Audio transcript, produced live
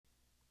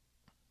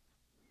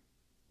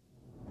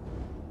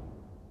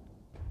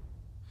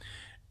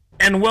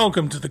And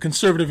welcome to the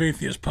Conservative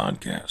Atheist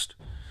Podcast.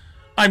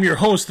 I'm your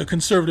host, the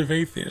Conservative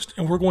Atheist,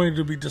 and we're going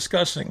to be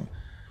discussing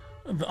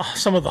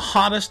some of the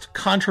hottest,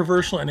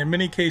 controversial, and in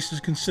many cases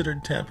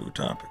considered taboo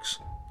topics.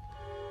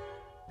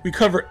 We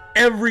cover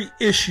every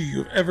issue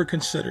you've ever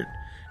considered,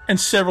 and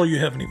several you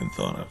haven't even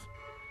thought of,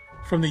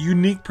 from the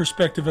unique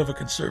perspective of a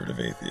conservative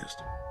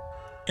atheist.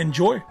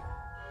 Enjoy!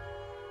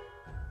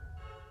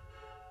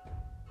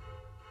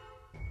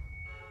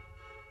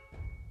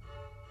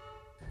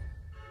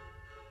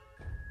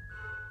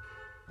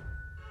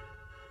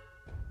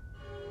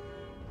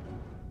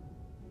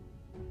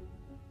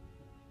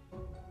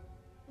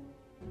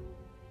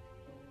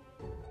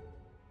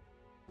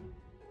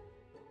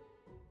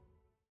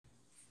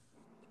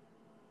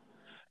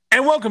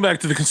 And welcome back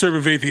to the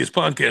Conservative Atheist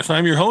Podcast.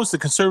 I'm your host, the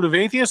Conservative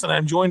Atheist, and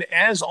I'm joined,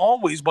 as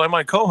always, by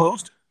my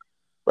co-host,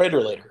 Writer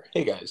Later.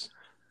 Hey, guys.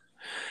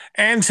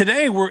 And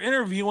today we're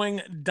interviewing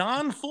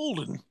Don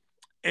Folden,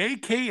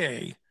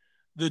 a.k.a.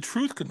 the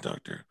Truth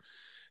Conductor,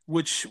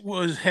 which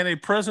had a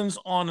presence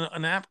on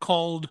an app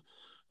called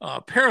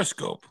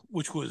Periscope,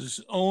 which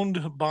was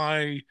owned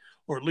by,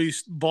 or at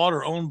least bought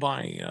or owned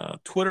by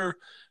Twitter.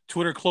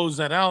 Twitter closed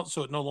that out,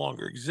 so it no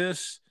longer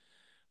exists.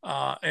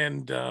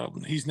 And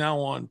he's now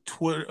on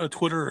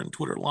Twitter and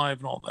Twitter Live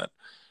and all that.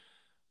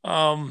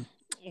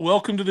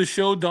 Welcome to the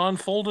show, Don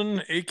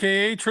Folden,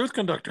 a.k.a. Truth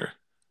Conductor.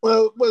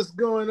 Well, what's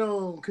going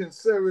on,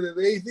 conservative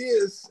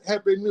atheists?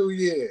 Happy New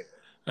Year.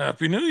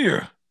 Happy New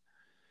Year.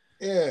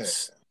 Yeah.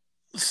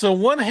 So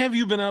what have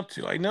you been up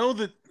to? I know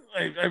that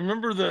I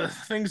remember the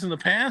things in the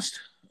past.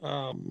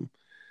 There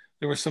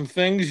were some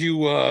things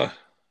you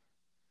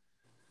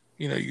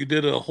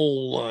did a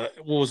whole,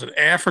 what was it,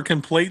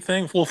 African plate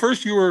thing? Well,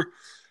 first you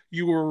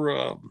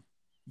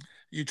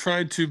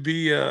tried to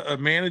be a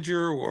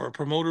manager or a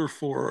promoter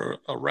for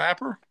a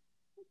rapper,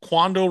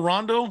 Quando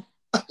Rondo.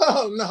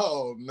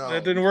 Oh no,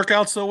 that didn't work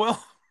out so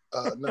well.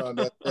 No,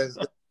 that's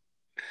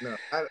no.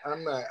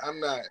 I'm not.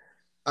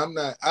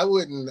 I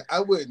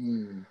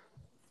wouldn't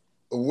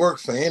work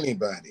for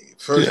anybody.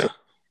 First,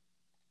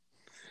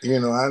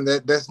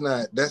 that's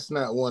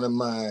not one of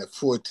my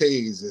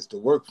fortes is to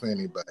work for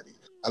anybody.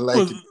 I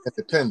like to be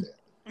independent.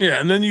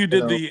 Yeah, and then you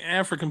did the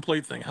African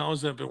plate thing. How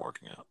has that been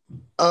working out?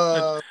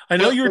 I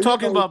know you were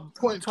talking about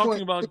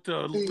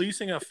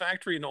leasing a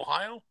factory in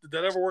Ohio. Did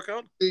that ever work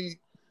out?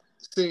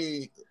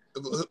 See,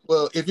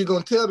 well, if you're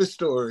gonna tell the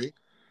story,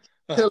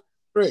 tell it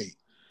straight,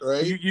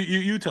 right?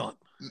 You tell it.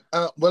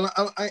 Well,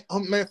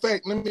 matter of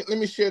fact, let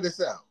me share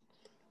this out.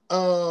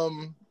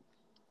 Hold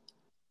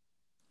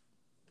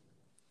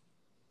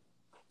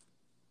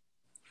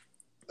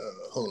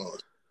on.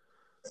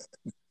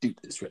 Do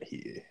this right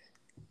here.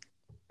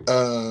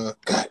 God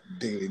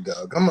daily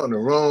dog. I'm on the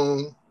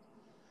wrong.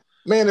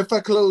 Man, if I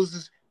close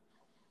this,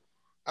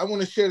 I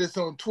want to share this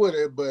on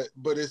Twitter, but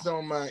it's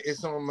on my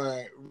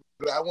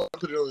I want to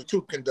put it on the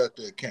Truth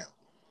Conductor account.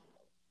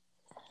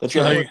 That's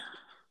right.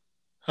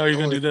 How are you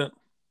gonna do that?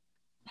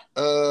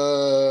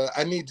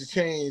 I need to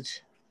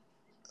change.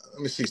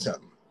 Let me see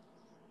something.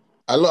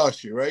 I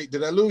lost you, right?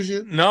 Did I lose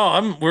you?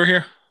 No, we're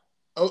here.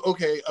 Oh,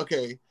 okay.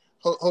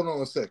 Hold on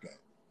a second.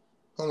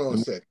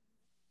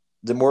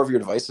 Did more of your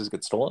devices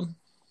get stolen?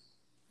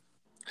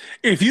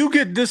 If you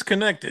get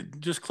disconnected,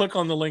 just click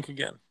on the link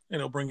again, and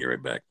it'll bring you right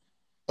back.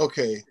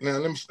 Okay, now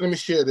let me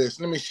share this.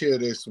 Let me share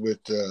this with.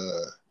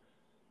 Here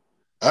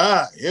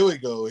we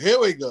go.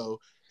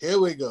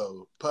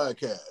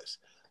 Podcast.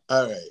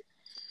 All right,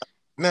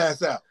 now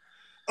it's out.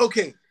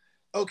 Okay.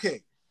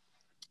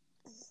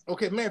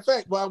 Matter of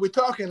fact, while we're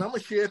talking, I'm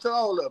gonna share it to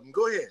all of them.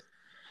 Go ahead.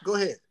 Go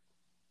ahead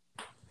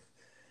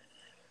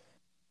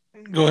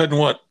and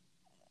what?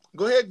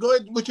 Go ahead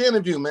with your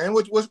interview, man.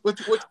 What?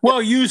 Well,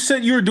 you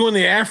said you were doing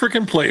the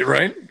African plate,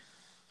 right?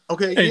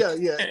 Okay,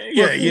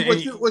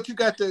 What you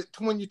got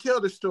when you tell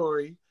the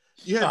story,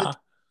 you have the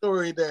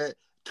story that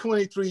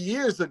 23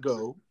 years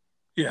ago,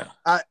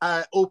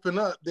 I opened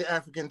up the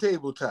African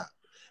tabletop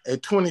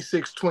at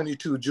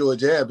 2622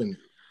 George Avenue.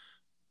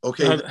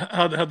 Okay,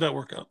 how'd that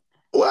work out?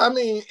 Well, I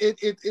mean,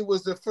 it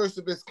was the first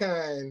of its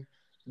kind.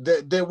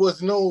 That there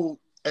was no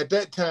at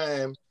that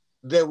time.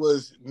 There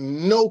was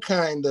no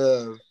kind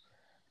of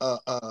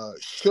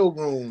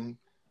showroom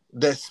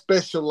that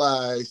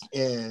specialized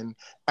in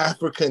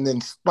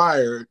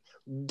African-inspired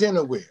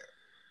dinnerware.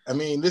 I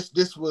mean,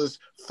 this was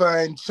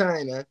fine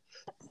china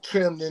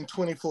trimmed in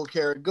 24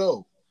 karat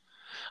gold.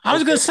 I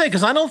was going to say,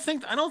 because I don't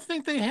think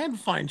they had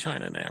fine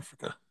china in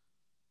Africa.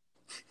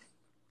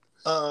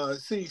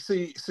 See.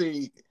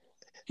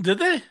 Did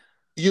they?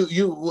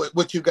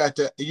 What you got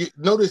to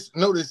notice,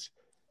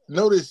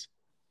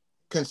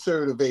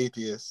 conservative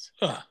atheists.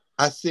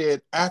 I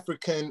said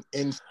African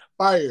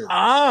inspired.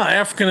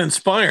 African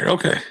inspired.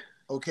 Okay.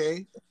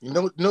 Okay.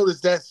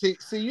 Notice that. See,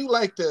 you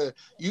like to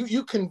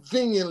you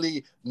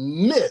conveniently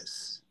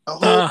miss a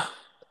whole.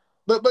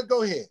 But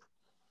go ahead.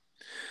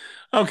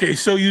 Okay,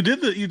 so you did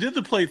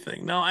the play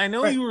thing. Now I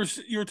know you were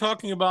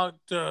talking about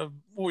what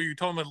were you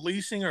talking about,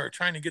 leasing or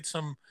trying to get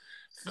some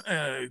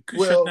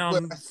shut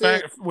down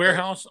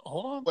warehouse.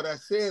 Hold on. What I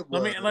said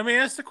was, let me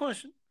ask the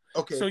question.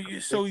 Okay.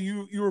 So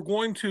you were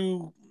going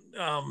to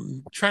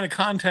trying to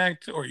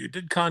contact, or you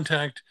did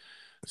contact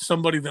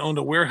somebody that owned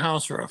a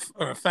warehouse or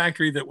a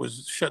factory that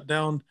was shut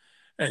down,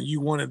 and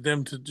you wanted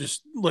them to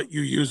just let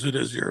you use it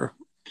as your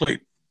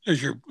plate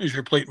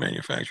plate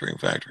manufacturing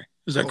factory.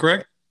 Is that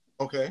correct?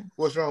 Okay.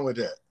 What's wrong with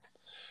that?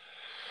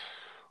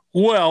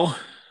 Well,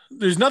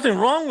 there's nothing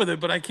wrong with it,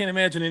 but I can't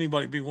imagine any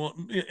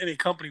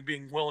company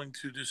being willing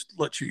to just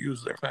let you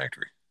use their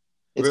factory.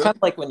 It's kind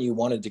of like when you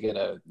wanted to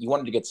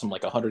get some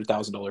like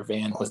 $100,000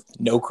 van with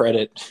no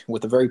credit,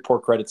 with a very poor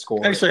credit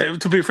score. Actually,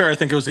 to be fair, I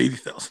think it was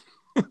 80,000.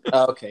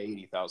 Okay,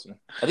 80,000.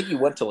 I think you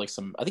went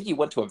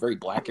to a very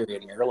black area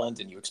in Maryland,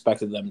 and you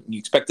expected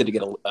to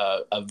get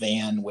a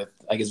van with,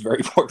 I guess,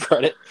 very poor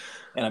credit,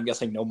 and I'm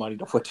guessing no money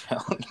to put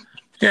down.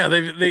 Yeah,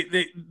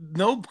 they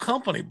no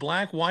company,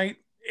 black, white,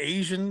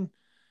 Asian,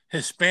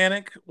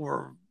 Hispanic,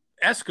 or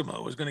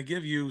Eskimo is going to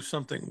give you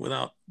something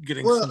without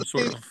getting some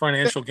sort of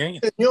financial gain.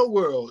 In your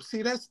world,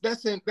 see, that's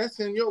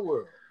in your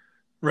world,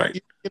 right?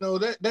 You know,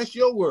 that's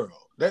your world.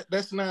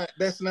 That's not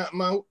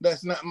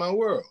my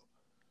world.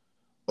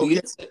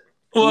 Okay.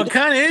 Well, it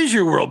kind of is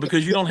your world,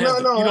 because you don't have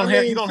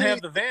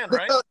have the van,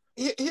 right?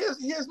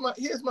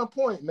 Here's my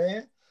point,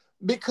 man.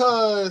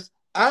 Because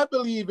I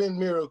believe in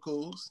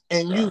miracles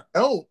and you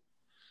don't.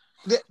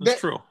 That's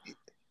true.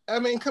 I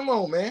mean, come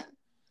on, man.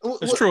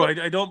 It's true.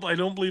 I don't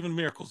believe in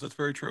miracles. That's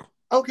very true.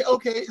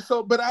 Okay.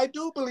 So, but I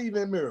do believe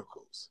in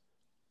miracles.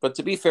 But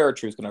to be fair,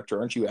 Truth Conductor,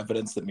 aren't you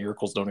evidence that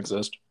miracles don't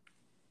exist?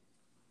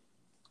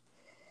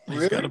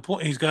 He's got a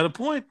point. He's got a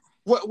point.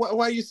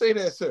 Why you say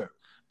that, sir?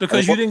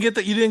 Because you didn't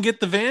get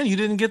the van, you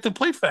didn't get the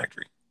plate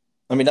factory.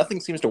 I mean, nothing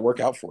seems to work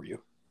out for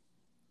you.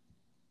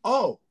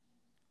 Oh,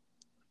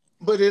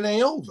 but it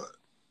ain't over.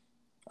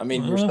 I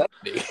mean, you're 70.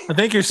 I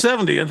think you're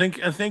 70.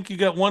 I think you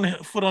got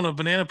one foot on a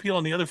banana peel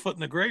and the other foot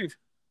in the grave.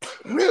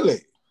 Really?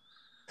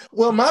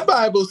 Well, my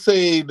Bible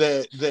say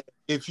that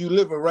if you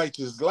live a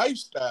righteous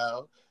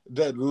lifestyle,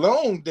 that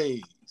long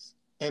days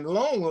and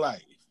long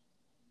life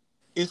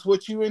is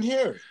what you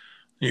inherit.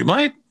 You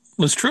might.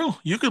 It's true.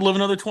 You could live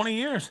another 20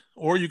 years,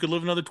 or you could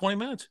live another 20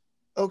 minutes.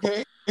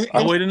 Okay.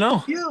 No way to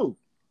know.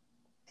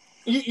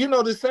 You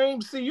know the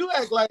same. See, you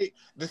act like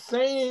the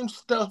same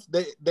stuff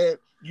that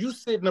you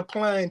sitting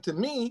applying to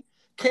me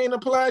can't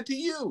apply to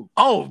you.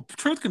 Oh,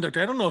 Truth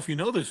Conductor, I don't know if you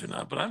know this or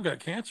not, but I've got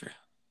cancer.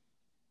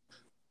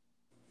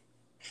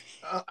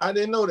 I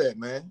didn't know that,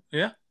 man.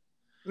 Yeah.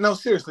 No,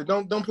 seriously,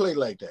 don't play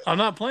like that. I'm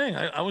not playing.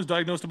 I was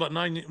diagnosed about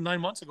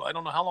nine months ago. I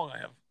don't know how long I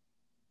have.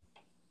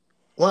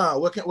 Wow.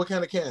 What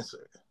kind of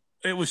cancer?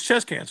 It was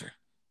chest cancer.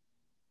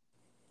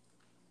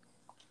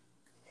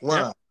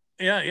 Wow.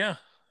 Yeah.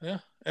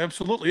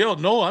 Absolutely. Oh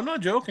no, I'm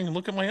not joking.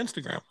 Look at my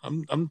Instagram.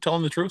 I'm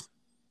telling the truth.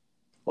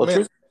 Well,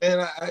 man,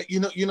 and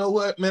you know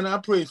what, man? I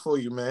pray for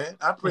you, man.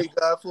 I pray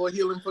God for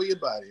healing for your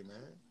body, man.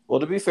 Well,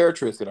 to be fair,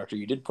 Truth Conductor,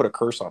 you did put a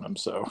curse on him,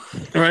 so.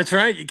 That's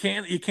right. You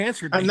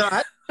cancered me. I know.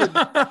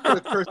 I put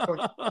a curse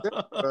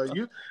on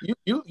you.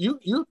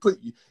 You put.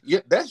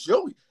 Yeah, that's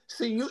your.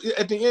 See, you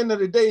at the end of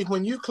the day,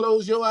 when you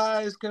close your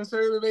eyes,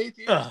 conservative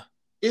atheist,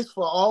 it's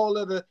for all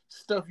of the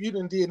stuff you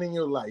done did in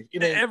your life.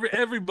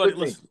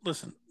 Everybody,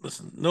 listen.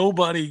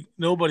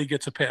 Nobody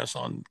gets a pass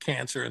on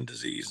cancer and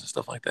disease and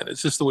stuff like that.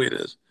 It's just the way it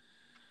is.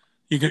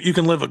 You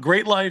can live a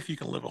great life. You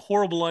can live a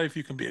horrible life.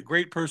 You can be a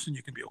great person.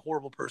 You can be a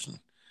horrible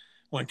person.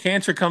 When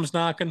cancer comes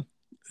knocking,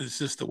 it's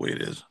just the way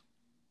it is.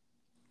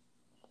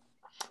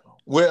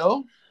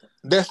 Well,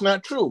 that's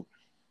not true.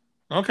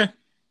 Okay.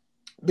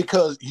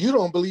 Because you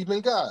don't believe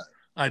in God.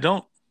 I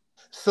don't.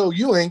 So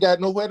you ain't got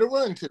nowhere to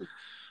run to.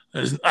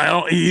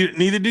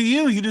 Neither do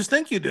you. You just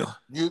think you do.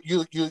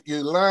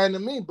 You're lying to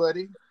me,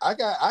 buddy. I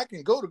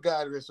can go to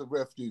God as a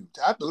refuge.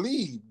 I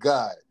believe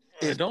God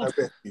is my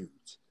refuge.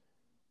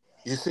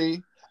 You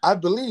see, I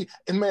believe,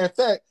 and matter of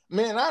fact,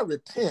 man, I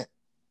repent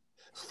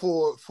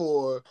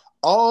for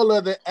all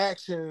of the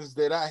actions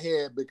that I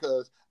had,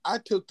 because I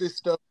took this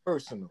stuff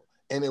personal,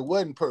 and it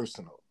wasn't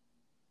personal,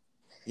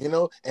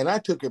 and I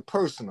took it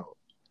personal.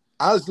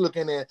 I was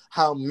looking at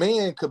how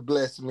man could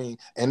bless me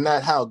and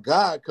not how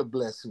God could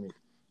bless me.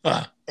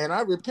 And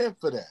I repent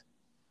for that.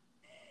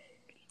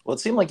 Well, it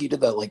seemed like you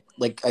did that.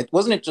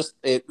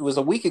 It was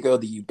a week ago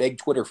that you begged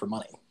Twitter for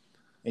money,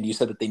 and you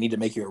said that they need to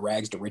make you a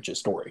rags to riches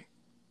story.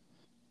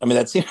 I mean,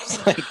 that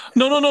seems like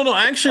no.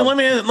 Actually,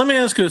 let me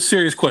ask you a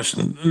serious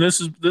question. And this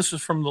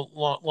is from the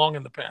long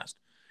in the past.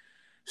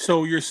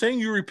 So you're saying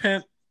you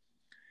repent.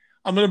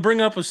 I'm going to bring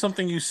up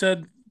something you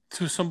said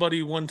to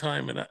somebody one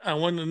time, and I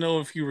wanted to know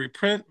if you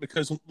repent,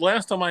 because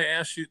last time I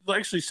asked you,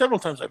 actually several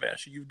times I've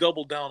asked you, you've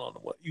doubled down on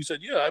what you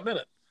said. Yeah, I meant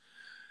it.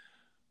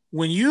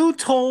 When you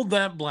told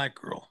that black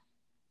girl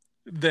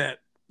that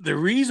the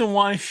reason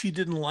why she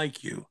didn't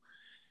like you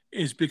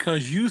is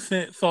because you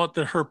thought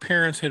that her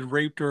parents had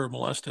raped her or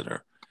molested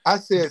her. I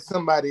said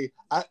somebody.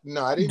 I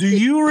didn't. Do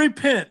you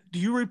repent? Do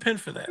you repent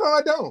for that? No,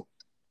 I don't.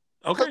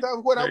 Okay.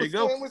 What I was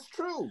saying was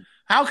true.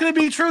 How can it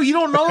be true? You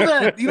don't know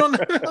that. You don't know.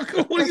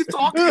 What are you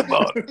talking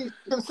about?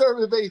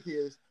 Conservative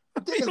atheists.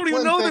 You don't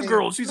even know the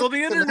girl. She's on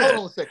the internet.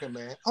 Hold on a second,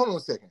 man. Hold on a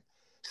second.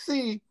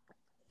 See,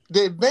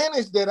 the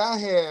advantage that I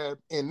have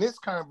in this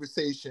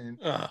conversation,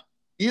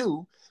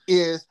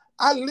 is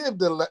I live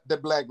the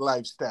black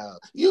lifestyle.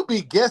 You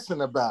be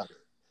guessing about it.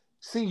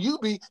 See, you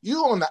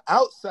on the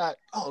outside.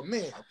 Oh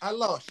man, I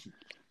lost you.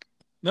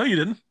 No, you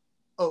didn't.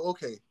 Oh,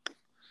 okay.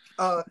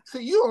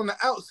 See, you on the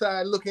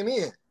outside looking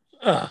in.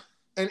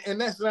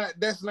 And that's not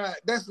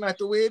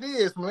the way it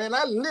is, man.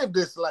 I live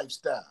this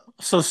lifestyle.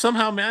 So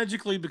somehow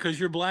magically, because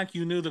you're black,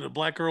 you knew that a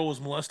black girl was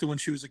molested when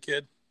she was a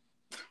kid?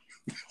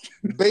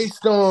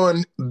 Based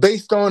on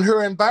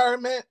her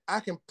environment, I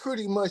can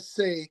pretty much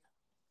say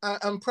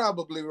I'm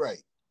probably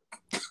right.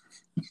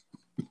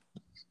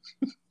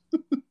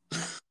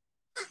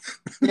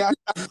 Yeah,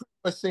 I pretty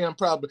much say I'm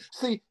probably.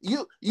 See,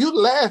 you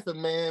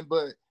laughing, man,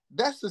 but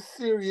that's a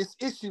serious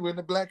issue in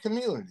the black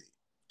community.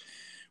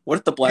 What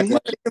if the black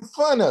making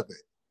fun of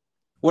it?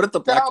 What if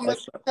the black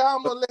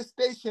child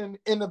molestation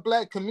in the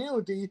black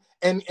community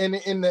and in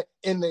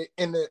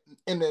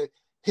the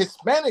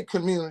Hispanic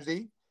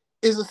community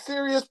is a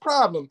serious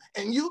problem,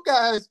 and you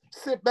guys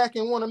sit back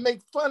and want to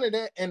make fun of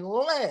that and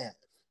laugh.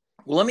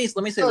 Well, let me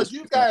say this.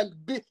 You got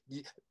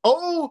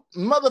old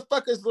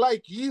motherfuckers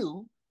like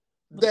you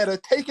that'll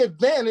take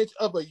advantage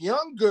of a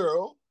young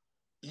girl,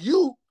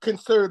 you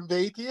conservative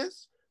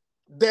atheists,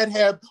 that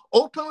have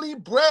openly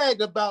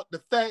bragged about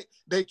the fact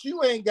that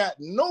you ain't got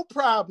no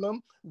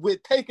problem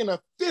with taking a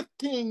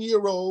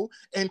 15-year-old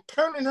and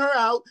turning her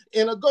out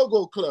in a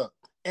go-go club.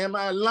 Am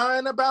I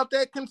lying about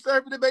that,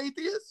 conservative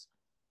atheist?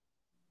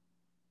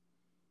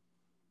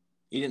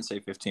 You didn't say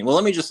 15. Well,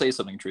 let me just say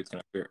something, Truth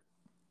Conductor.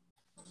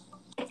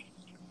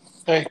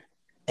 Hey.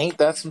 Ain't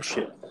that some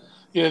shit?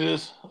 Yeah, it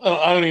is.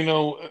 I don't even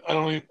know. I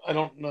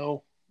don't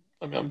know.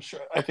 I mean, I'm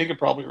sure. I think it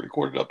probably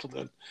recorded up to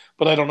then,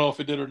 but I don't know if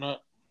it did or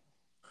not.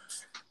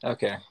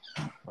 Okay.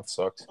 That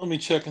sucked. Let me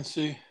check and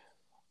see.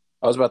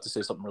 I was about to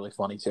say something really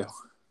funny, too.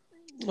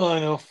 Oh, I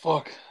know.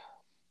 Fuck.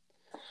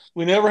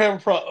 We never have a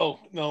problem. Oh,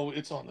 no,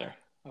 it's on there.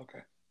 Okay.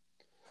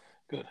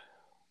 Good.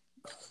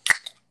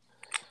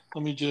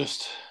 Let me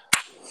just...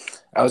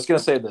 I was going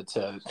to say that...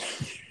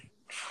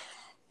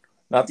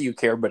 not that you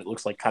care, but it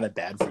looks like kind of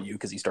bad for you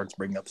because he starts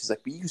bringing up... He's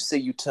like, but you say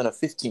you turn a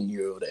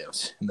 15-year-old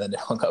out. And then it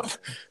hung up.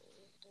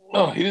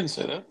 Oh, he didn't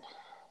say that.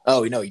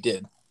 Oh, no, he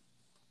did.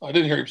 I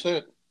didn't hear him say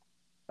it.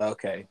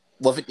 Okay.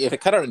 Well, if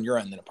it cut out on your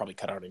end, then it probably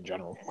cut out in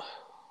general.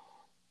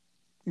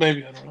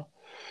 Maybe. I don't know.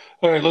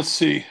 All right, let's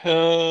see.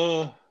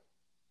 Oh.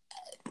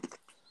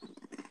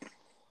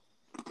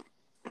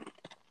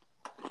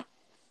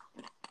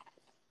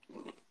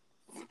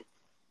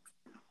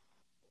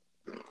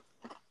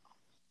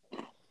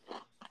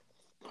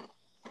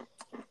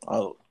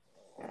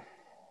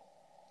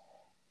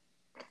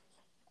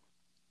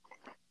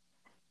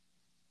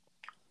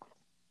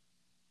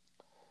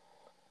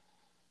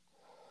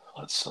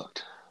 That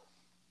sucked.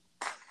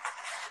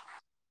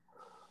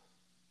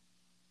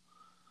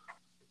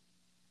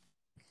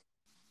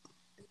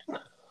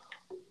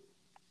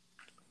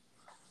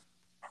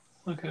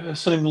 Okay, I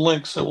sent him the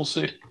link, so we'll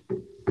see.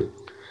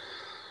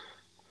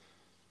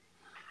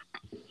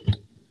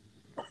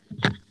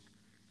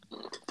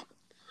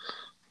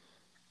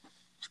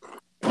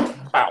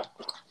 Ow.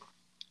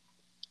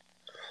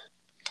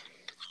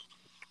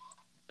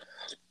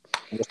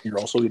 I'm guessing you're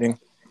also eating?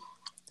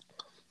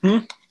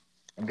 I'm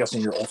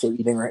guessing you're also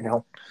eating right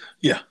now?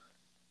 Yeah.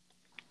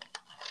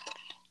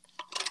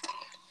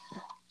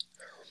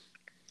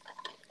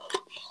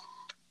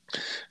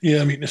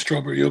 Yeah, I'm eating a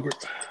strawberry yogurt.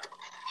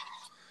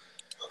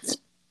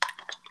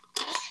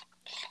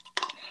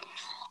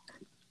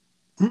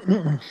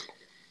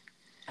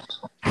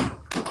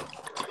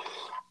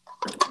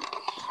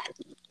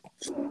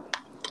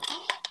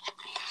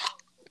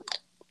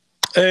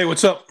 Hey,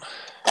 what's up?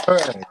 All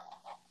right.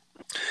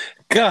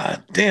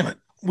 God damn it.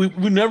 We've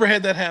never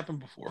had that happen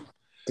before.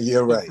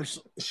 You're right.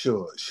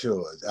 Sure.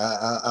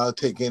 I'll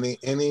take any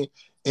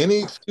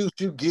excuse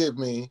you give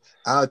me.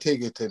 I'll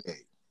take it today.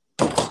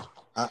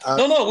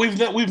 No,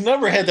 we've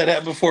never had that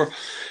happen before.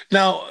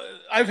 Now,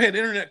 I've had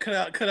internet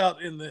cut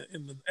out in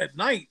the at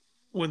night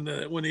when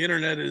the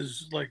internet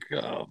is like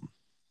I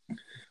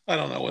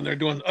don't know, when they're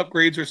doing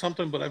upgrades or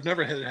something, but I've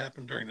never had it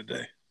happen during the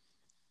day.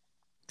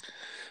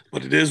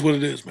 But it is what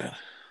it is, man.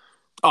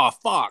 Oh,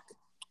 fuck.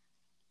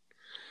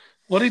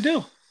 What'd he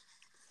do?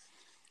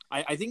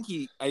 I think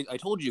I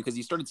told you because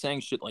he started saying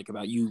shit like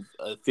about you,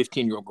 a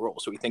 15-year-old girl,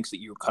 so he thinks that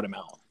you cut him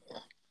out.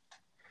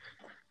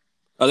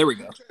 Oh, there we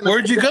go.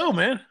 Where'd you go,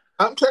 man?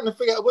 I'm trying to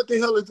figure out what the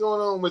hell is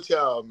going on with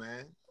y'all,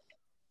 man.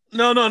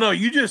 No.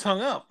 You just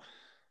hung up.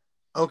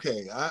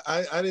 Okay.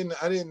 I didn't.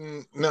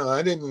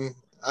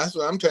 That's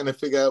what I'm trying to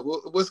figure out.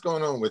 What's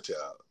going on with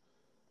y'all?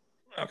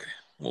 Okay.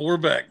 Well, we're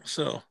back.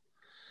 So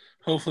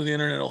hopefully the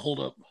internet will hold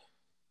up.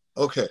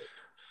 Okay.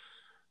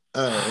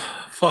 All right.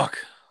 Fuck.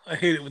 I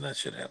hate it when that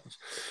shit happens.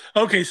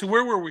 Okay. So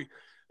where were we?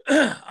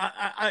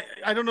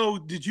 I don't know.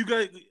 Did you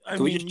guys?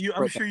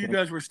 I'm sure you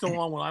guys were still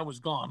on when I was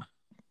gone.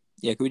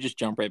 Yeah. Can we just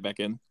jump right back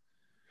in?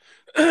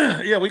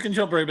 Yeah, we can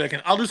jump right back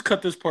in. I'll just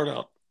cut this part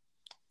out.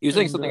 You were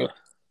saying something.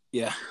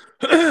 Yeah.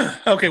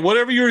 Okay,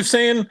 whatever you were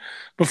saying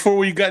before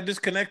we got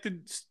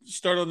disconnected,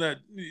 start on that,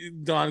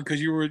 Don,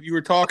 because you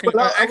were talking.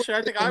 Well, I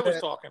think I was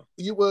talking.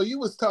 You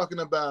was talking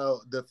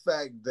about the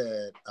fact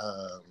that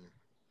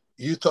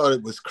you thought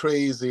it was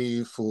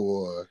crazy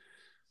for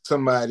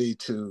somebody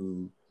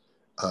to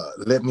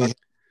let me have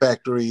a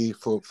factory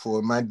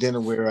for my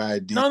dinnerware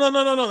ID. No.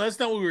 That's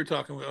not what we were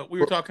talking about. We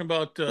were talking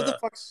about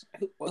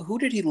who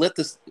did he let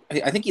this?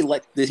 I think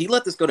did he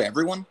let this go to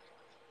everyone?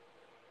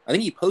 I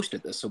think he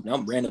posted this, so now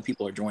random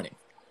people are joining.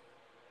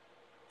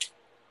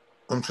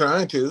 I'm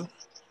trying to.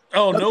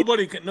 Oh,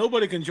 nobody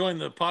can join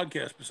the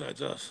podcast besides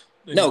us.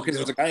 No, because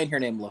there's a guy in here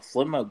named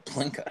Laflima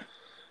Blinka.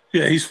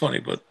 Yeah, he's funny,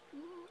 but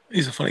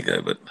he's a funny guy.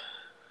 But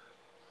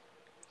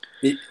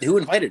who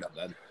invited him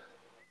then?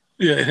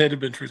 Yeah, it had to have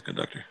been Truth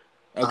Conductor.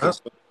 Okay,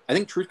 so I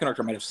think Truth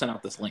Conductor might have sent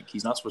out this link.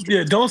 He's not supposed to.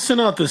 Yeah, don't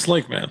send out this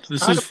link, man.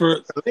 This is for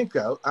the link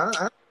out.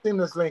 I sent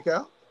this link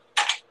out.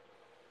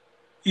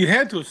 You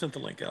had to have sent the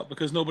link out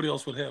because nobody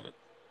else would have it.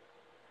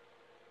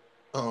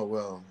 Oh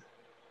well.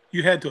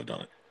 You had to have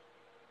done it.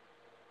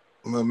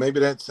 Well, maybe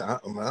that's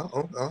anyway.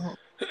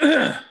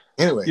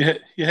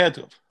 You had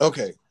to have.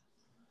 Okay.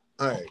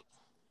 All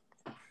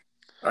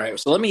right.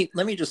 So let me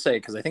just say,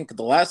 because I think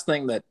the last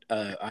thing that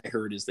I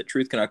heard is that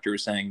Truth Conductor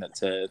was saying that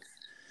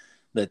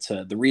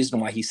the reason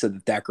why he said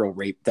that girl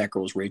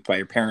was raped by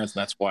her parents,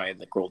 and that's why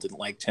the girl didn't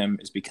like him,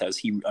 is because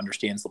he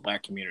understands the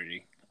black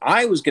community.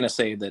 I was going to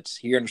say that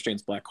he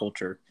understands black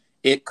culture.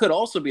 It could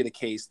also be the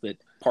case that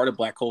part of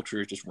black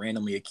culture is just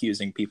randomly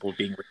accusing people of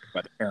being raped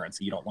by their parents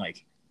that you don't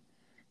like.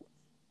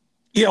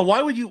 Yeah,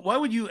 why would you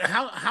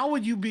how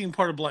would you being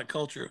part of black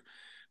culture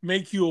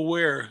make you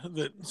aware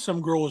that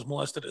some girl was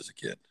molested as a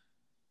kid?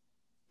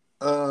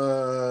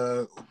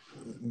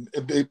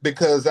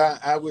 Because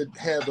I would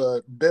have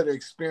a better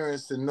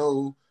experience to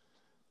know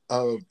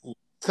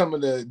some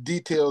of the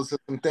details of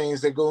some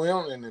things that go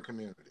on in the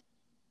community.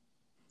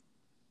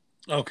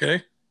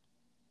 Okay.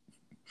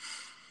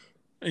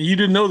 And you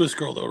didn't know this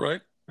girl though,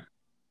 right?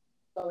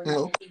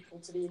 No.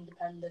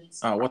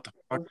 Oh, what the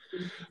fuck?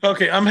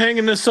 Okay, I'm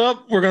hanging this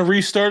up. We're gonna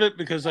restart it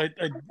because I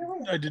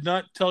did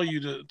not tell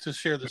you to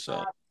share this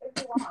out.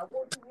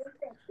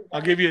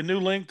 I'll give you a new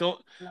link.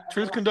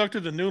 Truth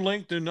Conductor, the new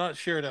link. Do not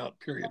share it out.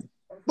 Period.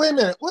 Wait a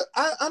minute. What?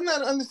 I'm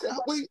not understanding.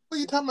 What are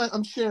you talking about?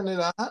 I'm sharing it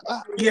out.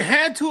 You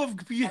had to have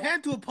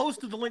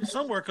posted the link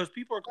somewhere because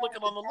people are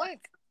clicking on the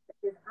link.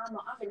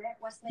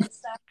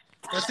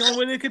 That's the only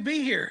way they could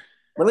be here.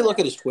 Let me look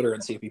at his Twitter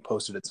and see if he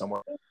posted it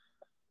somewhere.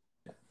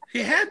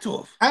 He had to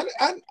have. I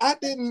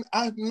didn't.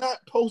 I've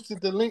not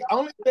posted the link.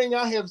 Only thing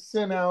I have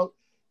sent out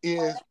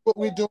is what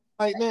we're doing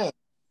right now.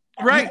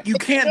 Right, you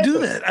can't do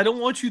that. I don't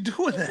want you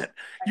doing that.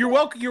 You're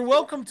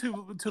welcome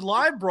to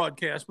live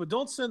broadcast, but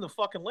don't send the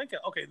fucking link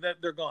out. Okay,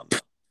 they're gone now.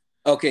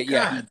 Okay,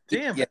 yeah. God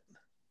damn it.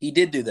 He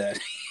did do that.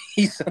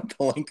 He sent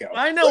the link out.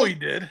 I know he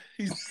did.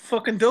 He's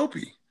fucking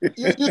dopey.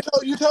 You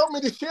told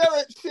me to share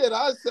it. Shit,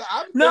 I said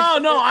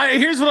no.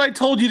 Here's what I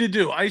told you to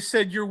do. I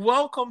said you're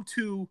welcome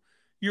to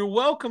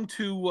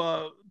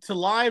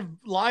live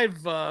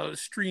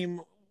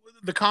stream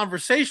the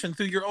conversation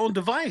through your own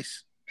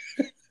device.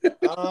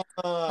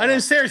 I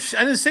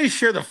didn't say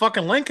share the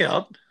fucking link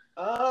out.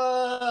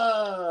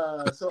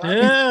 So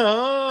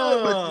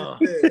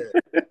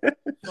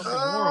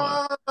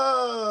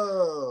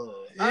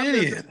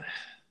idiot.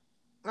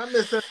 I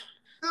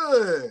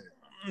misunderstood.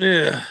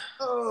 Yeah.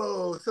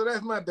 Oh, so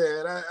that's my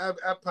bad. I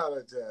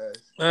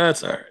apologize.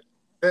 That's all right.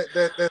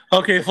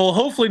 Okay, well,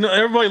 hopefully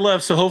everybody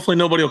left, so hopefully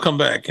nobody will come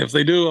back. If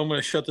they do, I'm going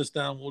to shut this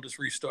down. We'll just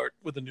restart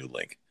with a new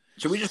link.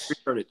 Should we just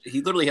restart it?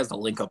 He literally has the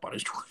link up on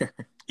his Twitter.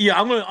 Yeah,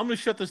 I'm gonna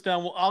shut this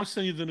down. I'll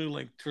send you the new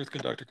link, Truth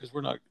Conductor, because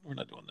we're not doing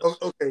this.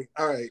 Okay.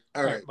 All right.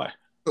 Bye.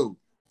 Cool.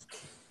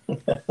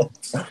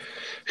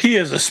 He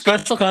is a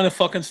special kind of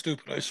fucking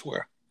stupid, I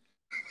swear.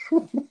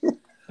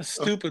 A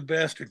stupid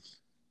bastard.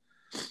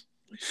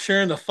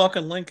 Sharing the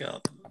fucking link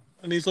out.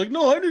 And he's like,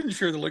 no, I didn't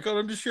share the link out.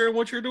 I'm just sharing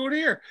what you're doing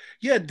here.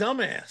 Yeah,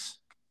 dumbass.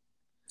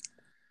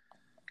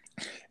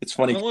 It's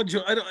funny.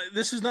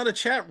 This is not a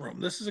chat room.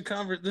 This is a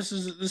This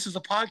is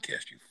a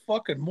podcast. You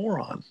fucking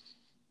moron.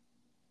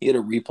 He had a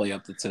replay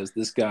up that says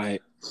this guy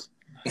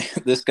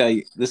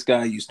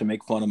used to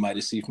make fun of my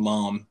deceased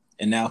mom,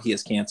 and now he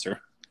has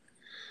cancer.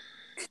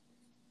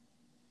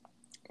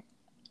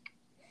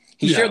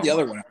 He shared the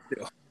other one out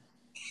too.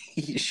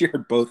 He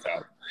shared both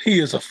out. He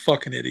is a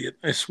fucking idiot,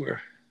 I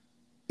swear.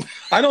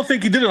 I don't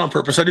think he did it on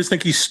purpose. I just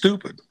think he's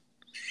stupid.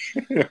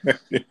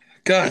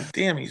 God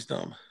damn, he's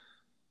dumb.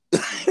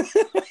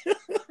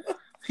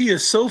 He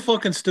is so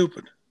fucking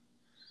stupid.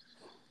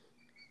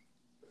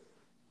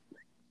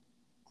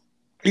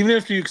 Even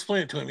after you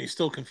explain it to him, he's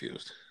still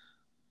confused.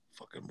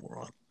 Fucking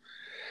moron.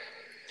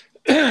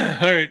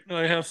 All right,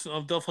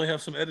 I'll definitely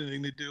have some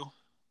editing to do.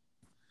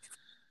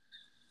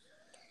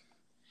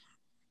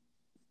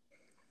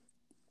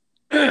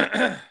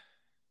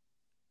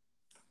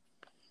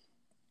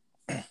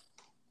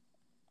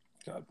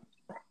 God.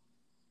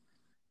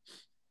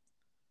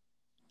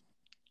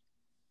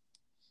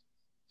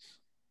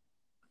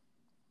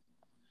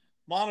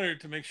 monitor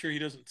to make sure he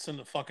doesn't send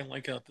the fucking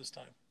link out this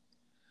time.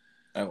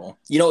 I will.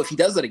 You know, if he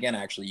does that again,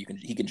 actually,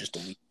 he can just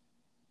delete.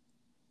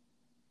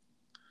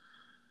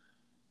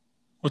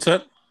 What's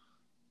that?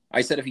 I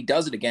said if he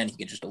does it again, he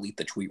can just delete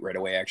the tweet right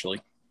away.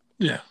 Actually.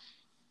 Yeah.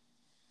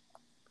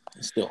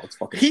 Still, it's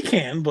fucking. He stupid.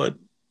 Can, but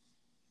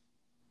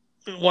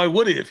why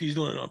would he if he's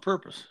doing it on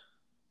purpose?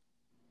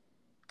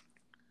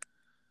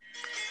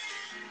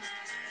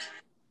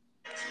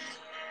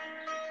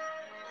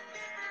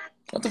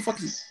 What the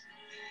fuck is...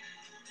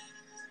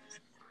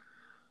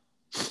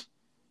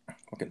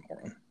 Fucking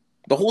moron.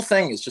 The whole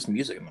thing is just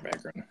music in the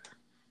background.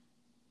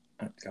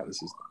 Oh, God,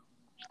 this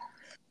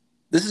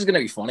is gonna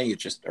be funny.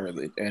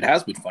 It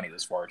has been funny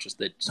this far. It's just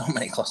that so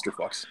many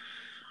clusterfucks.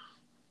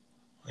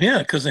 Yeah,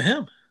 because of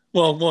him.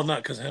 Well,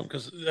 not because of him,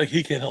 because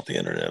he can't help the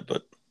internet,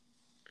 but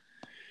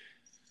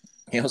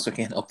he also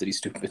can't help that he's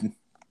stupid.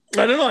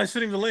 I don't know. I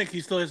sent him the link. He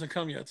still hasn't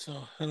come yet, so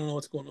I don't know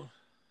what's going on.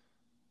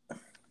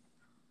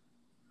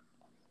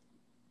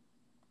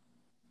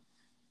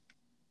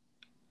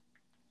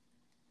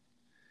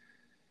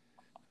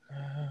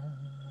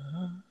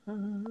 Oh,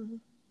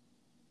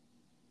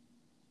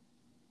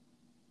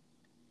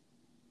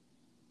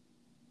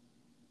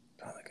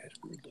 that guy's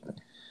weird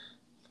looking.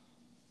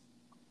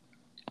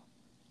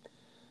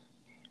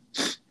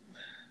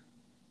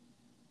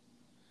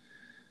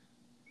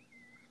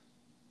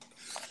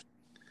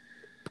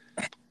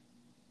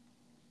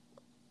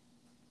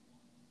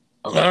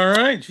 Okay. All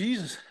right,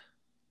 Jesus.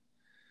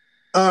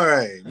 All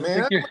right,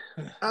 man.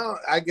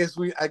 I guess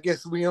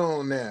we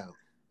on now.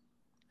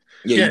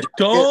 Yeah,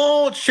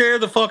 don't share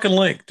the fucking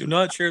link. Do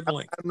not share the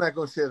link. I'm not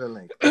gonna share the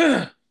link.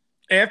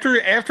 After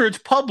it's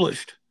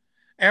published,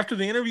 after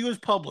the interview is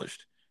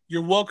published,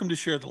 you're welcome to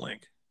share the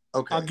link.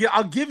 Okay.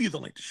 I'll give you the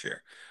link to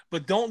share,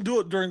 but don't do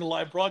it during the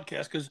live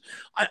broadcast because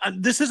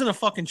this isn't a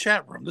fucking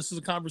chat room. This is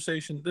a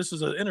conversation. This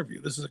is an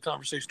interview. This is a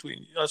conversation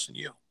between us and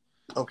you.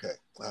 Okay.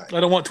 All right. I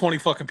don't want 20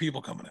 fucking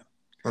people coming in.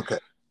 Okay.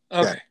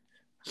 Okay.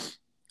 Yeah.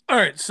 All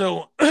right.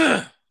 So,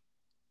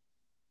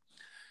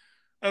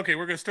 okay,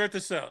 we're gonna start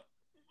this out.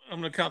 I'm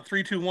going to count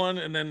 3, 2, 1,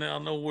 and then I'll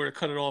know where to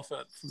cut it off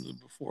at from the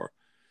before.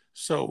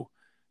 So,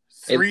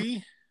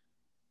 3,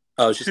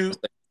 2.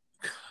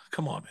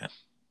 Come on, man.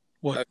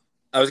 What?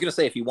 I was going to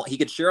say, if you want, he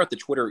could share out the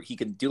Twitter. He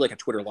can do like a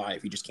Twitter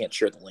live. He just can't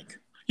share the link.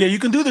 Yeah, you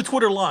can do the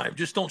Twitter live.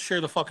 Just don't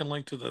share the fucking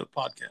link to the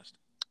podcast.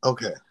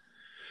 Okay.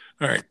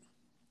 All right.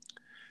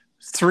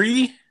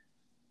 3,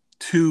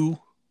 2,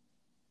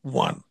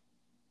 1.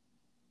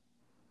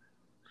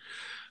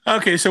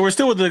 Okay, so we're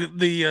still with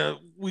the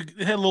we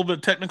had a little bit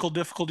of technical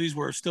difficulties.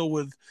 We're still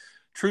with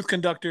Truth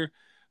Conductor,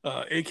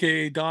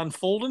 aka Don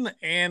Folden,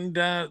 and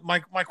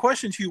my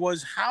question to you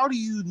was, how do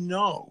you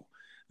know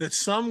that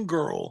some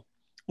girl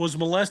was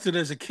molested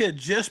as a kid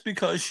just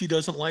because she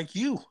doesn't like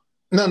you?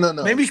 No.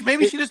 Maybe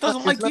she just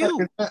doesn't like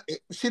you.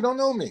 She don't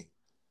know me.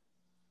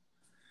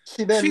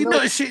 She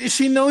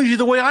knows you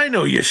the way I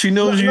know you. She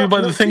knows you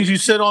by the things you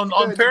said on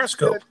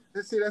Periscope.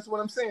 See, that's what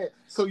I'm saying.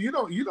 So you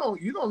don't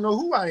know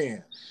who I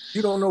am.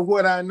 You don't know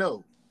what I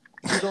know.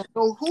 You don't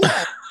know who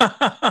I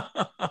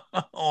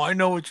am. Oh, I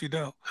know what you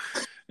know,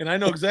 and I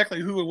know exactly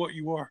who and what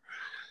you are.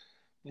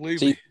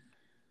 Believe me.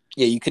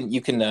 Yeah, you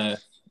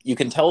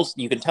can tell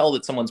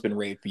that someone's been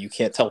raped, but you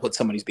can't tell what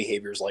somebody's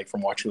behavior is like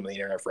from watching them on the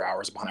internet for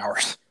hours upon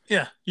hours.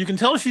 Yeah, you can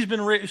tell she's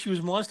been raped. She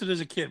was molested as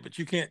a kid, but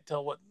you can't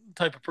tell what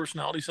type of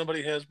personality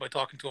somebody has by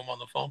talking to them on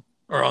the phone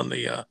or on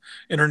the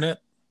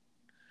internet.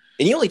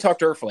 And you only talked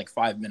to her for like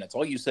 5 minutes.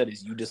 All you said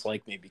is you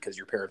dislike me because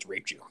your parents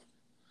raped you.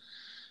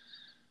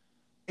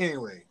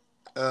 Anyway,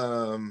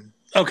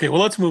 okay,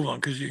 well let's move on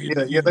because you're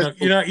not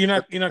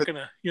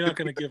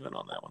gonna give in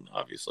on that one,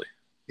 obviously.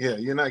 Yeah,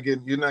 you're not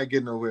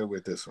getting nowhere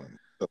with this one.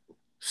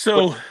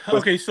 So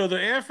okay, so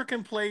the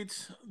African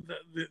plates,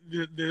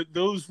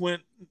 those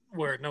went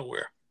where?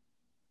 Nowhere.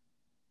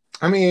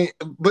 I mean,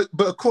 but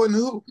according to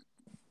who?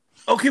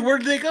 Okay, where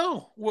did they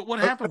go?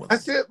 What happened with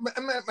them?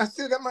 I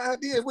still got my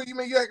idea. What do you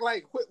mean? You act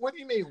like what do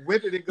you mean? Where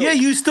did it go? Yeah,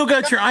 you still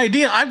got your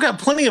idea. I've got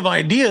plenty of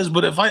ideas,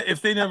 but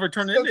if they never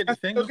turn into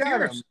anything, who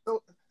cares?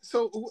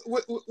 So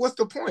what's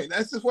the point?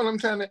 That's just what I'm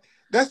trying to.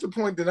 That's the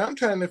point that I'm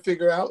trying to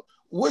figure out.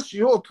 What's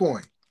your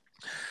point?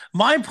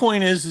 My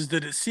point is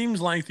that it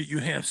seems like that you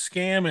have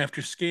scam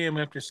after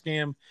scam after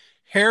scam,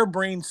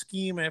 harebrained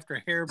scheme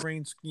after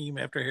harebrained scheme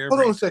after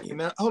harebrained.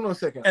 Hold on a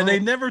second. And they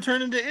never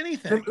turn into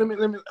anything. Let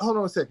me hold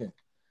on a second.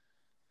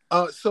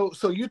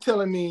 So you're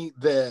telling me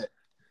that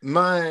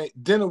my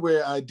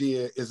dinnerware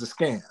idea is a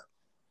scam?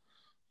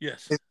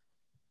 Yes.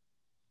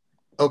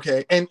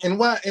 Okay, and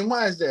why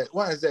is that?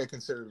 Why is that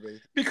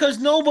conservative? Because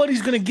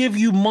nobody's going to give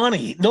you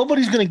money.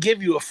 Nobody's going to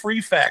give you a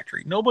free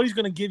factory. Nobody's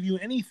going to give you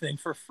anything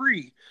for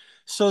free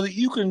so that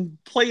you can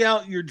play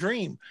out your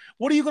dream.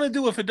 What are you going to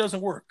do if it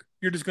doesn't work?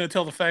 You're just going to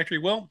tell the factory,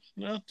 well,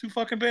 no, too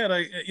fucking bad.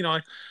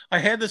 I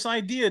had this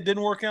idea, it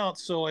didn't work out,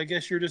 so I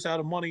guess you're just out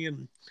of money,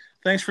 and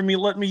thanks for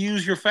letting me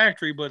use your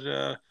factory, but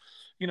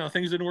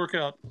things didn't work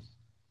out.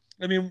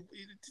 I mean,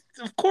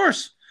 of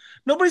course,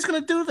 nobody's going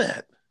to do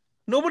that.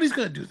 Nobody's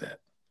going to do that.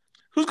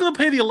 Who's going to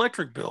pay the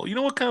electric bill? You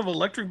know what kind of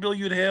electric bill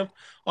you'd have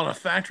on a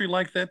factory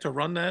like that to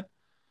run that?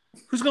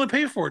 Who's going to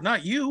pay for it?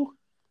 Not you.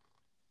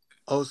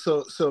 Oh,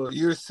 so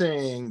you're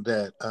saying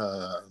that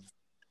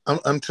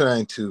I'm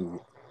trying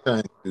to.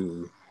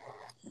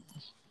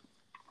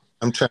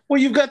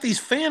 Well, you've got these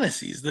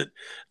fantasies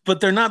but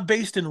they're not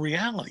based in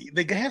reality.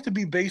 They have to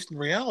be based in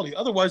reality,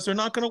 otherwise they're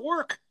not going to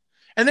work.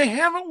 And they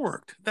haven't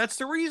worked. That's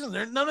the reason.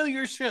 None of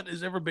your shit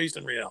is ever based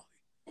in reality.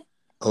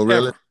 Oh,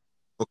 really? Ever.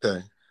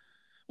 Okay.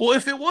 Well,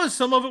 if it was,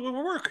 some of it would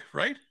work,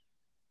 right?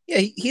 Yeah,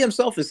 he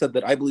himself has said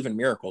that I believe in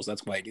miracles.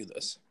 That's why I do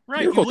this.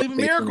 Right, miracles, you believe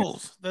in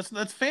miracles.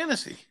 That's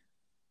fantasy.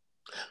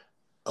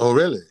 Oh,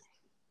 really?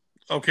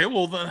 Okay,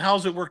 well, then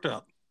how's it worked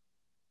out?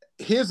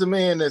 Here's a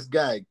man that's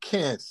got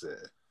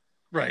cancer.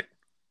 Right.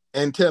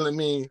 And telling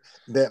me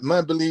that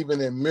my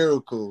believing in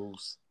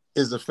miracles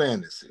is a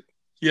fantasy.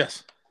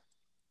 Yes.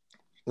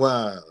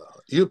 Wow.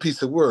 You're a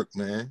piece of work,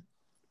 man.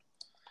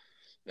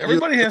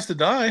 Everybody has to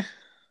die.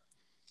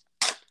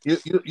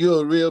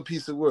 You're a real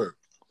piece of work.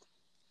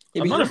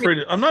 I'm not afraid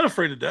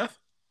of death.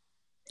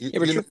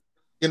 You're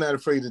not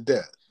afraid of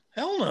death.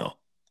 Hell no.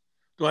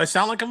 Do I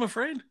sound like I'm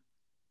afraid?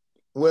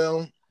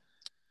 Well,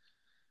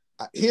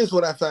 here's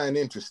what I find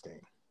interesting.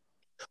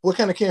 What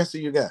kind of cancer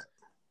you got?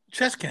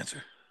 Chest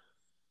cancer.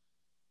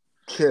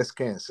 Chest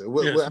cancer.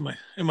 Yes,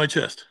 in my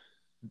chest.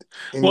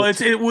 Well,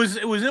 it was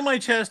in my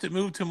chest. It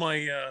moved to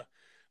my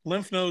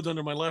lymph nodes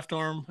under my left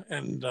arm,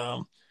 and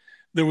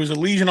there was a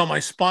lesion on my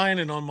spine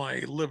and on my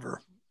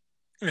liver.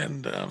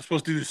 And I'm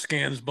supposed to do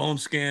scans, bone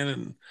scan,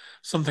 and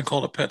something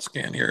called a PET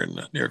scan here in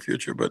the near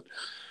future. But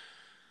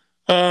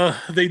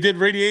they did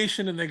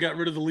radiation, and they got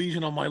rid of the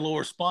lesion on my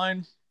lower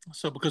spine.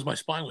 So because my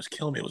spine was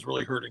killing me, it was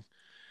really hurting.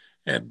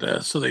 And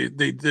so they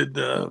did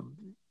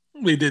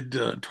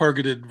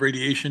targeted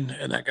radiation,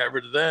 and that got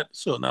rid of that.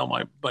 So now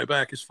my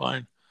back is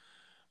fine.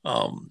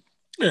 And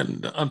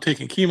I'm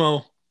taking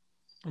chemo.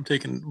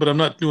 But I'm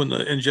not doing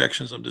the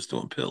injections. I'm just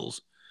doing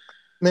pills.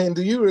 Man,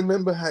 do you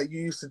remember how you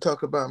used to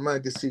talk about my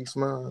deceased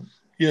mom?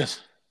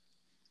 Yes.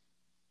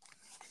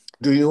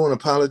 Do you want to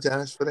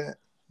apologize for that?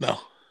 No.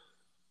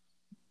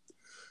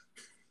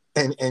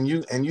 And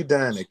you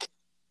dying a kid.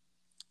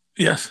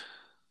 Yes.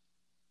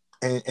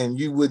 And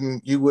you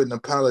wouldn't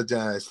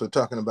apologize for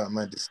talking about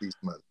my deceased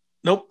mother.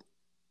 Nope.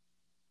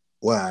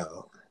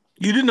 Wow.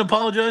 You didn't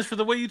apologize for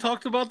the way you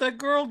talked about that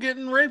girl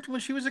getting raped when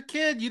she was a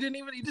kid. You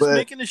just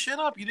making the shit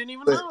up. You didn't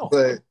even know.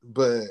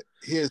 But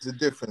here's the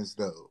difference,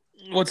 though.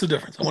 What's the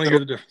difference? I want to hear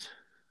the difference.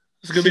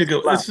 This is gonna be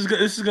good.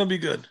 This is gonna be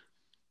good.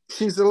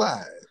 She's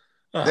alive.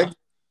 They're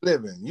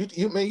living.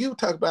 You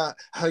talk about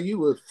how you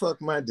would fuck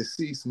my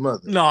deceased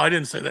mother. No, I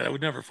didn't say that. I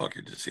would never fuck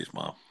your deceased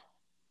mom.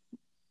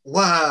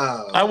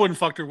 Wow. I wouldn't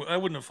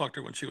have fucked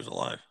her when she was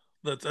alive.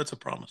 That's a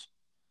promise.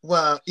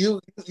 Wow.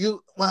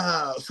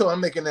 Wow. So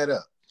I'm making that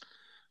up.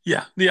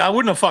 Yeah. I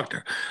wouldn't have fucked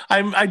her.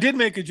 I did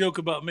make a joke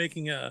about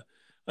making a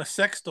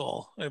sex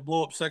doll, a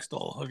blow up sex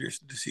doll of your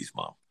deceased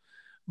mom.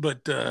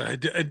 But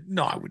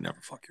no, I would never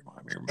fuck your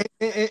mom.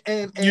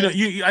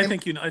 I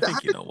think you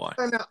know why.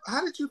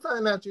 How did you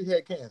find out you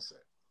had cancer?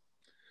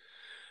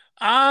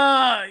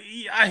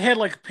 I had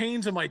like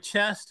pains in my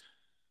chest,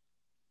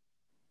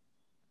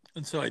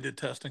 and so I did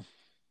testing.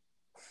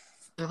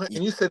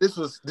 And you said this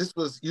was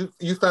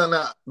you found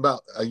out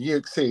about a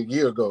year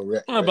ago,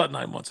 right? About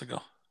 9 months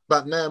ago.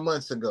 About 9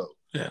 months ago.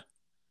 Yeah.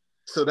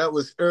 So that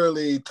was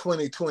early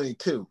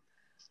 2022.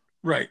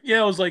 Right.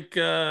 Yeah, it was like,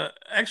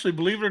 actually,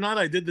 believe it or not,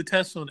 I did the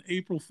test on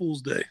April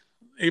Fool's Day,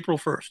 April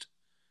 1st,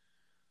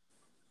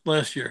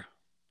 last year.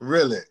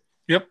 Really?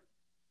 Yep.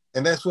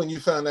 And that's when you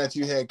found out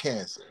you had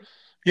cancer?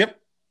 Yep.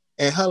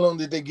 And how long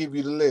did they give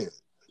you to live?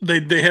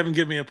 They haven't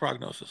given me a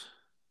prognosis.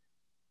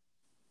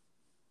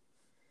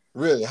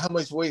 Really? How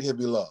much weight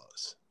have you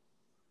lost?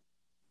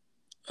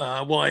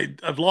 Well,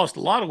 I've lost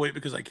a lot of weight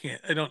because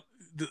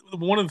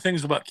one of the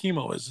things about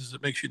chemo is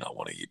it makes you not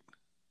want to eat.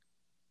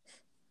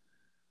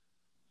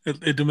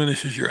 It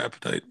diminishes your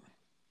appetite.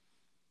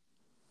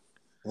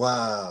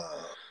 Wow.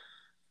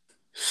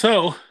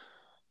 So,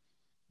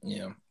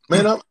 yeah,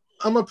 man, I'm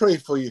gonna pray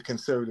for you,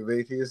 conservative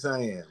atheist. I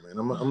am, man.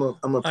 I'm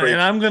gonna pray.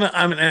 And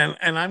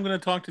I'm gonna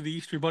talk to the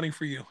Easter Bunny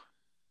for you.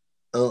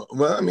 Well,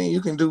 I mean, you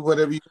can do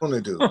whatever you want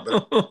to do, but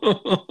I'm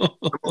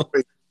gonna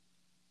pray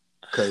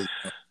because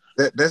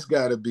that's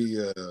got to be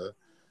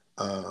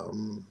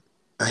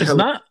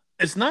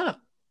It's not.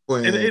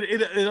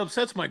 It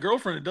upsets my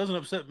girlfriend. It doesn't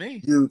upset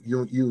me. You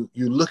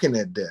looking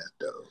at death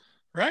though,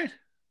 right?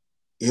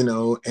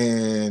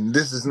 And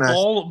this is not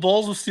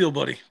balls of steel,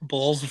 buddy.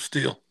 Balls of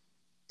steel.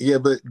 Yeah,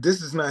 but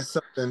this is not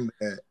something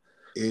that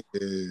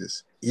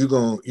is you're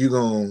gonna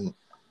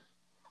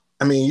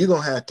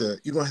have to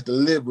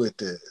live with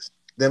this.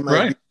 There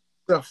might be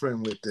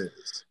suffering with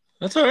this.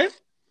 That's all right.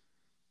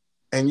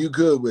 And you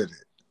good with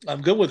it?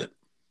 I'm good with it.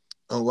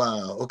 Oh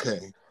wow.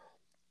 Okay.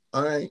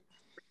 All right.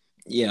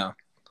 Yeah.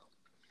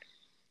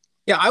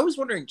 Yeah, I was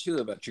wondering too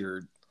about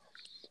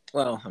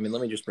let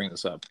me just bring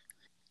this up.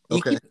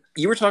 Okay.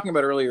 You were talking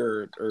about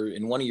earlier, or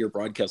in one of your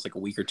broadcasts like a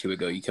week or two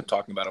ago, you kept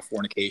talking about how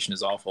fornication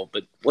is awful,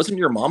 but wasn't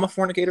your mom a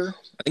fornicator?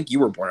 I think you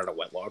were born out of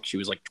wedlock. She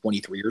was like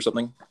 23 or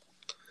something.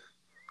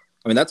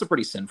 I mean, that's a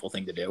pretty sinful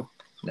thing to do.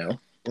 No?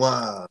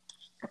 Wow.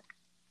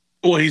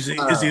 Well,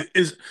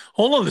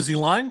 hold on, is he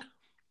lying?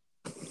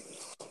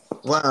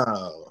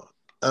 Wow.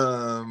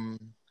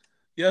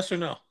 Yes or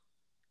no?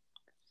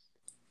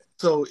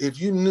 So if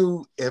you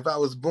knew if I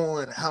was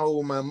born how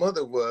old my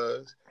mother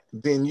was,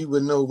 then you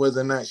would know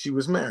whether or not she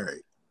was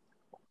married.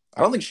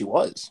 I don't think she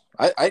was.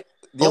 The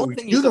only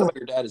thing you said about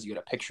your dad is you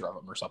had a picture of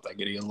him or something,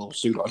 getting a little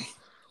suit on.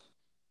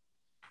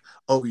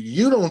 Oh,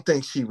 you don't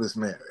think she was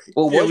married?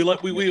 Well, yeah,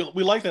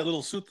 we like that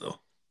little suit though.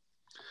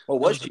 Well,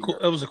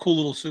 that was a cool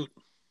little suit.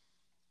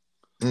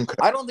 Okay.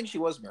 I don't think she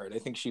was married. I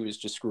think she was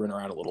just screwing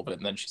around a little bit,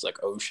 and then she's like,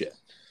 "Oh shit."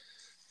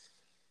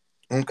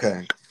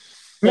 Okay.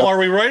 Well, are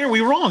we right or are we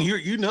wrong?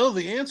 You know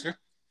the answer.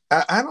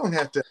 I don't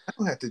have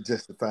to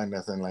justify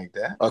nothing like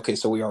that. Okay,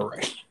 so we are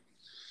right.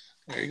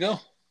 There you go.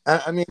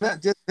 I mean,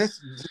 not just this.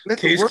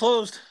 Case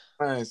closed.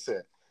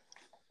 Mindset.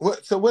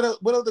 What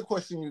other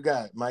question you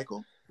got,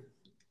 Michael?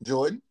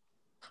 Jordan?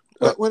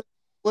 What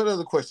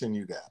other question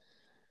you got?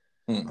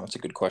 That's a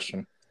good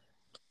question.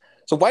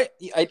 So why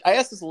I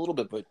asked this a little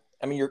bit, but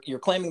I mean, you're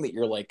claiming that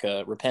you're like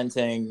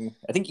repenting.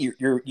 I think you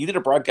did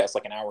a broadcast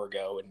like an hour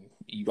ago, and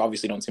you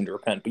obviously don't seem to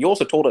repent. But you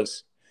also told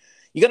us,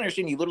 you got to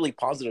understand, you literally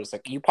posited us,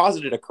 like you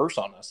posited a curse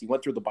on us. You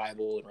went through the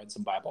Bible and read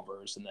some Bible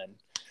verse, and then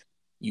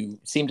you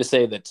seem to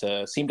say that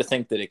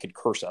think that it could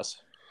curse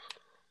us.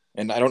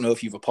 And I don't know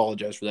if you've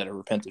apologized for that or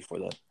repented for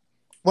that.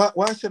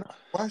 Why should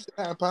I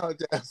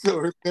apologize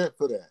or repent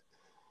for that?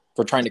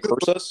 For trying to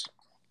curse us?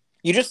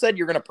 You just said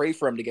you're going to pray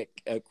for him to get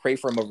pray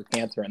for him over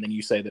cancer, and then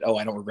you say that,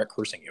 I don't regret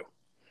cursing you.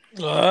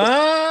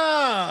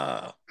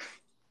 Ah.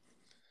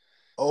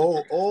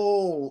 Well,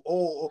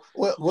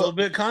 a little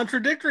bit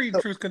contradictory,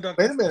 Truth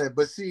Conductor. Wait a minute,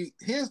 but see,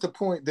 here's the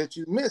point that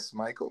you missed,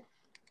 Michael.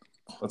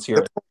 Let's hear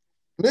it.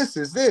 Miss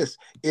is this: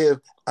 if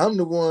I'm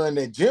the one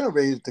that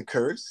generated the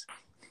curse,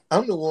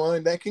 I'm the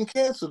one that can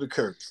cancel the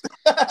curse.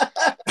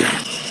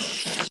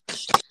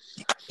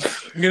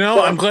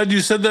 I'm glad you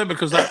said that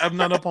because I'm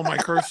not up on my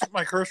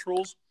curse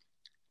rules.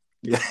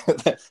 Yeah,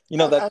 that's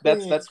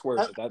square.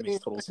 That makes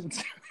total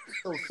sense.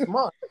 So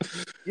smart.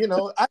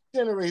 I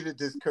generated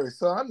this curse,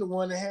 so I'm the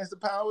one that has the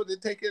power to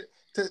take it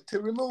to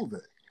remove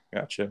it.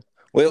 Gotcha.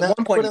 Well, at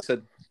one point you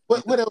said,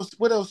 what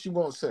else you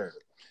want, sir?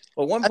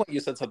 Well, at one point you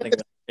said something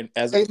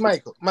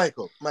Michael.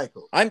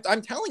 I'm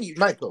telling you,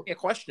 Michael, a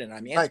question.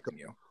 I'm answering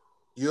you.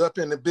 You're up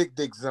in the big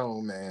dick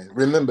zone, man.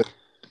 Remember,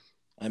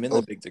 I'm in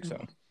the big dick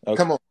zone. Okay.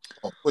 Come on.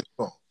 What you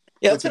want?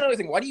 Yeah, that's another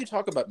thing. Why do you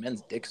talk about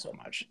men's dick so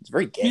much? It's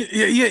very gay.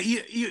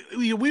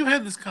 Yeah. We've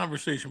had this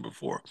conversation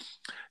before.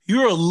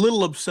 You're a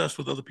little obsessed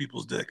with other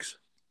people's dicks.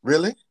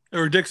 Really?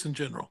 Or dicks in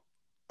general.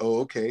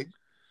 Oh, okay.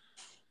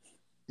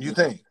 You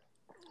think?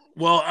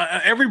 Well,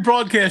 every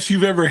broadcast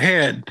you've ever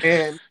had,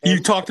 and you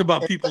talked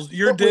about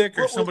your dick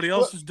or somebody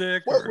else's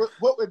dick.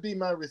 What would be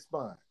my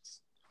response?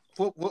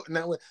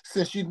 Now,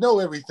 since you know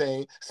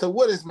everything, so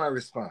what is my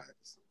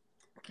response?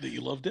 That you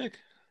love dick.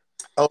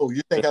 Oh,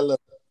 you think I love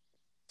it?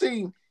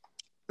 See,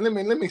 let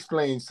me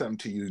explain something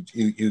to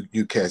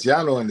you cats.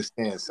 Y'all don't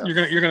understand something.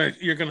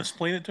 You're gonna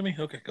explain it to me?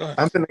 Okay, go ahead.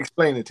 I'm gonna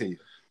explain it to you.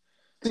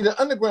 See,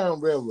 the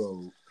Underground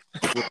Railroad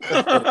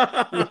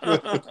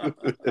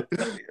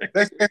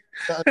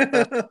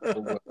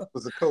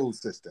was a code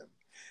system,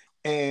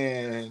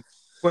 and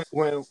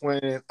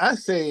when I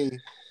say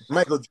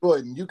Michael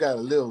Jordan, you got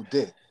a little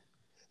dick.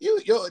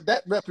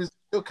 That represents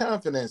your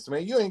confidence,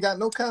 man. You ain't got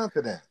no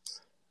confidence.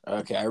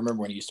 Okay, I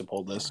remember when you used to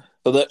pull this.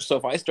 So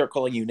if I start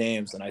calling you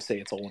names and I say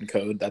it's all in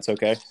code, that's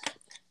okay.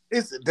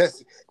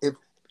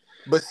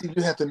 But see,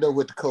 you have to know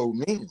what the code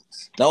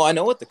means. No, I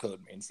know what the code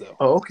means, though.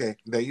 Oh, okay.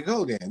 There you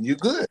go. Then you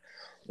good.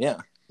 Yeah.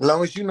 As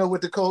long as you know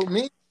what the code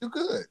means, you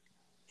good.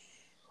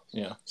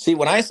 Yeah. See,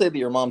 when I say that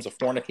your mom's a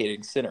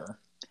fornicating sinner,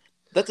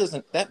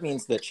 that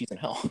means that she's in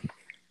hell.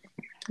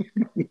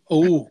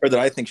 Oh, or that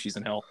I think she's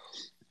in hell.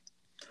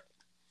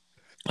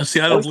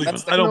 See, I don't believe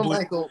it. I don't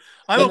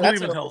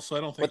believe in hell, so I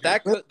don't think.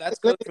 But that's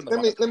good.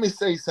 Let me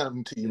say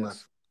something to you, Michael,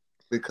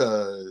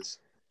 because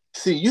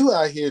see, you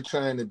out here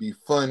trying to be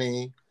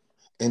funny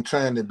and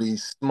trying to be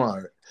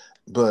smart,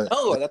 but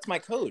that's my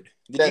code.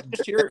 Did you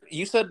just hear?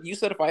 You said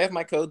if I have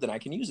my code, then I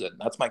can use it.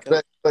 That's my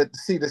code. But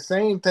see, the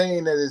same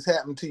thing that has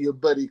happened to your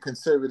buddy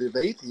conservative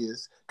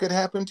atheist could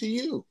happen to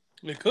you.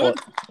 It could.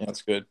 Yeah,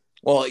 that's good.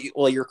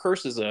 Well, your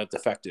curse is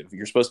defective.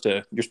 You're supposed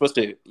to.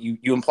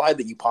 You implied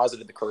that you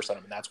posited the curse on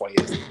him, and that's why he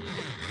is.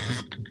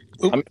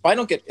 I mean, if I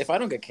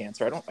don't get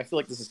cancer, I feel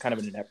like this is kind of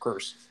an inept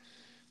curse.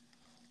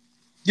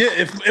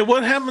 Yeah.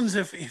 What happens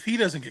if he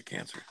doesn't get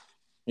cancer?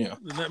 Yeah.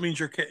 Then that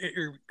means your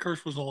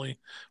curse was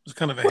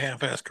kind of a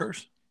half-ass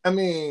curse. I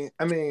mean,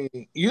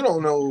 you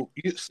don't know.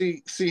 You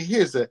see.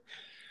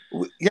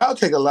 Y'all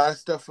take a lot of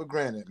stuff for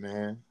granted,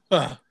 man.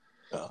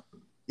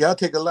 Y'all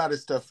take a lot of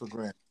stuff for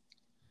granted.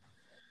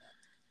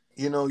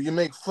 You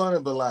make fun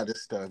of a lot of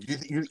stuff.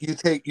 You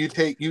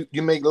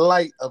make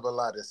light of a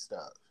lot of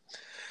stuff.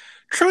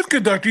 Truth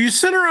Conductor, you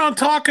sit around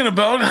talking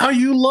about how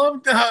you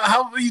love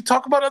how you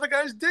talk about other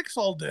guys' dicks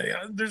all day.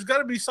 There's got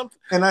to be something.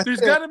 There's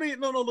got to be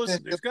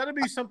listen. There's got to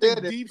be something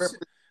deep.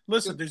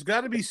 Listen, there's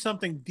got to be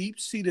something deep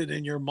seated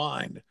in your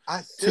mind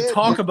to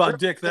talk about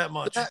dick that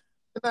much. You're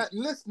not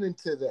listening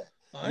to that.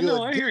 I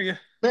know. I hear you.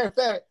 Matter of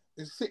fact,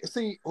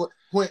 see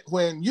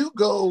when you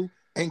go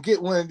and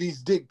get one of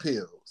these dick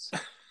pills,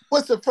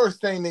 what's the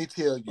first thing they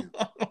tell you?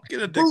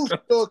 Get a dick boost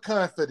your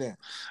confidence.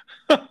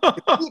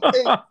 If you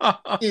take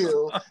a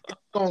pill, it's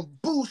gonna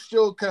boost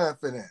your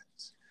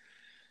confidence.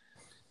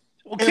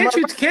 Well,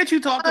 can't you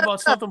talk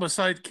about something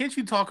besides? Can't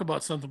you talk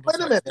about something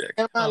besides dick?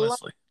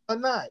 Honestly, or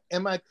not?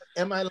 Am I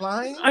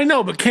lying? I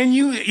know, but can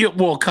you?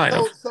 Well, kind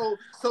of.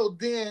 So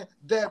then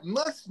that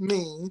must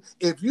mean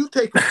if you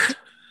take a pill,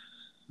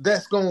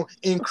 that's gonna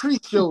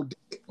increase your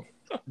dick.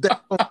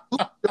 That's gonna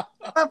boost your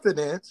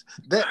confidence.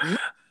 That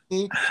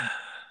means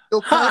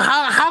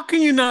how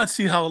can you not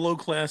see how low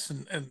class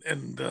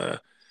and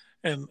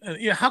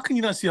yeah, how can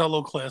you not see how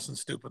low class and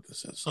stupid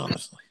this is,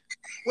 honestly?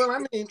 Well, I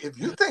mean, if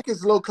you think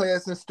it's low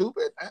class and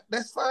stupid,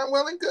 that's fine,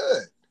 well and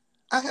good.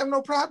 I have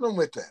no problem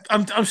with that.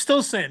 I'm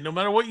still saying, no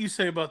matter what you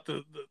say about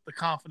the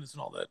confidence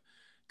and all that,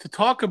 to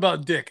talk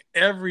about dick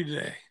every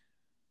day,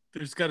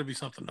 there's got to be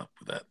something up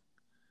with that.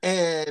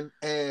 And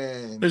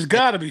there's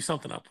got to be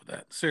something up with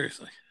that.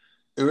 Seriously.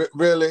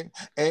 Really?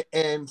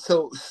 And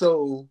so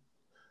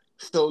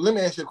let me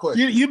ask you a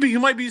question. You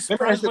might be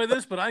surprised by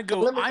this, but I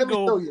go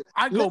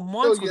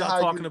months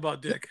without talking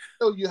about dick.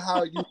 Let me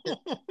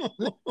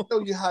show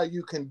you how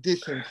you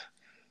condition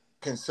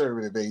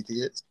conservative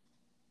atheists.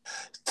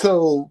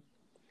 So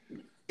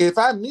if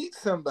I meet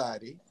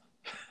somebody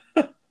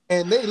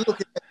and they look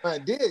at my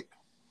dick,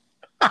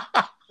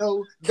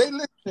 so they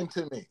listen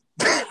to me.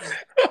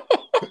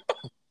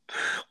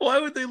 Why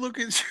would they look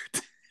at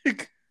your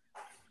dick?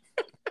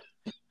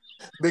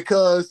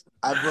 Because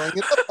I bring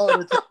it up all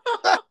the time.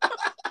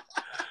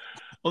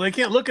 Well, they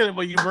can't look at it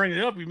when you bring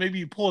it up. Maybe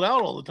you pull it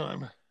out all the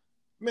time.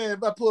 Man,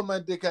 if I pull my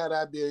dick out,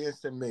 I'd be an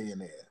instant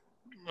millionaire.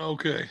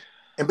 Okay.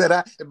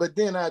 But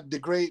then I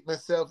degrade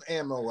myself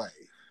and my wife.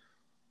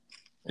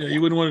 Yeah,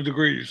 you wouldn't want to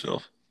degrade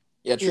yourself.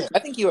 Yeah, true. Yeah. I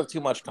think you have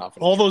too much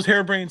confidence. All those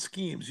harebrained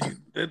schemes,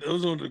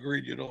 those don't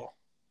degrade you at all.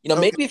 You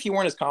know, maybe if you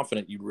weren't as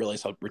confident, you'd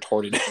realize how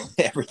retarded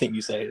everything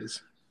you say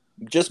is.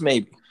 Just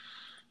maybe.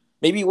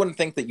 Maybe you wouldn't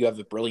think that you have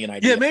a brilliant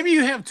idea. Yeah, maybe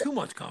you have too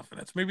much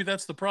confidence. Maybe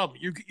that's the problem.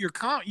 Your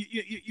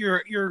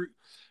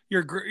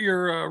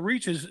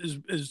reach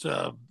is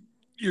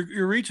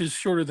your reach is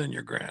shorter than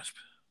your grasp.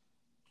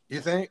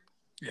 You think?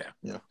 Yeah.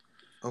 Yeah.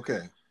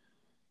 Okay.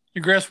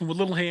 You're grasping with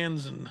little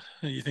hands, and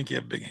you think you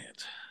have big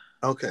hands.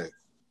 Okay.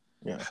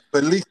 Yeah.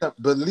 But at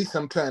least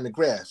I'm trying to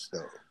grasp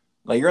though.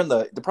 No, you're on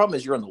the problem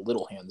is you're on the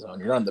little hand zone.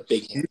 You're on the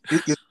big hand.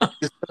 You know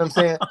what I'm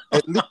saying?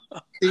 At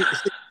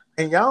least,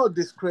 and y'all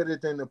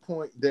discrediting the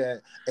point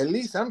that at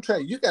least I'm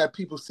trying. You got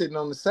people sitting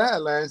on the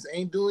sidelines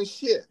ain't doing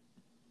shit.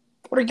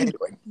 What are you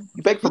doing?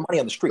 You beg for money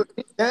on the street.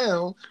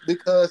 Down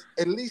because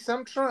at least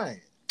I'm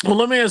trying. Well,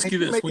 let me ask you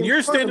this: when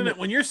you're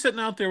sitting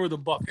out there with a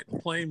bucket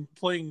playing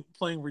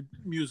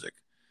music,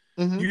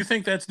 do you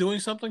think that's doing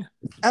something?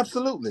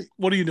 Absolutely.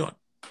 What are you doing?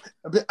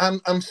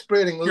 I'm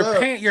spreading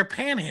love. You're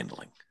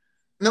panhandling.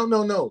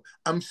 No.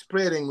 I'm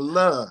spreading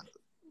love.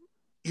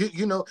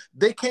 You know,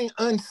 they can't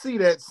unsee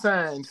that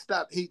sign,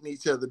 stop hating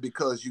each other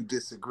because you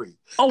disagree.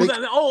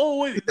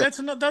 Wait, that's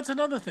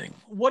another thing.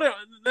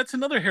 That's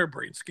another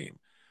harebrained scheme.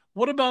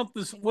 What about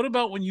this? What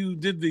about when you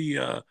did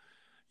the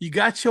you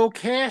got your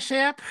Cash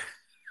App?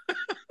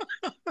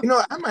 You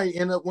know, I might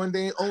end up one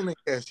day owning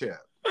Cash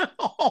App.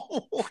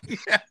 Oh,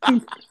 yeah.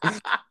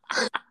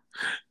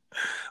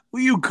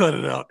 Will you cut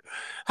it out?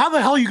 How the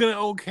hell are you going to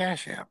own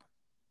Cash App?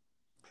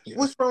 Yeah.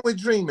 What's wrong with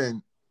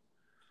dreaming?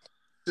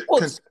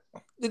 Well,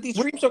 these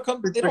dreams don't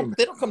come. They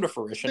don't come to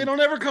fruition. They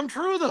don't ever come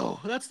true, though.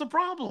 That's the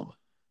problem.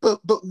 But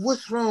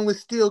what's wrong with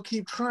still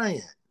keep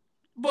trying?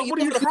 But what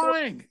are you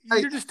trying?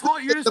 You're just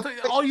talking.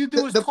 All you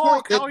do is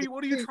talk.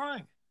 What are you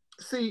trying?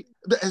 See,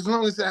 as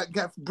long as I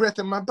got breath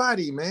in my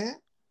body, man.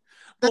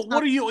 But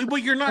what are you?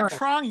 But you're not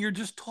trying. You're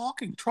just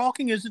talking.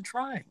 Talking isn't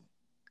trying.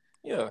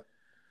 Yeah.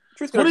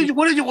 What did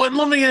you?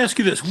 Let me ask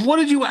you this: what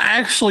did you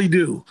actually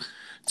do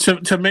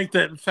to make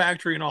that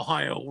factory in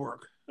Ohio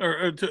work,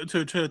 or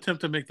to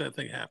attempt to make that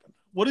thing happen?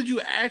 What did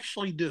you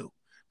actually do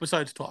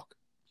besides talk?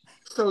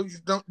 So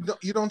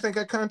you don't think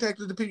I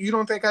contacted the people? You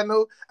don't think I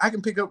know? I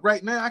can pick up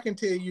right now. I can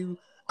tell you.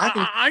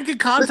 I can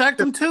contact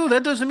them too.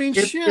 That doesn't mean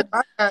shit.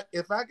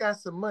 If I got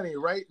some money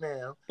right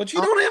now, but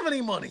you don't have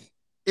any money.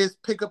 Is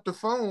pick up the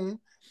phone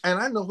and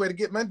I know where to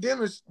get my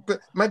dinners.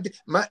 But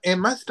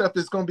my stuff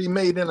is going to be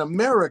made in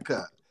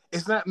America.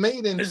 It's not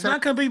made in. It's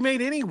not going to be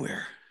made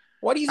anywhere.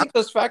 Why do you think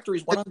those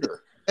factories went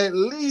under? At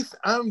least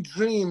I'm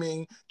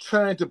dreaming,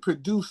 trying to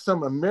produce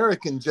some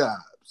American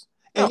jobs,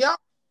 and y'all have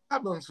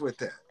problems with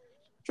that.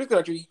 Truth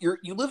Conductor,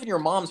 you live in your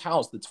mom's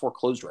house that's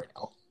foreclosed right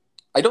now.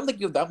 I don't think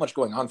you have that much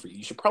going on for you.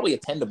 You should probably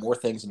attend to more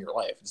things in your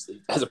life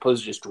as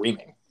opposed to just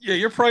dreaming. Yeah,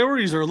 your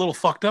priorities are a little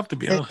fucked up, to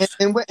be honest.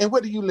 And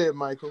where do you live,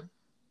 Michael?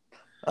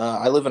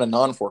 I live in a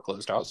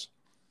non-foreclosed house.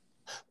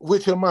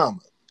 With your mama?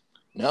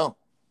 No.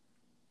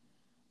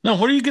 No,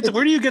 where do you get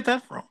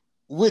that from?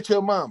 With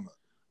your mama?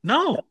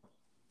 No.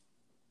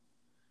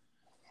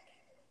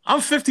 I'm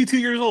 52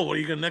 years old. What are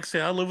you going to next say?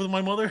 I live with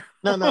my mother?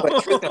 No.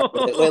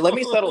 Wait, let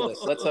me settle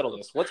this. Let's settle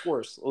this. What's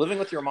worse, living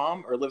with your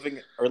mom or living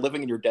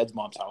in your dad's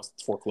mom's house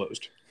that's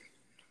foreclosed?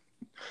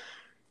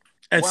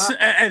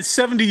 At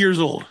 70 years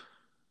old.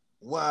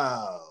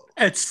 Wow.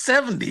 At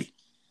 70.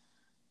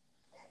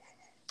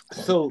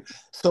 So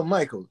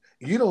Michael,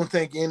 you don't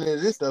think any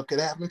of this stuff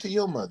could happen to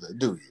your mother,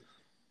 do you?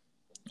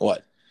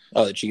 What?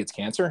 Oh, that she gets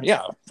cancer?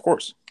 Yeah, of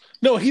course.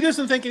 No, he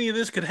doesn't think any of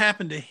this could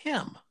happen to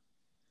him.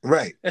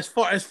 Right. As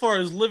far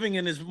as living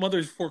in his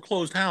mother's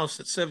foreclosed house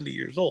at 70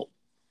 years old.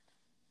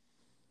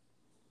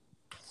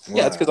 Wow.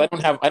 Yeah, it's because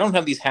I don't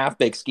have these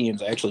half-baked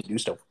schemes. I actually do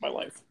stuff with my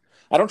life.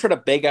 I don't try to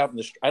beg out in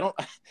the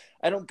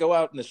I don't go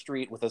out in the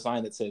street with a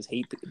sign that says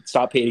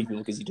stop hating people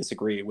because you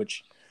disagree,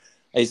 which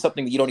is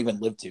something that you don't even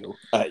live to.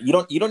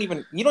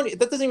 That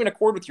doesn't even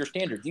accord with your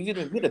standards. You've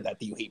even admitted that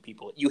you hate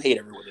people. You hate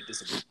everyone that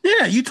disagrees.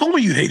 Yeah, you told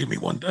me you hated me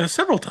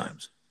several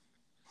times.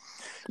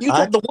 You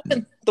told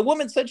the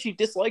woman said she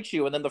dislikes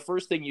you, and then the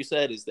first thing you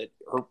said is that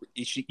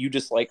you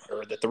dislike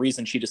her. That the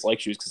reason she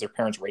dislikes you is because her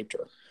parents raped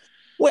her.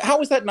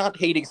 How is that not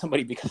hating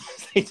somebody because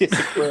they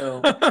disagree?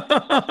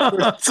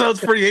 That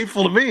sounds pretty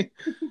hateful to me.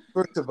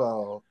 First of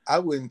all, I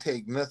wouldn't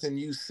take nothing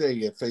you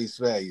say at face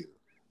value,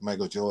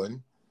 Michael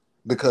Jordan,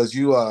 because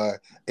you are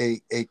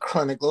a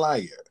chronic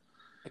liar.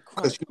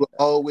 Because you will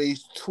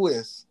always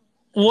twist.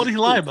 What do you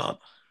lie about?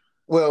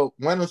 Well,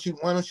 why don't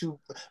you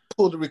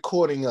pull the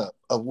recording up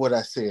of what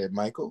I said,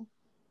 Michael?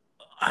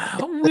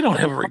 We don't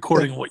have a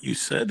recording of what you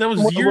said. That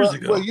was years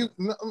ago. Well,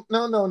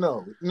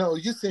 no.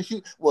 You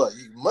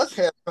must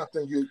have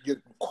something.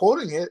 You're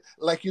quoting it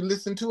like you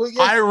listened to it.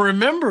 I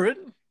remember it.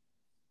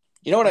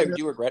 You know what I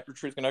do regret for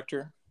Truth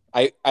Conductor?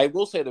 I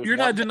will say you're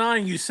not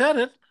denying you said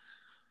it.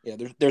 Yeah,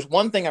 there's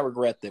one thing I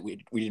regret that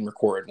we didn't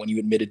record when you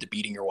admitted to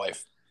beating your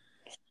wife.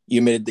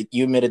 You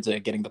admitted to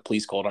getting the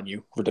police called on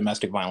you for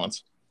domestic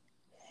violence.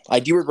 I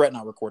do regret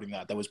not recording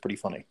that. That was pretty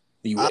funny.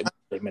 You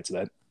admit to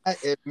that. I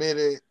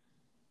admitted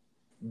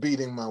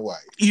beating my wife.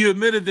 You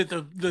admitted that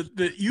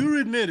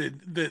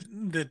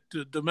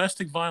that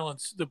domestic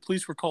violence. The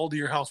police were called to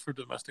your house for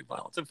domestic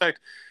violence. In fact,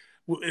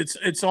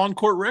 it's on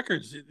court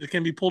records. It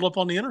can be pulled up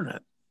on the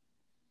internet.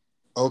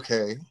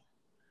 Okay.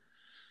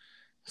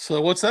 So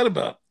what's that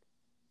about?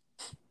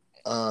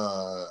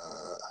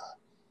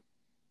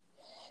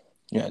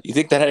 Yeah. You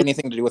think that had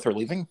anything to do with her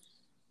leaving?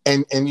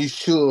 And you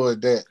sure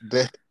that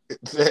was...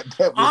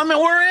 I mean,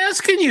 we're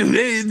asking you.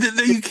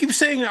 You keep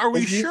saying, "Are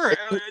we sure?"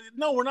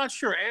 No, we're not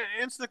sure.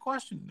 Answer the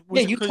question.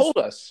 You told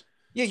us.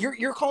 Yeah,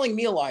 you're calling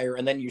me a liar,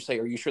 and then you say,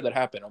 "Are you sure that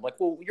happened?" I'm like,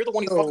 "Well, you're the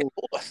one who fucking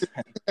told us."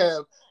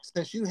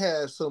 Since you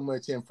have so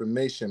much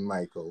information,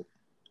 Michael,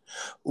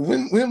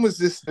 when was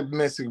this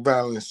domestic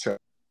violence charge?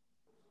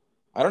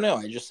 I don't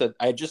know.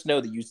 I just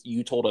know that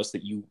you told us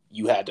that you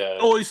had to.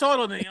 Oh, I saw it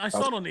on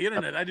the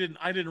internet. I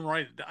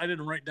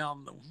didn't write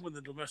down when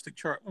the domestic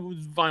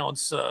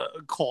violence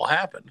call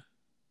happened.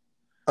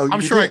 Oh, I'm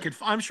sure I could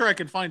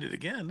find it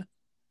again.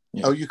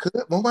 Yeah. Oh, you could.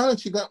 Well, why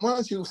don't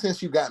you?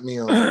 Since you got me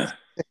on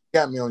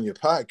your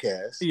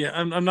podcast. Yeah,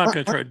 I'm not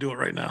going to try to do it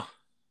right now.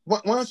 Why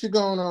don't you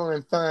go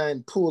on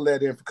and pull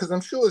that in? Because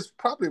I'm sure it's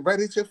probably right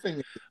at your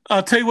fingertips.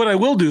 I'll tell you what I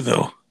will do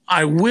though.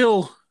 I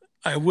will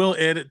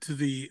add it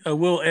to I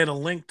will add a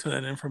link to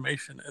that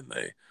information in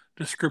the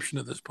description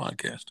of this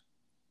podcast.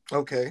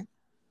 Okay.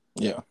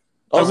 Yeah.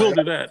 I will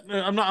do that.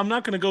 I'm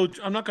not going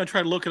to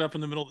try to look it up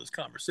in the middle of this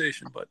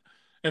conversation, but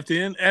at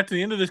the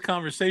end of this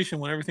conversation,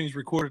 when everything's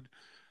recorded,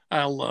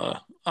 I'll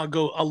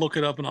look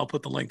it up and I'll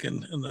put the link in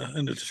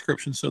the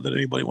description so that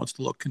anybody wants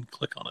to look can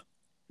click on it.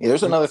 Yeah,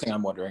 there's another thing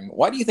I'm wondering.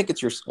 Why do you think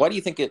it's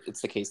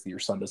the case that your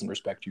son doesn't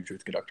respect you,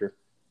 Truth Conductor?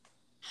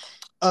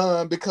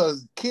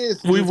 Because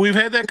kids... We've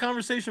had that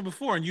conversation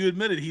before, and you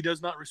admitted he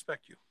does not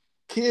respect you.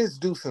 Kids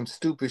do some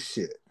stupid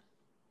shit.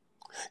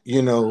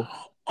 You know...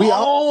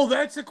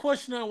 That's a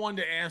question I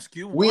wanted to ask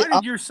you. Why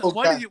did your son...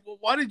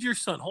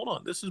 Hold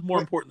on, this is more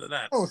important than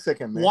that. Hold on a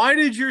second, man. Why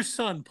did your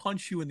son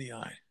punch you in the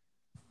eye?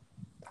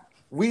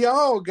 We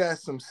all got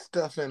some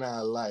stuff in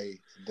our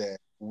life that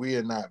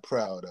we're not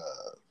proud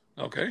of.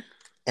 Okay.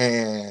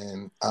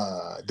 And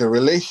the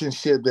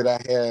relationship that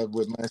I have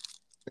with my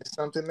son is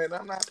something that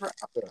I'm not proud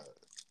of.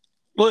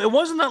 Well, it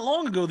wasn't that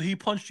long ago that he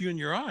punched you in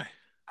your eye.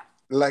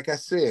 Like I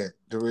said,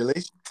 the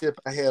relationship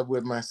I have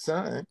with my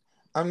son,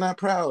 I'm not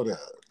proud of.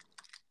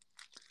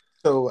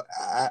 So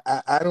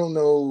I don't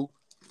know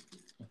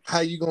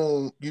how you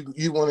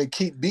want to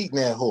keep beating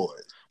that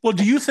horse. Well,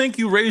 do you think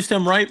you raised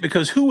him right?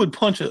 Because who would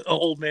punch an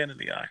old man in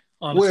the eye?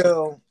 Honestly?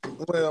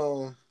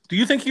 Well. Do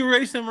you think you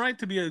raised him right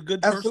to be a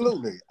good person?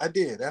 Absolutely, I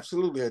did.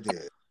 Absolutely, I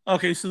did.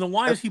 Okay, so then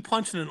why is he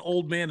punching an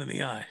old man in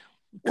the eye?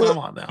 Come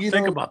on now,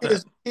 think about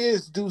that.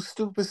 Kids do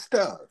stupid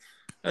stuff.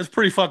 That's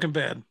pretty fucking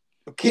bad.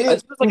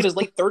 It's like in his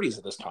late 30s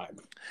at this time.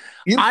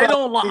 I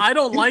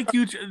don't like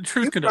you,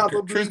 Truth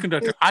Conductor. Truth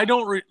Conductor. I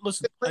don't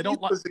listen. I don't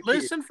like.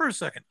 Listen for a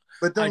second.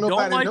 But I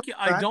don't like you.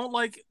 I don't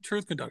like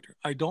Truth Conductor.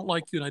 I don't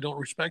like you, and I don't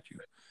respect you.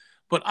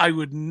 but I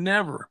would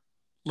never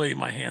lay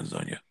my hands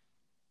on you.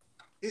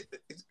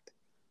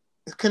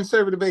 It's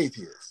conservative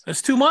atheists.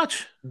 That's too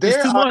much.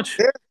 There's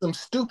some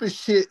stupid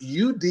shit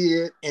you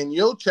did in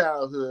your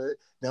childhood.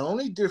 The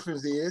only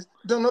difference is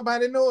don't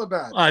nobody know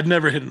about it. I'd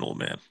never hit an old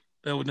man.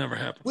 That would never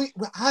happen.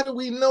 How do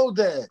we know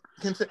that?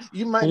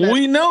 You might not.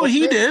 We know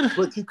he did,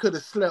 but you could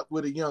have slept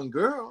with a young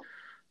girl.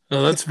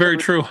 No, that's very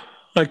true.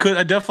 I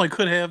definitely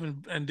could have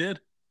and did.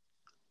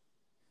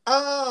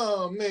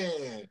 Oh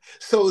man!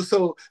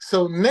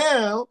 So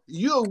now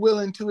you're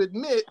willing to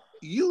admit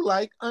you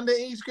like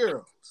underage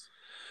girls?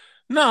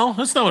 No,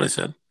 that's not what I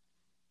said.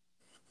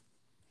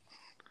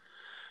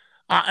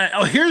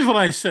 Here's what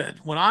I said.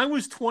 When I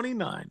was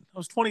 29, I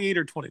was 28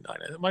 or 29.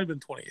 It might have been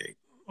 28.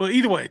 Well,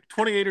 either way,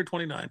 28 or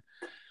 29.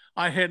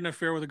 I had an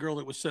affair with a girl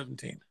that was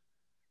 17.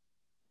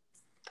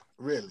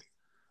 Really?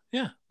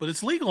 Yeah, but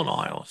it's legal in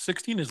Ohio.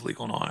 16 is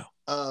legal in Ohio.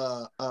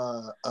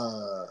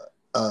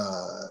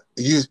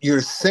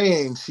 You're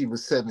saying she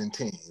was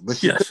 17, but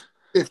she was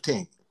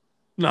 15.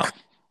 No.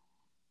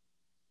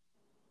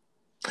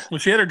 Well,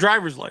 she had her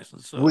driver's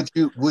license. So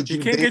you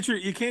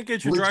can't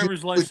get your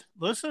driver's license.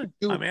 Listen,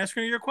 I'm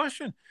asking you your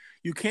question.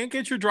 You can't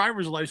get your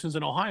driver's license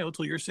in Ohio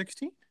till you're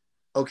 16.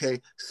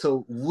 Okay,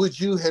 so would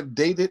you have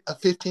dated a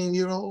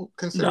 15-year-old?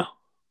 No.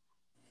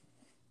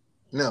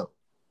 Nope.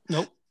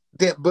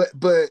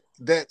 But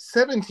that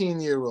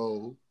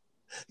 17-year-old,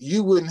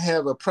 you wouldn't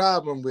have a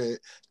problem with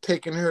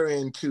taking her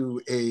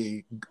into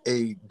a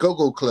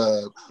go-go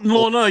club.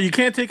 No, you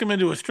can't take them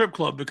into a strip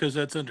club because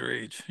that's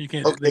underage. You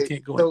can't. Okay, they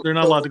can't go in. They're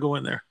not allowed to go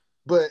in there.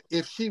 But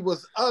if she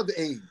was of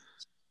age,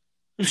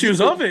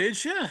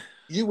 yeah,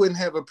 you wouldn't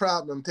have a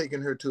problem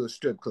taking her to a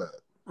strip club,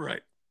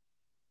 right?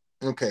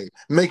 Okay,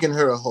 making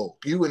her a hoe.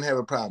 You wouldn't have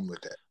a problem with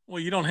that. Well,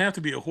 you don't have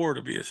to be a whore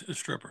to be a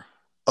stripper.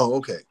 Oh,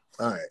 okay,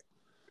 all right.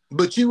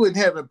 But you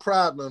wouldn't have a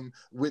problem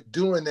with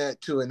doing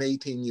that to an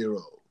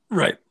 18-year-old.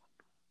 Right.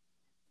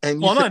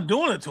 And I'm not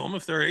doing it to them.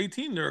 If they're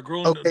 18, they're a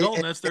grown adult,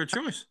 and that's their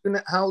choice.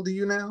 How old are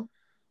you now?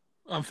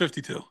 I'm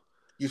 52.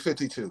 You're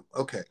 52.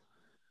 Okay.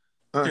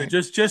 All right.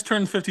 Just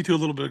turned 52 a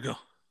little bit ago.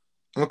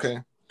 Okay.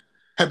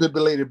 Happy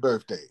belated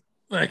birthday.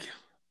 Thank you.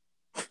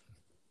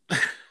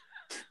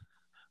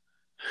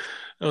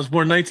 I was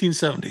born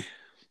 1970.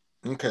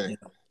 Okay.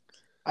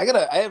 I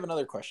have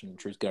another question,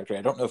 Truth Conductor.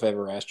 I don't know if I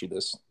ever asked you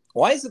this.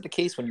 Why is it the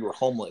case when you were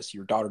homeless,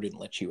 your daughter didn't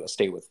let you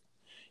stay with?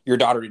 Your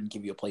daughter didn't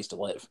give you a place to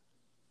live.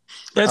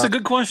 That's a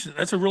good question.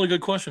 That's a really good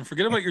question.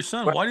 Forget about your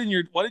son. Why did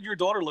your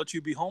daughter let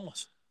you be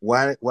homeless?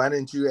 Why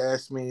didn't you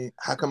ask me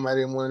how come I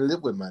didn't want to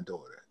live with my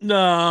daughter?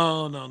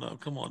 No.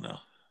 Come on now.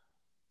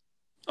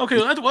 Okay,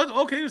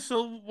 okay,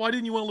 so why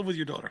didn't you want to live with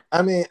your daughter?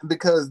 I mean,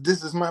 because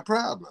this is my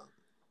problem.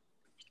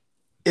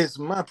 It's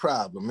my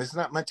problem. It's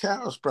not my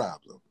child's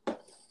problem.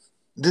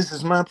 This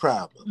is my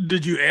problem.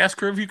 Did you ask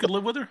her if you could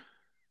live with her?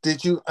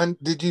 Did you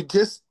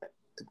just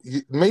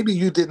maybe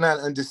you did not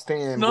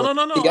understand? No. I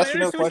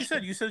understand what you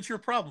said. You said it's your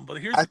problem, but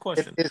here's the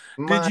question: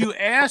 did you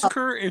ask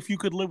her if you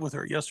could live with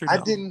her? Yes or no? I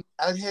didn't.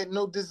 I had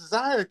no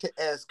desire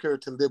to ask her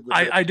to live with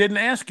her. I didn't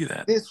ask you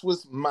that. This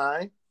was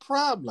my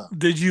problem.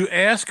 Did you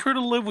ask her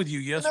to live with you?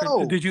 Yes or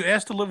no? Did you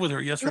ask to live with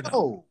her? Yes or no?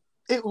 No,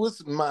 it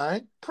was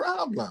my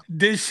problem.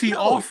 Did she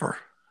offer?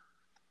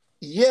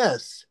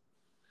 Yes.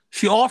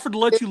 She offered to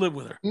let you live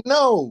with her.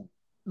 No,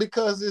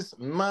 because it's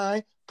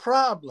my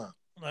problem.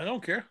 I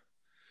don't care.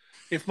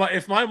 If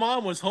my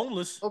mom was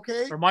homeless,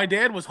 okay, or my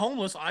dad was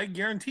homeless, I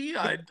guarantee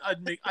I'd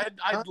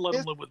let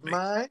him live with me.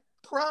 My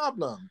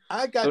problem.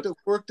 I got to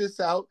work this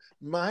out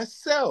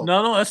myself.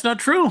 No, that's not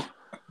true.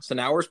 So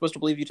now we're supposed to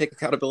believe you take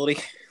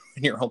accountability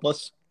when you're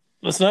homeless?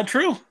 That's not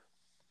true.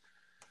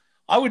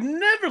 I would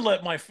never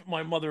let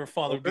my mother or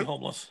father be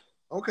homeless.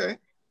 Okay.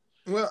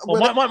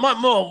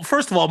 Well,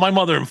 first of all, my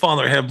mother and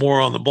father have more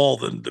on the ball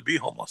than to be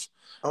homeless.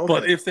 Okay.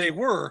 But if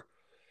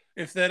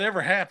that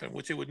ever happened,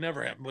 which it would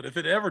never happen, but if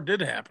it ever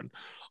did happen,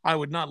 I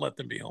would not let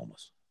them be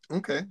homeless.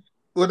 Okay.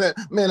 Well,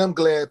 I'm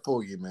glad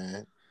for you,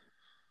 man.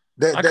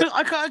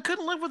 I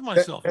couldn't live with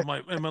myself and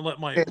let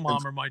my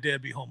mom or my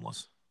dad be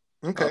homeless.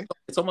 Okay.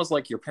 It's almost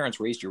like your parents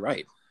raised you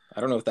right.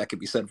 I don't know if that could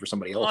be said for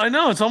somebody else. I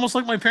know. It's almost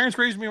like my parents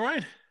raised me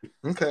right.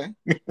 Okay.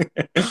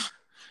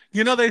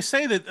 You know, they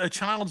say that a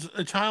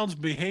child's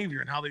behavior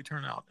and how they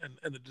turn out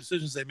and the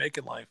decisions they make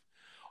in life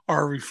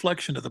are a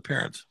reflection of the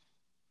parents.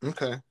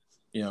 Okay.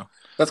 Yeah.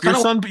 That's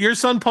your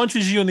son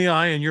punches you in the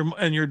eye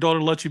and your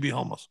daughter lets you be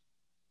homeless.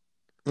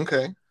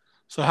 Okay.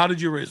 So how did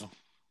you raise them?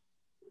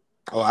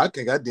 Oh, I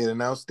think I did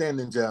an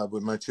outstanding job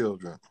with my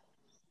children.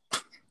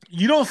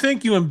 You don't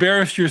think you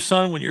embarrassed your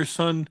son when your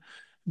son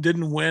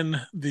didn't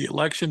win the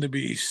election to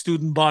be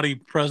student body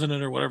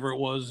president or whatever it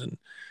was and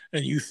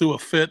you threw a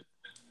fit?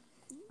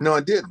 No,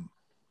 I didn't.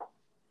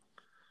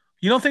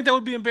 You don't think that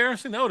would be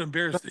embarrassing? That would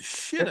embarrass the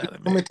shit out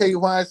of me. Let me tell you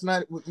why it's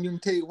not. Let me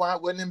tell you why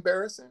it wasn't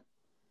embarrassing.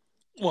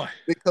 Why?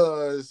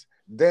 Because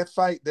that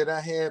fight that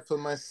I had for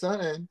my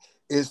son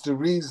is the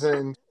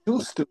reason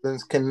 2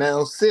 students can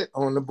now sit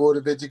on the Board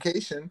of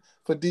Education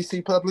for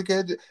DC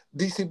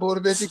Board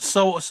of Education.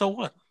 So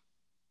what?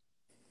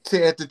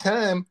 See, at the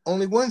time,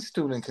 only 1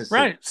 student could sit.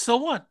 Right. So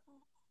what?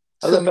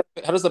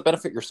 How does that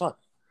benefit your son?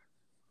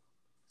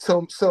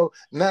 So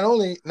not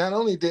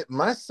only did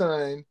my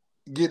son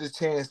get a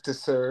chance to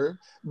serve,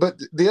 but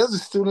the other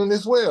student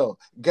as well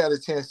got a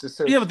chance to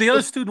serve. Yeah, but the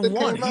other student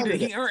won.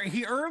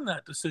 He earned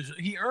that decision.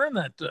 He earned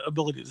that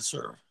ability to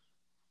serve.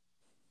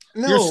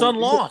 No, your son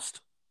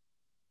lost.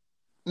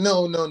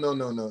 No.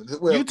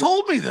 Well, you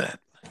told me that.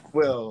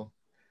 Well,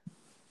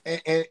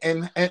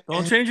 and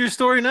don't change your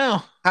story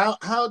now.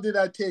 How did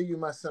I tell you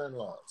my son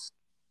lost?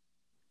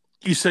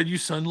 You said your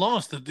son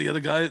lost. That the other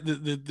guy,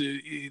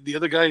 the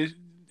other guy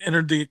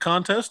entered the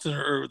contest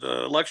or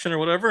the election or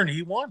whatever, and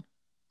he won.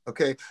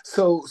 Okay,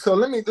 so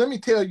let me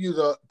tell you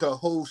the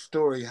whole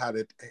story how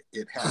it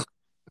happened.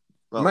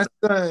 Well, my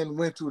son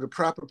went through the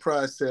proper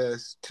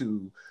process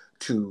to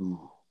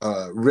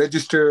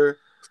register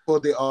for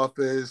the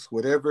office,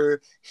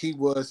 whatever he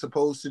was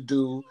supposed to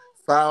do,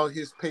 file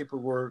his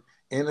paperwork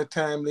in a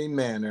timely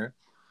manner,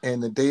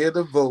 and the day of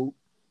the vote,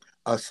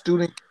 a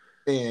student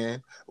came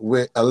in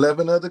with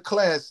 11 other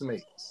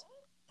classmates,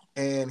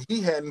 and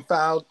he hadn't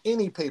filed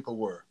any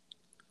paperwork,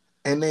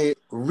 and they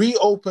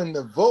reopened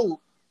the vote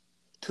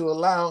to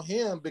allow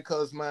him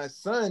because my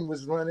son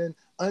was running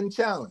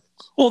unchallenged.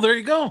 Well, there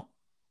you go.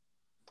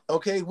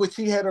 Okay, which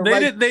he had a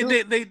right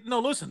to. No,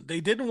 listen,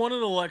 they didn't want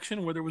an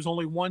election where there was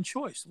only one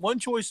choice. One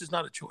choice is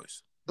not a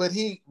choice.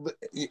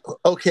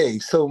 Okay,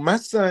 so my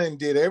son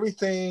did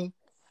everything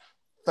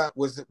that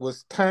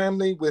was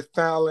timely with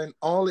filing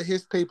all of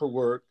his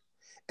paperwork,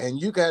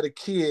 and you got a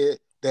kid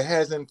that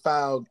hasn't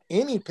filed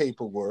any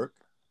paperwork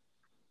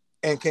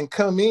and can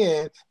come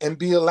in and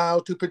be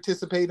allowed to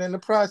participate in the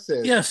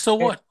process. Yeah, so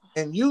what?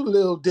 And you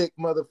little dick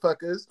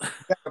motherfuckers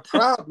got a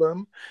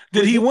problem.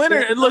 Did he win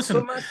or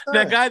listen?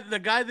 The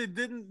guy that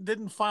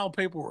didn't file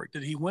paperwork,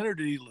 did he win or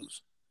did he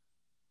lose?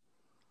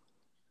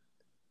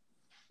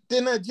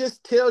 Didn't I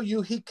just tell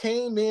you he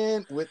came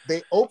in with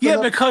they opened? Yeah,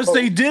 because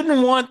they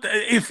didn't want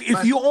if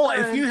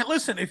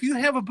you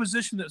have a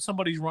position that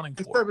somebody's running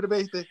for,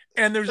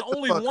 and there's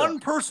only one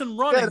person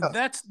running,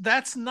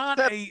 that's not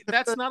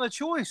a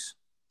choice.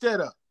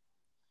 Shut up.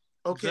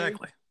 Okay.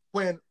 Exactly.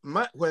 When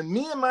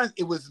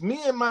it was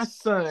me and my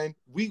son,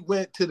 we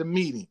went to the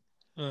meeting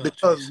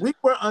because we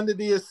were under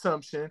the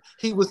assumption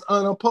he was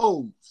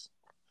unopposed.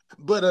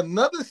 But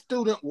another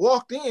student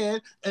walked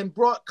in and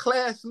brought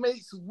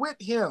classmates with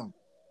him.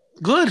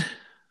 Good.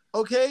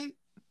 Okay.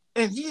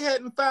 And he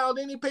hadn't filed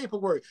any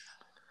paperwork.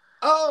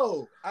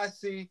 Oh, I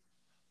see.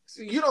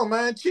 See, you don't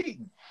mind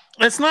cheating.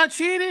 That's not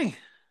cheating.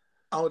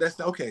 Oh, that's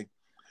okay.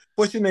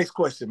 What's your next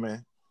question,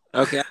 man?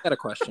 Okay, I got a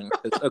question.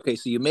 Okay,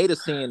 so you made a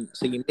scene.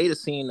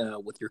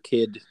 With your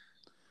kid.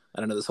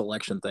 I don't know, this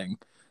election thing.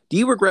 Do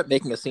you regret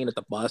making a scene at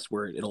the bus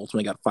where it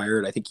ultimately got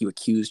fired? I think you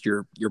accused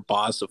your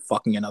boss of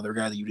fucking another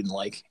guy that you didn't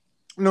like.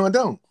 No, I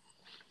don't.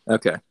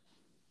 Okay.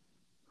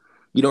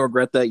 You don't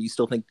regret that? You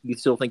still think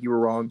you were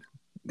wrong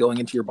going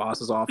into your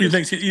boss's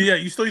office?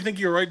 You still think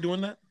you're right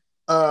doing that?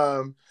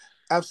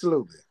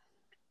 Absolutely.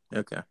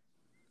 Okay.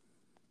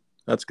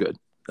 That's good.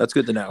 That's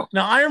good to know.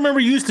 Now, I remember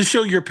you used to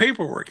show your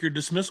paperwork, your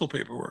dismissal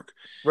paperwork.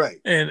 Right.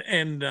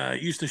 And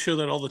used to show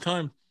that all the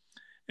time.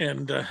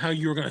 And how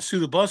you were going to sue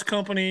the bus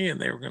company and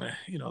they were going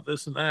to,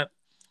 this and that.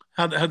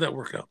 How'd that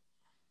work out?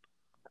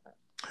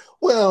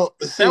 Well,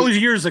 see, that was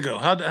years ago.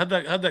 How'd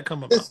that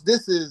come about?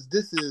 This is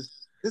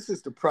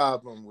the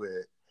problem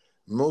with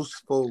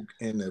most folk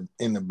in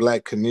the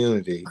Black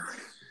community.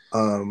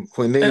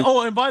 When they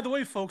and by the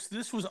way, folks,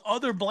 this was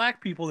other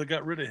Black people that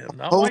got rid of him,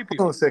 not white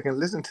people. Hold on a second.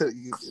 Listen to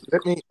you.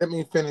 Let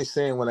me finish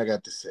saying what I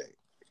got to say.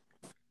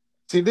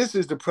 See, this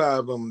is the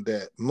problem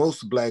that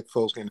most Black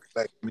folk in the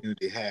Black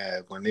community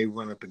have when they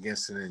run up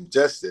against an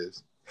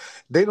injustice.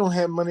 They don't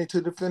have money to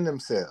defend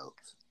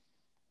themselves.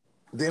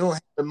 They don't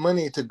have the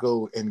money to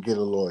go and get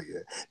a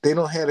lawyer. They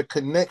don't have the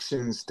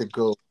connections to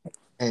go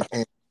and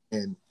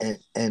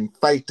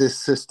fight this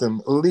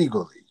system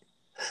legally.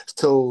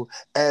 So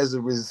as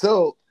a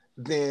result,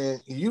 then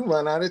you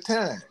run out of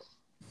time.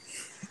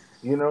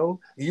 You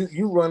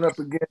run up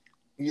against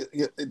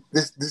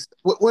this.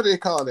 What do they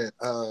call that?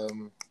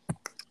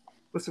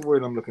 What's the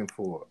word I'm looking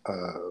for?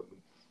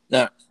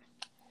 No.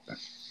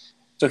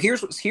 So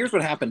here's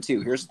what happened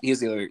too. Here's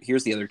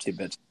the other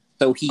tidbit.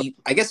 So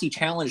I guess he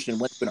challenged and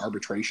went to an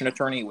arbitration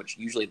attorney, which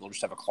usually they'll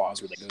just have a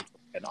clause where they go to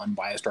an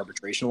unbiased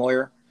arbitration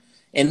lawyer,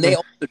 and they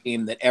also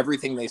deemed that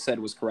everything they said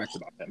was correct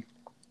about him.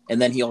 And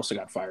then he also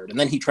got fired. And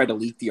then he tried to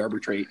leak the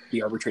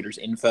arbitrator's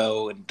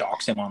info and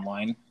dox him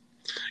online.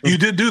 You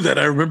did do that.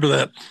 I remember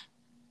that.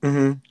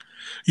 Mm-hmm.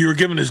 You were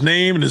given his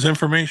name and his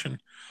information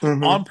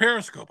on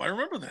Periscope. I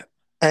remember that.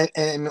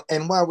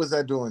 And why was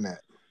I doing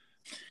that?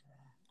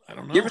 I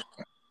don't know.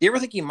 You ever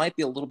think you might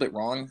be a little bit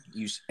wrong?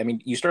 You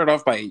started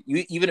off by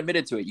you even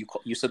admitted to it.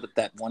 You said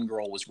that one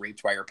girl was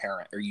raped by her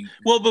parent.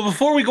 Well, but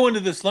before we go into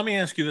this, let me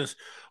ask you this: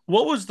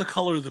 what was the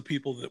color of the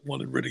people that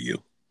wanted rid of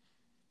you?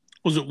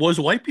 Was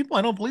it white people?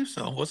 I don't believe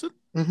so. Was it?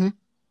 Mm-hmm.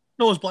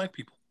 No, it was Black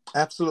people.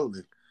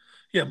 Absolutely.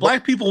 Yeah,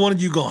 Black people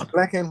wanted you gone.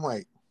 Black and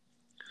white.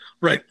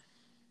 Right.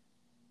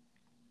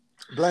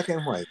 Black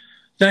and white.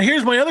 Now,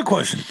 here's my other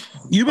question.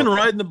 You've been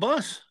riding the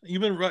bus.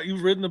 You've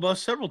ridden the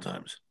bus several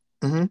times.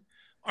 Mm-hmm.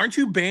 Aren't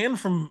you banned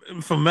from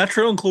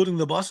Metro, including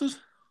the buses?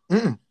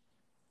 Mm.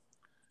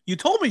 You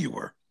told me you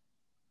were.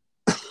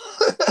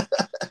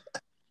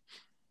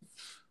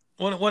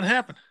 What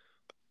happened?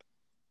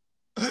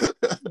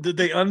 Did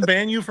they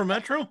unban you from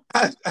Metro?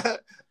 I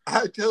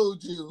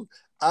told you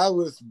I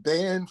was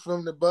banned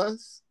from the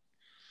bus.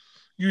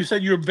 You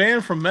said you were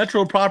banned from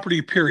Metro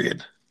property,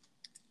 period.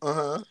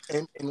 Uh-huh.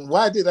 And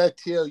why did I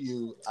tell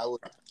you I was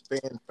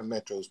banned from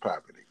Metro's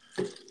property?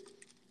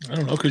 I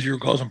don't know, because you were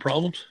causing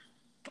problems.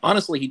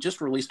 Honestly, he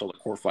just released all the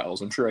court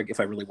files. I'm sure if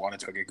I really wanted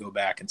to, I could go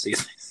back and see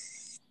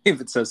if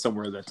it says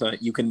somewhere that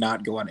you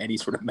cannot go on any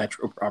sort of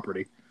Metro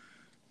property.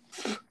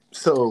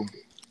 So,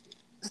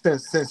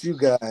 since you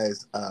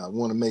guys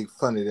want to make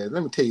fun of that,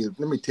 let me tell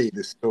you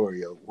the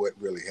story of what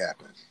really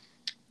happened.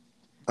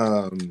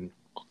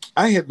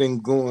 I had been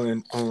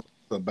going on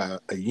for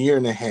about a year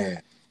and a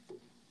half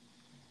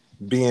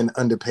being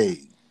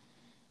underpaid,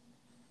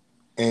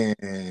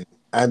 and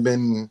I've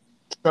been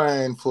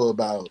trying for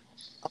about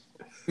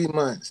 3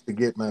 months to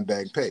get my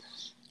back pay,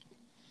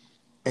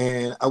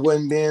 and I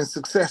wasn't being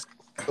successful.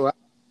 So I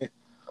went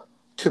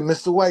to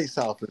Mr. White's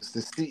office,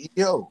 the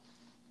CEO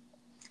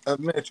of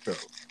Metro,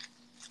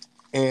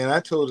 and I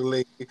told the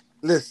lady,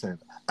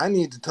 "Listen, I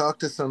need to talk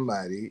to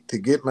somebody to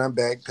get my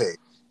back pay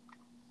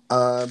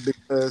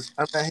because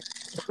I'm not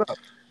up."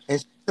 And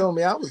she told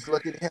me I was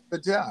lucky to have a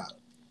job,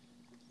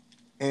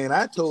 and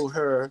I told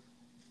her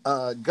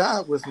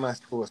God was my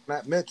source,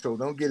 not Metro.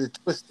 Don't get it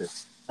twisted.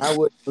 I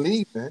wasn't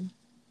leaving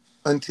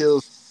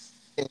until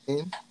she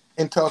came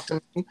and talked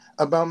to me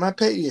about my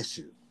pay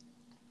issue.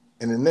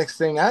 And the next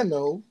thing I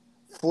know,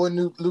 4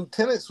 new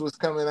lieutenants was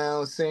coming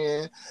out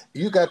saying,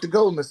 "You got to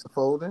go, Mr.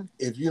 Folden.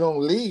 If you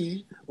don't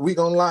leave, we're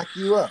going to lock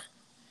you up."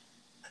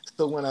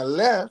 So when I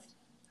left,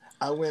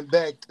 I went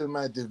back to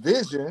my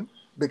division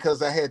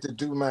because I had to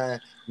do my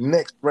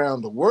next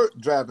round of work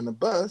driving the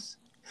bus.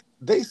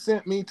 They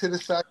sent me to the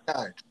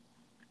psychiatrist.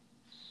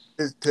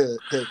 They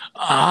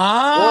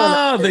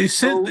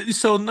said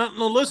so.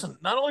 Listen.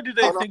 Not only did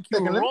they think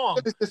you were wrong,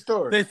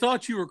 they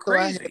thought you were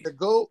crazy.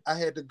 So I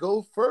had to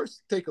go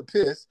first, take a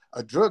piss,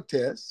 a drug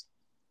test.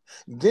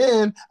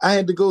 Then I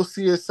had to go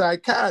see a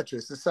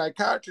psychiatrist. The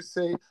psychiatrist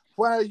said,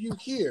 "Why are you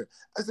here?"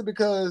 I said,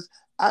 "Because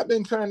I've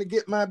been trying to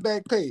get my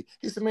back pay."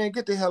 He said, "Man,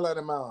 get the hell out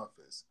of my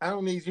office. I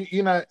don't need you.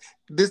 You're not.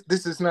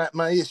 This is not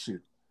my issue.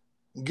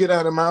 Get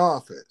out of my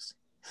office."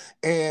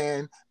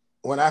 And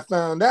when I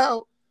found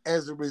out,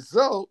 as a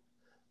result,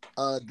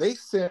 they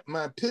sent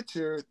my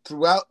picture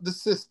throughout the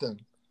system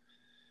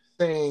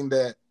saying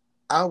that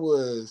I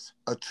was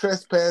a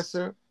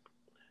trespasser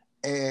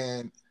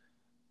and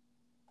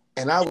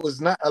I was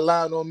not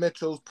allowed on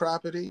Metro's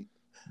property.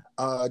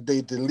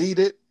 They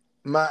deleted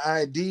my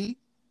ID,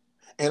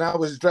 and I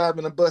was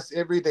driving a bus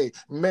every day.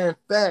 Matter of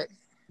fact,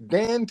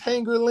 Dan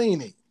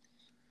Tangerlini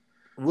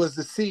was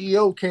the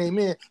CEO, came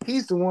in.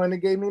 He's the one that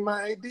gave me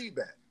my ID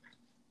back.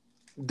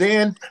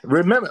 Dan,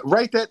 remember,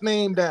 write that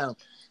name down.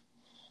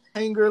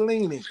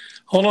 Tangerlini.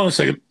 Hold on a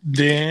second.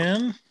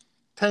 Dan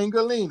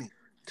Tangerlini.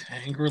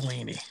 Okay.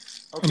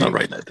 I'm not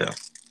writing that down.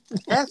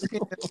 Ask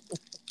him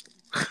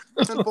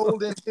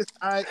Folden his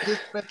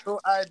Metro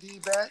ID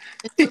back.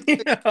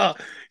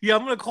 Yeah,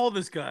 I'm gonna call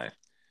this guy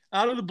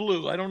out of the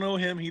blue. I don't know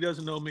him. He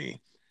doesn't know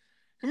me.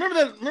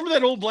 Remember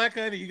that old black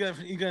guy that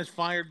you guys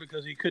fired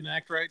because he couldn't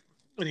act right,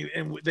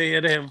 and they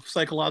had to have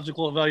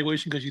psychological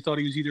evaluation because you thought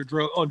he was either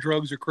on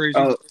drugs or crazy.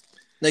 Oh,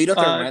 no, you don't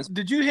have to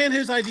did you hand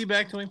his ID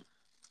back to him?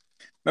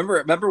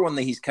 Remember when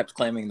he kept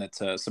claiming that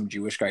some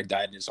Jewish guy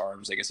died in his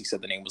arms? I guess he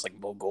said the name was like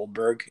Bo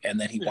Goldberg, and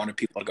then he wanted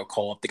people to go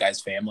call up the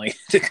guy's family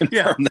to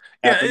confirm that.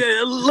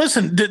 Yeah.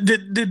 Listen,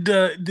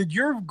 did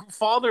your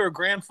father or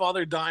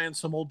grandfather die in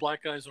some old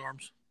black guy's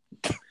arms?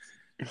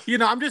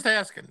 I'm just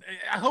asking.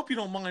 I hope you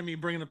don't mind me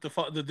bringing up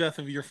the death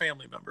of your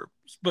family member,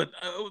 but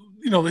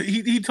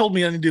he told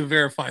me I need to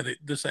verify that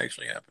this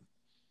actually happened.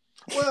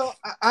 Well,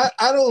 I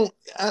don't.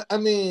 I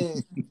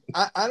mean,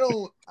 I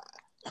don't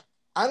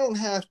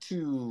have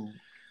to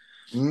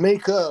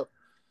make up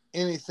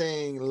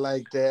anything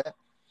like that.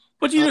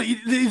 But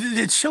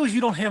it shows you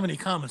don't have any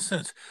common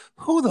sense.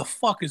 Who the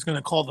fuck is going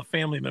to call the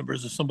family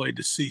members of somebody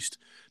deceased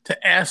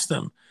to ask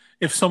them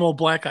if some old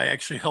black guy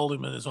actually held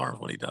him in his arms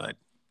when he died?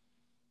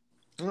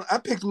 I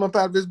picked him up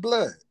out of his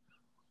blood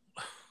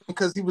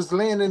because he was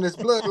laying in his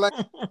blood like.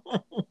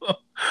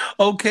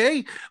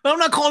 Okay, but I'm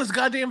not calling his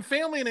goddamn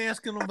family and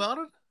asking them about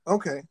it.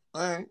 Okay,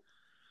 all right.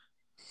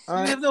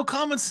 You have no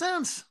common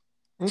sense.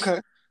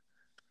 Okay.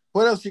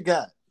 What else you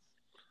got?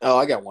 Oh,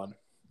 I got one.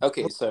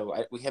 Okay, so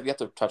we have yet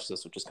to touch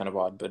this, which is kind of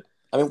odd, but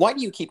I mean, why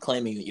do you keep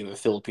claiming that you have a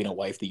Filipino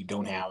wife that you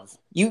don't have?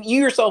 You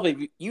yourself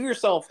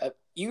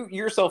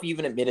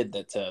even admitted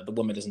that the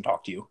woman doesn't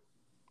talk to you.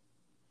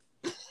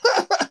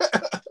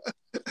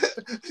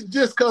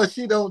 Just because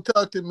she don't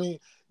talk to me,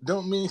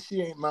 don't mean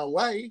she ain't my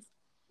wife,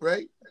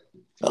 right?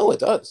 No, it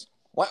does.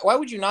 Why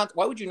would you not?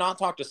 Why would you not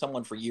talk to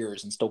someone for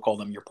years and still call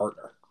them your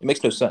partner? It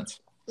makes no sense.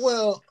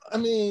 Well, I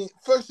mean,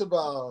 first of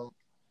all,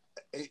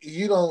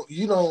 you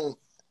don't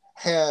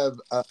have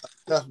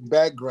enough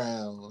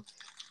background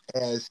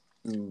as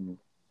to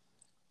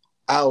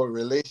our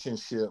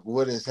relationship,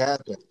 what has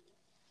happened.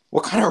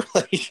 What kind of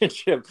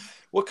relationship?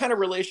 What kind of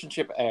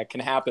relationship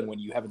can happen when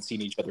you haven't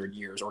seen each other in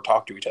years or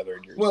talked to each other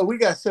in years? Well, we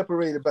got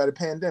separated by the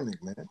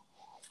pandemic, man.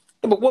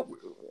 Yeah, but what?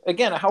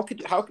 Again, how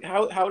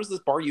does this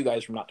bar you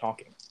guys from not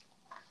talking?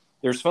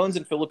 There's phones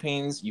in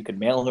Philippines. You can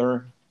mail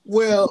her.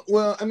 Well,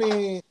 I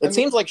mean, it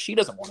seems like she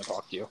doesn't want to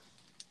talk to you.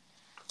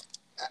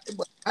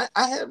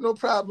 I have no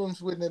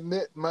problems with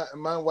admit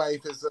my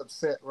wife is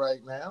upset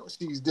right now.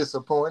 She's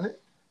disappointed.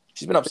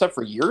 She's been upset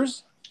for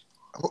years?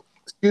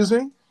 Excuse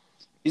me?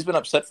 She's been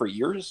upset for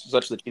years,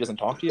 such that she doesn't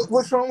talk to you?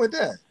 What's wrong with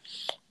that?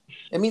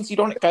 It means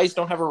guys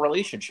don't have a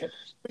relationship.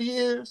 For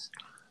years?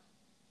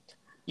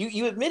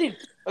 You admitted,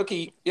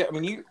 okay, yeah, I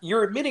mean,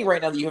 you're admitting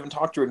right now that you haven't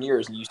talked to her in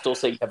years, and you still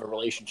say you have a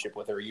relationship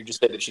with her. You just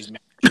say that she's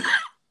married.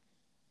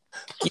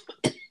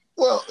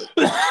 Well,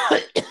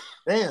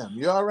 damn,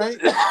 you all right?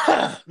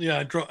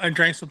 Yeah, I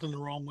drank something the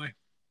wrong way.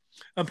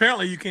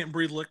 Apparently, you can't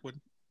breathe liquid.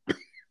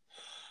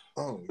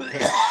 Oh,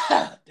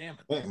 damn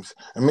it!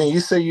 I mean, you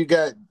say you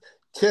got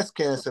chest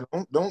cancer.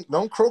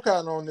 Don't croak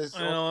out on this.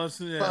 No,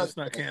 it's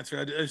not cancer.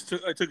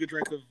 I took a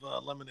drink of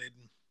lemonade.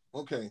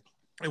 Okay.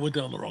 It went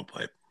down the wrong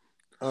pipe.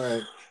 All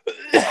right.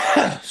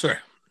 Sorry.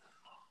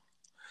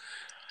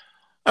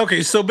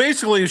 Okay, so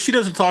basically, if she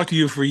doesn't talk to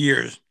you for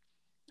years,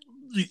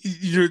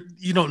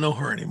 you don't know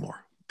her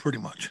anymore, pretty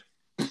much.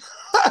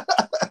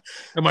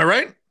 Am I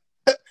right?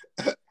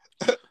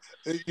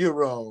 You're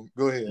wrong.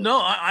 Go ahead. No,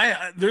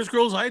 I there's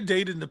girls I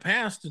dated in the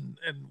past, and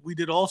we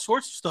did all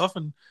sorts of stuff,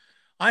 and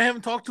I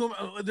haven't talked to them.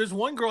 There's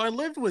one girl I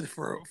lived with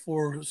for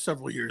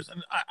several years,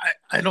 and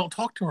I don't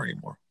talk to her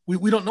anymore.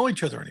 We don't know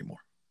each other anymore.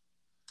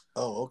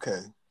 Oh, okay.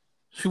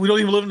 We don't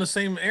even live in the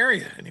same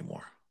area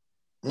anymore.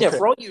 Yeah, okay.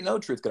 For all you know,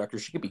 Truth Conductor,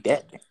 she could be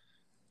dead.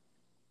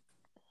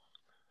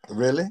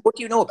 Really? What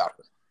do you know about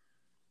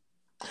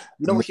her?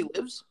 You know where she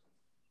lives?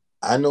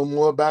 I know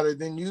more about her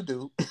than you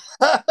do.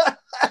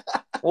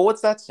 Well,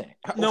 what's that saying?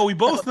 No, we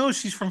both know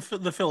she's from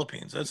the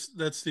Philippines.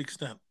 That's the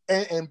extent.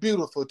 And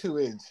beautiful too,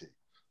 isn't she?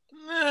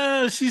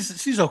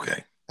 She's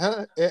okay.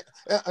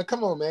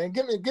 Come on, man.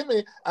 Give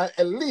me.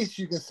 At least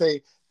you can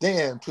say,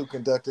 "Damn, Truth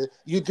Conductor,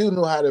 you do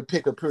know how to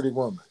pick a pretty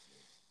woman."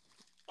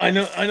 I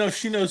know.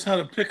 She knows how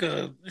to pick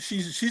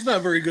She's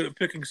not very good at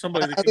picking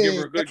somebody that can give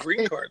her a good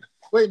green card.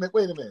 Wait a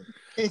minute.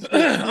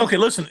 Okay,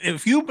 listen.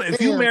 If you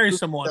marry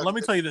someone, let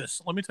me tell you this.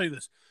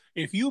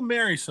 If you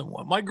marry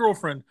someone, my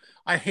girlfriend,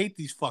 I hate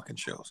these fucking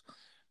shows,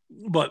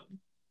 but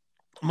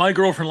my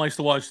girlfriend likes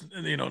to watch,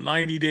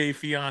 90 Day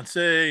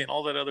Fiance and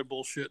all that other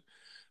bullshit.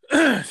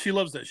 She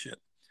loves that shit.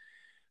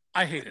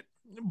 I hate it.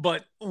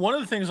 But one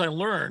of the things I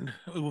learned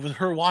with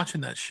her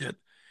watching that shit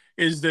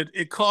is that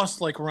it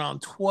costs like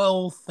around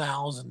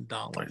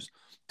 $12,000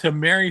 to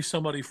marry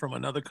somebody from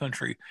another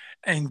country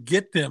and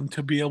get them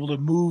to be able to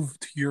move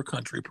to your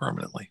country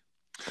permanently.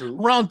 True.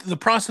 Around the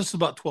process is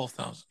about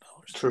 $12,000.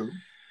 True.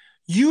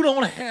 You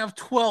don't have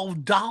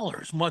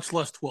 $12, much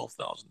less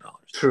 $12,000.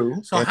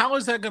 True. So how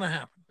is that going to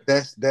happen?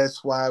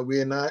 That's why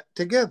we're not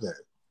together.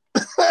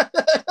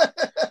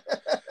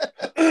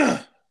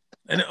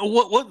 And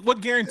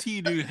what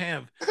guarantee do you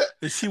have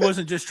that she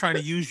wasn't just trying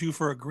to use you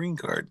for a green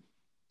card?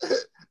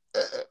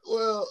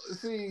 Well,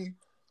 see,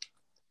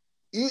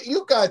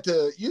 you got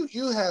to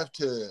you have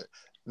to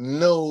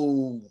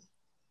know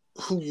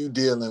who you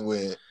dealing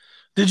with.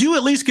 Did you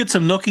at least get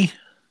some nookie?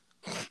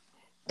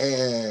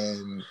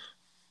 And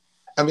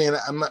I mean,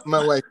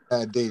 my wife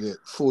and I dated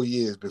 4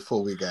 years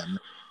before we got married.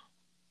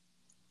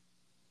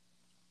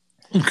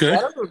 Okay.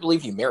 I don't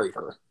believe you married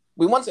her.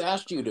 We once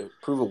asked you to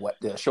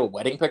show a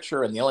wedding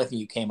picture, and the only thing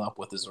you came up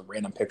with is a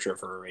random picture of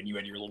her, and you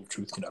had your little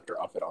Truth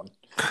Conductor outfit on.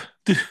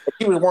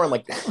 She was wearing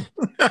like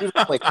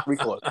 3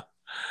 clothes.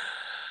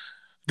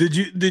 Did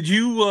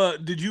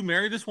you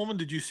marry this woman?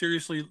 Did you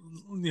seriously,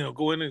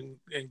 go in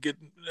and get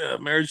a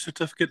marriage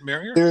certificate and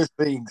marry her?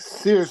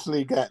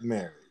 Seriously got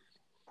married.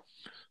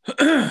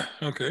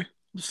 Okay.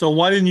 So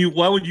why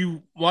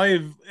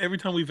have every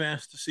time we've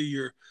asked to see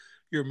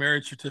your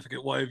marriage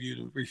certificate, why have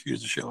you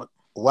refused to show it?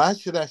 Why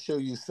should I show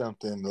you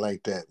something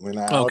like that when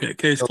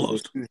case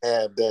closed. You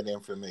have that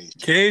information.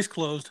 Case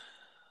closed.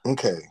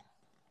 Okay.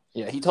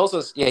 Yeah, he tells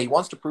us. Yeah, he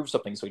wants to prove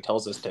something, so he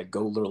tells us to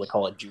go literally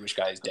call a Jewish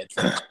guy's dead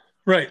family.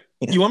 Right.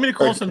 You want me to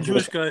call some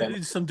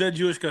dead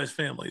Jewish guy's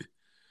family,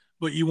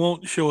 but you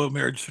won't show a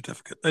marriage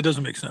certificate. That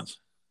doesn't make sense.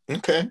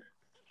 Okay.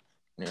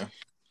 Yeah.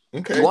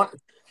 Okay.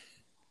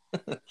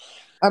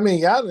 I mean,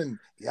 y'all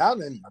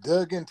done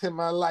dug into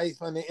my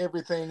life and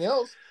everything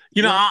else.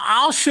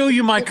 I'll show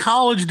you my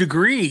college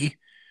degree.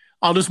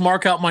 I'll just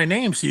mark out my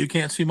name so you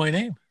can't see my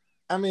name.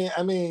 I mean,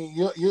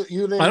 you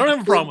I don't have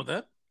a problem with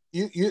that.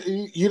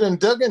 You done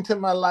dug into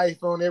my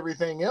life on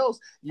everything else.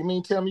 You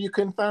mean tell me you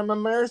couldn't find my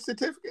marriage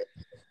certificate?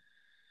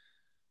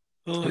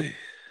 Oh,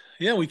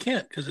 yeah, we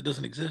can't because it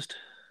doesn't exist.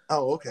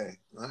 Oh, okay.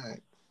 All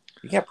right.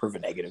 You can't prove a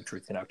negative,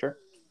 Truth Conductor.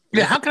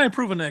 Yeah, how can I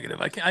prove a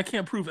negative? I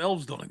can't prove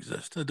elves don't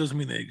exist. That doesn't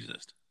mean they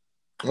exist.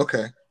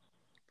 Okay.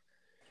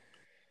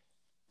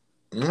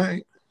 All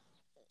right.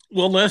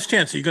 Well, last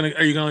chance. Are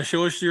you gonna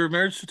show us your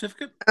marriage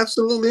certificate?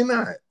 Absolutely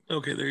not.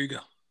 Okay, there you go.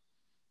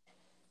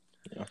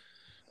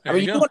 I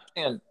mean, you do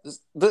understand.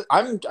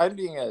 I'm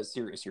being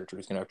serious here,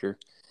 Truth Conductor.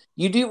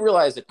 You do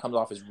realize it comes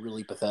off as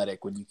really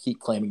pathetic when you keep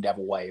claiming to have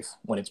a wife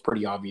when it's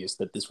pretty obvious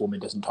that this woman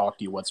doesn't talk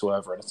to you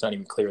whatsoever, and it's not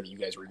even clear that you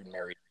guys were even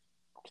married.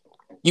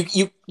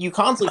 You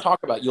constantly talk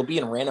about, you'll be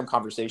in a random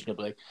conversation, you'll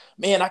be like,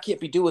 man, I can't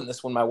be doing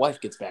this when my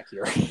wife gets back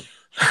here.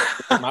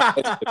 No.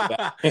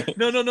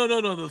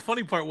 The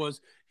funny part was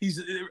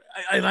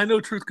I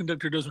know Truth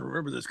Conductor doesn't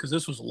remember this because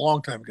this was a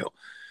long time ago.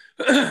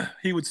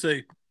 He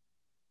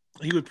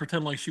would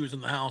pretend like she was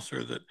in the house,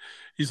 or that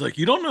he's like,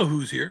 you don't know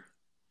who's here.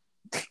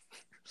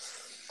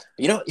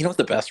 You know what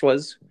the best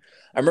was?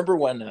 I remember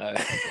when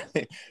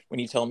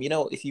you tell him,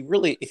 if you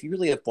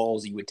really have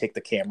balls, you would take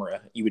the camera,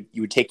 you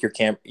would take your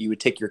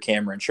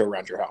camera and show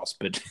around your house.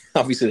 But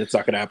obviously that's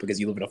not going to happen because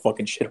you live in a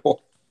fucking shithole.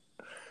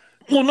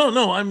 Well,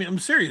 no. I mean, I'm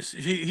serious.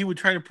 He would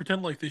try to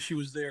pretend like that she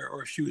was there,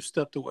 or she was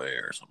stepped away,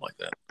 or something like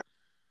that.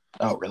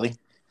 Oh, really?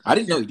 I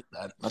didn't know you did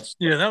that.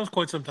 That was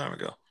quite some time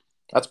ago.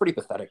 That's pretty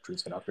pathetic,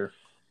 Truth Conductor.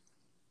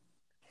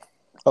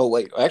 Oh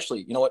wait,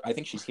 actually, you know what? I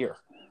think she's here.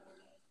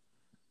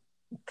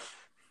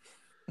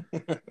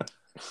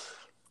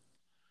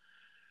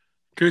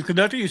 Truth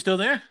Conductor, you still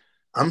there?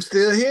 I'm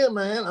still here,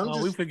 man.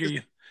 We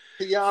figured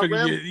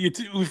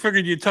we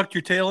figured you tucked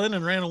your tail in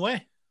and ran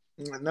away.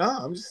 No,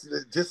 I'm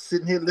just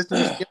sitting here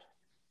listening.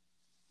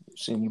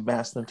 Seeing you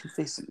mask them two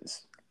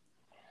faces.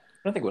 I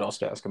don't think what else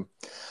to ask him.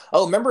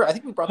 Oh, remember? I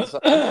think we brought this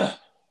up.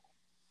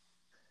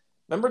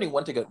 Remember when he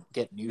went to go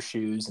get new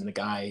shoes, and the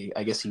guy,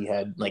 I guess he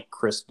had like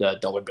crisp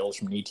dollar bills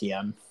from an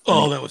ATM.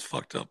 Oh, that was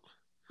fucked up.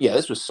 Yeah,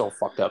 this was so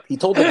fucked up. He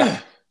told the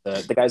guy,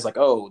 the guy's like,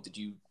 "Oh, did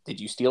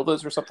you steal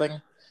those or something?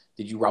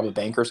 Did you rob a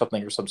bank or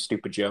something, or some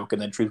stupid joke?"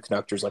 And then Truth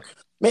Conductor's like,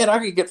 "Man, I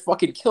could get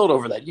fucking killed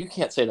over that. You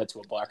can't say that to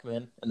a black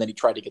man." And then he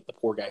tried to get the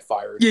poor guy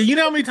fired. Yeah, you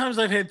know how many times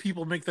I've had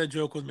people make that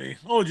joke with me?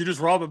 Oh, did you just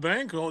rob a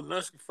bank? Oh,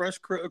 that's fresh,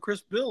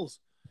 crisp bills.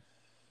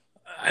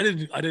 I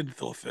didn't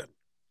throw a fit.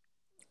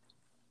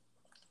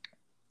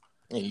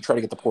 Yeah, you try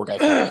to get the poor guy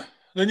fired.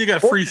 Then you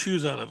got free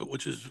shoes out of it,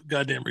 which is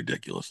goddamn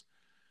ridiculous.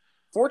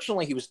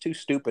 Fortunately, he was too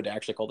stupid to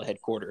actually call the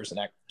headquarters, and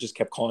just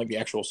kept calling the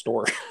actual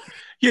store.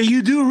 Yeah,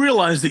 you do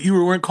realize that you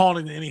weren't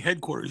calling any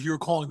headquarters. You were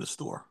calling the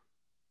store.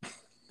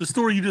 The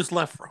store you just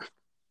left from.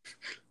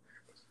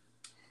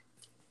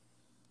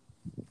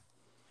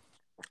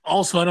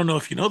 Also, I don't know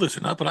if you know this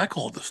or not, but I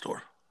called the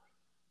store.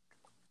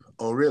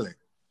 Oh, really?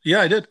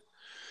 Yeah, I did.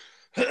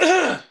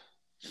 I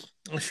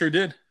sure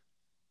did.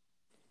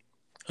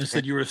 I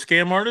said you were a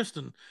scam artist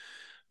and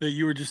that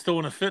you were just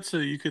throwing a fit so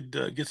that you could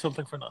get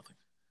something for nothing.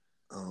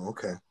 Oh,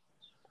 okay.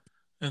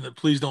 And that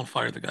please don't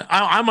fire the guy.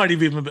 I might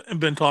have even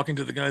been talking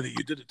to the guy that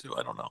you did it to.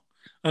 I don't know.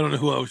 I don't know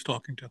who I was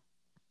talking to.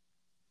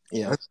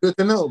 Yeah, that's good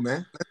to know,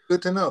 man. That's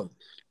good to know.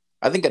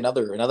 I think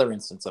another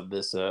instance of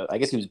this. I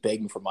guess he was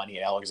begging for money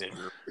in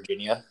Alexandria,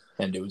 Virginia,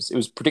 and it was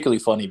particularly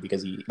funny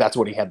because that's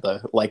when he had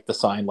the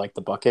sign, like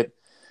the bucket.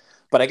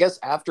 But I guess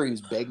after he was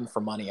begging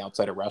for money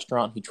outside a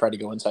restaurant, he tried to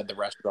go inside the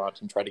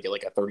restaurant and try to get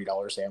like a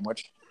 $30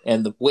 sandwich.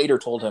 And the waiter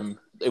told him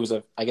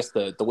the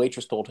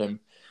waitress told him,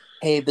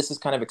 "Hey, this is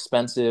kind of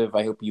expensive.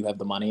 I hope you have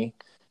the money."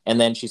 And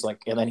then she's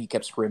like, and then he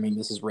kept screaming,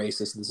 "This is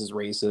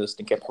racist,"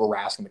 and kept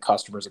harassing the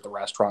customers at the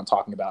restaurant,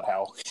 talking about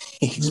how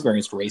he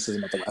experienced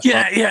racism at the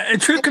restaurant. Yeah. And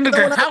Truth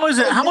Conductor, how is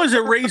it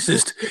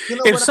racist?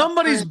 If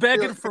somebody's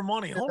begging for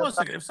money, hold on a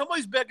second. If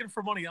somebody's begging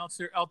for money out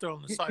there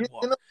on the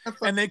sidewalk,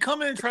 and they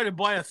come in and try to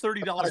buy a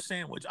 $30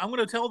 sandwich, I'm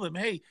going to tell them,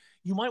 hey,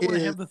 you might want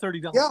to have the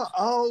 $30. Y'all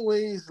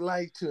always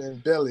like to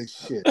embellish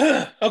shit.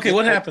 Okay,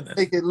 what happened then?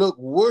 Make it look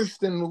worse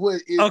than what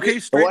it is. Okay,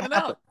 straighten it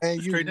out.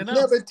 And you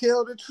never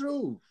tell the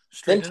truth.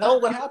 Then tell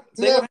what happened.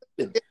 Never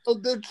tell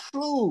the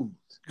truth.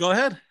 Go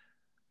ahead.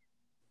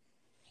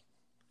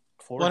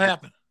 What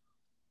happened?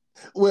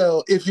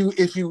 Well, if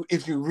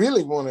you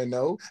really want to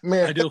know,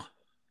 man, I do.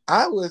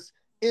 I was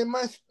in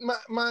my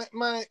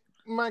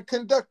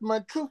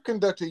Truth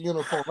Conductor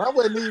uniform. I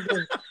wasn't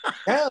even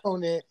down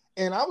there,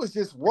 and I was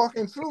just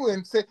walking through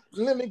and said,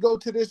 "Let me go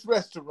to this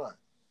restaurant,"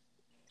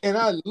 and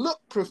I look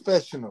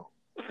professional.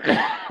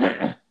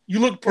 You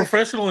look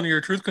professional in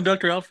your Truth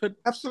Conductor outfit?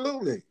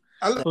 Absolutely.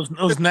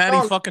 Those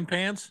natty fucking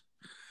pants.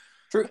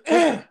 True.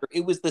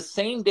 It was the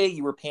same day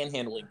you were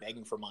panhandling,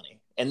 begging for money,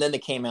 and then they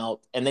came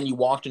out, and then you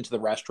walked into the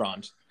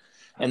restaurant,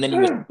 and then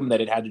you assumed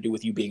that it had to do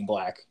with you being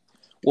black.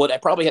 Well,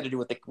 it probably had to do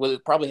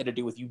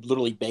with you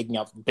literally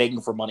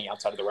begging for money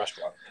outside of the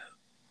restaurant.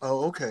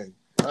 Oh, okay,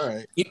 all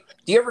right. Do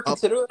you ever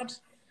consider that?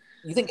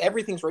 You think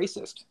everything's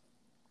racist?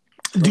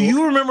 Do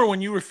you remember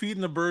when you were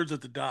feeding the birds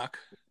at the dock,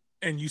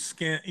 and you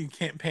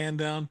can't pan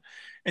down?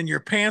 And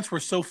your pants were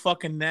so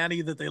fucking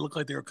natty that they looked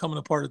like they were coming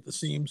apart at the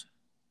seams.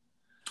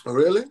 Oh,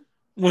 really?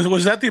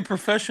 Was that the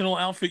professional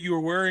outfit you were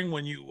wearing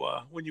when you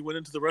went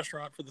into the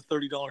restaurant for the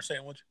 $30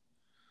 sandwich?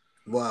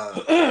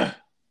 Wow.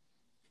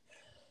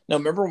 No,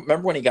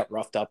 remember when he got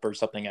roughed up or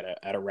something at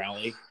a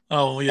rally?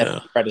 Oh yeah.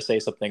 And tried to say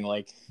something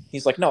like,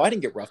 he's like, "No, I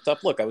didn't get roughed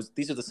up. Look,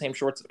 these are the same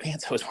shorts and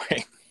pants I was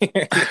wearing."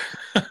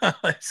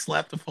 I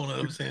slapped the phone out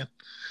of his hand.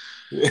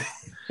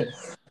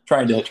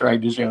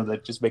 trying to show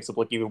that just makes it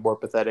look even more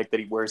pathetic that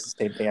he wears the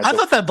same pants. I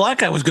thought that black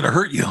guy was going to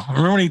hurt you.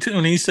 Remember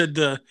when he said,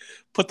 get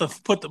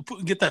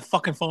that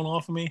fucking phone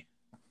off of me?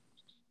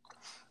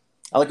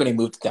 I like when he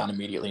moved it down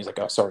immediately. He's like,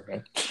 "Oh, sorry,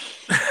 man."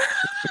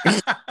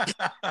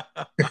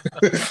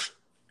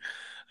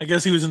 I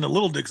guess he was in the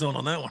little dick zone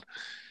on that one.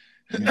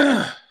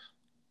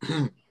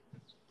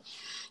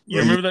 You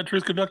remember that,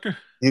 Truth Conductor?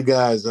 You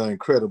guys are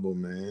incredible,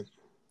 man.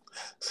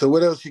 So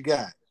what else you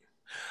got?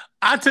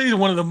 I'll tell you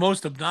one of the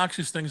most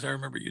obnoxious things I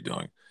remember you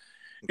doing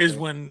is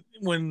when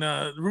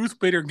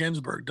Ruth Bader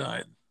Ginsburg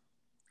died,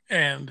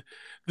 and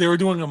they were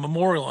doing a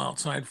memorial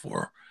outside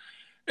for her,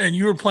 and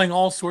you were playing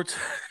all sorts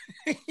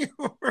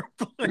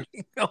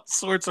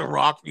of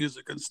rock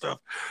music and stuff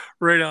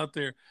right out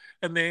there.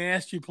 And they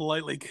asked you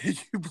politely, "Could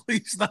you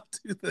please not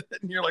do that?"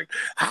 And you're like,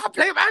 "I'll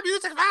play my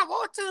music if I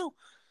want to.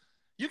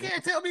 You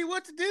can't tell me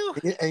what to do."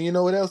 And you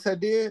know what else I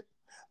did?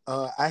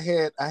 I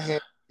had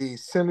the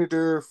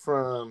senator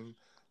from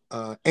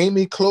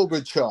Amy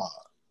Klobuchar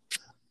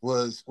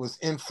was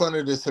in front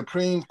of the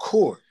Supreme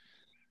Court,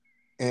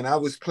 and I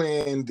was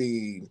playing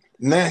the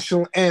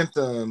national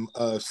anthem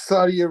of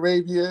Saudi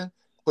Arabia,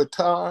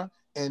 Qatar,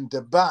 and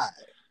Dubai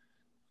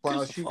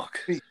while she was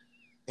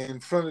in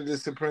front of the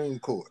Supreme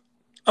Court.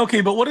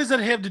 Okay, but what does that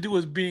have to do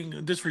with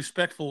being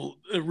disrespectful,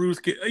 Ruth?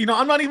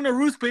 I'm not even a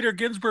Ruth Bader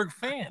Ginsburg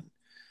fan,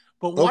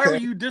 but why are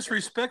you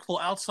disrespectful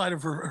outside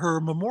of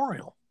her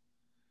memorial?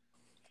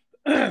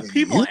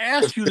 People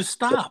asked you to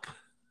stop.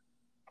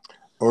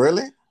 Oh,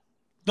 really?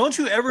 Don't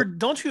you ever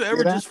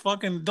just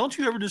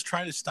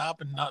try to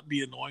stop and not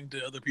be annoying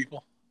to other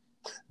people?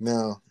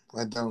 No,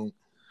 I don't.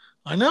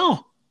 I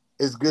know.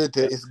 It's good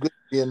to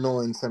be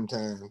annoying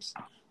sometimes.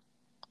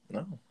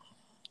 No.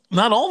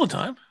 Not all the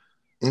time.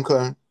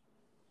 Okay.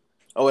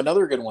 Oh,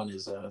 another good one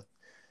is I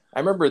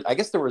remember, I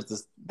guess there was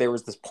this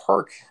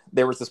park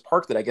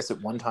that I guess at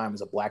one time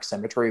was a black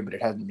cemetery, but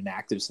it hadn't been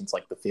active since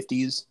like the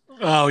 50s.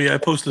 Oh yeah, I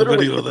posted a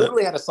video of that. It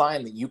literally had a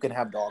sign that you can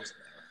have dogs in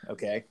there,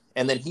 okay?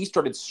 And then he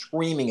started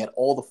screaming at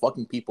all the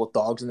fucking people with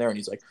dogs in there, and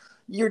he's like,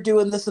 "You're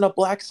doing this in a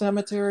black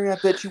cemetery? I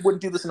bet you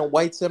wouldn't do this in a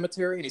white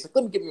cemetery." And he's like,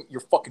 "Let me get your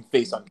fucking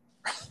face on."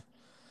 And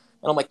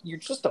I'm like, "You're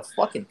just a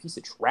fucking piece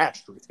of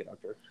trash, Truth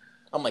Conductor."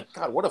 I'm like,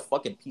 God, what a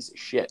fucking piece of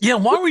shit. Yeah,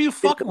 why were you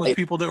fucking with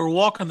people that were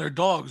walking their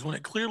dogs when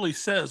it clearly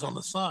says on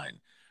the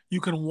sign,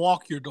 you can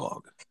walk your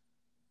dog?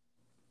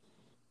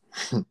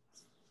 Yeah,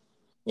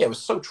 it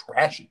was so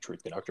trashy,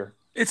 Truth Conductor.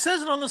 It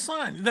says it on the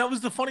sign. That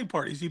was the funny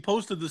part. Is he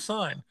posted the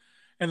sign,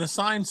 and the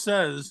sign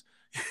says,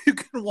 you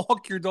can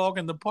walk your dog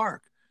in the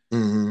park.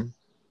 Mm-hmm.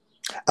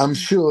 I'm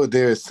sure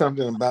there's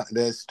something about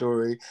that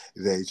story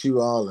that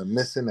you all are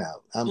missing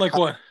out. Like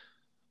what?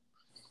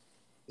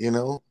 You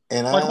know,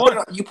 and like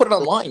you put it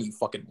online, you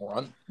fucking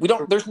moron.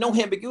 There's no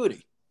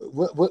ambiguity.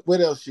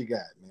 What else you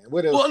got, man?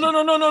 What else? Well, no.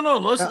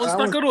 Let's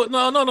not go to it.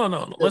 No.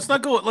 Let's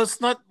not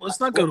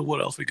go to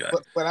what else we got.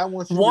 But I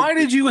want you. Why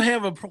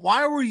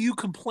were you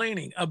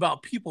complaining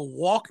about people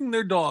walking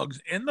their dogs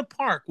in the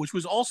park, which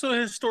was also a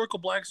historical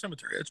black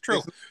cemetery? It's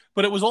true,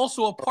 but it was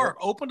also a park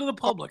open to the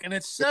public, and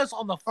it says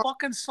on the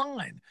fucking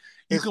sign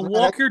you can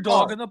walk your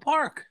dog in the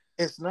park.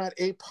 It's not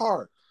a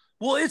park.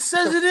 Well, it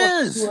says it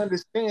is. You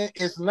understand?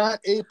 It's not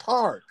a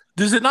park.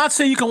 Does it not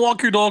say you can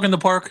walk your dog in the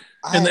park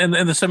in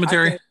the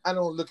cemetery? I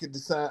don't look at the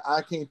sign.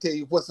 I can't tell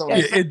you what's on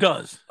it. It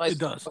does. It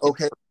does.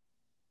 Okay.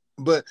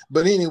 But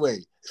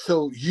anyway,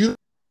 so the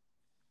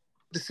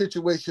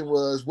situation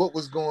was what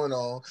was going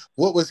on,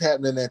 what was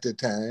happening at the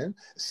time.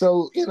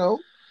 So,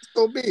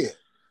 so be it.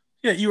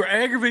 Yeah, you were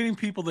aggravating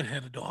people that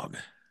had a dog.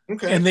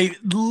 Okay. And they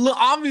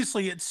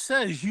obviously it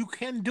says you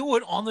can do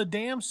it on the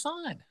damn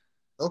sign.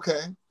 Okay.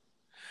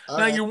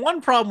 Now, your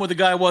one problem with the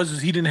guy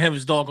is he didn't have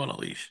his dog on a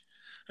leash.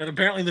 And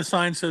apparently the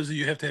sign says that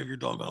you have to have your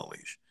dog on a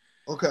leash.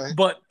 Okay.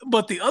 But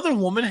the other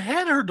woman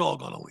had her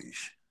dog on a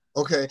leash.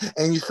 Okay.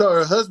 And you saw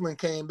her husband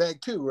came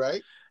back too,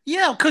 right?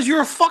 Yeah, because you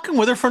were fucking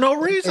with her for no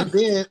reason.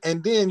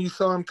 And then you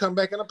saw him come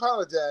back and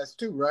apologize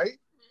too, right?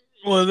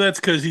 Well, that's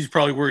because he's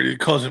probably worried it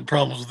causing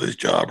problems with his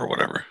job or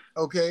whatever.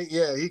 Okay,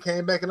 yeah, he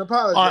came back and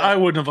apologized. I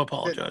wouldn't have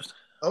apologized.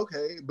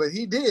 Okay, but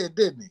he did,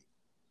 didn't he?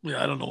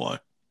 Yeah, I don't know why.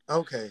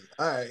 Okay,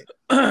 all right.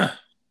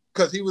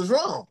 Because he was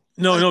wrong.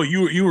 No,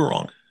 you were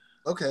wrong.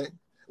 Okay.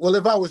 Well,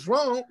 if I was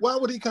wrong, why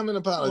would he come and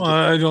apologize?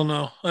 I don't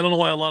know. I don't know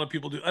why a lot of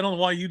people do. I don't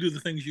know why you do the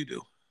things you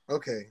do.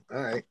 Okay,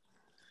 all right.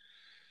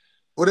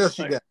 What else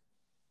you got?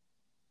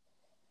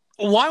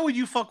 Why would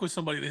you fuck with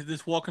somebody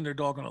that's walking their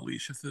dog on a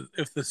leash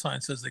if the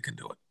sign says they can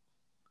do it?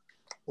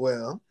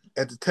 Well,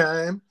 at the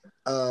time,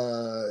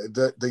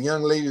 the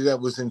young lady that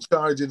was in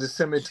charge of the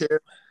cemetery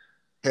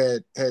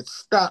had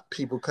stopped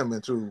people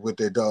coming through with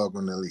their dog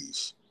on the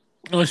leash.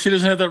 Well, she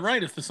doesn't have that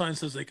right if the sign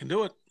says they can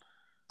do it.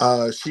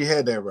 She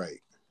had that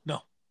right. No.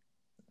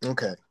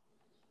 Okay.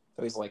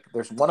 So he's like,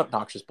 there's one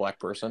obnoxious black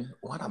person.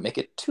 Why not make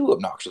it two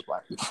obnoxious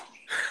black people?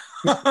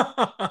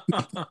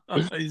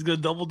 He's going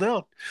to double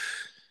down.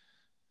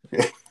 All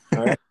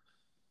right.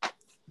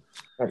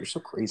 God, you're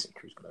so crazy,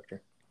 Truth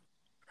Conductor.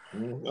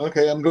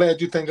 Okay, I'm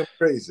glad you think I'm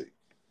crazy.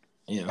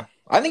 Yeah.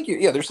 I think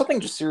there's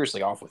something just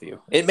seriously off with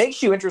you. It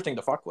makes you interesting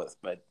to fuck with,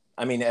 but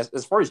I mean,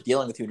 as far as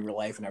dealing with you in real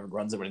life and having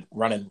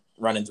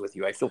run-ins with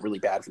you, I feel really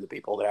bad for the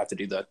people that have to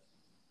do that.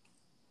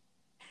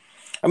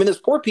 I mean, there's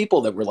poor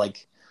people that were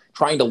like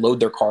trying to load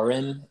their car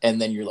in,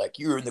 and then you're like,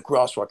 you're in the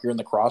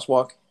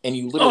crosswalk, and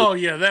you literally. Oh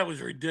yeah, that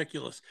was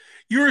ridiculous.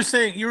 You were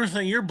saying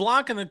you're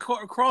blocking the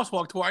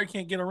crosswalk to where I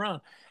can't get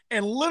around,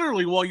 and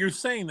literally while you're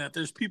saying that,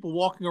 there's people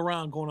walking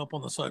around going up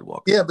on the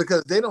sidewalk. Yeah,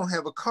 because they don't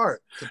have a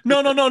cart.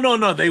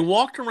 No. They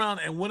walked around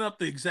and went up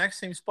the exact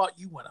same spot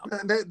you went up.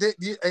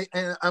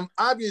 And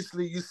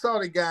obviously you saw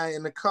the guy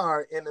in the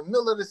car in the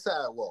middle of the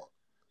sidewalk.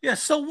 Yeah,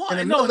 so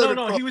what? No.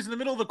 He was in the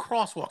middle of the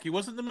crosswalk. He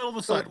wasn't in the middle of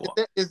the sidewalk.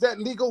 Is that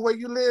legal where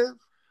you live?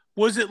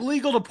 Was it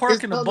legal to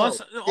park in the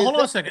bus? Hold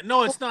on a second.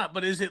 No, it's not.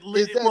 But is it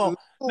legal?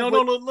 Well,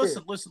 no.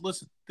 Listen.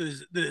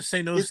 Did it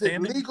say no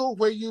standing? Is it legal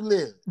where you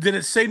live? Did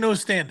it say no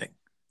standing?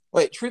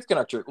 Wait, Truth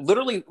Conductor.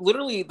 Literally,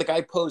 the guy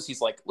posed.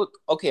 He's like, look,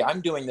 okay,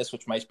 I'm doing this,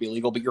 which might be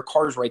illegal, but your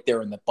car's right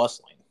there in the bus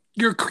lane.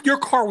 Your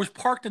car was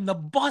parked in the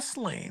bus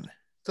lane.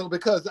 So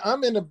because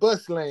I'm in the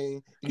bus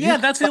lane, yeah,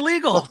 that's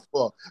illegal.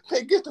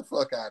 Hey, get the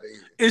fuck out of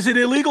here. Is it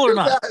illegal or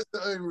not? That's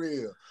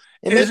unreal.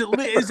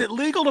 Is it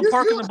legal to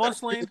park in the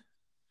bus lane?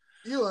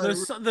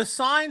 The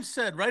sign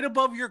said right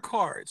above your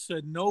car, it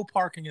said no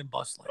parking in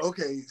bus lane.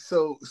 Okay,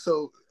 so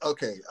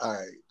okay, all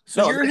right.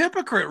 So you're a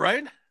hypocrite,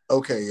 right?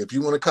 Okay, if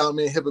you want to call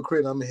me a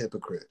hypocrite, I'm a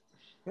hypocrite.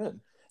 Good.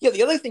 Yeah,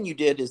 the other thing you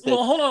did is that.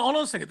 Well, hold on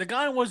a second. The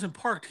guy wasn't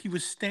parked; he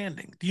was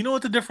standing. Do you know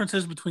what the difference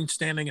is between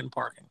standing and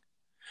parking?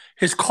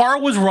 His car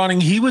was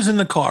running. He was in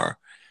the car.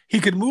 He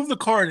could move the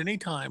car at any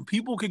time.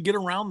 People could get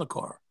around the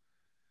car.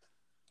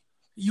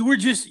 You were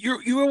just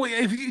you're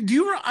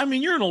I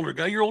mean, you're an older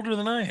guy. You're older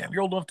than I am.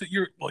 You're old enough to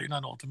you're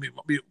not old to me.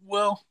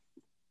 Well,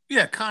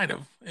 yeah, kind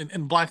of. In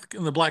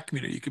the black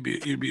community,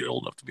 you'd be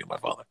old enough to be my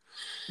father.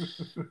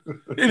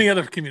 Any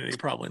other community,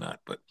 probably not.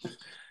 But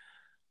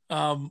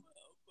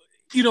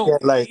you know,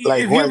 like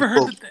have you ever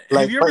heard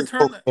have you ever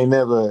turned they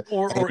never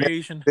or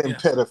Asian been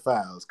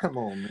pedophiles? Come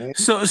on, man.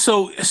 So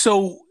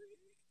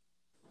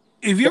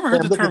have you ever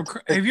heard the term?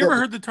 Have you ever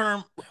heard the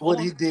term? What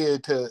he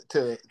did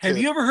to have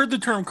you ever heard the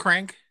term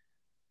crank?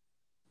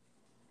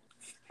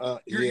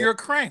 You're a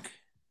crank.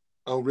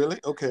 Oh, really?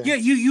 Okay. Yeah,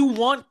 you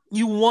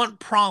want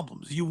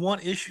problems. You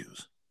want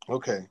issues.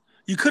 Okay.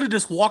 You could have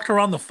just walked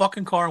around the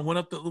fucking car and went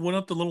up the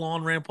little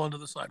on ramp onto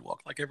the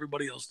sidewalk like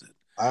everybody else did.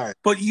 All right.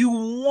 But you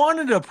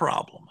wanted a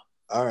problem.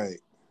 All right.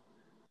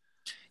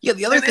 Yeah,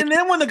 the other thing, and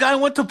then when the guy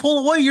went to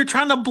pull away, you're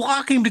trying to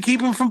block him to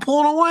keep him from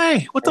pulling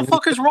away. What the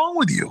fuck is wrong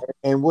with you?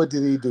 And what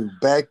did he do?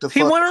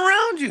 He went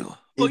around you.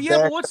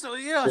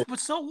 But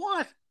so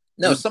what?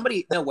 No,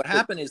 what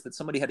happened is that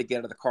somebody had to get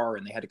out of the car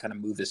and they had to kind of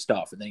move his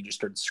stuff, and then he just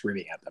started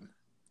screaming at them.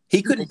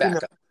 He couldn't back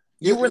up.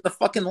 You were in the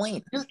fucking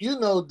lane. You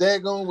know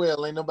daggone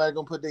well ain't nobody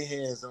gonna put their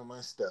hands on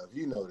my stuff.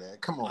 You know that.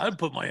 Come on. I'd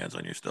put my hands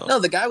on your stuff. No,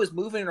 the guy was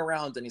moving it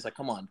around and he's like,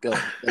 come on, go.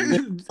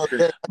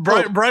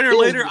 Brighter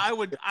later, I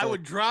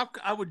would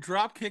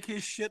drop kick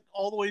his shit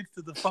all the way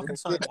to the fucking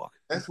sidewalk.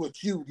 That's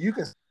what you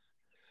can,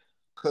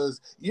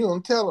 because you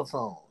on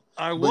telephone.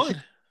 I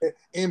would.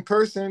 In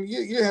person,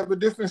 you have a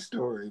different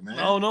story, man.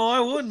 Oh no, I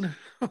wouldn't.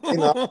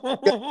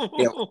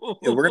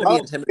 We're gonna be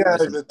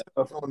intimidated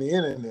on the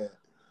internet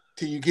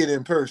till you get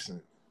in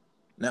person.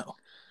 No,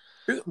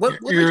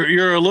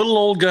 you're a little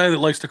old guy that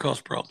likes to cause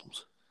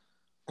problems.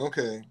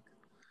 Okay,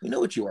 you know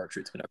what you are,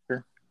 Truth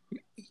Conductor.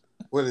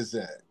 What is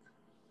that?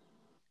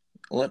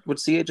 What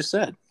CA just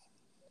said.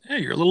 Yeah,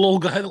 you're a little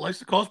old guy that likes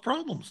to cause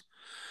problems.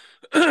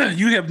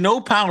 You have no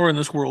power in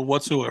this world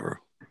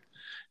whatsoever,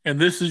 and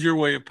this is your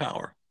way of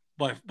power.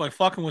 By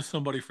fucking with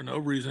somebody for no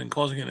reason and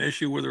causing an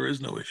issue where there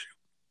is no issue.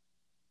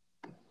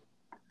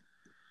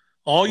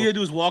 All you had to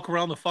do is walk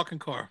around the fucking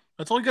car.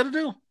 That's all you got to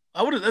do.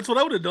 That's what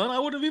I would have done. I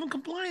wouldn't have even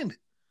complained.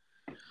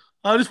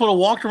 I just would have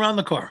walked around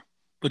the car.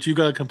 But you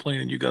got to complain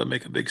and you got to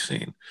make a big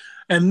scene.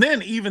 And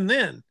then, even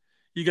then,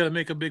 you got to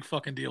make a big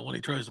fucking deal when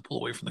he tries to pull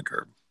away from the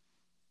curb.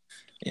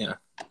 Yeah.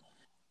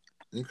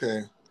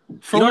 Okay.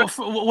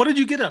 What did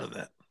you get out of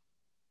that?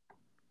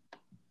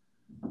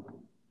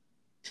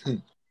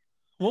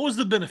 What was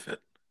the benefit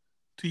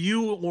to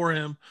you or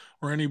him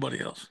or anybody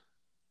else?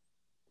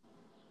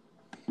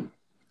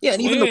 Yeah,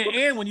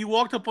 and when you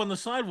walked up on the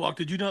sidewalk,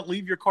 did you not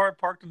leave your car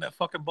parked in that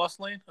fucking bus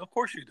lane? Of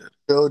course you did.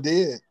 Sure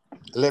did.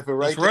 Left it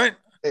right. That's right.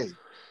 Hey.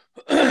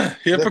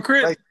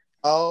 Hypocrite. Right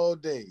all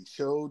day.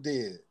 Sure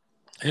did.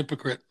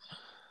 Hypocrite.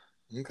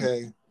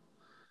 Okay.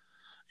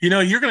 You know,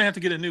 you're going to have to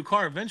get a new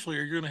car eventually,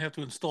 or you're going to have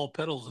to install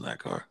pedals in that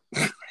car.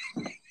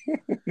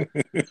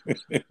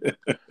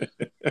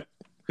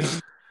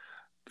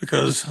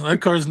 Because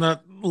that car's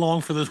not long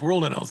for this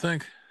world, I don't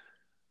think.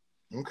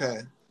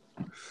 Okay.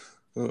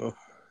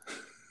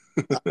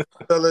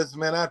 Fellas,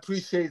 man, I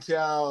appreciate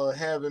y'all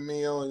having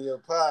me on your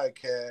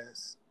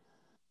podcast.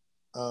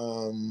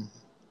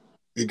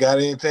 You got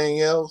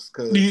anything else?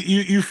 Cause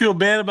you feel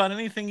bad about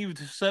anything you've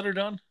said or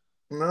done?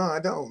 No, I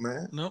don't,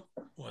 man. Nope.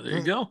 Well, there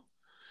you go.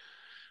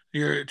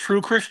 You're a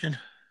true Christian.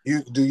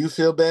 Do you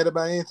feel bad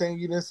about anything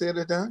you done said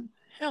or done?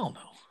 Hell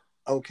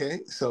no. Okay,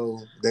 so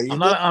there you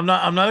go. I'm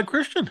not a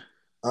Christian.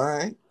 All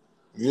right.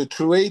 You're a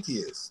true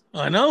atheist.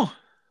 I know.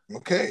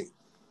 Okay.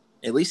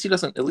 At least he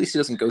doesn't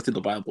go through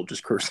the Bible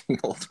just cursing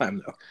the whole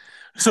time, though.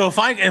 So if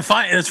I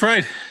that's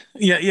right.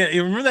 Yeah.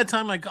 You remember that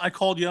time I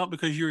called you out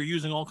because you were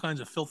using all kinds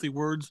of filthy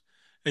words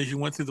as you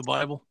went through the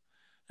Bible,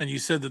 and you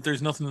said that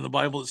there's nothing in the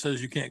Bible that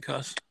says you can't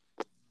cuss.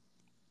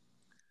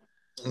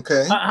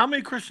 Okay. How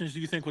many Christians do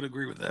you think would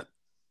agree with that?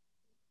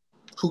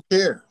 Who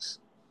cares?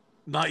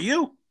 Not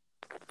you.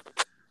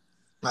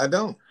 I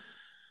don't.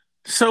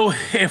 So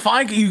if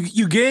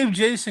you gave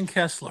Jason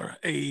Kessler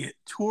a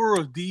tour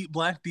of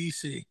Black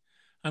DC,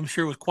 I'm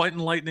sure it was quite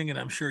enlightening, and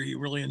I'm sure he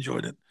really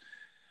enjoyed it.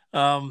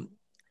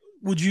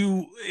 Would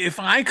you, if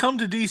I come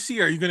to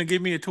DC, are you going to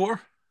give me a tour?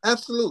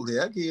 Absolutely,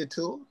 I'll give you a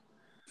tour.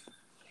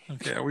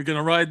 Okay, are we going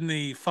to ride in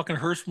the fucking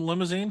Hearst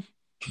limousine?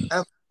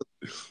 Absolutely.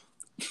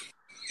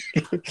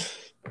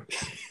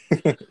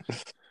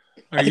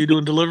 Are you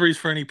doing deliveries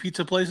for any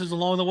pizza places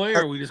along the way,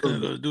 or are we just going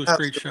to go do a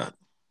straight shot?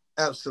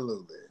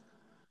 Absolutely.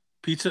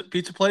 Pizza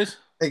place?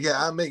 Yeah,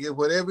 I'll make it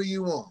whatever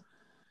you want.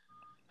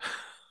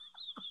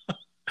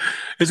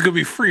 It's going to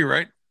be free,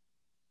 right?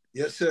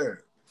 Yes,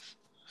 sir.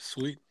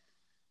 Sweet.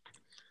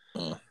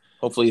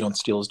 Hopefully you don't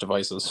steal his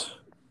devices.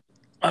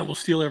 I will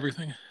steal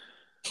everything.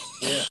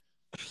 Yeah.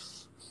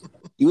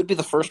 You would be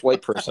the first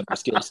white person to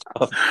steal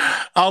stuff.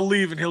 I'll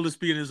leave and he'll just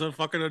be in his own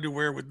fucking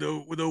underwear with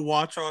no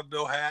watch on,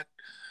 no hat.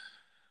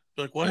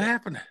 Like, what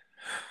happened?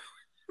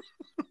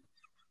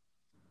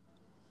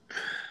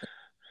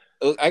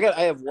 I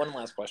have one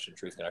last question,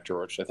 Truth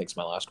Connector, which I think is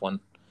my last one.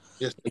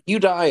 Yes. If you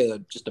die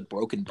just a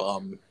broken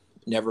bum,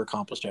 never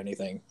accomplished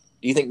anything,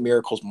 do you think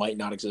miracles might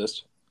not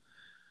exist?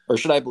 Or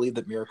should I believe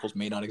that miracles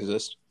may not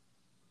exist?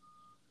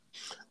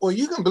 Well,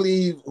 you can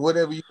believe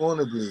whatever you want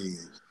to believe.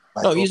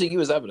 No, I'm using you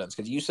as evidence,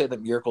 because you say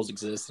that miracles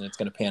exist and it's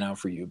going to pan out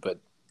for you, but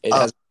it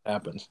hasn't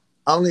happened.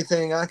 Only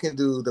thing I can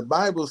do, the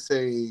Bible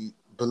say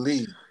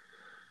believe.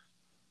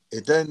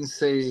 It doesn't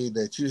say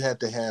that you have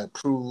to have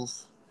proof.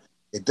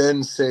 It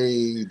doesn't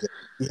say that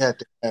you have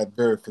to have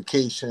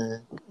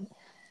verification.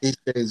 It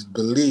says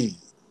believe.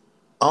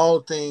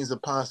 All things are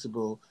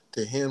possible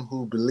to him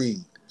who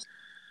believes.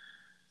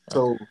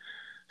 So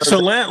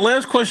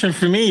last question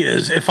for me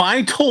is, if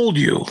I told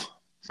you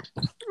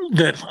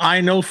that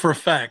I know for a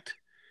fact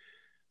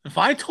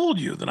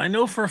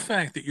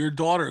that your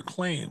daughter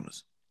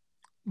claims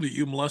that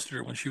you molested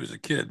her when she was a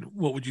kid,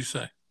 what would you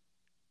say?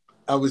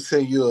 I would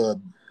say you're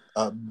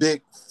a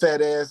big fat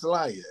ass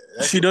liar.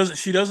 She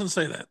doesn't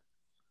say that.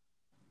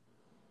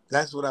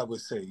 That's what I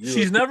would say.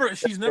 She's never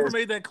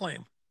made that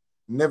claim.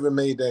 Never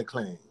made that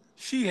claim.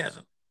 She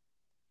hasn't.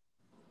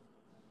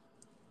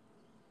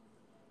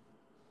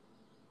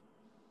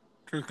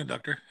 Truth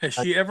Conductor, has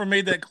she ever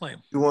made that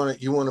claim? You want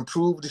to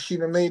prove that she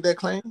never made that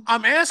claim?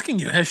 I'm asking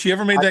you, has she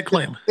ever made that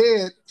claim?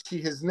 Said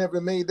she has never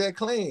made that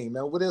claim.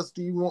 Now, what else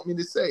do you want me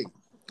to say?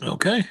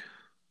 Okay.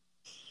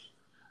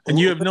 And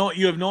you have no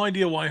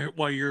idea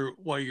why your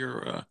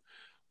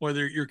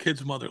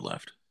kid's mother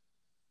left.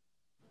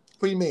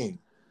 What do you mean?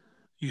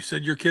 You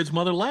said your kid's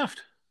mother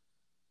left.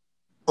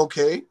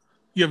 Okay.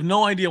 You have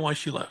no idea why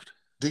she left.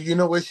 Do you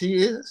know where she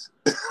is?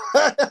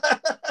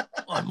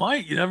 I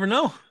might. You never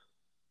know.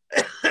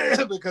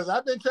 Because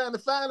I've been trying to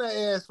find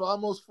her ass for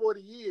almost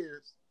 40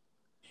 years.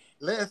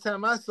 Last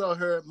time I saw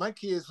her, my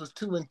kids was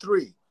 2 and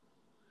 3.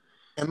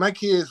 And my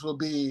kids will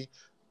be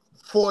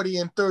 40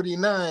 and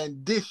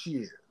 39 this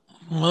year.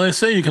 Well, they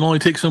say you can only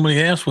take so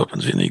many ass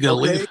whippings and you got to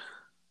leave.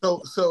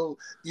 So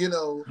you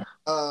know,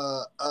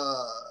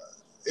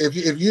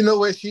 if you know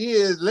where she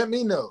is, let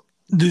me know.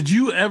 Did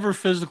you ever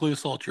physically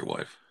assault your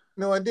wife?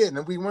 No, I didn't.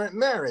 And we weren't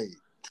married.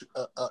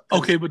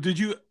 Okay, but did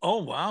you?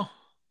 Oh, wow.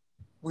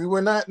 We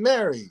were not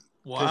married.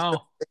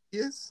 Wow.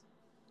 Yes.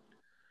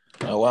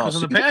 Oh, wow. Because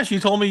in the past,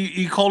 you told me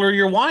you called her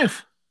your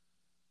wife.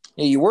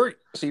 Yeah, you were.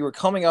 So you were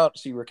coming out.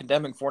 So you were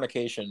condemning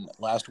fornication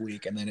last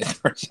week, and then it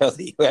turns out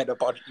that you had a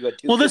bunch. You had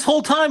 2. Well, this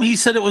whole time he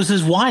said it was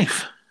his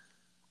wife.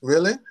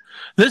 Really?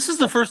 This is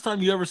the first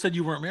time you ever said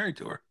you weren't married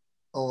to her.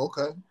 Oh,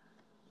 okay.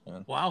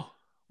 Yeah. Wow.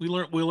 We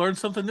learned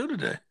something new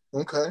today.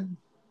 Okay.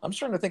 I'm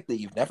starting to think that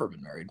you've never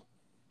been married.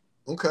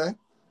 Okay.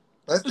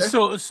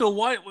 So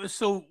why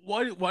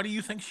do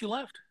you think she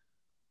left?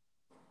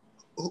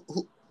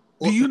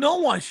 Do you know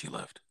why she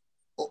left?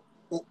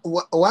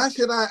 Why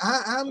should I?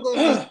 I'm going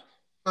to read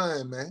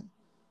mind, man.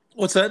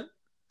 What's that?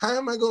 How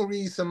am I going to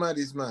read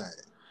somebody's mind?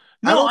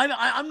 No,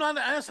 I'm not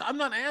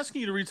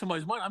asking you to read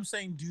somebody's mind. I'm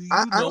saying, do you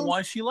know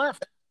why she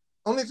left?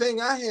 Only thing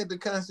I had to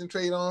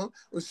concentrate on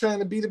was trying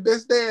to be the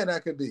best dad I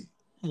could be.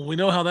 Well, we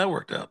know how that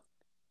worked out.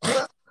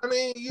 Well, I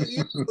mean,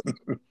 you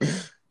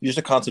just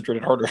have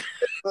concentrated harder.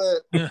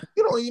 But you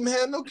don't even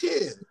have no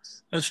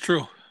kids. That's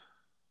true.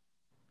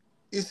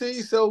 You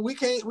see, so we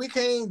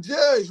can't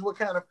judge what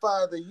kind of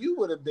father you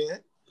would have been.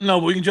 No,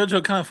 but we can judge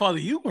what kind of father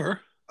you were.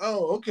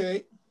 Oh,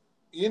 okay.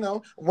 You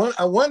know,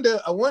 I wonder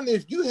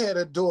if you had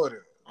a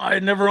daughter. I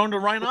had never owned a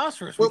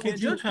rhinoceros. We can't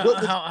judge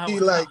how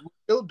like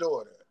your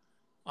daughter.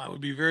 I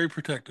would be very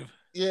protective.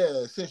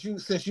 Yeah, since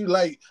you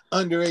like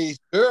underage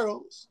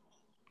girls.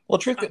 Well,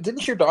 Truth,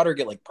 didn't your daughter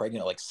get like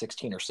pregnant at like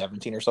 16 or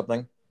 17 or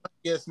something?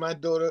 Yes, my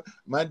daughter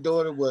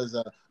was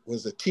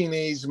a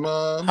teenage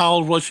mom. How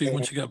old was she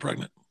when she got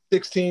pregnant?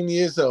 16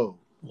 years old.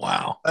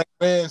 Wow. My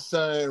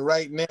grandson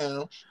right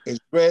now is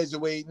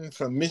graduating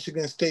from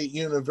Michigan State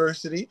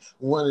University,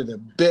 one of the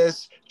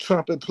best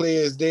trumpet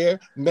players there.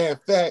 Matter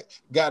of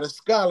fact, got a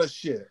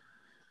scholarship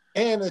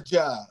and a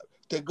job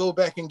to go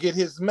back and get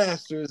his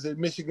master's at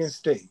Michigan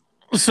State.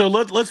 So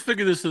let's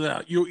figure this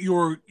out.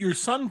 Your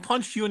son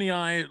punched you in the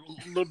eye a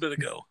little bit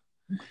ago,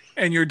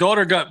 and your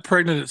daughter got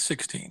pregnant at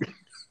 16.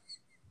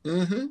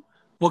 Mm-hmm.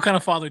 What kind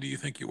of father do you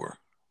think you were?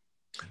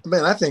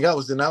 Man, I think I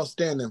was an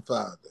outstanding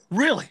father.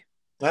 Really?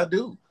 I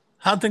do.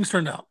 How'd things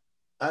turn out?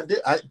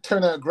 I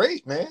turned out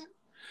great, man.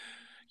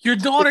 Your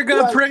daughter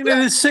got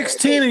pregnant at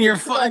 16, and your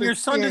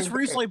son just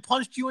recently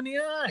punched you in the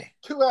eye.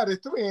 2 out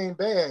of 3 ain't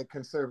bad,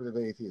 conservative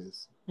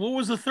atheists. What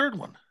was the third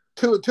one?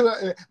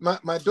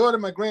 My daughter,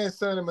 my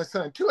grandson, and my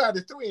son. 2 out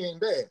of 3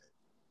 ain't bad.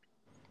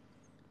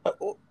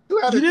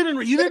 You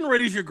didn't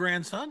raise your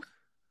grandson?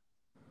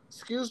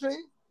 Excuse me?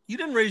 You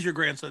didn't raise your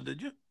grandson,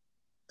 did you?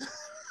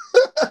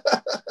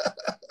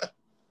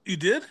 You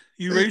did?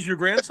 You raised your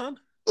grandson?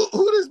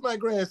 Who does my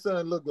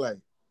grandson look like?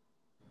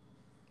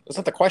 That's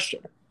not the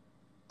question.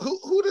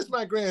 Who does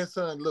my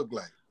grandson look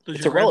like?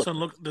 Does your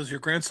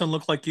grandson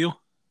look like you?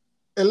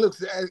 It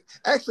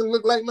actually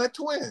look like my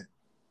twin.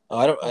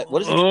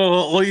 What is it?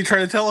 Oh, what are you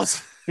trying to tell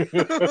us? What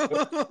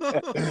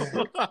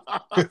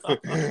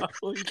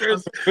are you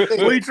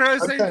trying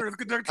to say,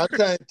 Conductor? I'm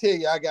trying to tell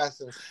you, I got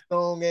some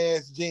strong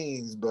ass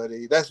genes,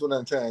 buddy. That's what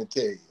I'm trying to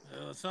tell you.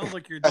 It sounds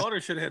like your daughter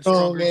should have had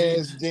strong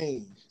ass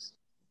genes.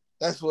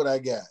 That's what I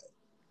got.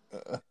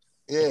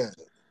 Yeah.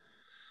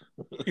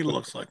 He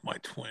looks like my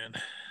twin.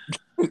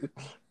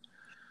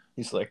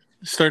 He's like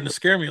starting to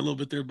scare me a little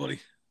bit there, buddy.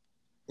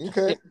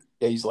 Okay.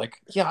 Yeah, he's like,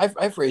 yeah,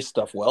 I've raised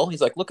stuff well.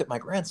 He's like, look at my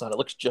grandson; it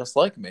looks just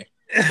like me.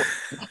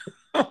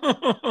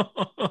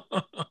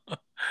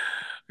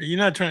 You're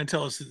not trying to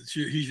tell us that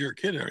he's your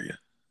kid, are you?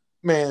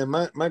 Man,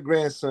 my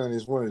grandson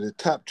is one of the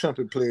top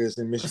trumpet players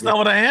in Michigan. That's not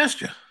what I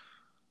asked you.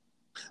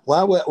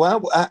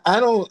 Well, I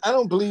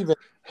don't believe it.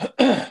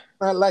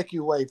 I like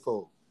you, white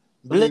folk.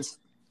 Let's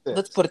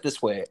put it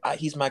this way: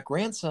 he's my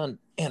grandson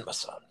and my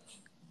son.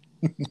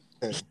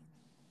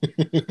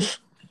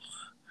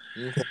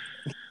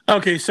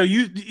 Okay, so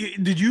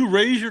did you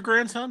raise your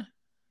grandson?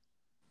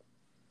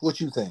 What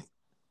you think?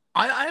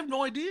 I have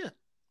no idea.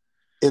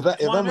 If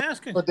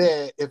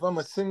I'm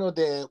a single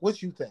dad,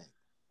 what you think?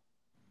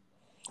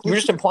 You're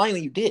just implying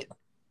that you did.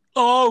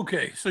 Oh,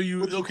 okay. So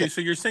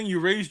so you're saying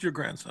you raised your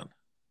grandson.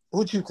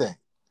 What you think?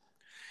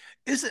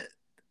 Is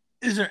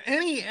there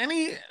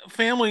any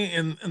family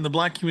in the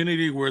Black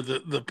community where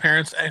the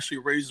parents actually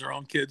raise their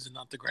own kids and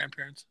not the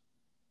grandparents?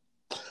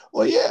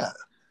 Well, yeah.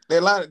 There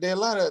are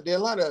a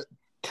lot of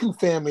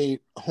two-family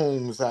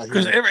homes out here.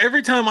 Because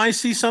every time I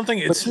see something,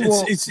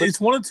 it's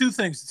one of two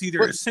things. It's either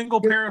a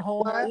single-parent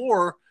home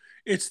or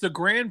it's the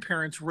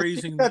grandparents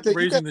raising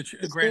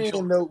the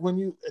grandchildren.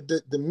 When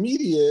the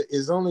media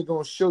is only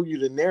going to show you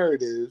the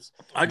narratives.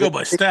 I go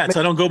by stats.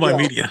 I don't go by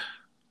media.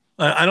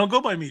 I don't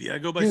go by media. I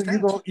go by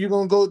stats. You're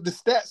going to go the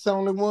stats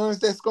on the ones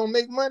that's going to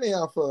make money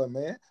off of,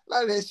 man. A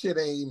lot of that shit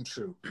ain't even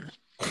true.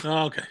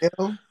 Oh, okay. You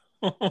know?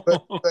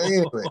 but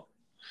anyway,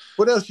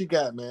 what else you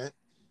got, man?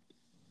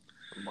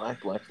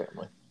 Black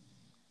family.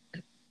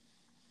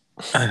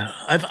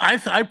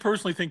 I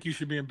personally think you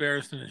should be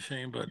embarrassed and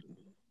ashamed, but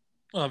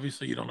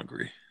obviously you don't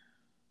agree.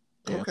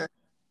 Yeah. Okay.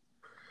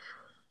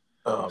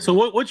 So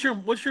what's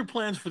your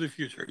plans for the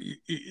future?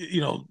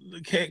 You know,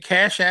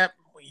 Cash App.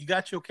 You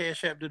got your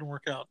Cash App, didn't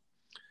work out.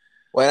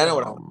 Wait, I know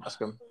what I'm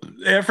asking.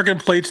 African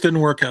plates didn't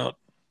work out.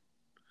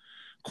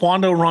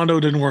 Quando Rondo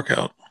didn't work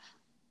out.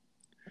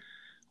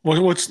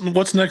 What's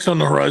next on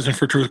the horizon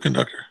for Truth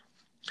Conductor?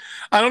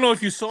 I don't know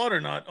if you saw it or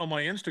not on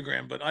my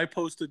Instagram, but I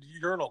posted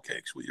urinal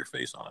cakes with your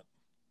face on it.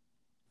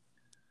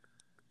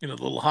 You know,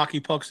 the little hockey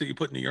pucks that you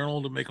put in the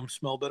urinal to make them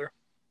smell better.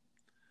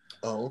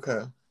 Oh,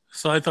 okay.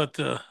 So I thought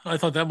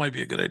that might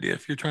be a good idea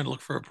if you're trying to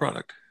look for a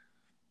product.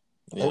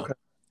 Yeah. Okay.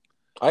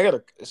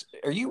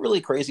 Are you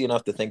really crazy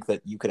enough to think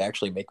that you could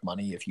actually make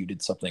money if you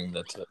did something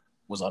that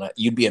was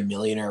you'd be a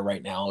millionaire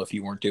right now if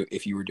you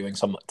were doing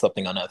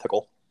something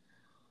unethical?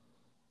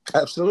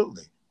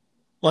 Absolutely.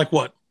 Like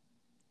what?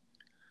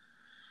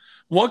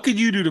 What could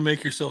you do to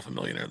make yourself a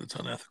millionaire that's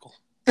unethical?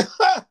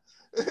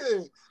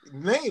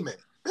 Name it.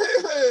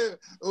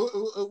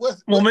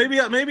 Maybe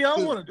I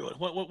want to do it.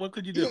 What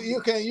could you do? You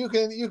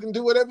can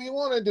do whatever you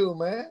want to do,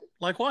 man.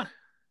 Like what?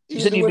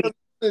 You can do whatever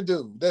you want to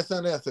do. That's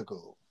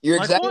unethical. You're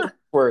like exactly what?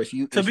 where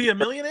to be a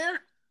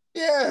millionaire.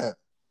 Yeah.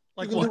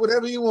 Like you can do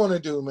whatever you want to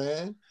do,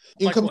 man.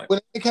 You can come up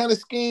with any kind of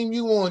scheme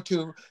you want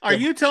to. Are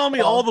you telling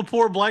me all the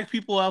poor Black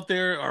people out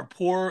there are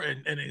poor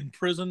and in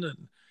prison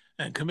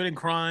and committing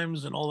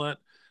crimes and all that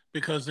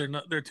because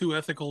they're too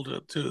ethical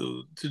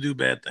to do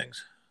bad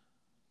things?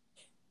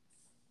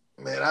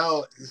 Man,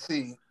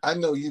 I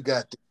know you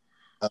got this.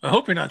 I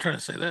hope you're not trying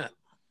to say that.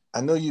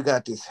 I know you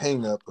got this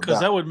hang up because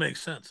that would make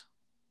sense.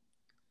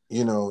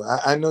 You know,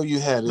 I know you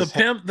had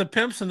the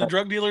pimps and the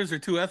drug dealers are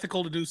too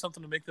ethical to do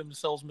something to make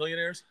themselves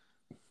millionaires.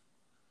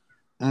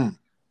 Mm.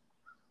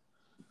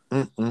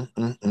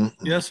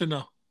 Yes or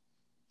no?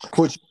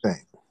 What you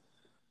think?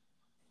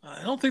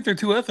 I don't think they're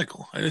too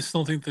ethical. I just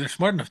don't think they're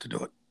smart enough to do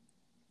it.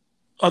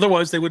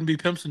 Otherwise, they wouldn't be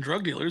pimps and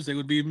drug dealers. They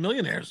would be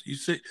millionaires.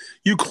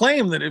 You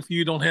claim that if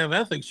you don't have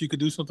ethics, you could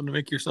do something to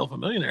make yourself a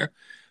millionaire.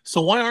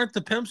 So why aren't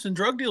the pimps and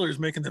drug dealers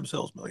making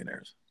themselves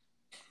millionaires?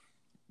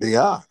 They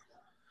are.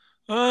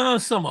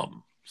 Some of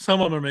them. Some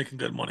of them are making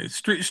good money.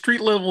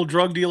 Street level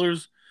drug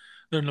dealers,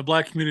 they're in the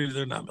black community.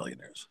 They're not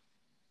millionaires.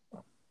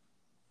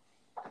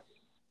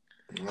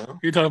 No.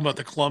 You're talking about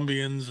the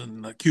Colombians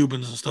and the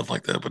Cubans and stuff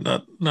like that, but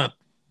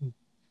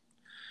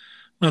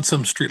not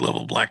some street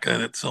level black guy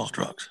that sells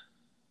drugs.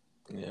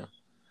 Yeah.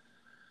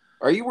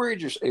 Are you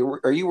worried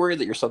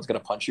that your son's going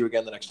to punch you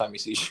again the next time he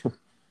sees you?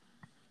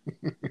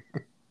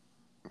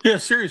 Yeah,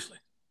 seriously.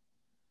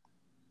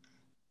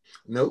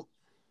 Nope.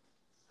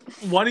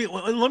 Let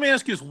me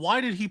ask you this. Why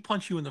did he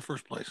punch you in the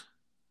first place?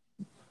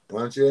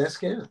 Why don't you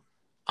ask him?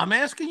 I'm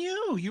asking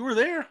you. You were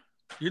there.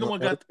 You're the one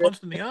who got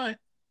punched in the eye.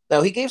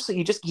 No, he gave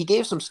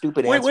some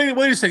stupid answer.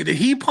 Wait a second. Did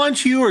he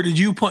punch you, or did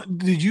you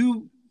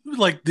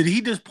did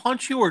he just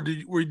punch you, or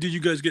did you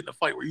guys get in a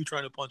fight? Were you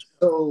trying to punch him?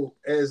 So,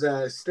 as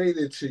I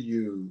stated to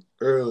you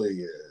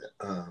earlier,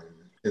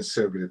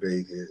 conservative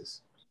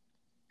atheists,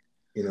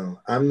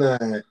 I'm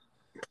not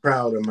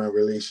proud of my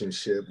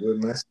relationship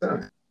with my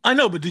son. I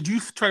know, but did you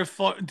try to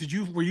fight?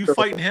 Were you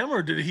fighting him,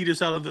 or did he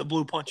just out of the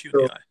blue punch you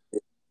in the eye?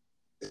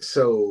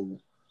 So,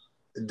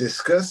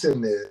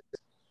 discussing this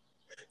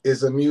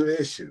is a mute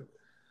issue.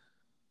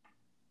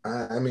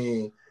 I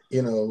mean,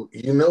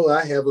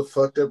 I have a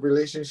fucked up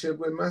relationship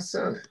with my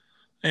son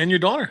and your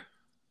daughter.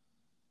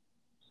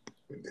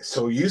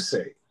 So you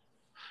say.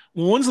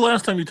 Well, when's the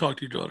last time you talked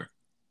to your daughter?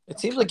 It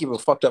seems like you have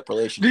a fucked up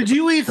relationship. Did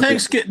you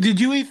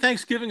eat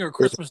Thanksgiving or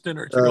Christmas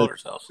dinner at your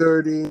daughter's house?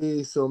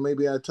 30. So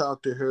maybe I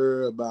talked to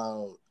her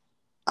about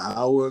an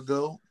hour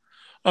ago.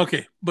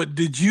 Okay, but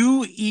did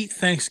you eat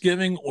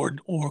Thanksgiving or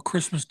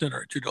Christmas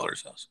dinner at your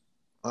daughter's house?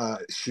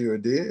 Sure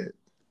did.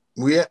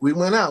 We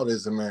went out,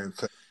 as a matter of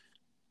fact.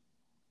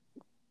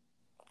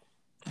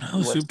 Well,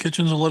 the soup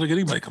kitchens will let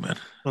anybody come in.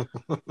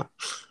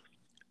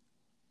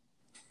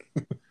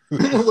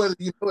 Whether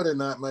you know it or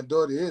not, my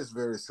daughter is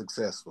very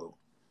successful.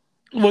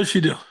 What does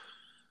she do?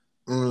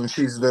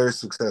 She's very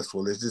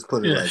successful. Let's just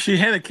put it right. She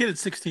had a kid at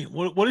 16.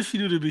 What does she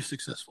do to be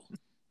successful?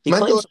 You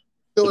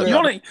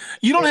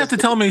don't have to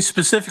tell me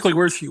specifically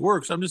where she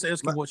works. I'm just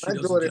asking what she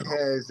does.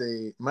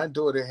 My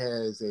daughter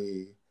has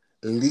a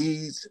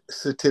Leeds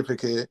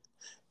certificate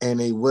and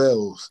a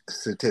Wells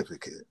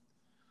certificate.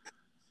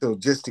 So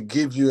just to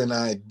give you an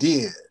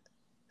idea.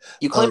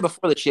 You claimed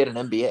before that she had an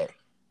MBA.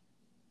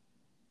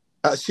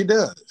 She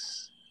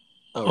does.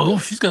 Oh, really?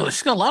 she's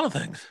got a lot of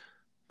things.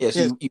 Yes,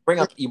 yeah, so you bring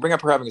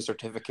up her having a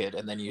certificate,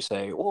 and then you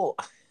say, well,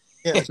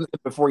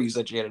 before you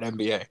said she had an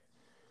MBA.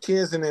 She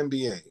has an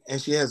MBA,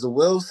 and she has a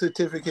Wells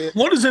certificate.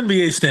 What does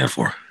MBA stand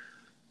for?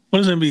 What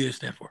does MBA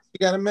stand for? She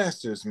got a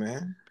master's,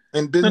 man.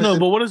 And business. No,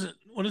 but what does it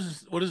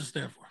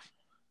stand for?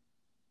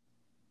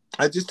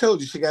 I just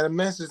told you she got a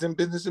master's in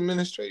business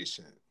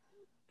administration.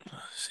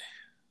 Let's see.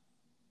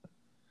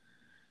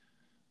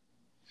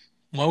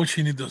 Why would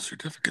she need those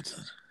certificates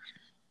then?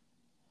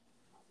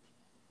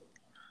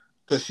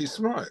 Because she's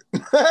smart.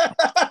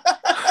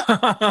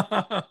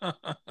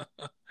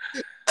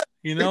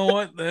 You know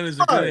what? That is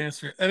a good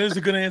answer. That is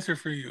a good answer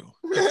for you.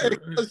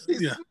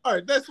 She's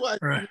smart. That's why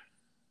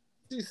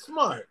she's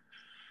smart.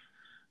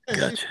 And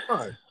gotcha.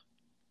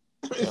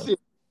 She's smart.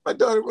 My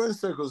daughter runs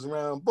circles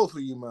around both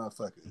of you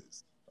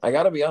motherfuckers. I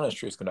got to be honest,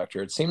 Truth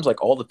Conductor. It seems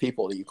like all the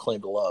people that you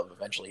claim to love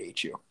eventually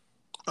hate you.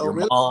 Your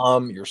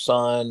mom, your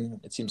son.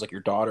 It seems like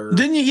your daughter.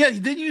 Didn't you? Yeah.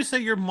 Didn't you say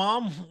your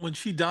mom, when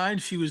she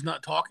died, she was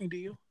not talking to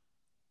you?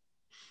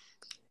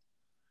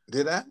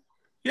 Did I?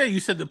 Yeah, you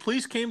said the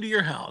police came to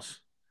your house,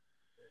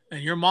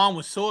 and your mom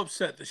was so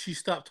upset that she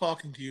stopped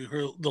talking to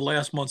you the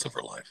last months of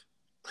her life.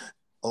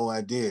 Oh,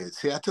 I did.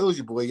 See, I told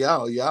you, boy,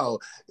 y'all.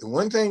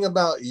 One thing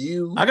about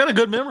you, I got a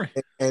good memory.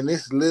 And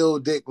this little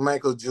dick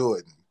Michael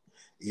Jordan,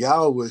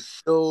 y'all was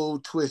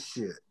so twist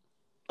shit.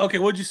 Okay,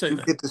 what'd you say?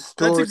 Get the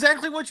story. That's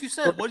exactly what you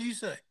said. What'd you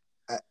say?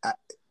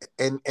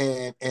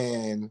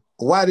 And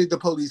why did the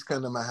police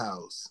come to my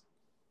house?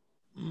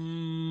 Were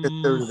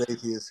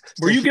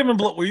you giving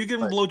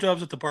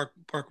blowjobs at the park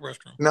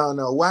restroom?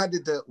 No. Why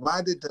did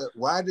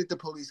the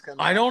police come?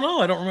 I don't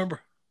know. I don't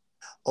remember.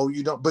 Oh,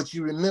 you don't. But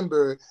you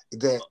remember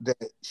that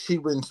she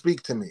wouldn't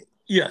speak to me.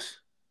 Yes.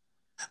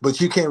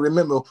 But you can't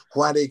remember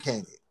why they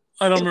came.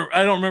 I don't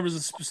remember the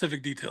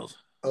specific details.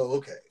 Oh,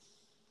 okay.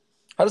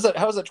 How is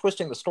that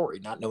twisting the story,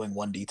 not knowing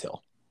one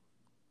detail?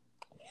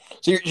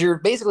 So you're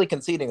basically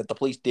conceding that the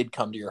police did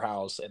come to your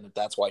house and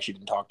that's why she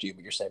didn't talk to you,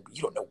 but you're saying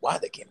you don't know why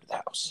they came to the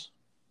house.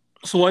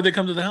 So why'd they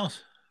come to the house?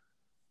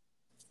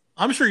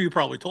 I'm sure you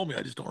probably told me.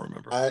 I just don't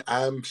remember.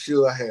 I'm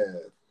sure I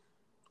have.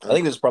 I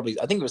think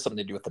it was something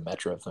to do with the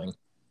Metro thing.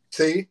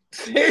 See?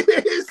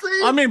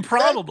 I mean,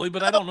 probably,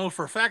 but I don't know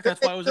for a fact. That's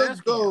why I was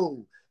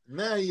asking.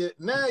 Now you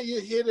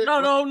hit it.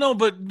 No.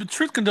 But the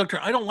truth conductor,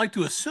 I don't like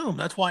to assume.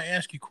 That's why I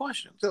ask you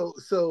questions.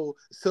 So,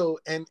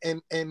 and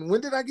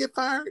when did I get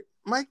fired,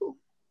 Michael?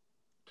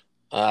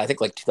 I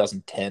think like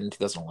 2010,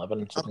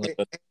 2011, something like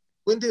that.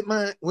 When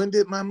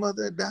did my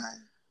mother die?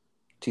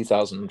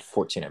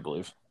 2014, I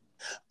believe.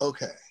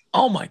 Okay.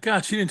 Oh my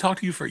God, she didn't talk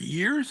to you for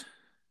years?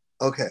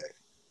 Okay.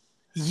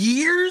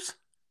 Years?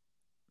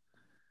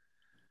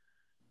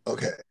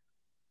 Okay.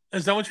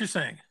 Is that what you're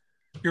saying?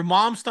 Your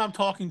mom stopped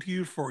talking to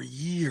you for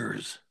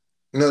years.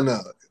 No.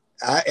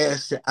 I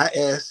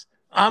asked.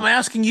 I'm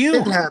asking you.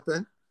 When did it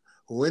happen?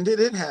 When did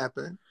it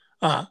happen?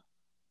 All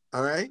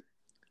right.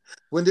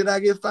 When did I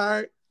get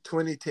fired?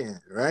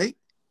 2010, right?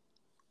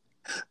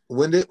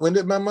 When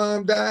did my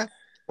mom die?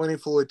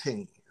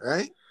 2014,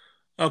 right?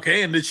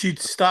 Okay, and did she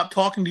stop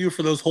talking to you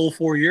for those whole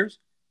 4 years?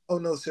 Oh,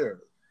 no, sir.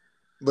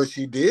 But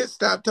she did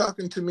stop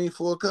talking to me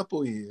for a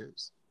couple of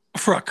years.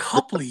 For a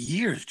couple of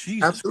years?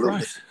 Jesus Absolutely.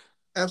 Christ.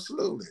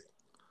 Absolutely.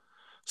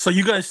 So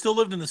you guys still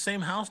lived in the same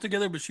house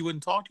together, but she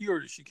wouldn't talk to you, or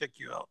did she kick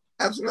you out?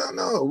 Absolutely.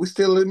 No. We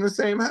still live in the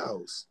same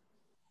house.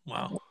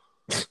 Wow.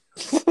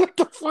 What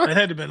the fuck? That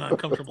had to have been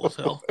uncomfortable as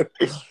hell.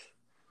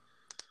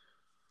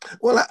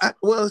 Well, I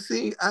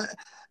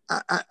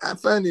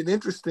find it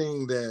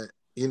interesting that,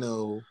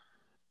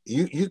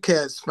 you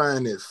cats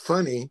find it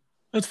funny.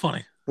 That's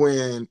funny.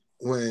 When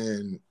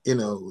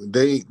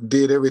they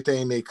did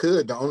everything they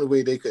could. The only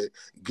way they could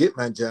get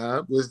my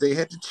job was they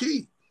had to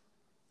cheat.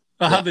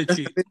 How'd they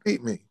cheat? They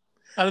beat me.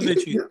 How did they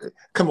cheat?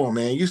 Come on,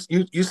 man. You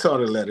saw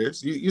the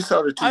letters. You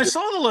saw the two. I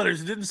saw the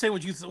letters. It didn't say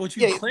what you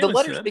claimed. The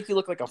letters make you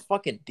look like a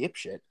fucking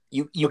dipshit.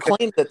 You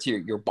claim that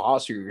your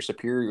boss or your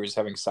superior was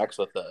having sex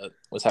with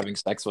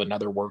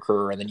another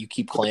worker, and then you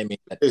keep claiming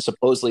that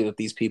supposedly that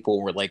these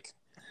people were like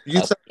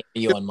you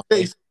on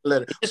Monday.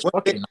 Letter.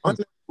 One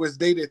letter was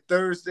dated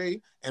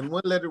Thursday, and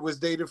one letter was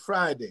dated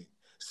Friday.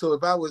 So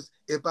if I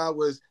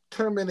was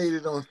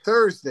terminated on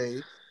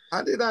Thursday,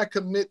 how did I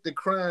commit the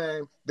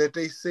crime that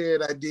they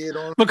said I did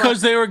on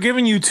Because Friday? They were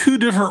giving you two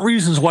different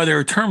reasons why they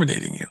were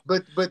terminating you.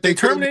 But they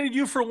terminated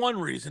you for one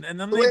reason, and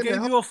then they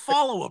gave you a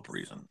follow-up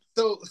reason.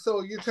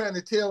 So you're trying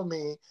to tell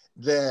me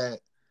that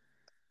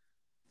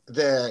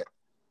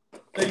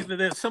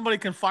somebody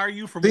can fire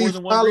you for more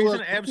than one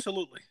reason?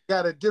 Absolutely.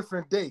 Got a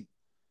different date.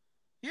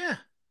 Yeah.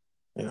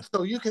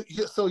 So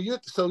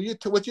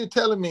what you're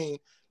telling me,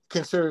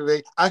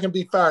 conservative, I can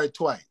be fired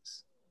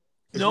twice.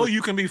 No,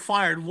 you can be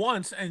fired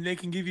once, and they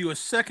can give you a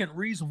second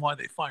reason why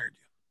they fired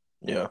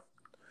you. Yeah.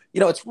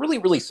 It's really,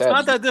 really sad. It's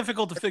not that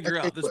difficult to figure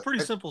out. It's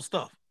pretty simple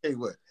stuff. Hey,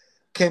 what?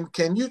 Can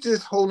you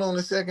just hold on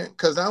a second?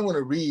 Because I want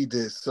to read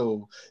this.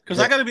 Because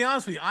I got to be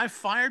honest with you, I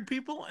fired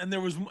people, and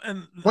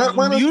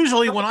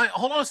usually when I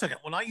hold on a second,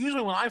 when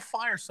I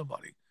fire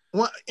somebody,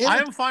 I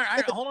haven't fired.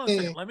 Hold on a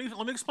second. Let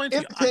me explain to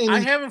you. I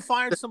haven't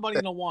fired somebody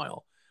in a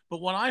while,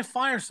 but when I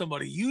fire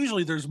somebody,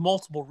 usually there's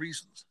multiple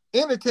reasons.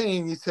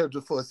 Entertain yourself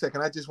for a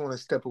second. I just want to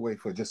step away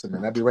for just a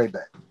minute. I'll be right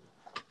back.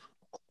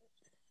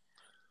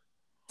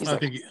 I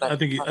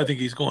think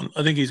he's going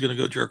to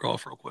go jerk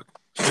off real quick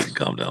so he can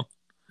calm down.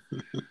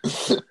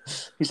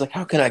 He's like,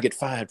 how can I get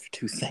fired for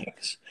two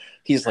things?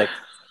 He's like,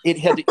 it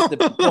had to be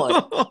the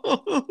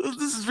one.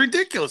 This is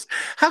ridiculous.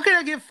 How can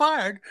I get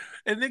fired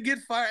and then get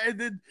fired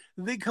and then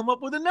they come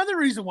up with another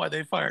reason why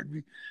they fired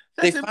me?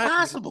 That's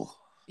impossible.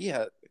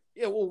 Yeah.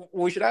 Well,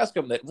 we should ask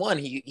him that. One,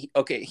 he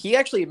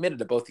actually admitted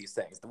to both these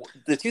things.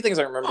 The two things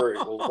I remember,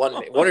 one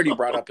that he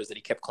brought up is that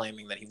he kept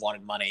claiming that he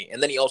wanted money,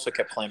 and then he also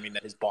kept claiming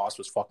that his boss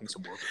was fucking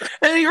some worker.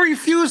 And he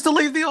refused to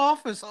leave the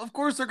office. Of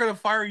course, they're going to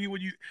fire you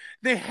when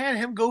they had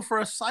him go for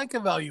a psych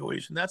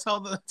evaluation. That's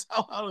how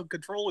out of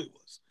control he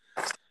was.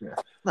 Yeah.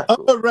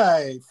 Cool. All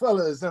right,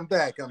 fellas, I'm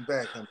back.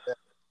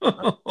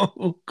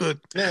 Oh,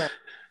 good. Now,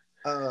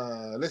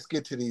 let's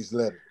get to these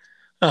letters.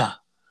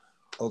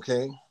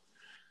 Okay.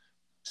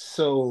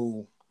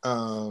 So,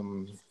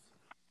 my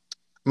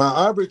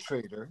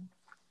arbitrator,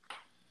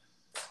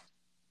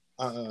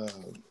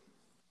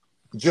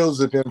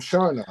 Joseph M.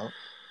 Charnow,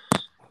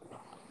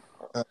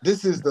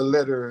 this is the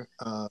letter.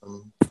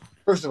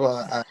 First of all,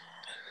 I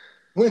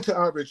went to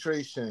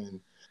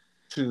arbitration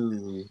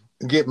to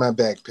get my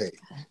back pay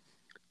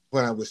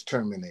when I was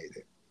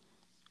terminated.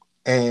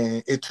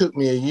 And it took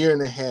me 1.5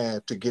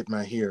 years to get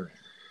my hearing.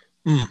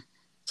 Mm.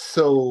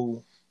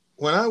 So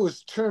when I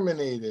was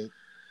terminated,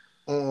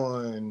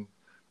 on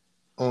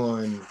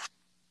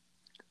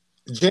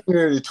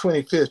January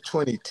 25th,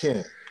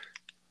 2010,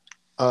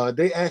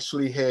 they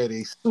actually had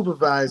a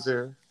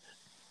supervisor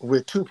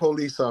with 2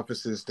 police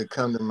officers to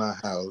come to my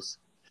house,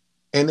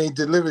 and they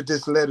delivered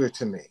this letter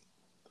to me.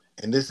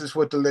 And this is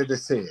what the letter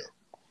said.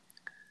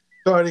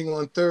 Starting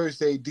on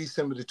Thursday,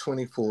 December the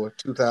 24th,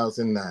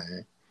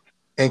 2009,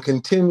 and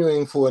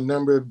continuing for a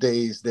number of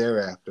days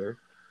thereafter,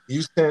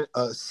 you sent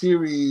a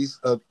series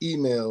of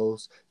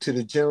emails to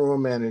the general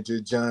manager,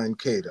 John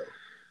Cato,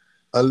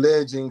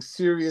 alleging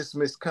serious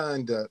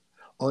misconduct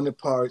on the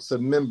parts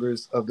of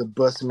members of the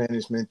bus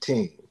management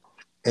team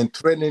and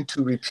threatening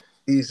to repeat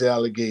these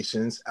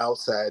allegations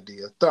outside the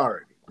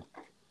authority.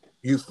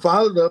 You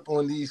followed up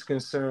on these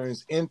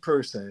concerns in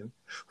person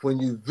when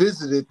you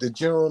visited the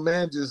general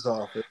manager's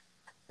office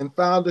and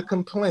filed a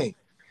complaint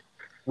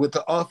with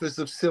the Office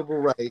of Civil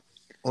Rights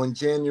on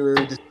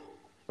January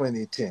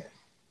 2010.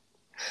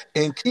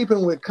 In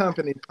keeping with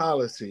company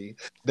policy,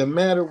 the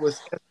matter was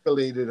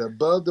escalated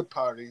above the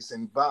parties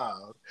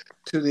involved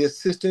to the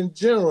Assistant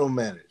General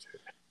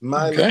Manager,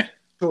 Milo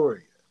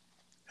Victoria.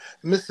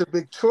 Mr.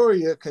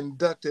 Victoria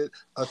conducted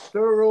a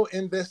thorough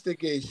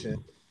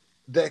investigation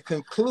that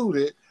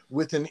concluded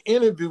with an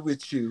interview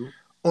with you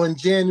on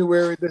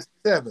January the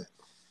 7th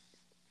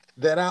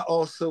that I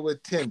also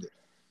attended.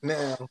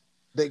 Now,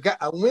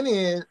 I went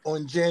in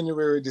on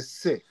January the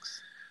 6th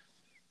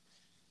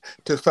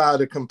to file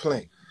the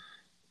complaint.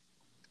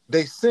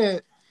 It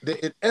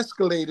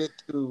escalated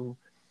to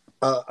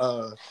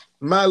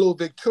Milo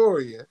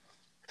Victoria,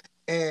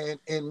 and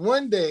in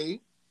one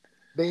day,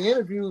 they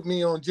interviewed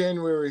me on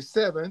January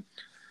 7th.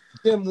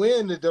 Jim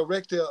Wynn, the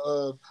director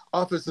of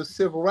Office of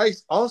Civil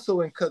Rights,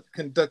 also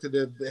conducted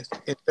an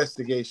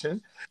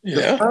investigation.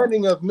 Yeah. The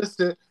finding of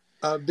Mr.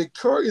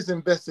 Victoria's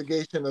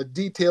investigation are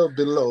detailed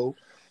below,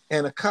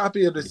 and a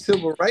copy of the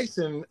Civil Rights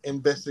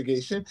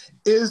investigation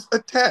is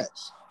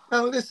attached.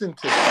 Now listen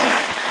to it.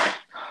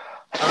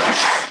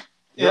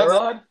 Yeah,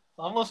 God,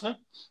 I'm listening.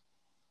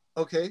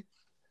 Okay.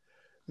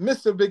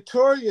 Mr.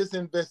 Victoria's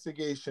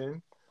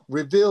investigation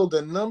revealed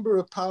a number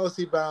of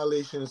policy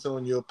violations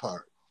on your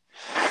part.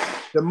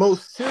 The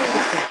most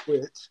serious of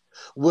which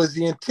was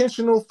the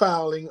intentional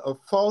filing of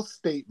false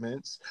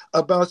statements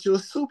about your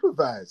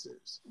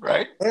supervisors,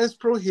 right, as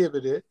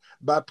prohibited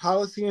by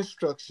Policy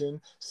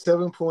Instruction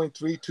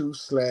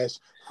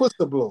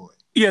 7.32/whistleblowing.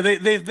 Yeah,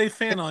 they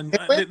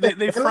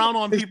frown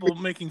on people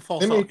making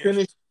false allegations.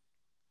 Finish.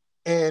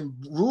 And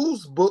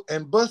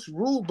bus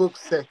rule book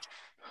section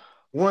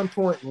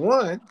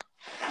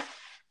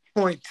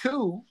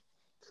 1.1.2.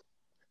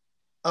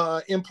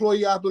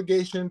 Employee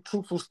obligation,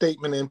 truthful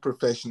statement, and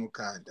professional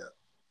conduct.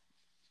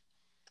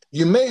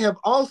 You may have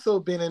also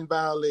been in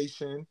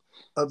violation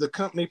of the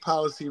company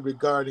policy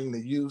regarding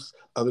the use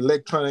of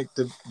electronic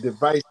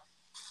devices,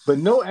 but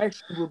no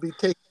action will be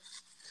taken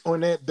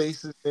on that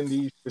basis in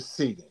these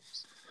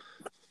proceedings.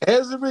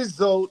 As a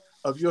result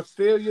of your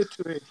failure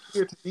to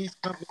adhere to these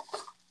company,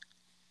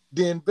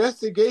 the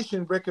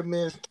investigation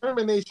recommends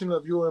termination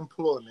of your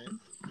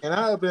employment, and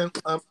I have been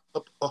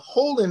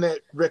upholding that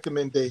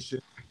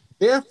recommendation.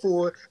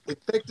 Therefore,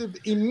 effective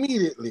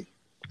immediately,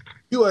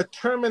 you are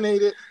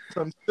terminated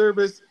from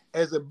service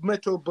as a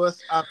Metro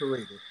bus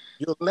operator.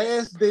 Your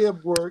last day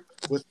of work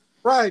was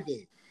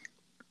Friday,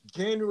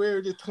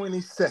 January the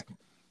 22nd.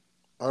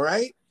 All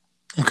right?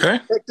 Okay.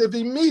 Effective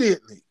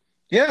immediately.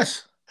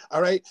 Yes.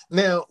 All right.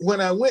 Now,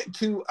 when I went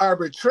to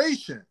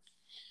arbitration,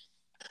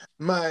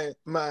 my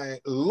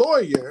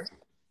lawyer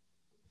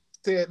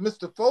said,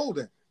 Mr.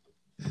 Folden,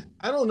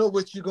 I don't know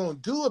what you're going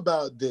to do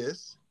about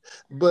this,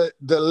 but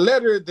the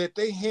letter that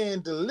they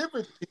hand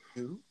delivered to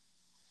you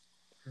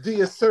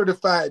via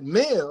certified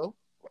mail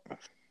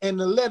and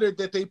the letter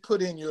that they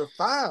put in your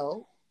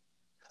file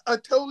are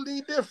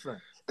totally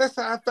different. That's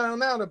how I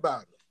found out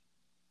about it.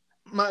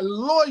 My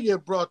lawyer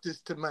brought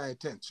this to my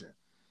attention.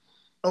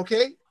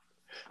 Okay?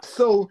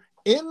 So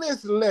in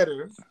this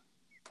letter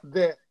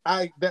that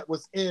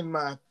was in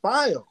my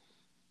file,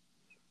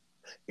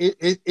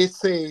 it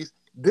says,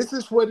 this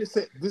is what it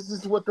said. This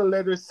is what the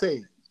letter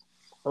says.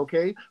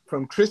 Okay?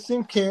 From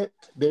Christian Kent,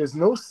 there's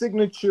no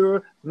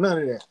signature, none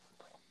of that.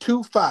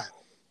 2-5.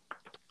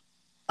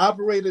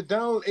 Operator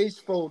Donald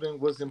H. Folden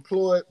was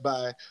employed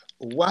by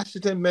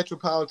Washington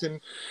Metropolitan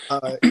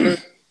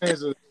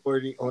Transit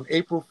Authority on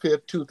April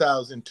 5th,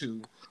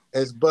 2002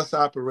 as bus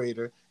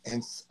operator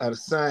and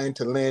assigned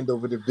to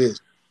Landover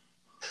Division.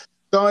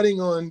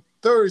 Starting on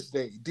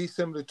Thursday,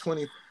 December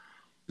 20,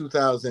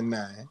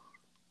 2009,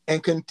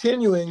 and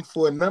continuing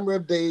for a number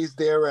of days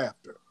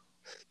thereafter,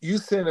 you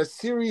sent a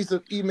series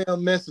of email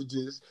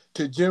messages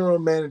to General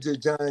Manager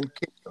John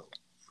Cato,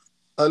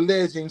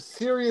 alleging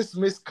serious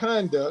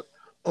misconduct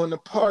on the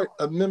part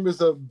of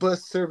members of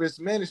bus service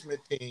management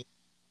team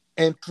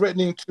and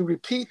threatening to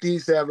repeat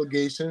these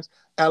allegations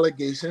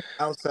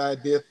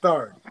outside the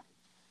authority.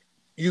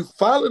 You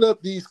followed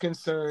up these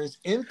concerns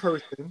in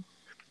person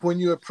when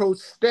you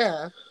approached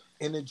staff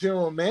in the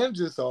general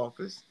manager's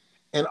office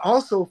and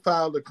also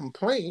filed a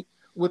complaint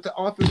with the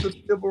Office of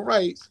Civil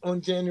Rights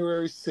on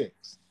January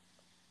 6th.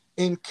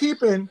 In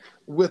keeping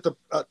with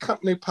a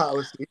company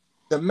policy,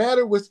 the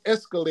matter was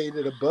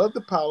escalated above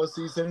the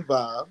policies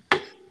involved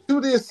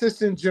to the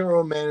Assistant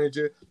General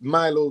Manager,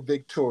 Milo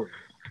Victoria.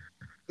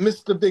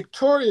 Mr.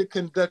 Victoria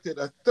conducted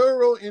a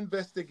thorough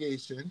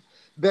investigation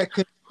that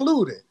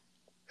concluded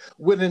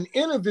with an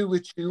interview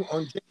with you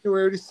on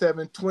January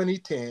 7,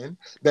 2010,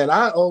 that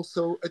I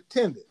also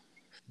attended.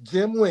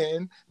 Jim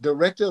Wynn,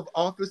 Director of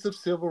Office of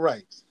Civil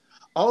Rights,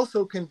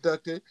 also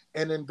conducted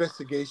an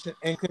investigation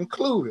and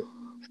concluded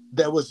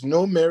there was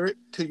no merit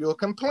to your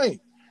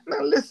complaint.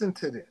 Now listen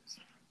to this.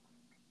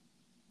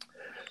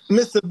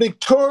 Mr.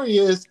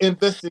 Victoria's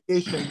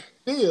investigation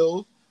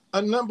revealed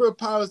a number of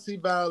policy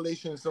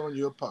violations on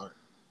your part.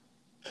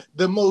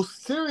 The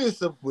most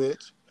serious of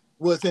which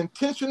was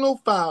intentional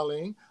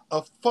filing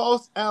of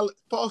false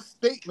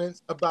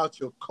statements about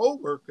your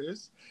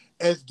coworkers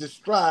as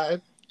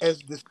described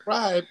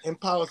in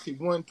policy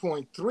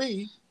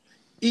 1.3,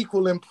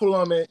 equal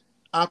employment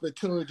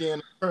opportunity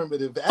and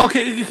affirmative action.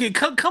 Okay,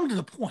 come to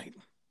the point.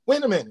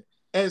 Wait a minute.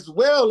 As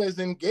well as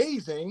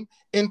engaging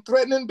in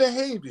threatening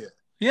behavior.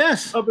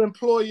 Yes. Of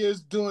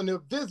employers during a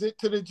visit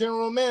to the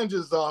general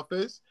manager's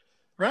office.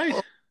 Right.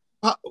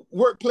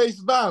 Workplace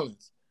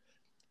violence.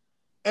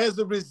 As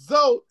a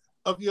result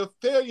of your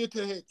failure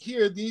to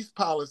adhere these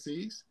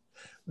policies,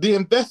 the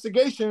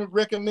investigation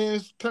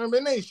recommends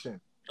termination.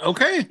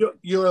 Okay.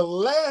 Your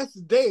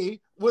last day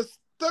was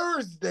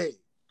Thursday.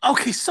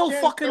 Okay, so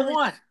fucking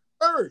what?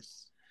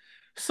 1st.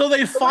 So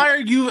they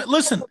fired you.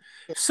 Listen,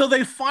 so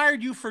they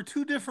fired you for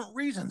 2 different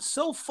reasons.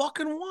 So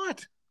fucking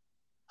what?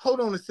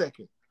 Hold on a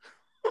second.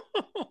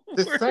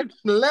 The same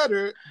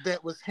letter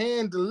that was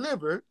hand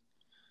delivered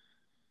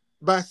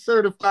by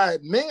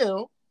certified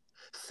mail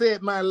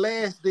said my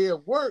last day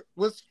of work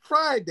was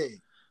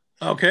Friday.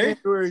 Okay.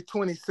 January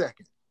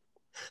 22nd.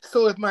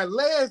 So if my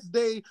last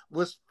day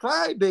was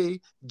Friday,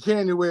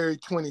 January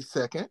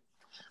 22nd,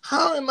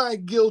 how am I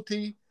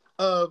guilty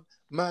of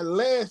my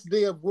last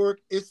day of work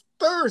is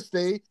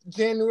Thursday,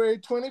 January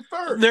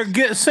 21st?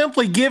 They're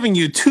simply giving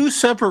you 2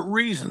 separate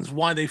reasons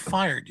why they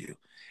fired you.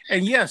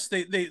 And yes,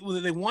 they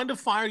wanted to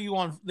fire you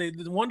on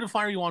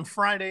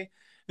Friday.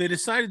 They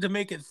decided to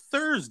make it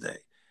Thursday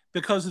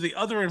because of the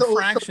other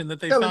infraction that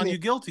they found you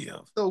guilty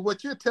of. So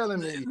what you're telling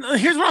me?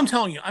 Here's what I'm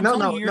telling you. I'm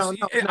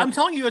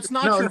telling you it's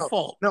not your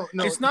fault.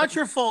 It's not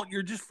your fault.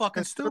 You're just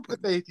fucking stupid.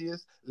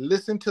 Atheist,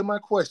 listen to my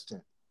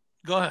question.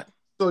 Go ahead.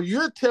 So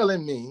you're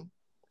telling me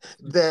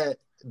that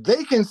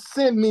they can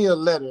send me a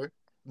letter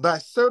by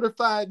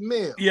certified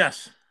mail.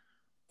 Yes.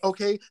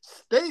 Okay,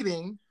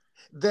 stating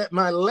that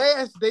my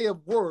last day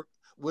of work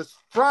was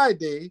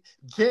Friday,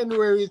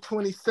 January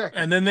 22nd.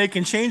 And then they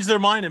can change their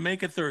mind and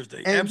make it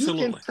Thursday. And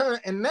absolutely.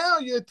 And now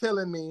you're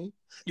telling me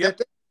that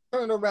they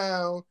turn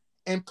around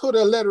and put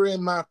a letter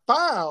in my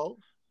file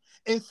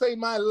and say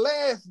my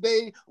last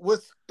day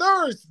was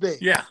Thursday.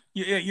 Yeah.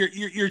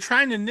 You're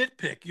trying to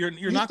nitpick.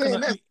 You're not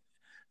going to.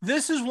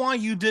 This is why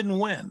you didn't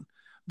win,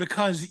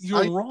 because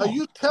you're wrong. Are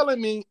you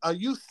telling me? Are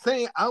you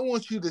saying I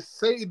want you to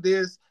say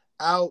this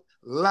out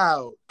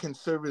loud,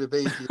 conservative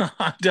atheist?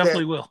 I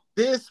definitely will.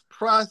 This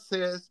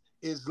process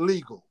is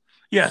legal.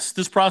 Yes,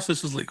 this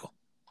process is legal.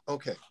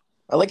 Okay.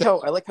 I like how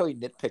he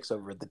nitpicks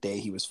over the day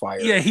he was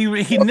fired. Yeah, he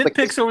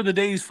nitpicks over the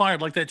day he's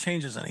fired, like that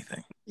changes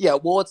anything. Yeah,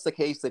 well, it's the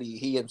case that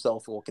he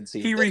himself will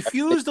concede. He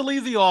refused to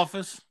leave the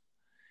office.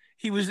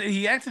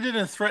 He acted in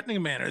a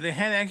threatening manner. They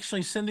had to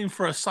actually send him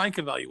for a psych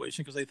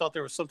evaluation because they thought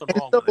there was something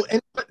wrong with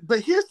him. But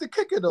here's the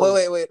kicker, though.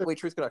 Wait,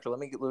 Truth Conductor. Let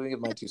me give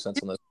my 2 cents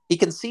on this. He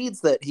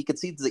concedes that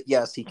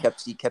yes, he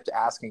kept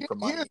asking for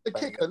money. Here's the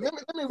kicker. Let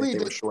me read they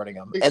this. were shorting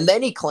him, and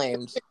then he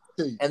claims,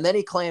 he admits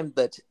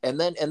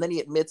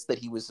that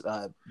he was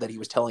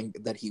telling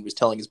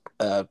his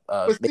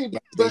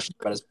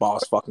about his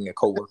boss fucking a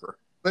coworker.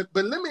 But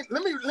let me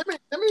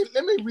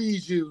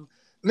read you.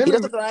 He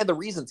doesn't deny the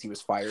reasons he was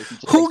fired.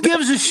 Who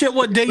gives a shit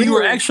what day you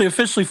were actually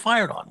officially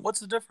fired on? What's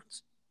the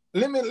difference?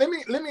 Let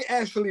me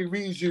actually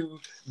read you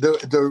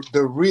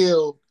the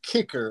real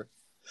kicker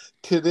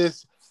to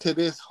this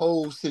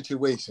whole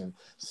situation.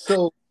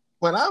 So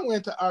when I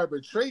went to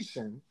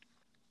arbitration,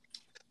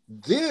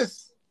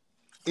 this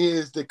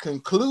is the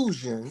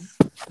conclusion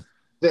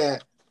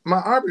that my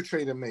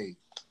arbitrator made.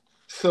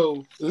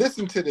 So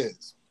listen to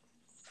this.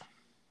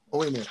 Oh,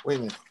 wait a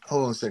minute.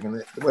 Hold on a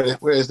second.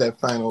 Where is that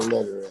final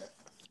letter at?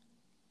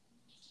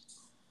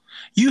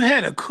 You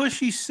had a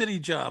cushy city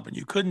job and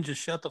you couldn't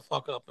just shut the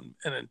fuck up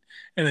and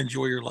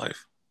enjoy your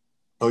life.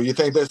 Oh, you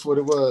think that's what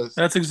it was?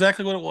 That's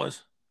exactly what it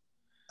was.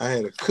 I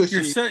had a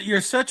cushy.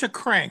 You're such a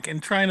crank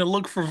and trying to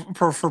look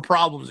for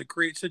problems and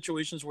create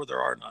situations where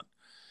there are none.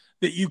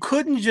 That you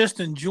couldn't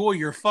just enjoy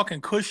your fucking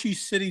cushy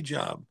city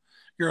job,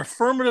 your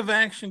affirmative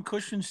action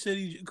cushion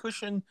city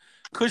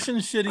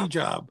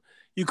job.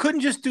 You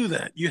couldn't just do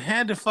that. You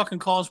had to fucking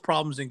cause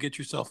problems and get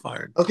yourself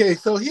fired. Okay,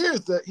 so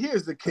here's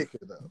the kicker,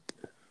 though.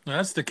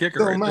 That's the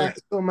kicker, right there.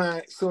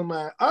 So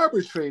my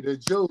arbitrator,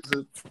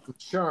 Joseph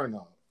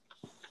Charnoff,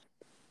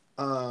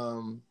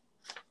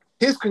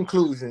 his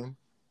conclusion: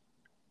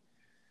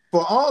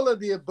 for all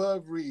of the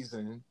above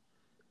reasons,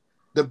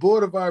 the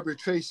Board of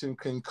Arbitration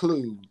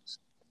concludes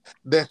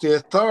that the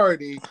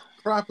authority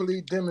properly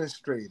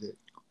demonstrated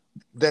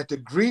that the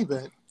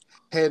grievant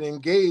had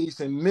engaged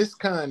in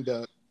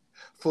misconduct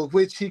for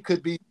which he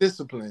could be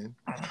disciplined,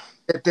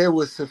 that there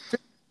was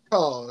sufficient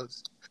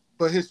cause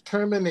for his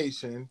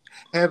termination,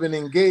 having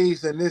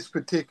engaged in this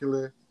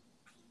particular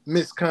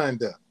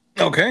misconduct.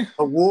 Okay.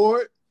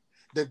 Award: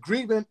 the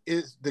grievance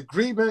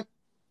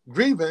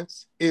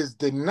is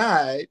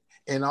denied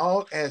in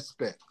all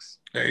aspects.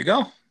 There you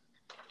go.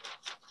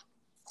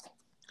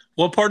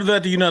 What part of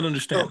that do you not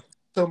understand?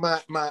 So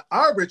my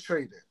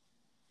arbitrator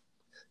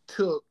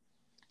took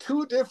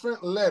 2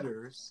 different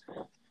letters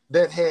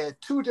that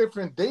had 2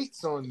 different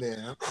dates on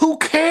them. Who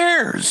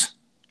cares?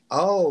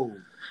 Oh.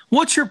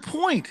 What's your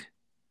point?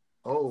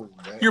 Oh.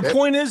 Your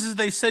point is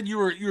they said you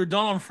were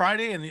done on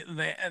Friday, and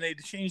they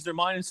changed their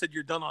mind and said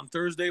you're done on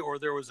Thursday, or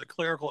there was a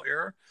clerical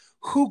error.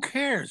 Who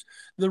cares?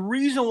 The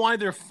reason why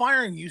they're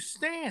firing you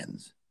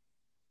stands.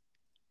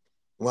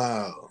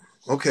 Wow.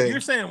 Okay. You're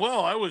saying,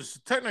 well,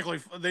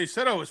 they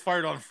said I was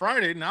fired on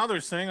Friday. Now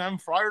they're saying I'm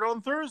fired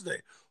on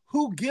Thursday.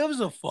 Who gives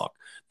a fuck?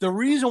 The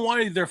reason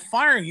why they're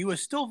firing you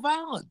is still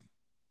valid.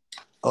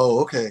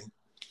 Oh, okay.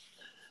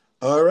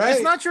 All right.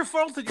 It's not your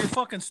fault that you're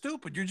fucking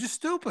stupid. You're just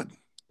stupid.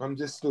 I'm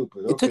just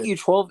stupid. Okay. It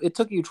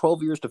took you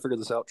 12 years to figure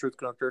this out, Truth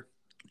Conductor.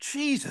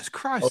 Jesus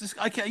Christ!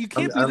 You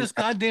can't be this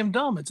goddamn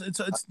dumb.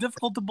 It's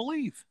difficult to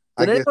believe.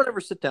 Did anyone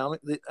ever sit down?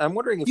 I'm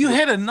wondering if you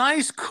had a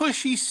nice,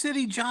 cushy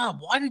city job.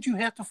 Why did you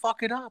have to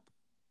fuck it up?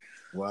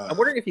 Wow. I'm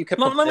wondering if you kept.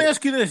 Let me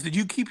ask you this: did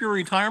you keep your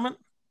retirement?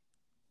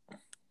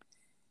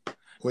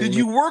 Did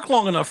you work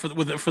long enough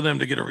for them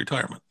to get a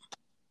retirement?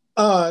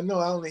 No,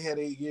 I only had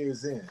 8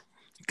 years in.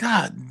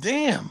 God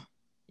damn.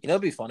 You know,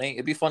 it'd be funny.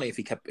 It'd be funny if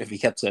he kept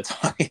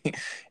talking,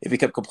 if he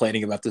kept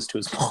complaining about this to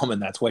his mom,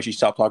 and that's why she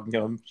stopped talking to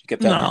him. She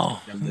kept I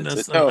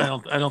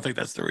don't think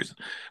that's the reason.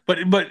 But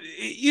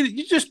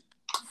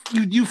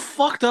you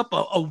fucked up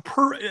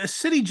a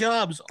city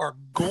jobs are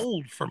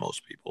gold for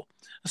most people,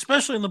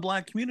 especially in the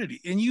black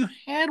community. And you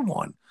had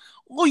one.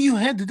 All you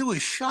had to do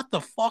is shut the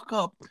fuck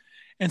up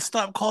and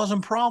stop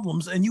causing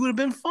problems, and you would have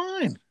been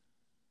fine.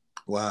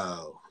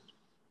 Wow.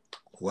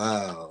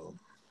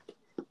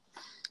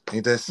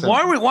 Ain't that something?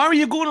 Why were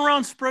you going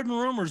around spreading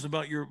rumors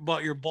about your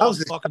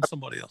boss fucking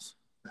somebody else?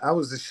 I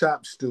was a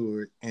shop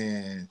steward,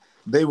 and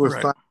they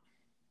were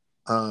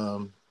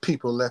firing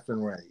people left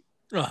and right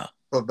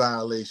for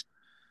violation.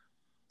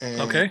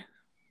 And okay.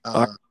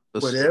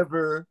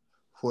 Whatever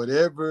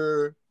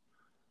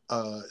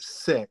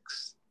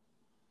sex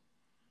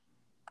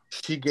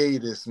she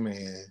gave this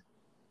man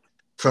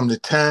from the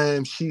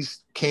time she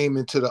came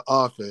into the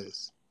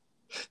office,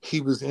 he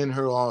was in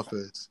her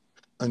office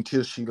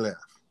until she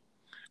left.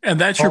 And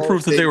that's your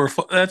proof that they were.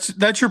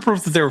 That's your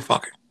proof that they were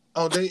fucking.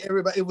 Oh,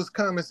 everybody. It was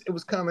common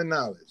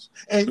knowledge.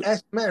 And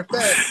as a matter of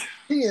fact,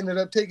 he ended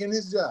up taking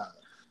his job.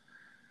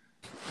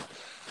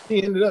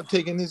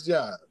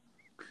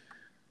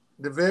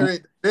 The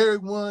very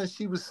one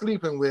she was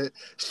sleeping with,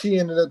 she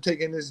ended up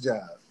taking his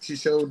job. She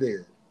sure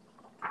did.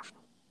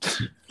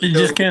 You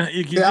just can't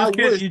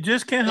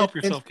help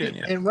yourself, can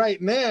you? And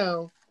right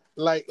now,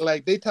 like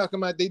they talking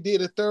about, they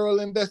did a thorough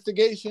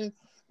investigation.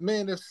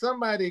 Man, if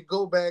somebody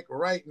go back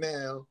right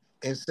now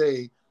and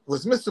say,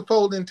 was Mr.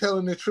 Folden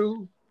telling the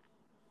truth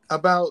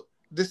about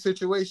this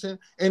situation?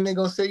 And they're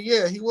going to say,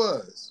 yeah, he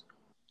was.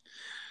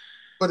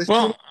 But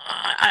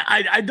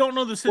I don't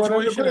know the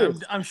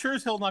situation. I'm sure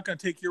as hell not going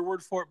to take your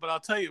word for it, but I'll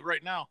tell you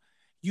right now,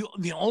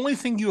 the only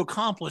thing you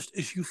accomplished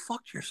is you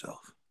fucked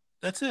yourself.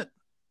 That's it.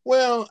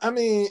 Well, I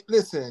mean,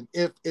 listen,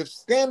 if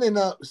standing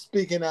up,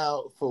 speaking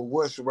out for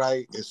what's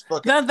right is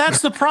fucking...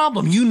 That's the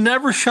problem. You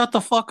never shut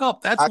the fuck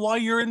up. That's why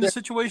you're in the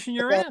situation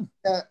you're in.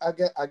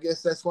 I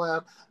guess that's why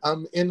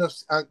I'm in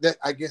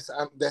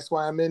that's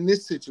why I'm in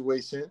this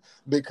situation,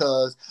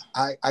 because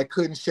I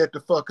couldn't shut the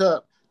fuck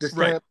up to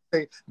stand up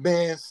and say,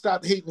 man,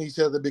 stop hating each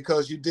other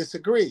because you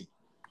disagree.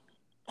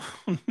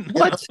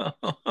 What?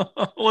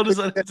 What does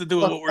that have to do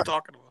with what we're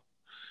talking about?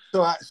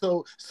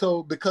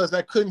 So because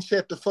I couldn't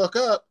shut the fuck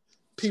up,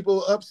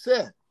 people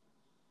upset.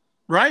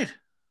 Right.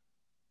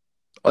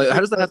 How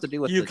does that have to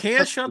do with you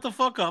can't shut the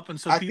fuck up, and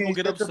so people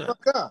get upset.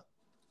 How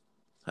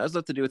does that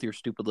have to do with your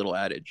stupid little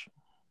adage?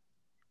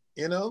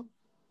 You know?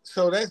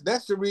 So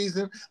that's the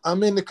reason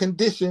I'm in the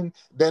condition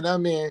that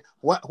I'm in.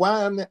 Why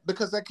I'm that?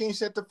 Because I can't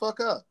shut the fuck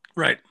up.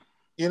 Right.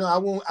 You know, I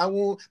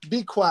won't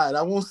be quiet.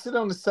 I won't sit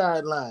on the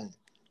sideline.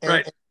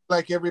 And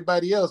like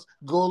everybody else,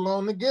 go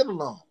along to get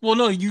along. Well,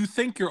 no, you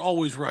think you're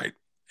always right.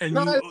 And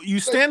you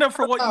stand up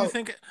for what you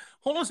think.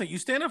 Hold on a second. You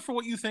stand up for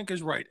what you think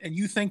is right, and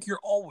you think you're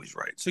always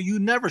right. So you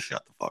never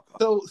shut the fuck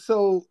up.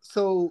 So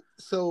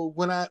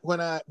when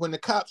the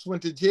cops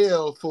went to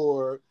jail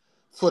for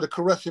the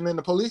corruption in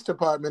the police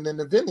department and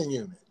the vending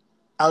unit,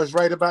 I was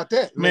right about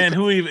that. Man,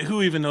 who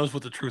even knows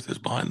what the truth is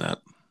behind that?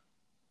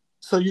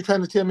 So you're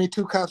trying to tell me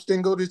 2 cops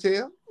didn't go to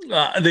jail?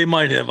 They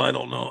might have. I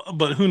don't know,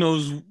 but who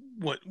knows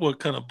what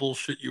kind of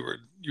bullshit you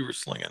were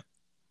slinging.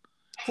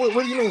 What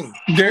do you mean?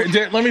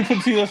 Let me put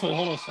it to you this way.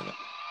 Hold on a second.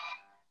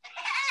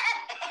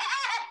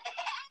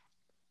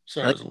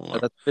 Sorry,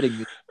 that's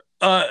fitting.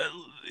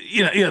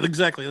 Yeah,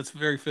 exactly. That's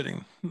very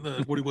fitting.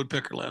 The Woody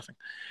Woodpecker laughing.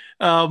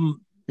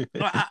 I'm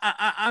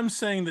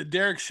saying that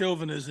Derek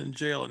Chauvin is in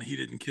jail and he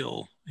didn't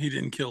kill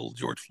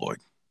George Floyd.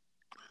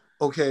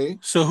 Okay.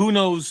 So who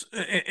knows?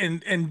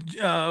 And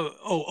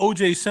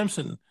O.J.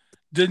 Simpson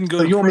didn't go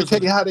to prison. You want me to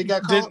tell you how they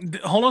got caught?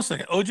 Hold on a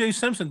second. O.J.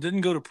 Simpson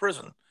didn't go to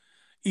prison,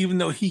 even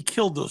though he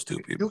killed those 2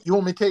 people. You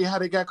want me to tell you how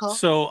they got caught?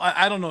 So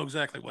I don't know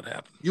exactly what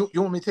happened. You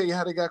want me to tell you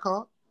how they got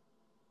caught?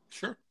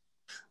 Sure.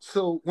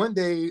 So one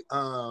day,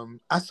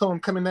 I saw him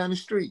coming down the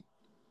street,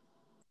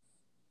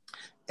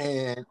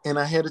 and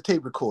I had a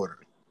tape recorder,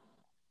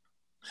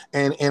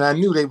 and I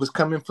knew they was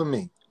coming for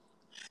me.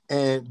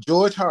 And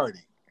George Hardy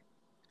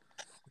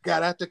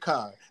got out the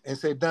car and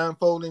said, Don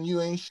Folden,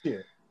 you ain't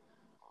shit.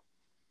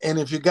 And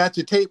if you got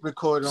your tape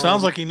recorder on,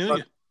 sounds like he knew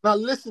you. Now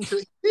listen to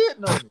it. He did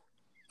know me.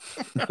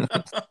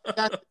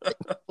 Got your tape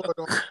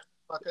recorder on,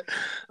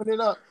 put it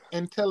up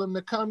and tell him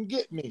to come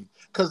get me,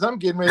 because I'm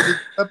getting ready to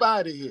get up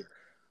out of here.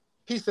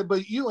 He said,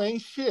 but you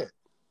ain't shit.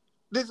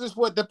 This is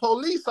what the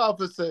police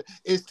officer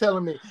is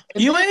telling me.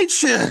 And you ain't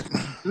shit.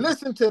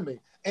 Listen to me.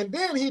 And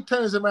then he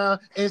turns around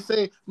and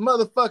say,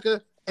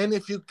 motherfucker, and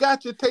if you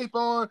got your tape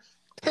on,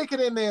 take it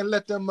in there and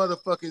let them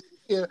motherfuckers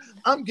hear.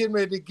 I'm getting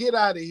ready to get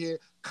out of here.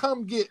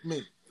 Come get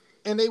me.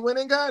 And they went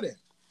and got him.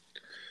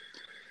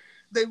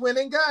 They went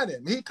and got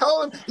him. He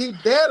told him, he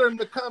dared him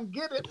to come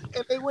get him,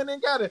 and they went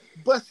and got him.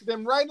 Busted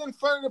him right in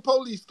front of the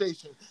police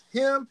station.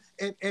 Him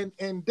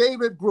and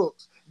David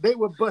Brooks, they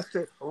were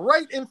busted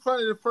right in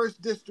front of the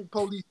 1st District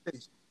Police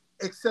Station,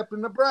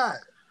 accepting the bribe.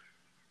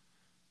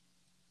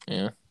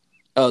 Yeah.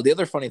 Oh, the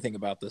other funny thing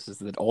about this is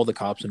that all the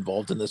cops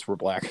involved in this were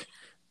black.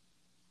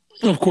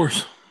 Of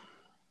course.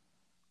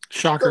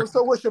 Shocker.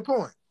 So what's your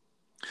point?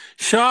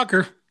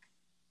 Shocker.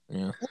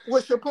 Yeah.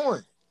 What's your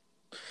point?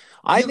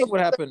 I think what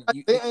happened...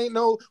 There ain't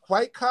no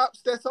white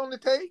cops that's on the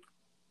tape?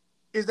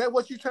 Is that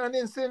what you're trying to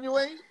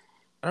insinuate?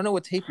 I don't know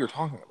what tape you're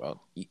talking about.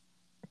 You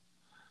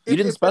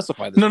didn't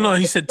specify this. No,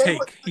 he said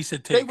take. He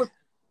said take. They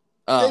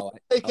were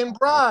taking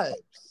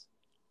bribes.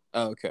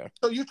 Oh, okay.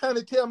 So you trying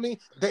to tell me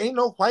there ain't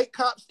no white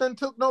cops that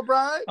took no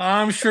bribe?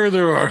 I'm sure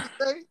there are.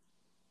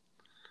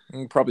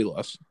 Probably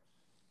less.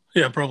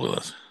 Yeah, probably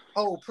less.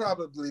 Oh,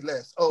 probably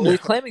less. Oh, he's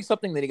claiming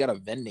something that he got a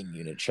vending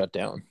unit shut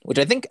down, which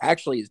I think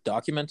actually is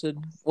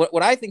documented.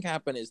 What I think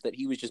happened is that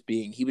he was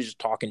just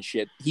talking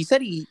shit. He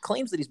said he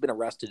claims that he's been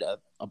arrested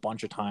a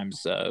bunch of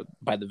times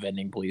by the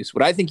vending police.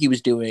 What I think he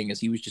was doing is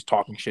he was just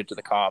talking shit to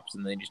the cops,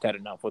 and they just had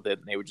enough with it,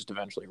 and they would just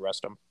eventually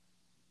arrest him.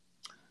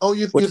 Oh,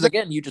 which is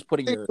again, you just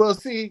putting your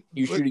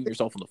you shooting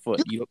yourself in the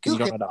foot. You don't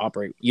know how to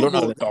operate. You don't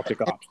know how to talk to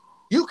cops.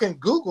 You can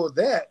Google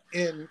that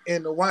in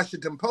the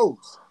Washington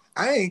Post.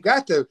 I ain't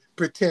got to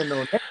pretend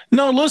on that.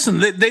 No, listen,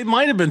 they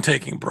might have been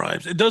taking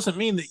bribes. It doesn't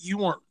mean that you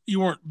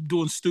weren't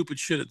doing stupid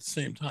shit at the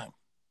same time.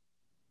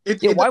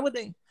 Why would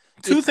they?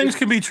 Two things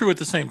can be true at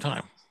the same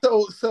time.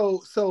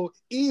 So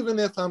even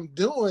if I'm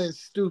doing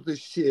stupid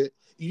shit,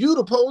 you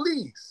the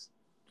police.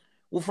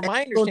 Well, from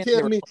my understanding,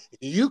 tell me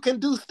you can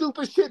do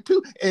stupid shit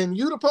too, and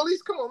you the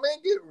police. Come on, man,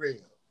 get real.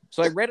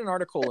 So I read an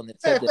article and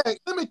it said that.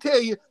 Let me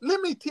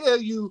tell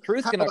you.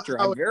 Truth Conductor,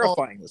 I'm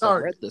verifying this.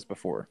 I've read this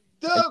before.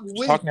 Doug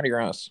Williams, talking out of your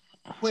ass.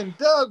 When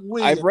Doug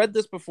Williams, I've read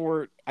this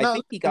before. I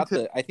think he got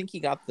the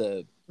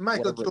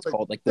whatever it's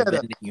called, like the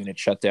vending unit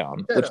shut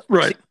down, which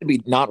seems to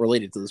be not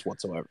related to this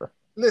whatsoever.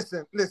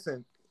 Listen.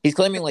 He's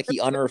claiming like he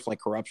unearthed like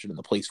corruption in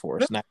the police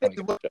force, and that's how he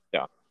got shut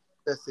down.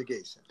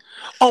 Investigation.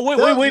 Oh,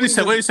 wait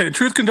a second.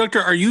 Truth Conductor,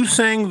 are you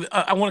saying?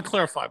 I want to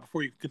clarify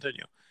before you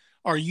continue.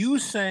 Are you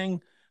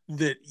saying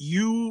that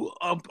you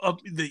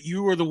that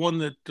you were the one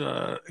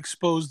that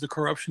exposed the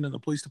corruption in the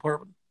police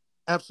department?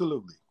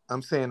 Absolutely.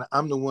 I'm saying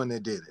I'm the one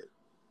that did it.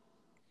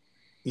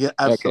 Yeah,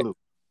 absolutely. Okay.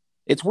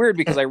 It's weird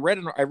because I read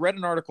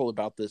an article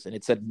about this and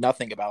it said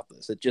nothing about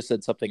this. It just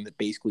said something that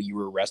basically you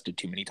were arrested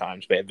too many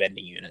times by a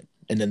vending unit,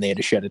 and then they had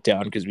to shut it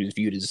down because it was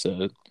viewed as,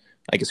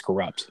 I guess,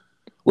 corrupt.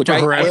 Which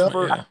I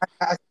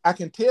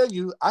can tell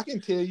you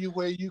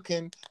where you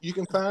can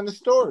find the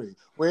story,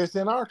 where it's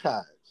in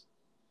archives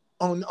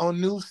on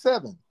News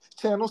 7,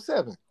 Channel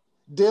 7,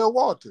 Dale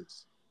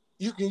Walters.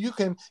 You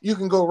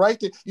can go right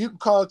there. You can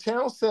call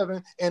Channel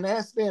 7 and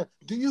ask them,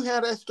 do you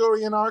have that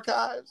story in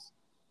archives?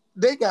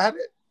 They got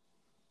it.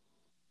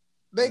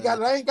 They got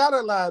it. I ain't got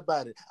to lie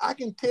about it. I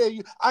can tell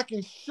you, I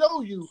can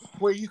show you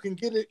where you can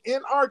get it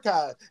in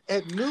archives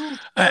at News.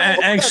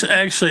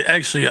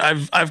 Actually,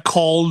 I've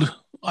called.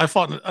 I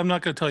fought. I'm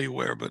not going to tell you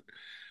where, but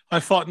I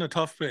fought in a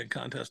tough band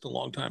contest a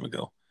long time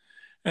ago,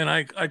 and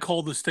I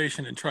called the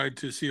station and tried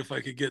to see if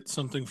I could get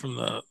something from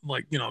the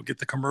get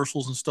the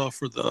commercials and stuff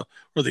for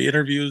the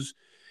interviews,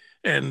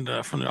 and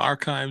from the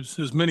archives.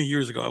 It was many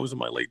years ago. I was in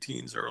my late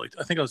teens,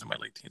 I think I was in my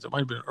late teens. It might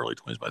have been early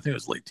 20s, but I think it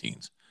was late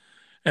teens,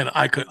 and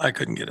I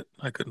couldn't get it.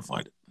 I couldn't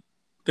find it.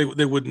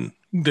 They wouldn't.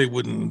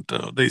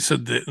 They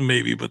said that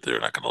maybe, but they're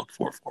not going to look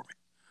for it for me.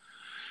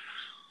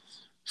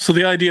 So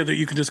the idea that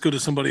you can just go to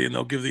somebody and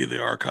they'll give you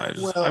the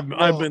archives,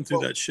 I've been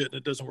through that shit and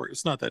it doesn't work.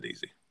 It's not that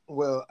easy.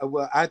 Well,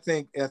 I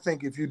think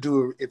if you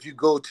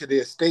go to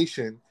their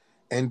station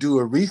and do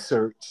a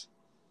research,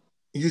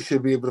 you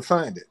should be able to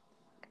find it.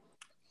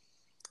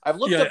 I've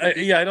looked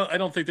I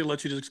don't think they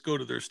let you just go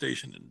to their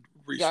station and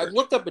research. Yeah, I've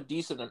looked up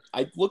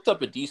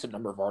a decent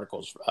number of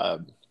articles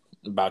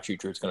about you,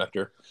 Truth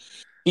Conductor.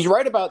 He's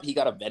right about he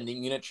got a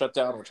vending unit shut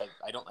down, which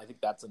I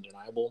think that's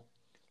undeniable.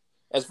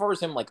 As far as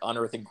him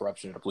unearthing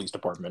corruption in a police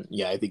department,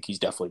 yeah, I think he's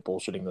definitely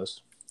bullshitting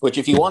this. Which,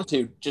 if you want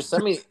to, just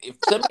send me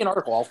an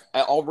article.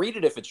 I'll read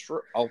it if it's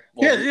true.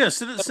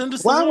 Send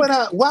us. Why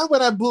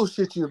would I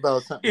bullshit you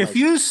about something? If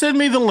you send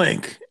me the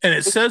link and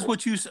it says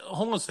what you said,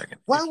 hold on a second.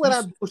 Why would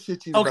I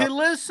bullshit you? Okay,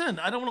 listen.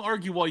 I don't want to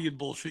argue why you'd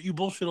bullshit. You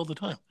bullshit all the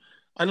time.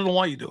 I don't know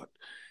why you do it.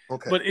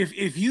 Okay. But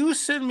if you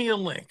send me a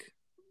link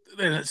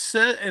and it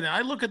says, and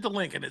I look at the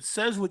link and it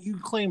says what you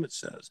claim it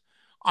says,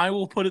 I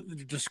will put it in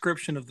the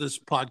description of this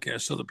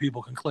podcast so that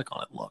people can click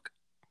on it and look.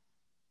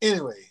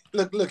 Anyway,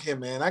 look here,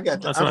 man.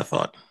 That's what I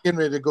thought. Getting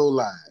ready to go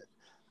live.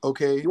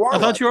 Okay. I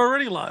thought you were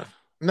already live.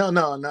 No.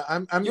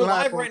 I'm You're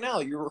live on, right now.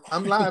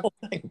 I'm live.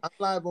 I'm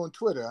live on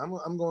Twitter.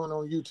 I'm going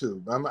on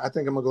YouTube. I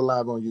think I'm gonna go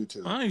live on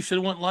YouTube. Oh, you should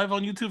have went live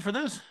on YouTube for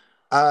this.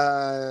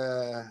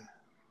 I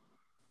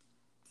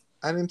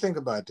didn't think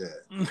about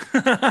that.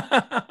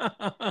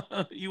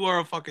 You are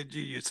a fucking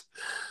genius.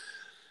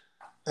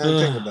 I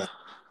didn't think about it.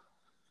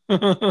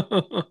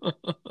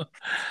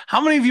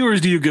 How many viewers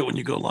do you get when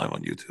you go live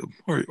on YouTube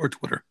or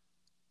Twitter?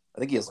 I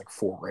think he has like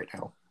 4 right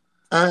now.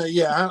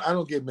 Yeah, I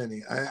don't get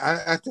many.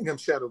 I think I'm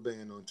shadow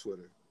banned on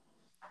Twitter.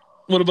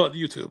 What about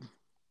YouTube?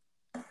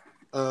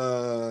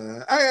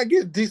 I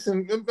get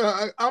decent,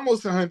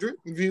 almost 100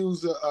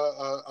 views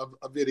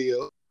a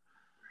video.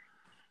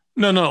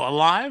 No,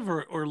 live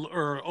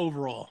or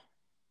overall?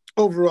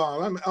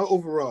 Overall,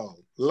 overall.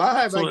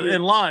 Live, so,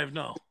 and live,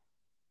 no.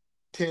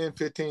 10,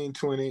 15,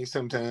 20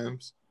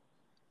 sometimes.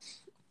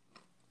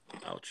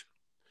 Ouch.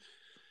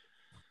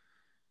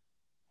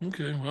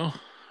 Okay, well,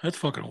 that's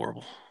fucking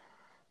horrible.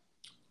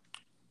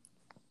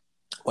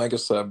 Well, I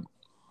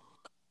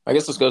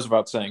guess this goes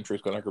without saying,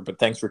 Truth Conductor, but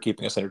thanks for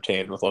keeping us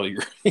entertained with all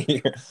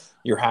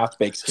your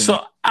half-baked scheme.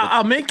 So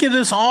I'll make you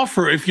this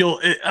offer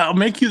I'll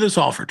make you this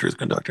offer, Truth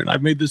Conductor, and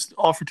I've made this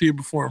offer to you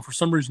before, and for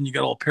some reason you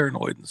got all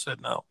paranoid and said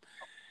no.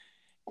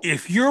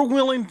 If you're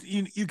willing,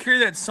 you carry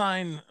that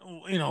sign,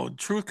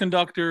 Truth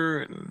Conductor,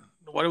 and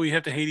why do we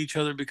have to hate each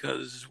other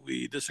because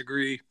we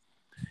disagree?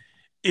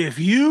 If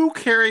you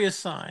carry a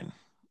sign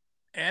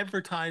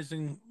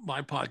advertising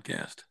my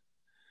podcast,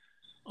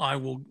 I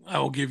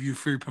will give you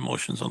free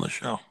promotions on the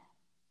show.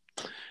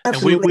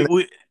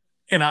 Absolutely.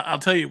 And I'll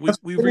tell you,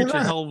 we've reached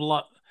a hell of a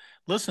lot.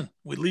 Listen,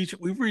 we've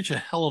reached a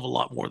hell of a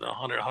lot more than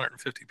 100,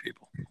 150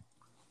 people.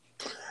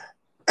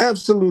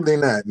 Absolutely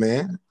not,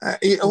 man. Why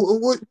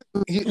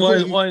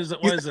is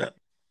that?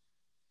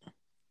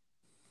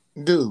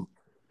 Dude.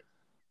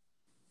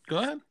 Go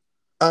ahead.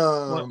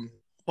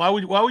 Why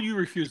would you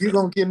refuse? You're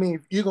gonna give me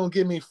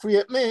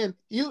free, man.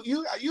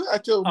 You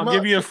got your. I'll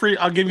give you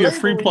a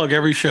free plug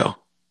every show.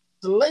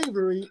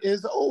 Slavery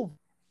is over.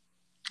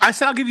 I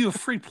said I'll give you a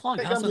free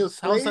plug. How's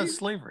that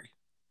slavery?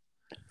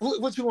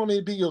 What you want me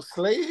to be your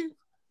slave?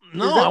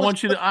 No, I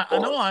want you to. I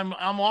know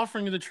I'm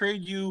offering to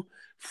trade you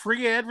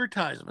free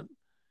advertisement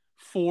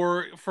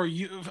for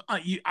you.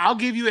 I'll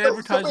give you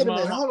advertisement. So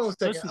wait a minute. Hold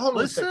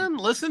on a second.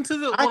 Listen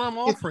to what I'm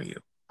offering you.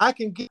 I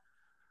can get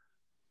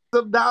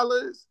some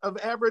dollars of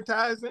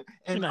advertising,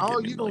 and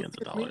all you gonna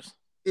give me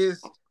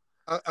is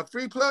a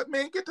free plug.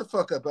 Man, get the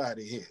fuck up out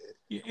of here.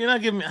 You're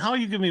not giving me. How are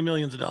you giving me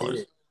millions of dollars?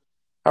 Yeah.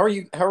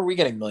 How are we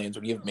getting millions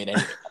when you haven't made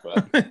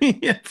anything?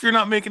 Yeah, if you're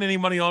not making any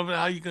money off it,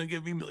 how are you going to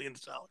give me millions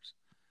of dollars?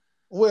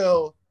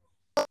 Well,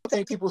 I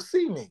think people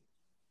see me.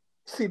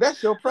 See,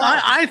 that's your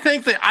problem. I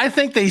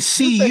think they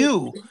see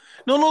you.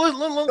 No,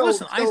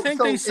 listen. I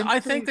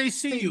think they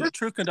see you.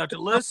 Truth Conductor.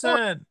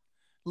 Listen.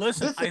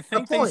 I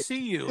think they see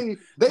you. See,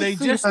 they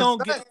just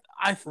don't get.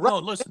 No,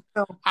 listen.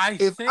 I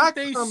think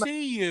they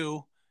see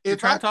you. You're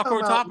trying to talk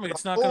over top of me.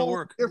 It's not going to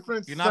work.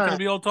 You're not going to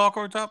be able to talk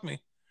over top of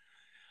me.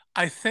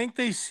 I think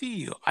they see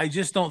you. I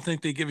just don't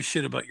think they give a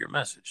shit about your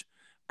message.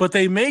 But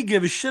they may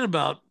give a shit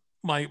about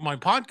my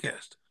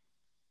podcast.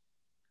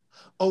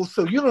 Oh,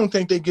 so you don't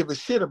think they give a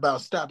shit about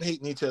stop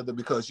hating each other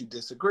because you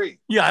disagree?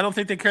 Yeah, I don't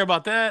think they care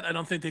about that. I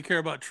don't think they care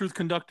about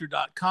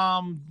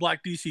truthconductor.com,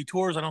 Black DC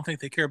Tours. I don't think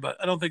they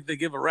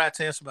give a rat's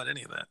ass about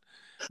any of that.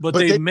 But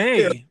they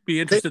may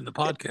be interested in the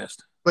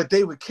podcast. But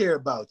they would care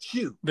about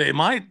you. They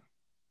might.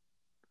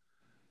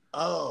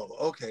 Oh,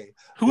 okay.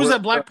 Who was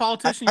that black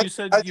politician? You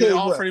said you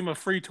offered him a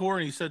free tour,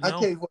 and he said no.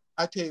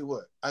 I tell you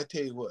what.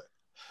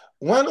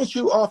 Why don't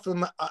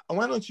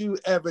you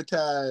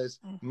advertise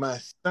my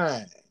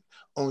sign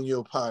on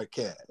your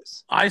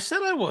podcast? I said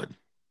I would.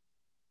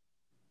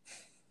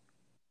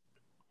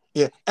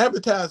 Yeah,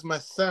 advertise my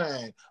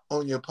sign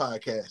on your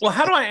podcast. Well,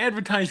 how do I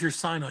advertise your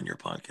sign on your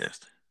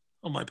podcast?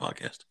 On my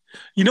podcast?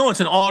 It's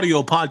an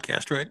audio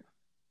podcast, right?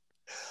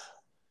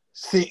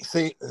 See,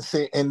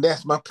 and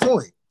that's my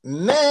point.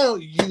 Now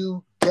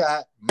you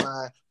got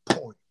my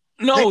point.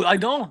 No, I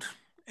don't.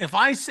 If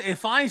I say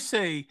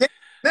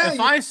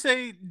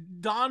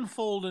Don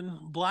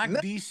Folden, Black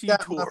DC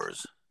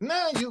Tours.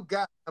 Now you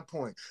got my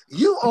point.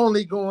 You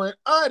only going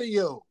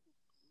audio.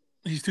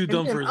 He's too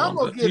dumb for his own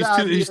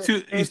good. He's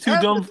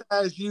too dumb.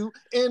 You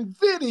in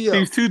video.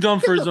 He's too dumb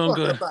for his own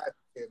good.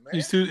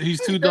 He's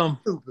too dumb.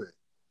 Stupid.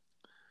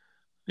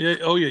 Yeah.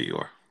 Oh yeah, you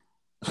are.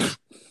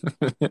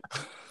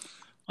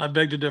 I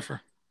beg to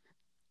differ.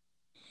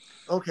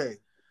 Okay.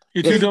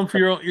 You're too dumb for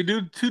your own.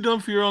 You're too dumb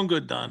for your own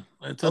good, Don.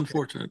 It's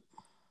unfortunate.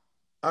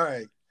 All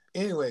right.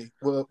 Anyway,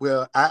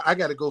 well, I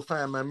got to go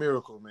find my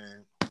miracle,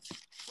 man,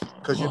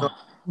 because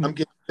I'm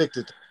getting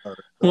addicted to her.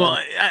 Well,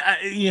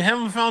 you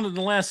haven't found it in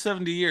the last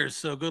 70 years,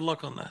 so good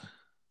luck on that.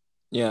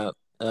 Yeah,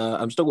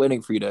 I'm still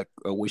waiting for you to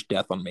wish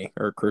death on me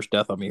or curse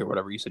death on me or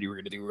whatever you said you were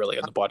going to do really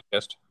on the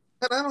podcast.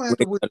 And I don't have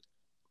to wish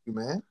you,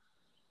 man.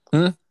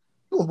 You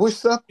wish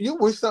something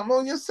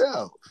on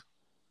yourself.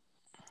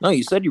 No,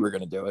 you said you were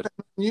going to do it.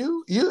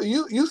 You're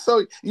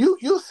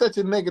such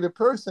a negative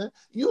person.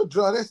 You'll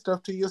draw that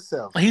stuff to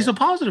yourself. He's a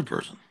positive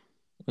person.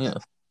 Yeah.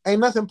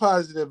 Ain't nothing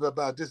positive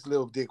about this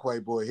little dick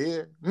white boy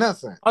here.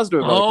 Nothing.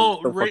 Positive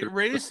about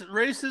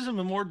racism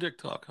and more dick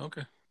talk.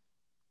 Okay.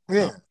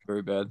 Yeah. Oh,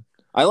 very bad.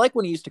 I like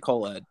when he used to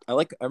call Ed.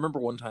 I remember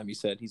one time he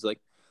said, he's like,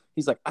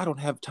 I don't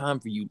have time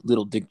for you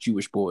little dick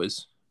Jewish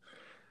boys.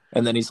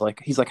 And then he's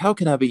like, how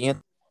can I be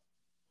Anthony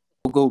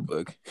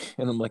Goldberg?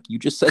 And I'm like, you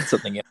just said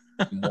something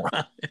more.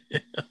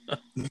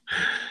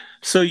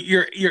 So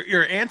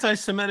you're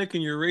anti-Semitic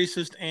and you're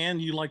racist and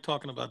you like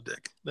talking about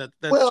dick. That's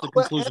the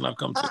conclusion I've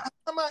come to. How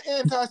am I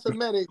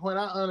anti-Semitic when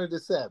I honor the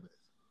Sabbath?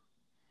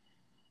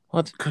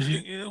 What? Because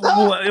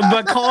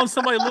by calling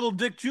somebody a little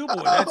dick Jew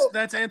boy,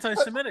 that's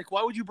anti-Semitic.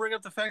 Why would you bring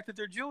up the fact that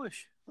they're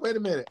Jewish? Wait a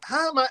minute.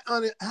 How am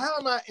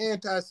I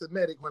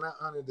anti-Semitic when I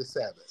honor the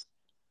Sabbath?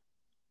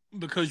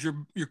 Because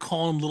you're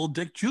calling him little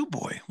dick Jew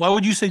boy. Why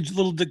would you say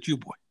little dick Jew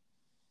boy?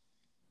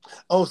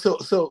 Oh,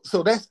 so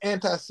that's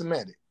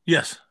anti-Semitic.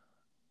 Yes.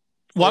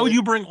 Why would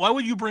you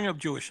bring up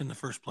Jewish in the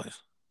first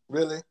place?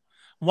 Really?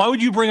 Why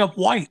would you bring up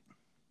white?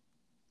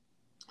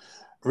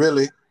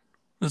 Really?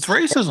 It's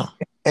racism.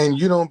 And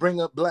you don't bring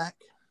up black?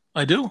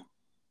 I do.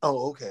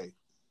 Oh, okay.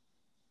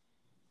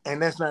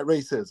 And that's not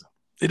racism?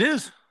 It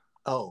is.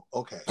 Oh,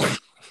 okay.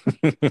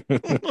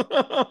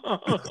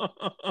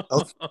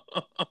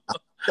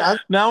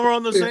 Now we're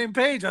on the same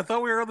page. I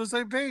thought we were on the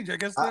same page. I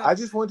guess I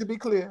just want to be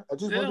clear.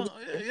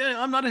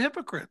 I'm not a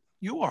hypocrite.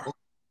 You are.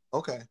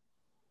 Okay.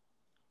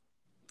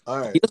 All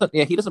right.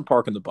 He doesn't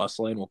park in the bus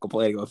lane. We'll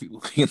complain if you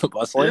in the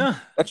bus lane. Yeah.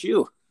 That's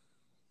you.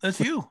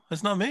 That's you.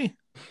 That's not me.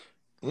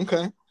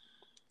 Okay.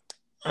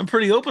 I'm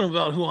pretty open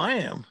about who I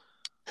am.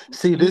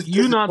 See,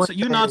 you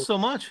not so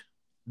much.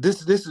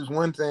 This is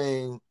one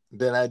thing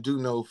that I do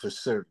know for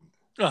certain.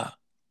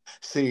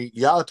 See,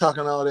 y'all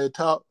talking all that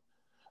talk,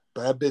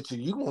 but I bet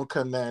you won't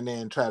come down there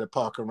and try to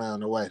park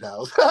around the White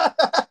House.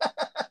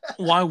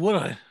 Why would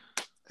I?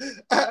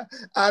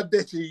 I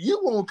bet you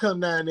won't come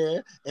down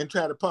there and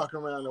try to park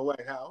around the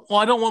White House. Well,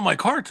 I don't want my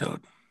car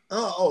towed.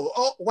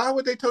 Oh! Why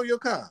would they tow your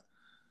car?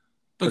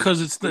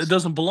 Because it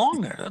doesn't belong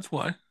there. That's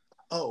why.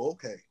 Oh,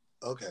 okay.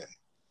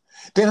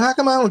 Then how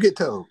come I don't get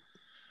towed?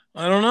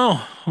 I don't know.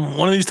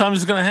 One of these times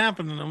it's going to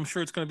happen, and I'm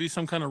sure it's going to be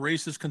some kind of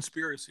racist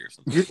conspiracy or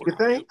something. You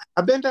think?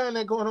 I've been down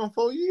there going on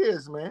 4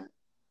 years, man.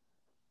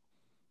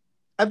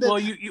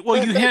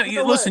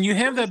 Listen. You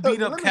have that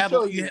beat up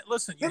cattle.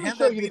 Listen. You have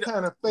that beat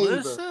up.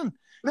 Listen.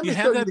 You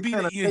have that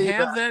beat. You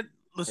have that.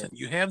 Listen.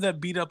 You have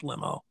that beat up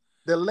limo.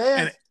 The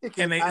last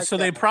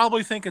they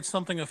probably think it's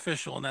something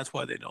official, and that's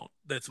why they don't.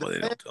 That's why they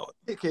don't tell it.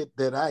 Ticket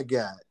that I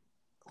got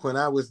when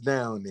I was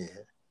down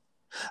there,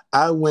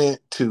 I went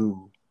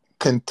to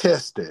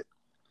contest it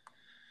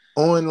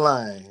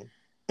online,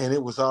 and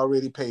it was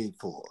already paid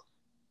for.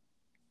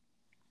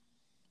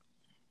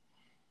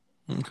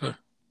 Okay.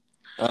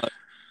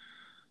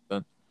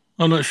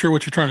 I'm not sure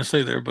what you're trying to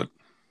say there, but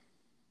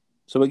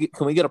so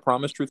can we get a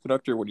promise, Truth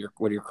Conductor, when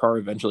your car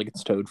eventually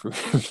gets towed for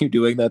you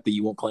doing that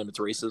you won't claim it's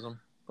racism,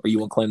 or you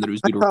won't claim that it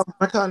was due to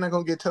my car not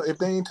gonna get towed. If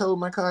they ain't towed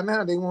my car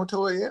now, they won't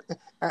tow it yet.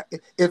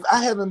 If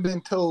I haven't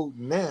been towed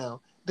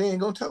now, they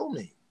ain't gonna tow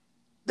me.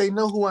 They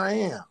know who I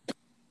am.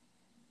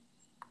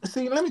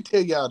 See, let me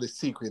tell y'all the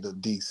secret of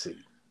DC.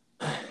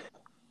 All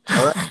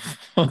right.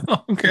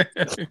 Okay.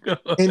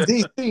 In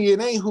DC,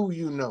 it ain't who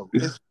you know;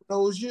 it's who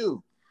knows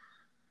you.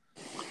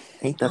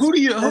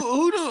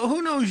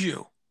 Who knows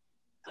you?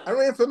 I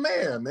ran for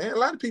mayor, man. A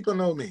lot of people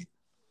know me.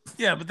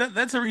 Yeah, but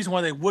that's the reason why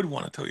they would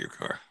want to tow your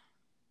car.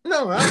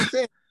 No, I'm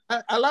saying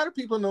a lot of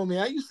people know me.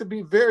 I used to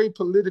be very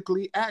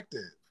politically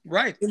active,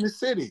 right, in the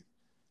city,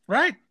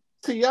 right.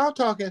 See, y'all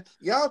talking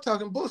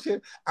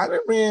bullshit. I done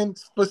ran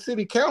for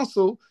city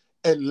council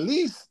at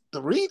least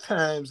 3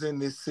 times in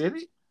this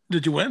city.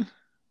 Did you win?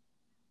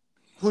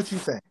 What you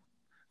think?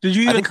 Did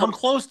you even come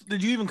close?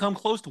 Did you even come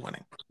close to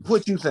winning?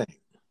 What you think?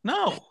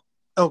 No.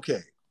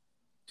 Okay.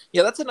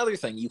 Yeah, that's another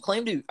thing. You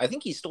claim to. I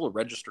think he's still a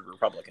registered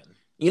Republican.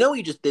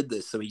 He just did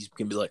this so he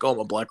can be like, "Oh, I'm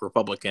a black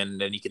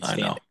Republican," and he can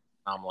stand it.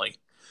 I'm like,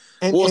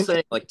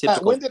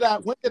 typical. When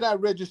did I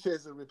register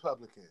as a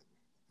Republican?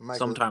 Michael?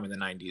 Sometime in the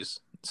 90s.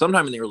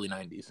 Sometime in the early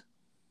 90s.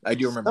 I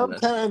do remember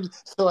that.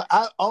 So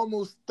I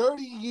almost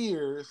 30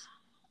 years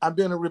I've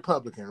been a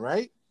Republican,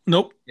 right?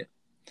 Nope. Yeah.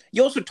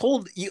 You also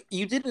told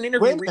you did an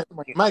interview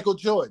recently. Michael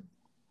Jordan.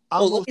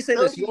 Oh, let me say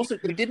this.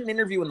 You did an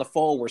interview in the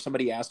fall where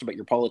somebody asked about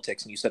your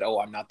politics and you said, "Oh,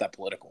 I'm not that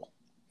political."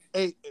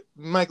 Hey,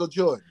 Michael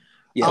Jordan.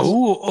 Yes.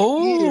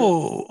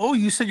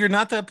 You said you're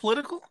not that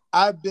political?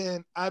 I've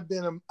been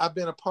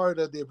a part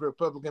of the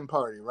Republican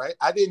Party, right?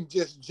 I didn't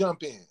just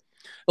jump in.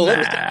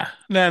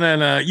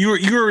 No.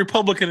 You're a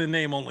Republican in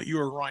name only.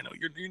 You're a rhino.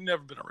 You've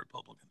never been a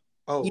Republican.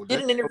 Oh, you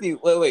did an interview.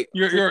 Wait.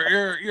 You're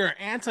an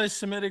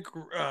anti-Semitic,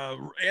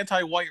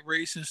 anti-white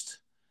racist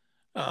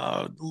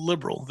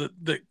liberal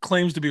that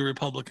claims to be a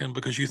Republican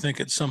because you think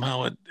it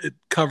somehow it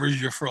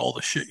covers you for all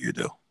the shit you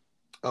do.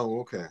 Oh,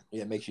 okay.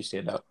 Yeah, it makes you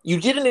stand out. You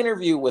did an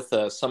interview with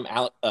some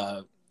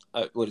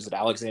what is it,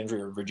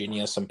 Alexandria or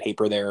Virginia, some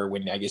paper there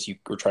when I guess you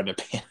were trying to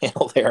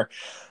panhandle there,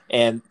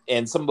 and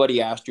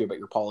somebody asked you about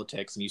your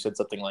politics, and you said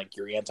something like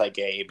you're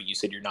anti-gay, but you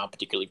said you're not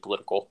particularly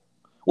political.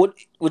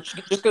 Which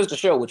just goes to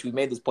show, which we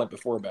made this point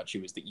before about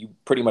you, is that you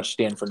pretty much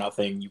stand for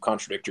nothing. You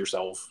contradict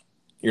yourself.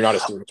 You're not a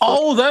serious person.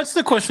 Oh, that's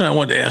the question I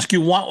wanted to ask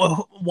you.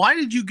 Why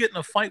did you get in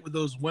a fight with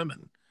those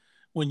women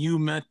when you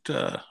met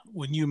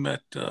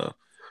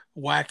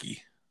Wacky?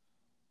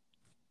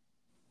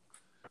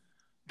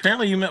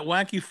 Apparently, you met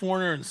Wacky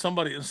Foreigner and some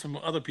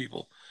other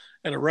people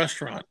at a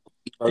restaurant,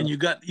 and you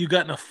got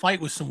in a fight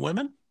with some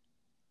women.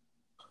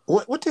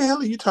 What the hell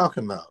are you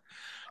talking about?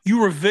 You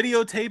were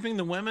videotaping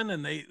the women,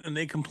 and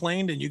they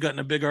complained, and you got in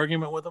a big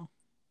argument with them.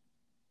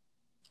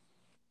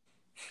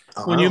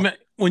 When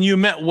you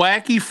met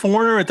Wacky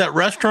Foreigner at that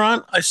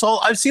restaurant, I've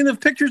seen the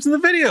pictures and the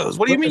videos.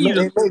 What do you mean you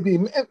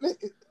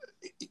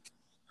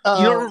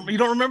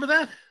don't remember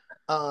that?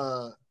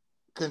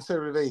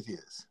 Conservative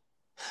atheist.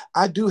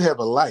 I do have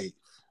a life.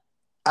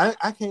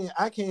 I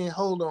can't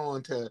hold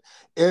on to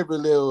every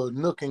little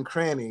nook and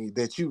cranny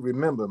that you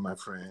remember, my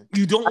friend.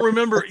 You don't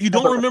remember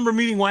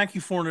meeting Wacky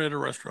Foreigner at a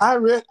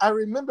restaurant. I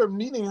remember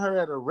meeting her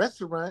at a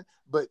restaurant,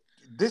 but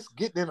this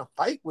getting in a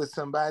fight with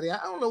somebody, I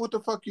don't know what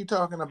the fuck you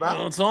talking about.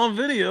 Well, it's on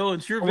video.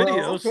 It's your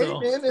video. Okay, so.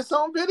 Then it's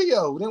on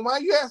video. Then why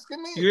are you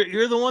asking me?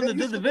 You're the one that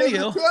did the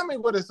video. Tell me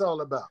what it's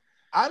all about.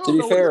 I don't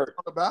know what it's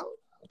all about.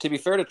 To be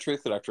fair to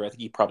Truth Conductor, I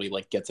think he probably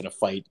gets in a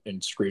fight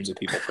and screams at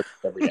people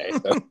every day.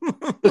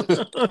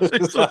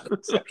 So.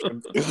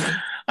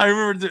 I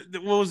remember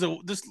what was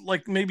it? This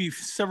maybe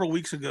several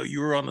weeks ago,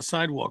 you were on the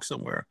sidewalk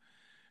somewhere,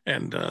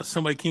 and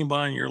somebody came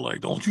by, and you're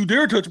like, "Don't you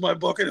dare touch my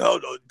bucket!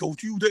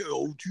 Don't you dare!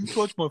 Don't you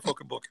touch my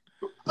fucking bucket!"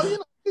 I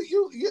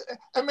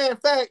mean, in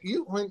fact,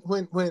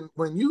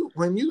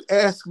 when you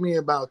asked me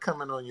about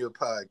coming on your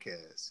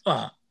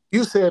podcast,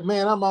 you said,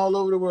 "Man, I'm all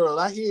over the world.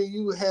 I hear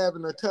you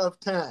having a tough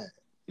time."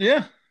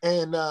 Yeah.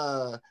 And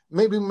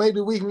maybe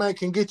we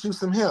can get you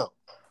some help.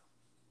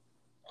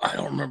 I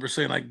don't remember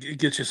saying I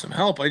get you some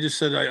help. I just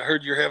said I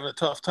heard you're having a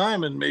tough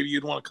time, and maybe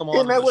you'd want to come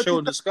on the show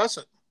and discuss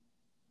it.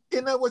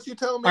 Isn't that what you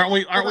told me?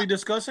 Aren't we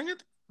discussing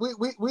it?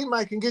 We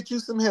might can get you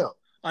some help.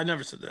 I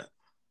never said that.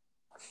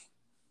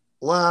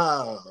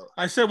 Wow.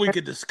 I said we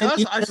could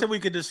discuss. I said we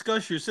could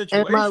discuss your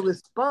situation. And my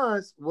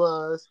response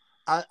was,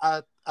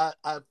 I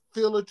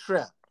feel a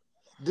trap.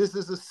 This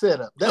is a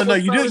setup. No,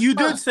 you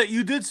did say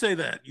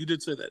that.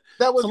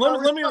 That was so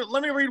let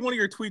me read one of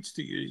your tweets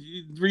to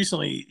you.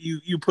 Recently,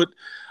 you put,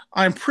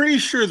 "I'm pretty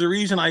sure the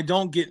reason I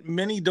don't get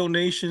many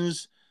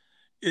donations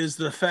is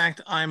the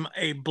fact I'm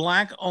a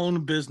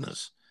Black-owned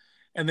business,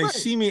 and they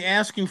see me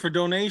asking for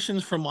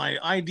donations for my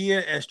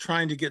idea as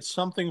trying to get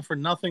something for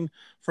nothing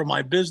for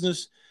my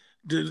business.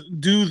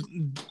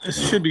 It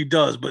should be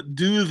does, but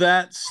do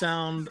that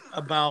sound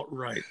about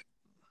right?"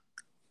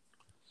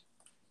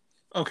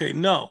 Okay,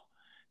 no.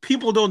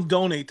 People don't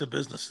donate to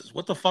businesses.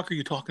 What the fuck are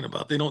you talking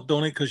about? They don't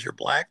donate because you're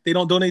Black. They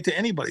don't donate to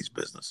anybody's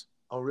business.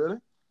 Oh, really?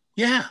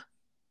 Yeah.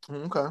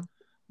 Okay.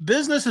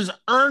 Businesses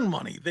earn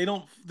money. They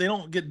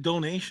don't get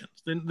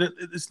donations.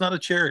 It's not a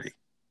charity.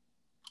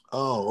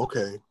 Oh,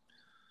 okay.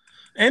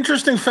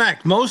 Interesting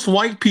fact. Most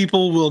white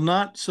people will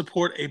not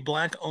support a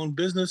Black-owned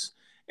business,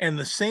 and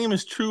the same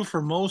is true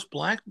for most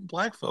black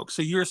folks.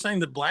 So you're saying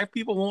that Black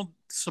people won't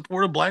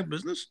support a Black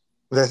business?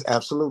 That's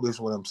absolutely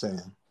what I'm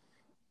saying.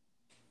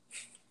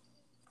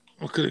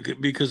 Well, could it be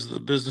because the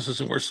business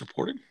isn't worth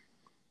supporting?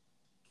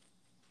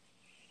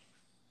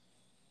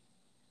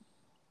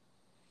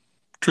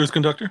 Truth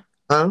Conductor?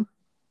 Huh?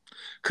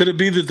 Could it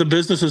be that the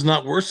business is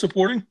not worth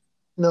supporting?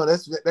 No,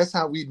 that's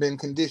how we've been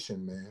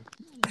conditioned, man.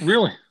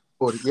 Really?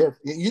 Yeah,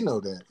 you know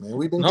that, man.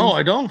 No,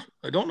 I don't.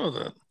 I don't know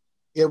that.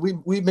 Yeah,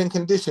 we've been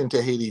conditioned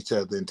to hate each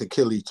other and to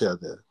kill each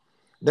other.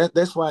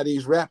 That's why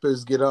these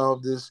rappers get all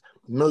this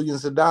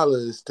millions of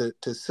dollars to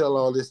sell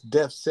all this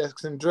death,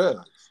 sex, and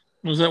drugs.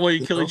 Was that why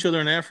you kill each other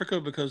in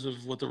Africa, because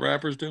of what the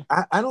rappers do?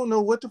 I don't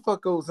know what the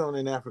fuck goes on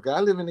in Africa. I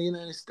live in the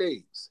United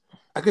States.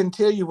 I couldn't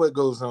tell you what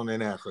goes on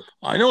in Africa.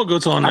 I know what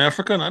goes on in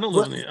Africa, and I don't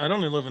live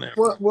in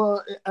Africa.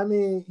 Well, I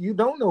mean, you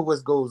don't know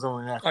what goes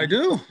on in Africa. I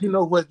do. You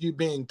know what you're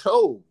being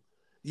told.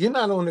 You're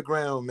not on the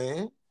ground,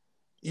 man.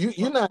 You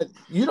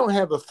don't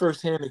have a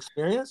first-hand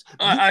experience.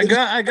 I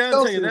gotta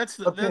tell you, that's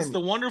the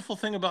wonderful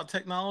thing about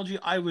technology.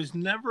 I was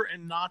never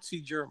in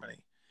Nazi Germany,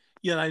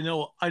 yet I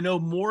know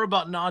more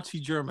about Nazi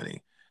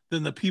Germany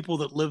than the people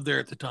that lived there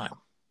at the time.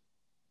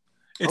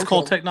 It's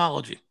called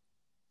technology.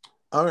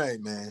 All right,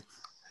 man.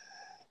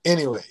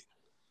 Anyway,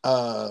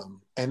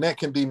 and that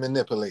can be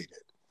manipulated.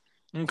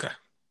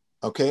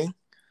 Okay.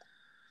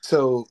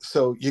 So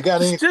you got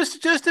to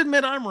just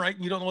admit I'm right.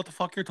 And you don't know what the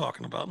fuck you're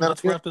talking about.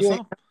 Let's wrap this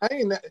up.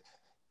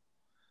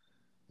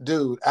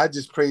 Dude, I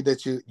just pray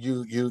that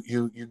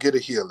you get a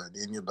healing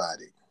in your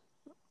body.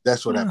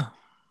 That's what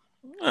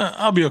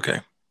I'll be okay.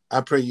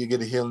 I pray you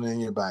get a healing in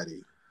your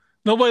body.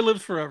 Nobody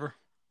lives forever.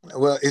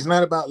 Well, it's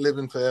not about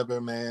living forever,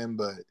 man,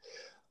 but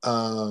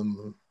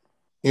still,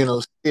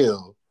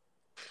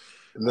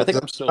 I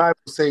think the Bible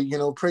say,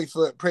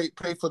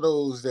 pray for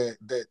those that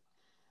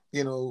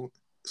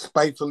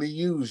spitefully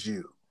use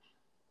you.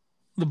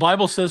 The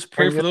Bible says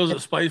pray for those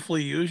that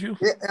spitefully use you?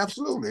 Yeah,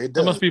 absolutely. It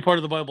does. That must be part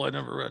of the Bible I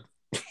never read.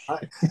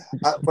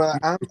 But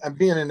I'm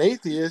being an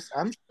atheist.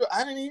 I'm sure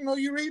I didn't even know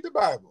you read the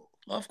Bible.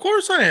 Of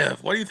course I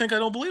have. Why do you think I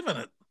don't believe in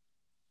it?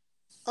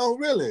 Oh,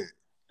 really?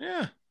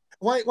 Yeah.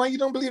 Why you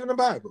don't believe in the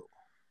Bible?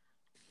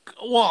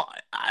 Well,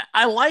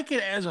 I like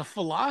it as a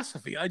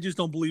philosophy. I just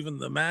don't believe in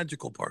the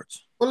magical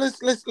parts. Well,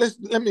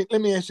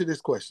 let me ask you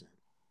this question.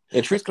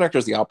 Yeah, Truth Conductor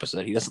is the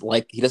opposite. He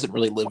doesn't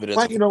really live it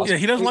as he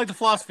doesn't like the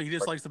philosophy. He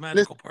just likes the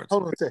magical parts.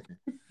 Hold on a second.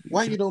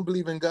 Why you don't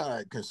believe in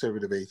God,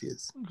 conservative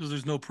atheists? Because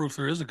there's no proof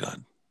there is a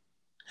God.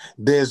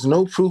 There's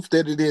no proof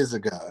that it is a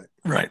God.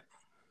 Right.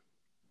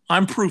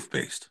 I'm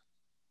proof-based.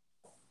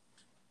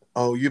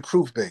 Oh, you're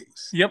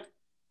proof-based? Yep.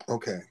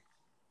 Okay.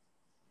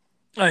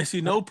 I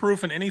see no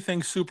proof in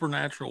anything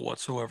supernatural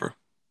whatsoever,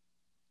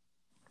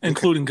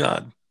 including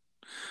God.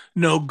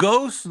 No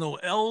ghosts, no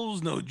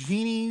elves, no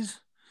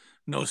genies,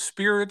 no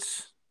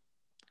spirits,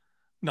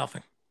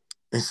 nothing.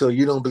 And so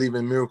you don't believe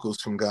in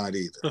miracles from God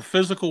either? The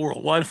physical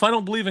world. Well, if I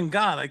don't believe in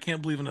God, I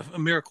can't believe in a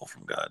miracle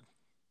from God.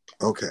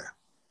 Okay.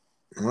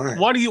 All right.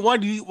 Why do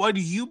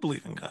you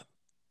believe in God?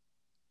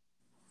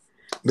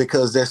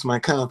 Because that's my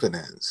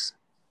confidence.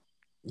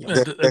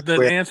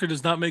 That answer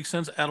does not make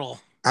sense at all.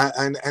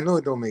 I know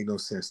it don't make no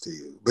sense to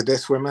you, but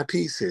that's where my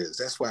peace is.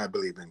 That's why I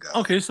believe in God.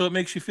 Okay, so it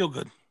makes you feel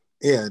good.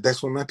 Yeah,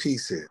 that's where my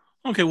peace is.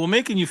 Okay, well,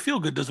 making you feel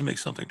good doesn't make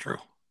something true.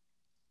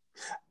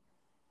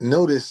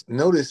 Notice,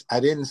 I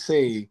didn't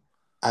say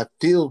I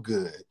feel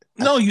good.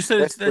 No, you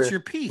said that's your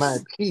peace. My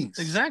peace.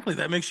 Exactly,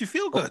 that makes you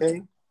feel good.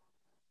 Okay.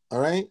 All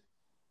right.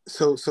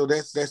 So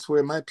that's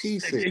where my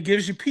peace is. It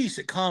gives you peace.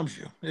 It calms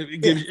you.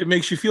 It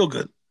makes you feel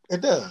good.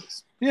 It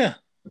does. Yeah,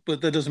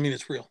 but that doesn't mean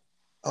it's real.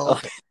 Oh,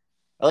 okay.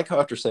 I like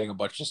how after saying a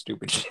bunch of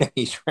stupid shit,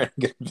 he's trying to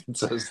get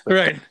convince us.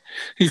 Right.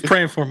 He's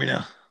praying for me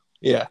now.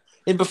 Yeah.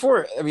 And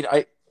before, I mean,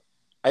 I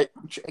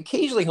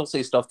occasionally he'll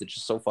say stuff that's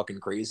just so fucking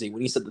crazy.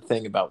 When he said the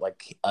thing about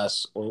like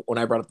us, when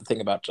I brought up the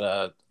thing about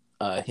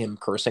him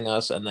cursing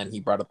us, and then he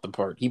brought up the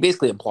part, he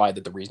basically implied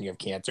that the reason you have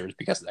cancer is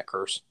because of that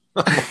curse.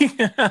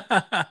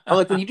 I'm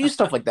like, when you do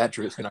stuff like that,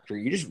 Truth Conductor,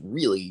 you just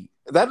really,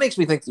 that makes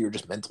me think that you're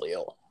just mentally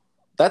ill.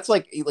 That's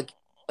like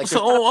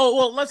so,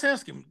 well, let's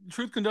ask him.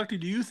 Truth Conductor,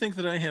 do you think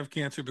that I have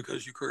cancer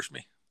because you cursed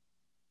me?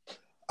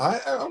 I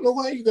don't know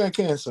why you got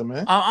cancer,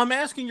 man. I'm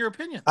asking your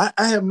opinion. I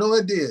have no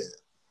idea.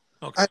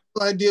 Okay. I have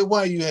no idea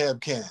why you have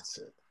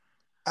cancer.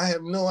 I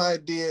have no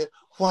idea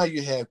why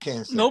you have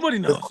cancer. Nobody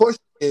knows. The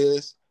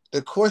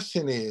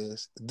question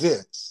is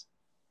this.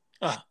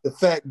 The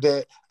fact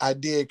that I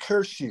did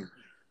curse you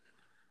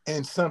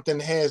and something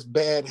has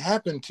bad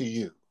happened to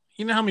you.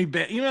 You know how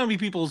many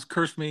people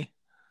cursed me?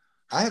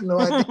 I have no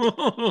idea.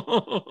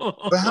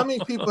 But how many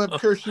people have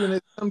cursed you and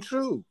it's come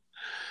true?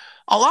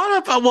 A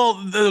lot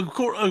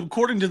of,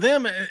 according to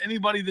them,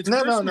 anybody that's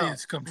cursed me,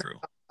 it's come true.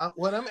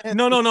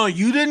 No.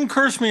 You didn't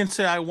curse me and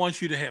say, I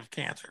want you to have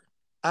cancer.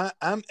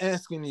 I'm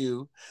asking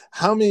you,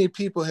 how many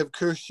people have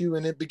cursed you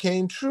and it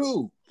became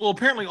true? Well,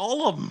 apparently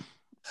all of them.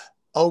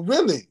 Oh,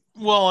 really?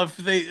 Well, if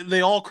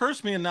they all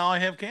cursed me and now I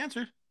have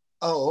cancer.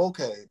 Oh,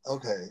 okay.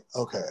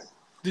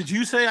 Did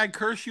you say I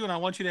curse you and I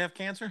want you to have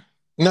cancer?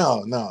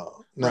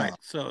 No. Right.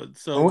 So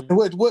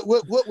what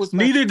was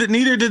neither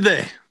did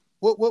they.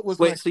 What was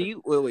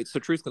so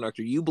Truth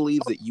Conductor, you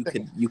believe that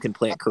you can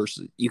plant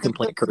curses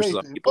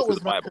on people through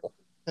the Bible.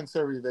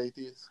 Conservative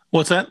atheist.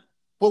 What's that?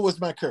 What was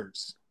my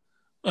curse?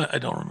 I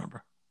don't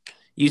remember.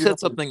 You said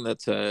something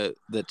that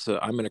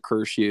I'm going to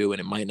curse you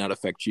and it might not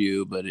affect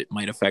you, but it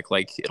might affect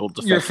it'll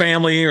affect your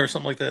family or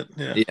something like that.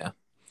 Yeah.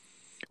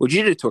 Which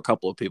you did it to a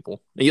couple of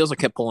people. And he also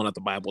kept pulling out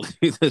the Bible to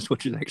do this,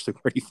 which is actually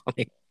pretty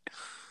funny.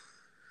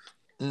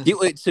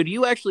 Mm-hmm. So do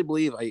you actually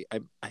believe, I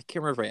can't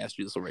remember if I asked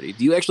you this already,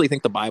 do you actually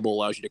think the Bible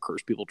allows you to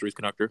curse people, Truth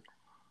Conductor?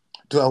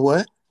 Do I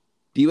what?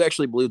 Do you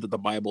actually believe that the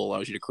Bible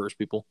allows you to curse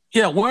people?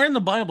 Yeah, where in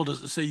the Bible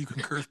does it say you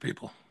can curse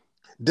people?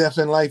 Death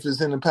and life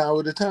is in the power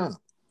of the tongue.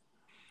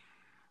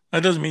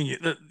 That doesn't mean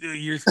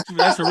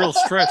that's a real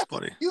stretch,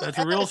 buddy. That's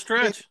a real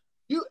stretch.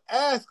 You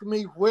asked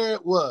me where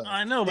it was.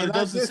 I know, but it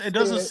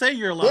doesn't say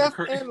you're allowed to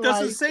curse. It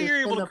doesn't say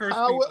you're able to curse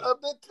people. The power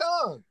of the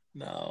tongue.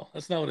 No,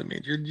 that's not what it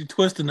means. You're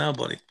twisting now,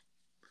 buddy.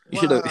 You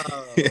should have.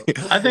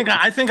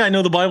 I think I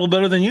know the Bible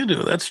better than you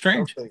do. That's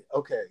strange.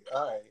 Okay,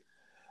 all right.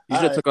 You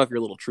should have took off your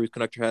little Truth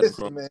Conductor hat and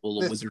put on a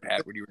little wizard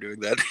hat when you were doing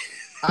that.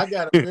 I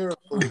got a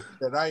miracle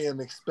that I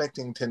am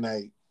expecting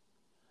tonight.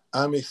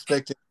 I'm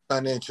expecting a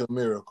financial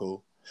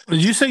miracle.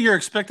 Did you say you're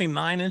expecting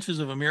 9 inches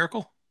of a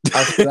miracle?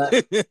 I said I'm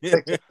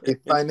expecting a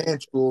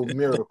financial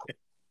miracle.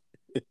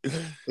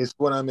 It's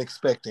what I'm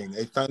expecting,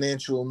 a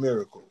financial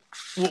miracle.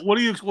 What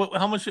do you?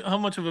 How much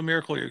of a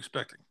miracle are you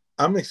expecting?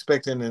 I'm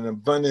expecting an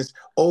abundance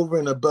over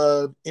and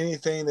above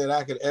anything that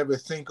I could ever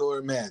think or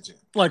imagine.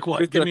 Like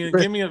what? Give me a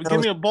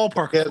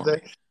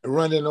ballpark.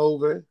 Running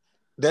over.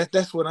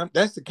 That's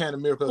the kind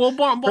of miracle. Well,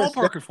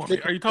 ballpark it for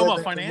me. Are you talking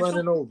about financial?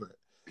 Running over.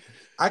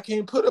 I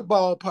can't put a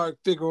ballpark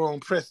figure on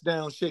pressed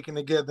down, shaking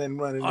together, and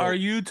running over. Are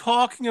you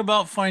talking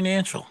about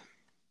financial?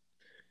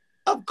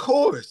 Of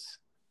course.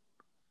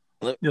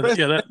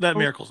 That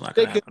miracle's not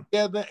going to happen.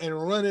 Together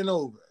and running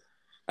over.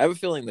 I have a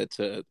feeling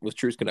that with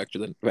Truth Conductor,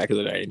 the back of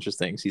the Night Angels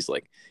things, he's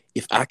like,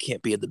 if I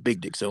can't be in the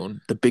big dick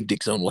zone, the big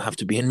dick zone will have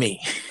to be in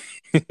me.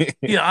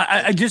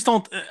 I just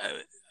don't.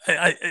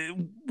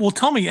 Well,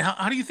 tell me,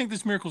 how do you think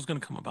this miracle is going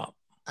to come about?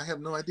 I have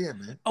no idea,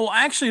 man. Oh,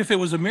 actually, if it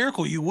was a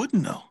miracle, you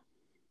wouldn't know.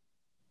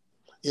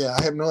 Yeah,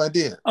 I have no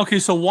idea. Okay,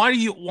 so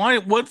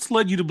what's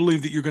led you to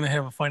believe that you're going to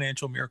have a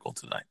financial miracle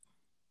tonight?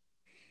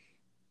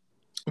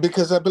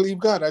 Because I believe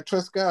God. I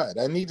trust God.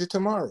 I need it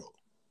tomorrow.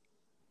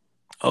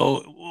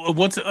 Oh,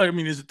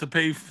 is it to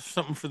pay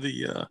something for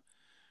the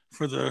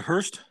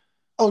Hearst?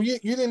 Oh, you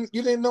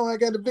didn't know I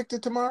got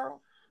evicted tomorrow?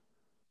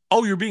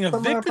 Oh, you're being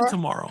evicted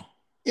tomorrow?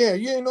 Yeah,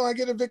 you didn't know I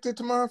get evicted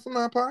tomorrow from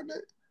my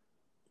apartment?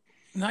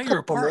 Now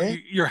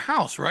your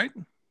house, right?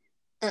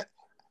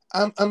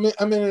 I'm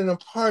in an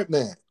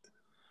apartment.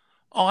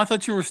 Oh, I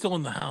thought you were still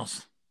in the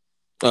house.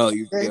 Oh,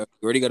 you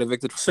already got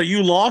evicted. So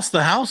you lost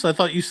the house? I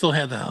thought you still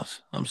had the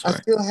house. I'm sorry. I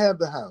still have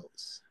the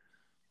house.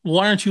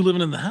 Why aren't you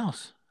living in the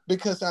house?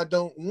 Because I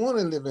don't want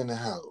to live in the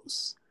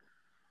house.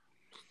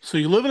 So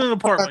you live in an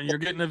apartment and you're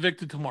getting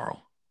evicted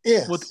tomorrow.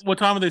 Yes. What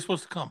time are they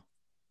supposed to come?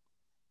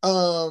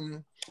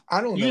 I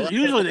don't know.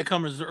 Usually they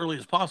come as early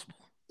as possible.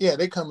 Yeah,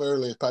 they come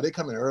early. They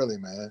come in early,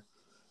 man.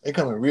 They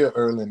come in real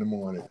early in the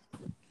morning.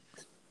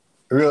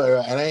 Real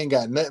early, and I ain't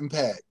got nothing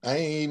packed.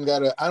 I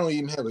don't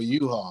even have a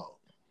U-Haul.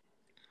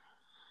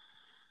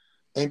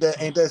 Ain't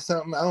that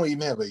something? I don't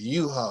even have a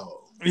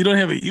U-Haul. You don't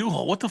have a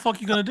U-Haul? What the fuck are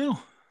you gonna do?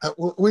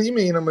 What do you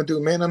mean I'm gonna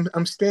do, man?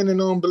 I'm standing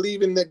on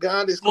believing that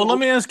God is. Well, let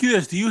me ask you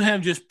this: do you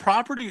have just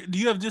property? Do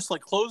you have just like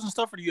clothes and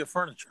stuff, or do you have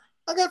furniture?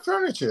 I got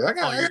furniture. I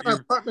got an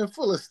apartment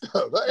full of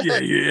stuff.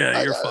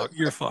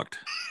 You're fucked.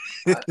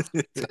 I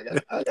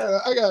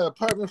got an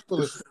apartment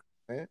full of stuff,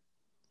 man.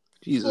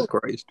 Jesus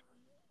Christ.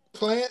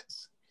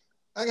 Plants.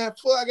 I got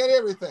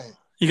everything.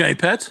 You got any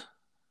pets?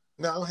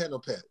 No, I don't have no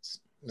pets.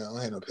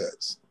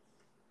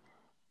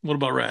 What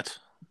about rats?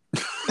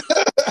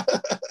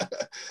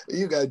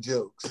 You got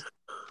jokes.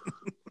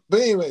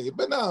 But anyway,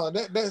 no,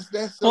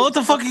 that's. Well, what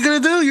the fuck are you gonna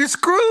do? You're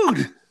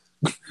screwed.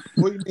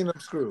 What do you mean I'm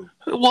screwed?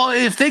 Well,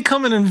 if they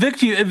come and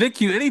evict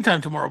you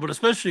anytime tomorrow, but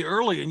especially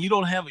early, and you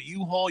don't have a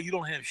U-Haul, you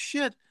don't have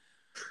shit.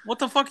 What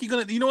the fuck are you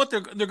gonna? You know what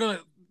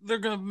they're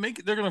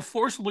gonna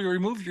forcibly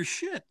remove your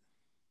shit.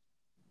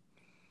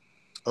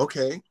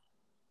 Okay.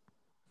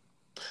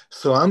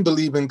 So I'm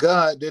believing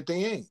God that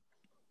they ain't.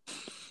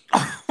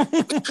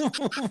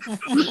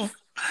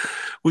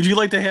 Would you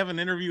like to have an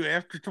interview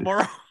after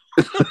tomorrow?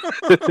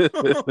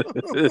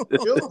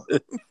 Sure.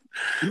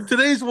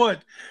 Today's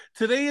what?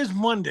 Today is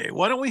Monday.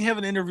 Why don't we have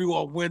an interview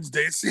on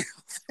Wednesday and see how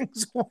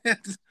things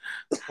went?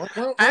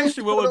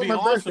 Actually, what would be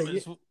awesome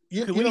is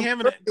can we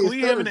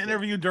have an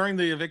interview during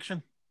the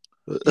eviction?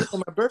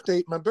 My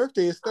birthday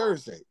is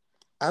Thursday.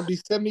 I'll be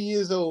 70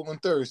 years old on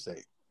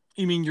Thursday.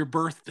 You mean your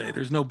birthday?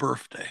 There's no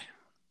birthday.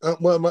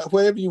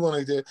 Whatever you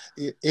want to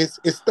do.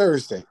 It's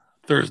Thursday.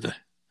 Thursday.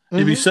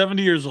 You'd be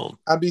 70 years old.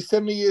 I'll be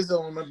 70 years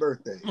old on my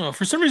birthday. Oh,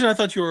 for some reason, I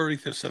thought you were already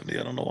 70.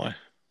 I don't know why.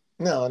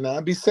 No,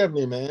 I'll be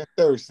 70, man.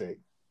 Thursday.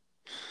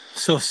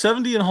 So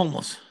 70 and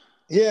homeless.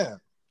 Yeah.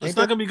 That's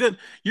not going to be good.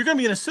 You're going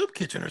to be in a soup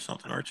kitchen or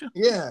something, aren't you?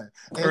 Yeah.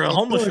 Or a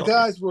homeless shelter. Doing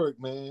God's work,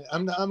 man.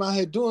 I'm out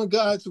here doing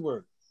God's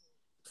work.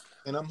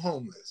 And I'm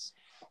homeless.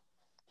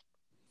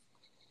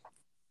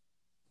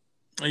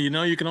 You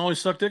know, you can always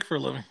suck dick for a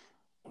living.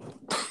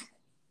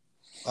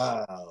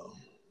 Wow.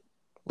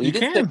 Well, you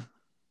can.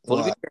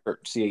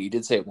 You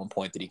did say at one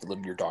point that he could live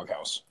in your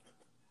doghouse.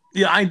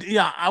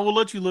 Yeah, I will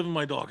let you live in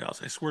my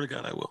doghouse. I swear to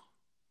God, I will.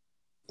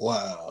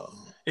 Wow.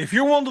 If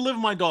you're willing to live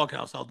in my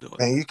doghouse, I'll do it.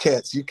 Man, you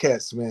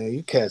cats, man.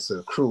 You cats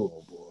are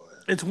cruel, boy.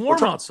 It's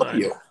warm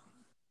outside.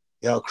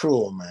 Y'all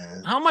cruel,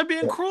 man. How am I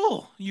being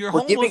cruel? You're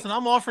homeless and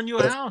I'm offering you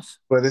a house.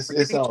 But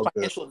it's all good.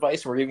 Financial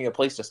advice, and we're giving you a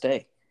place to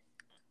stay.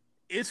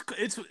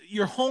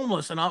 You're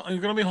homeless and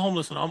you're going to be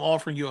homeless and I'm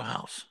offering you a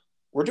house.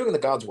 We're doing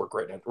God's work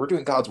right now. We're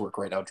doing God's work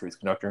right now, Truth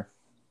Conductor.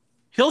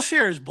 He'll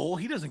share his bowl.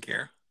 He doesn't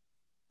care.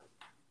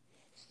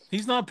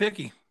 He's not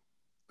picky.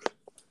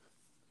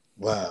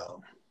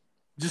 Wow.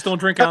 Just don't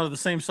drink out of the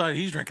same side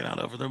he's drinking out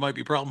of, or there might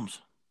be problems.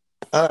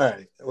 All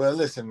right. Well,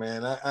 listen,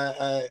 man.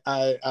 I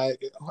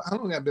how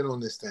long have I been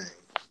on this thing?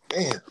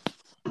 Damn.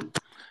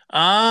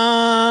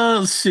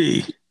 Let's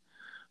see.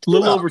 A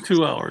little over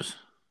 2 hours.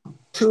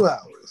 2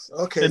 hours.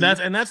 Okay. And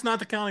that's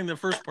not counting the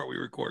first part we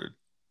recorded.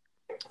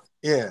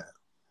 Yeah.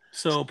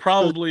 So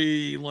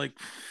probably like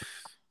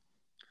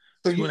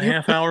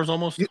 2.5 hours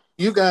almost.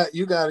 You got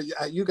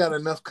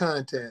enough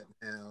content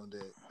now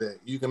that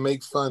you can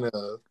make fun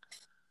of.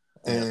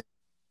 And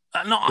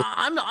no,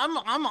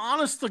 I'm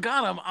honest to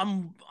God.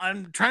 I'm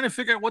trying to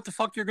figure out what the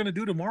fuck you're going to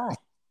do tomorrow.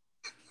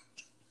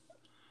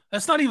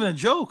 That's not even a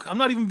joke. I'm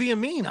not even being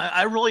mean.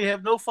 I really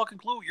have no fucking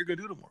clue what you're going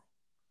to do tomorrow.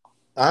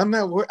 I'm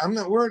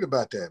not worried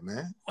about that,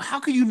 man. How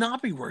could you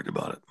not be worried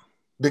about it?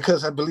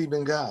 Because I believe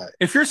in God.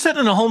 If you're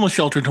sitting in a homeless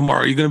shelter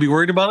tomorrow, are you going to be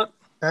worried about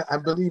it? I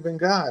believe in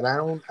God. I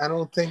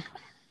don't think.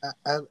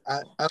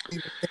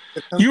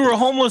 You were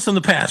homeless in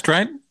the past,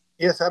 right?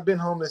 Yes, I've been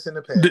homeless in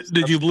the past.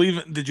 Did you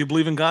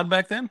believe in God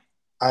back then?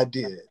 I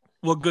did.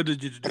 What good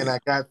did you do? And I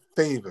got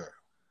favor.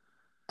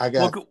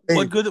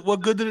 What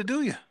good did it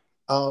do you?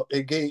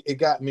 It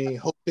got me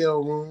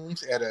hotel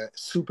rooms at a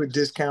super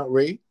discount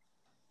rate.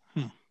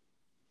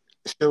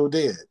 Still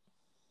did.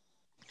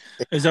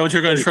 Is that what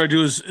you're going to try to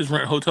do? Is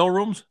rent hotel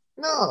rooms?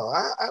 No,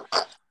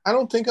 I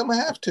don't think I'm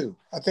gonna have to.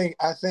 I think.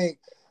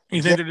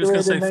 You think they're just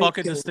gonna say fuck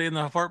it and stay in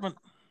the apartment?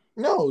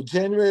 No,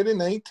 January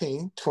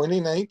 19th,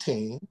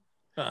 2019.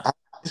 I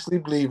honestly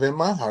believe in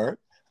my heart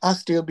I'll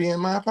still be in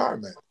my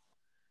apartment.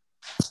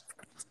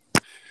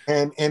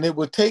 And it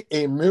would take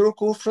a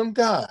miracle from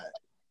God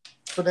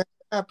for that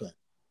to happen.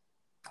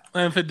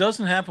 And if it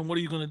doesn't happen, what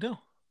are you going to do?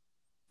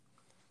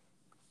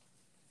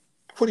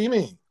 What do you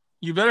mean?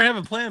 You better have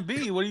a plan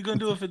B. What are you going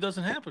to do if it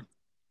doesn't happen?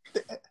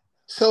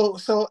 So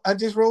I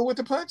just roll with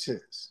the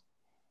punches.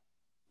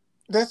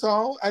 That's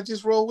all. I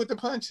just roll with the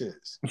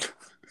punches.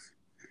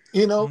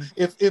 You know,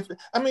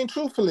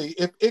 truthfully,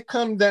 if it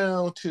come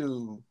down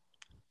to,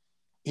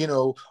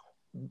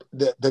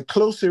 the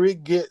closer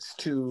it gets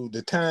to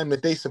the time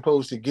that they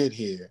supposed to get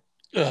here,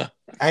 I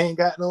ain't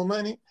got no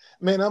money,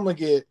 man, I'm gonna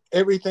get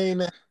everything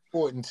that's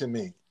important to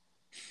me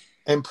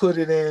and put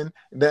it in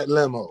that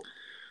limo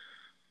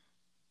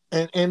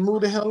and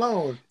move the hell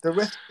on. The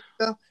rest of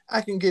the stuff,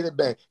 I can get it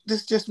back.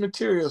 This is just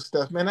material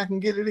stuff, man. I can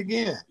get it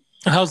again.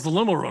 How's the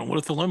limo run? What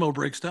if the limo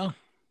breaks down?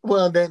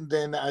 Well,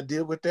 then I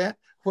deal with that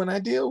when I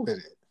deal with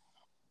it.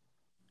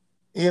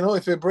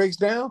 If it breaks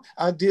down,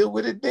 I deal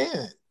with it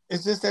then.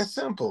 It's just that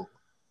simple.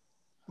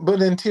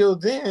 But until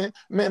then,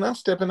 man, I'm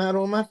stepping out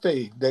on my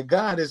faith that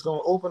God is going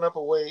to open up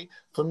a way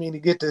for me to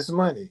get this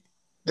money,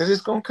 that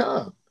it's going to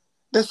come.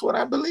 That's what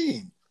I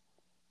believe.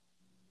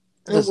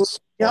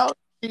 Y'all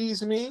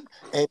tease me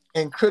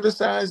and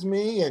criticize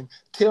me and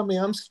tell me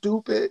I'm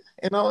stupid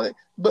and all that,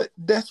 but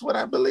that's what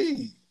I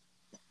believe.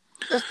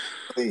 That's what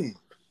I believe.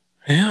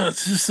 Yeah, it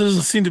just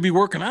doesn't seem to be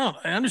working out.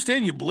 I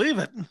understand you believe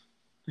it.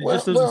 It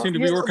just doesn't seem to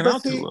be working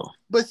out too well.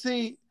 But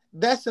see,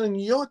 that's in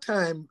your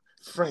time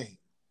frame.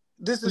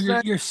 This is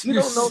you're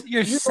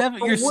 70.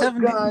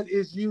 God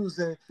is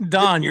using.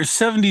 Don, you're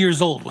 70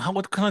 years old.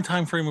 What kind of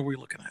time frame are we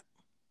looking at?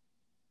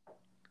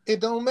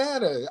 It don't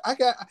matter.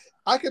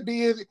 I could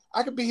be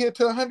here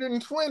till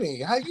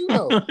 120. How you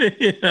know?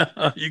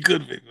 Yeah, you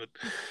could be, but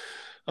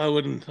I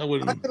wouldn't.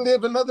 I could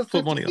live another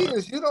 50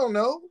 years. You don't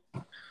know.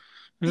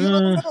 You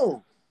don't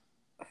know.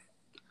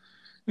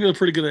 You got a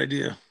pretty good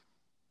idea.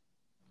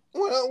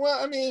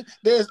 Well,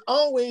 there's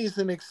always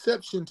an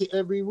exception to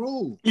every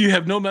rule. You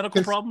have no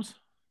medical problems?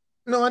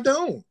 No, I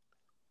don't.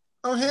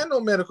 I don't have no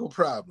medical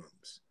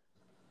problems.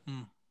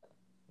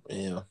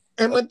 Yeah.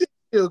 And my dick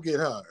still get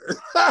hard.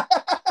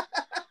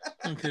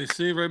 Okay,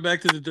 see, right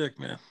back to the dick,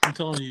 man. I'm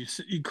telling you,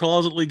 you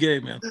closetly gay,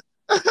 man.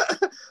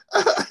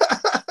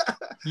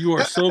 You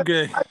are so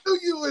gay. I knew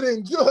you would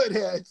enjoy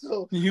that.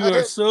 So you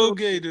are so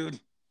gay, dude.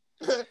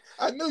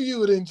 I knew you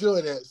would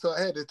enjoy that, so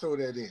I had to throw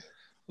that in.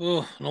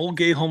 Oh, an old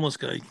gay homeless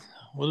guy.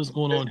 What is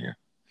going on here?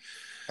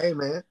 Hey,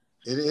 man,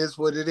 it is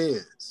what it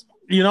is.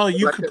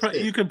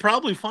 You could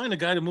probably find a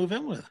guy to move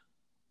in with.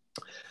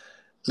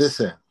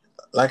 Listen,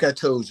 like I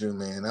told you,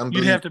 man,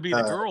 you'd have to be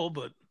the girl,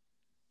 but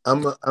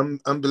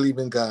I'm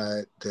believing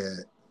God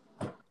that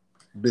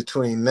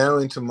between now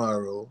and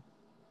tomorrow,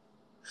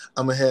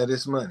 I'm gonna have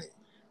this money.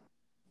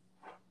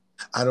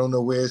 I don't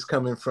know where it's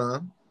coming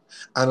from.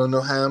 I don't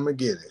know how I'm gonna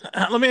get it.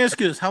 Let me ask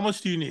you this: how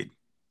much do you need?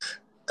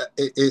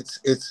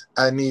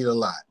 I need a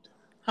lot.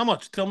 How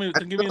much? Give me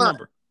a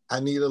number. I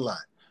need a lot.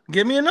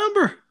 Give me a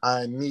number.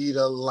 I need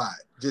a lot.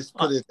 Just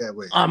put it that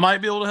way. I might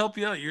be able to help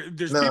you out.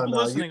 There's people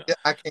listening.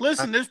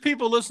 There's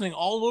people listening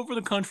all over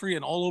the country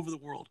and all over the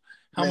world.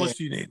 How much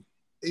do you need?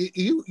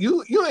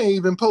 You ain't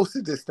even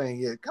posted this thing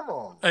yet. Come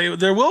on. Hey,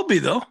 there will be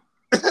though.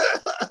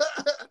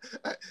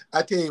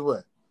 I tell you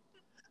what,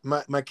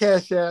 my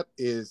Cash App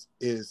is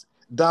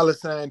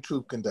 $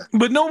 Truth Conductor.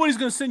 But nobody's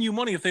going to send you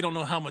money if they don't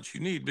know how much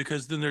you need,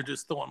 because then they're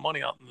just throwing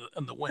money out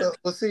in the wind.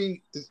 Well,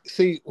 see,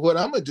 what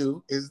I'm gonna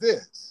do is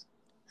this.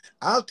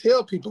 I'll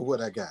tell people what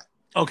I got.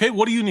 Okay,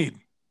 what do you need?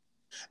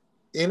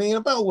 It ain't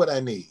about what I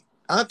need.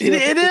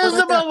 It is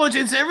about what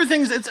it's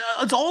everything's. It's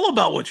all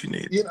about what you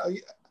need.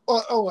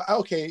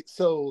 Okay.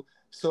 So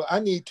I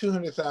need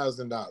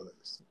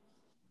 $200,000.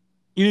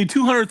 You need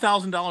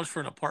 $200,000 for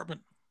an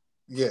apartment?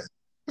 Yes.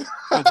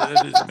 That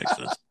doesn't make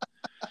sense.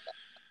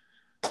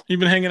 You've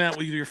been hanging out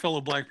with your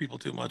fellow black people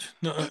too much.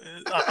 No,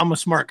 I'm a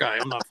smart guy.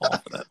 I'm not falling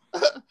for that.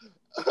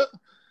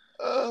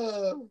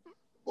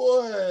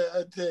 Boy,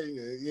 I tell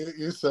you,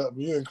 you're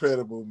something. You're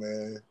incredible,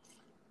 man.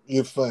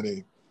 You're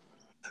funny.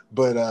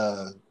 But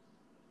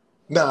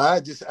no, I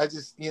just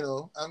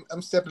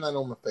I'm stepping out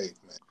on my faith,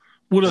 man.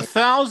 Would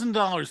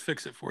 $1,000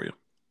 fix it for you?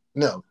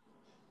 No.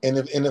 And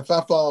if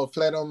I fall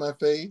flat on my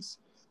face,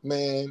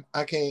 man,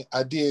 I can't.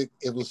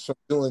 It was from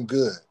doing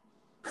good.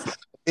 I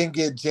didn't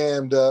get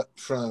jammed up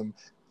from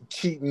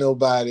cheating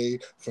nobody,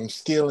 from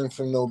stealing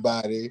from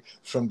nobody,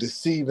 from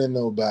deceiving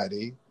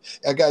nobody.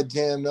 I got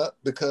jammed up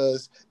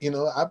because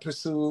I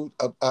pursued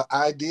an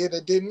idea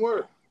that didn't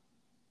work.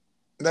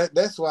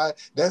 That's why.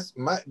 That's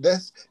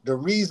the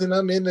reason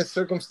I'm in the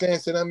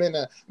circumstance that I'm in.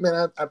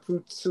 I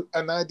proved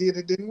an idea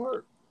that didn't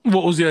work.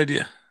 What was the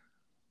idea?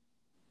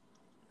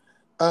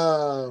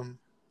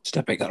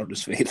 Stepping out of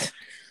his faith.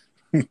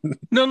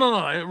 No.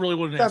 I really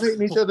wouldn't. Stop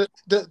hating each other.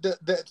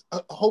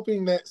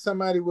 Hoping that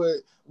somebody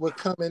would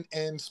come in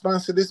and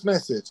sponsor this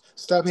message.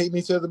 Stop hating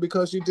each other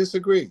because you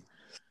disagree.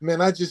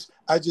 Man, I just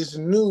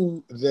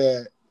knew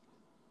that,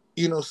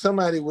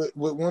 somebody would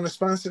want to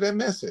sponsor that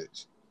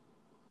message.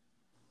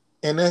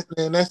 And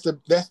that's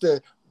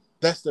the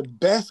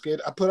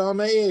basket I put all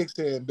my eggs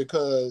in,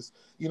 because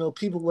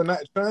people were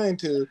not trying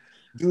to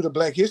do the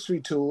Black History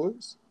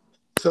tours.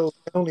 So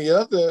the only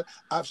other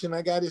option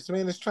I got is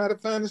try to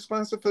find a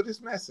sponsor for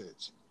this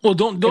message. Well,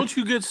 don't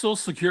you get Social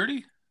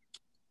Security?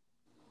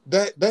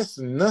 That's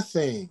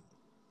nothing.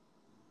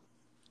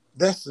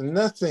 That's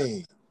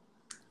nothing.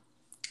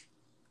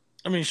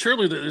 I mean,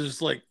 surely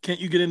there's can't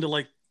you get into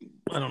I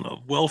don't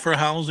know, welfare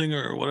housing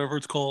or whatever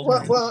it's called?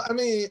 Well, I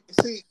mean,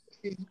 see,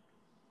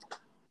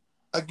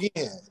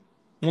 again.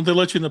 Won't they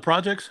let you in the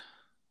projects?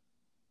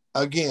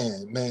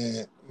 Again,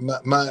 man,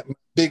 my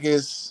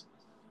biggest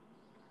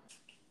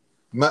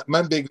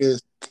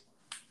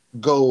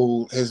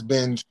goal has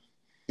been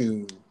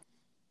to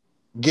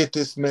get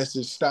this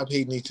message, stop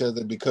hating each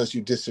other because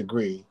you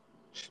disagree,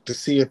 to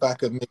see if I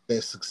could make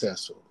that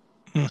successful.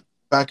 If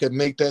I could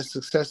make that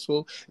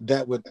successful,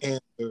 that would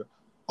answer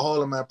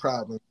all of my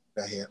problems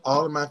that I had.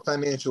 All of my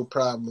financial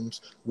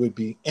problems would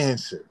be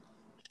answered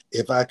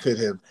if I could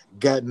have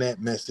gotten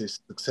that message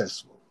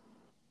successful.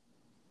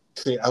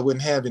 See, I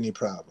wouldn't have any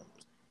problems.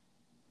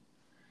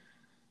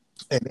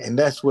 And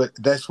that's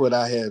what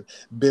I have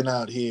been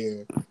out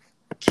here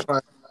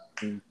trying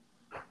to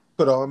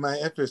put all my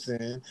efforts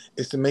in,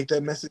 is to make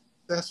that message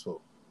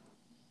successful.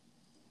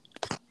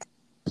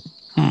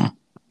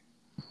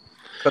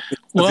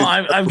 Well,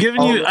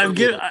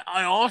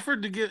 I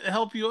offered to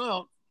help you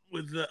out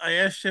with I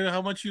asked you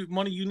how much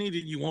money you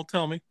needed. You won't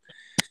tell me.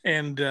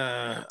 And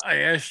I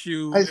asked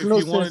you if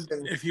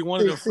you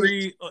wanted a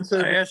free.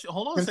 I asked you.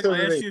 Hold on a second.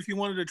 I asked you if you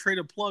wanted to trade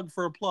a plug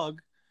for a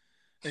plug,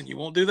 and you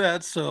won't do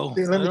that. So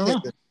let me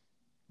tell you,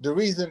 the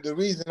reason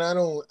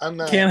I'm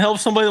not can't help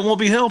somebody that won't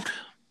be helped.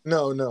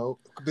 No,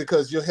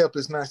 because your help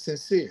is not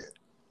sincere.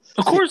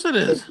 Of course it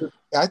is.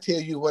 I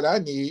tell you what I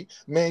need,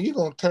 man. You're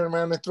gonna turn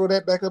around and throw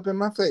that back up in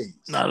my face.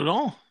 Not at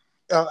all.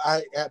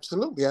 I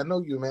absolutely. I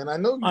know you, man. I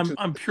know you.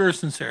 I'm pure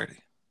sincerity.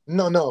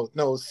 No.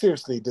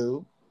 Seriously,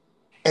 dude.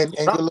 And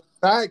your little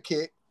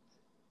sidekick,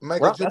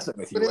 Michael. We're not messing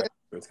with you,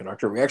 right,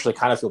 Conductor. We actually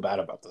kind of feel bad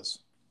about this.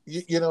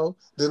 Your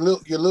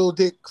little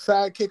dick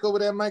sidekick over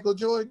there, Michael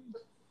Jordan.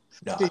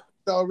 No. He's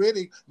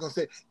already gonna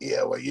say,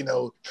 yeah,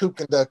 well, True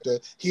Conductor,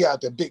 he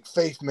out there, big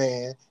faith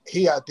man.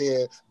 He out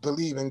there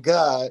believing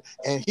God,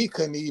 and he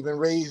couldn't even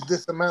raise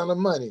this amount of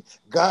money.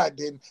 God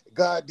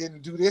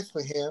didn't do this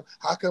for him.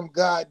 How come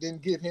God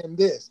didn't give him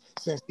this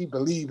since he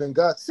believed in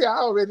God? See, I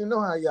already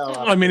know how y'all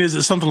are. I mean, is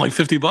it something like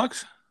 $50?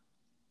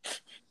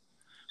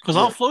 Because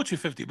I'll float you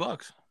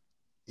 $50.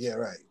 Yeah,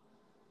 right.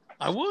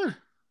 I would.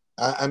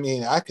 I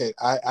mean,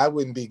 I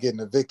wouldn't be getting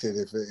evicted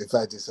if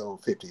I just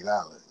owed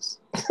 $50.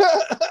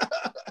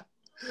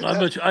 I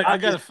bet you.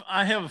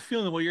 I have a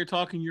feeling the way you're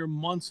talking, you're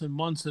months and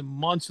months and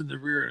months in the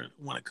rear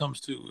when it comes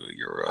to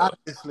your.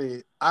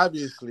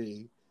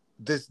 Obviously,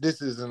 this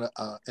isn't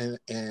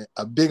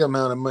a big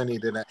amount of money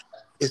that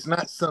it's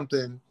not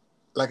something,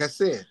 like I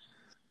said,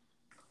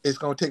 it's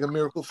going to take a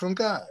miracle from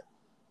God.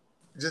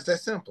 Just that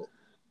simple.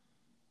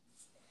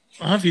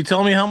 If you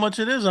tell me how much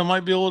it is, I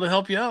might be able to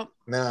help you out.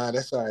 Nah,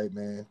 that's all right,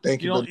 man.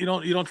 Thank you. You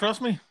don't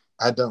trust me?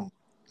 I don't.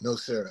 No,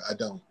 sir, I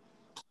don't.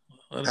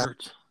 That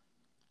hurts.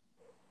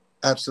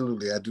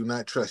 Absolutely, I do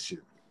not trust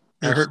you.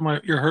 You're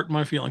hurting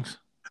my feelings.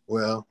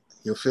 Well,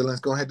 your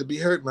feelings gonna have to be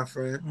hurt, my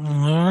friend.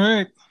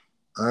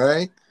 All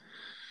right.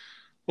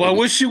 Well, I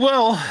wish you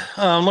well.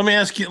 Let me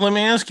ask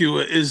you: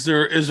 Is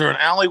there an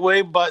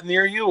alleyway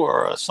near you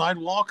or a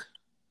sidewalk?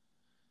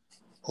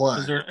 Why?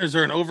 Is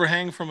there an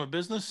overhang from a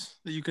business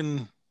that you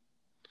can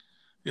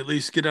at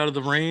least get out of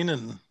the rain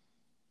and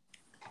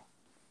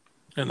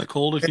the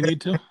cold if you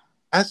need to?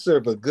 I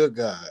serve a good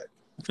God.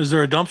 Is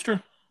there a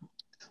dumpster?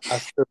 I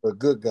serve a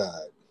good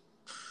God.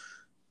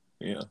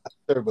 Yeah. I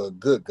serve a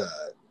good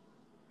God.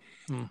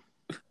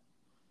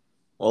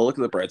 Well, look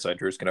at the bright side,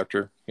 Drew's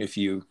Conductor. I guess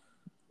you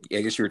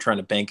were trying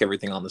to bank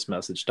everything on this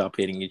message. Stop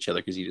hating each other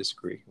because you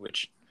disagree.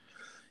 Which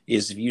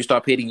is, if you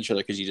stop hating each other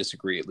because you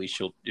disagree, at least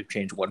you'll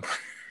change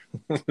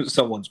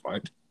someone's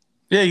mind.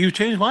 Yeah, you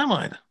changed my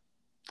mind.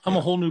 I'm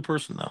a whole new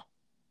person now.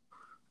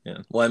 Yeah.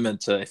 Well, I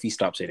meant if he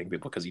stops hating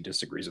people because he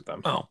disagrees with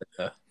them. Oh.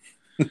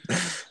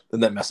 Then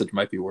that message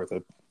might be worth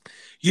it.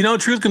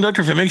 Truth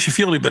Conductor, if it makes you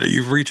feel any better,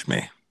 you've reached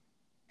me.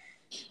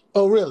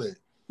 Oh, really?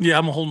 Yeah,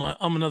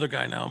 I'm another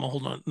guy now. I'm a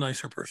whole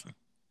nicer person.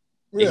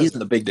 Really? Yeah, he's in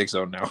the big dick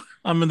zone now.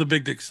 I'm in the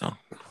big dick zone.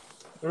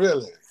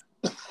 Really?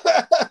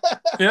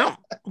 Yeah,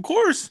 of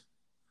course.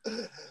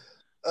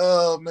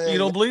 Oh, man. You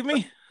don't believe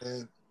me?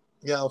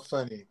 Y'all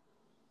funny.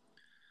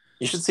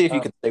 You should see if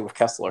you can stay with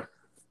Kessler.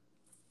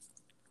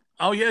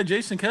 Oh yeah,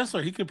 Jason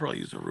Kessler. He could probably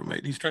use a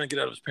roommate. He's trying to get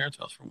out of his parents'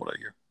 house, from what I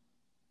hear.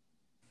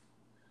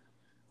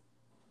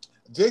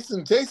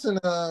 Jason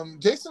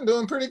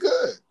doing pretty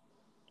good.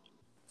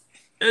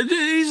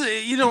 He's,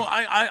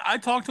 I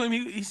talked to him.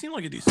 He seemed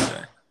like a decent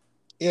guy.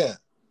 Yeah.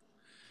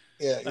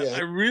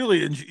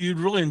 You'd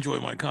really enjoy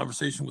my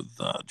conversation with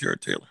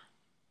Jared Taylor.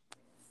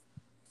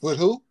 With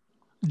who?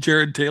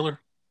 Jared Taylor.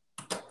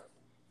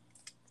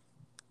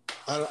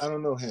 I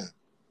don't know him.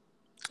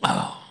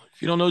 Oh,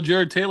 if you don't know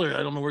Jared Taylor,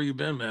 I don't know where you've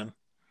been, man.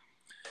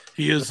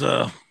 He's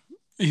a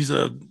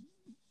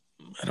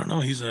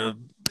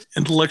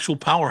intellectual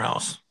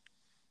powerhouse.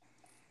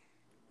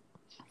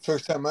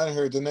 First time I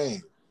heard the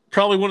name.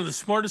 Probably one of the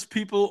smartest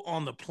people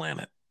on the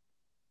planet.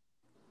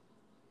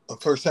 The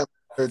first time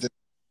I heard the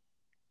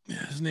name.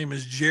 Yeah, his name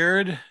is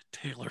Jared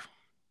Taylor.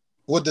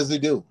 What does he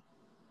do?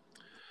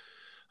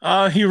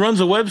 He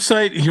runs a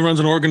website. He runs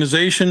an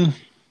organization.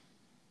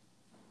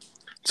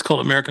 It's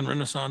called American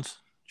Renaissance.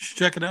 You should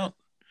check it out.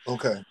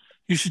 Okay.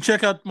 You should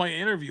check out my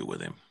interview with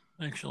him,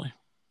 actually.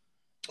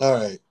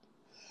 All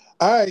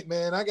right,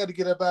 man. I got to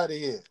get up out of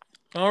here.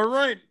 All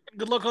right.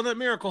 Good luck on that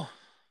miracle.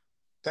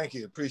 Thank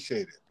you.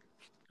 Appreciate it.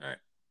 All right.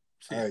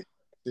 See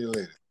you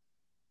later.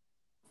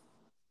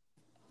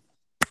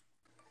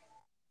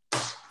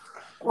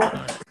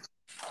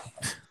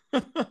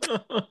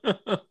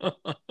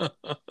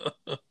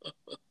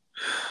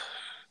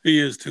 He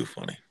is too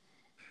funny.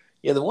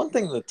 Yeah, the one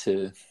thing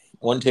that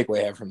one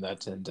takeaway I have from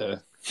that,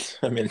 and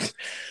I mean,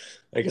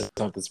 I guess it's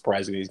not that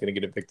surprising he's going to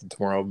get evicted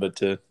tomorrow,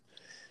 but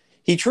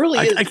he truly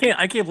is. I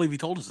can't believe he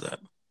told us that.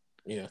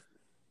 Yeah.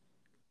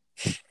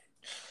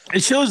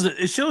 It shows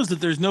that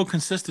there's no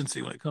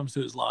consistency when it comes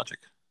to his logic.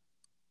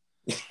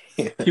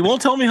 Yeah. He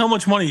won't tell me how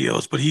much money he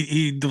owes, but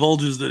he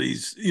divulges that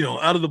he's,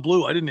 out of the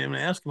blue. I didn't even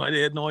ask him. I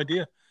had no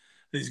idea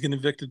that he's getting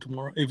evicted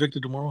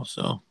tomorrow.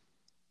 So,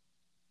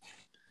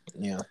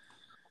 yeah.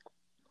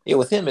 Yeah,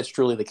 with him, it's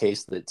truly the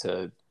case that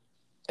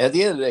at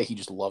the end of the day, he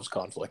just loves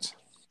conflict.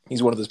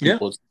 He's one of those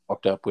people that's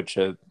fucked up, which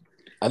I'm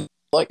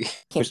like,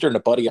 I'm starting to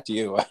buddy up to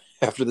you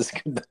after this.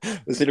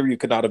 This interview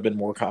could not have been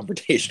more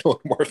confrontational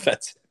and more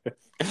offensive.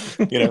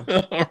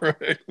 All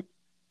right.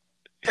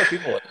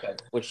 People like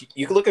that, which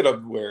you can look at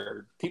him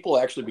where people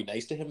actually be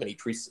nice to him, and he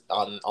treats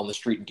on the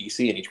street in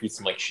DC, and he treats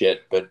them like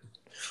shit. But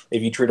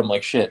if you treat him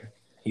like shit,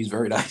 he's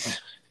very nice.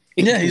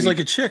 Yeah, he's like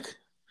a chick.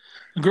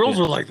 Girls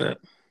are like that.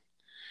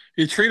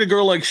 You treat a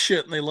girl like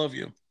shit, and they love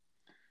you.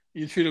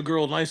 You treat a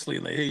girl nicely,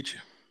 and they hate you,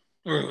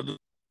 or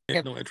they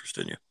have no interest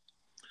in you.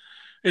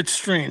 It's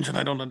strange, and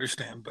I don't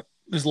understand. But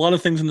there's a lot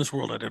of things in this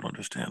world I don't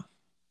understand,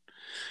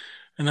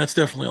 and that's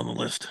definitely on the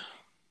list.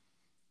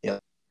 Yeah.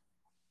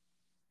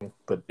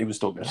 But it was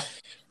still good.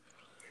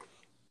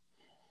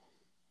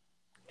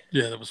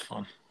 Yeah, that was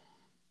fun.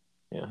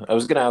 Yeah, I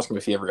was going to ask him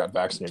if he ever got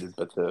vaccinated,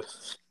 but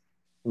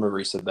remember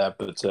he said that.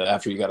 But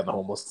after you got on the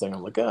homeless thing,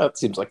 I'm like, it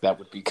seems like that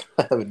would be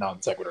kind of a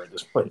non sequitur at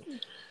this point.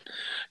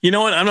 You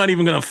know what? I'm not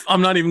even gonna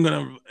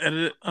edit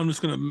it. I'm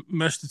just gonna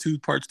mesh the two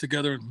parts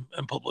together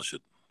and publish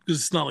it, because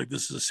it's not like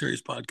this is a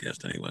serious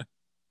podcast anyway.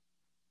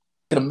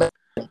 Gonna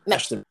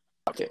mesh the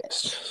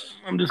podcast.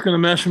 I'm just gonna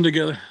mesh them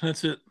together.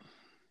 That's it.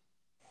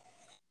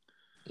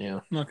 Yeah.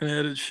 I'm not going to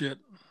edit shit.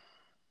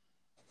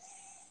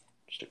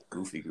 Just a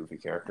goofy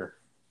character.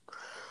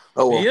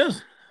 Oh, well. He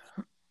is.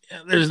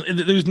 Yeah,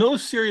 there's no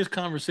serious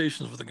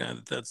conversations with a guy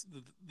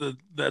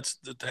that's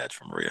detached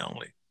from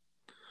reality.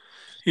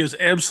 He has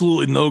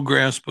absolutely no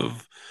grasp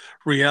of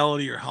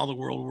reality or how the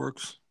world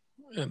works.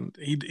 And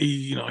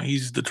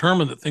he's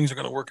determined that things are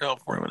going to work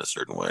out for him in a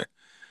certain way,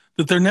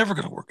 that they're never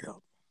going to work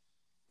out.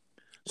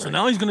 So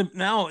now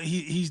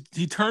he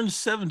turns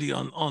 70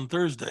 on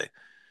Thursday.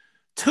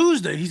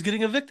 Tuesday, he's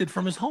getting evicted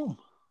from his home.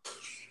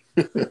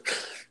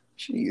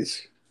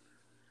 Jeez.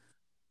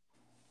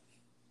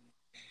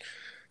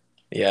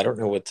 Yeah, I don't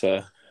know what.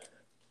 Yeah,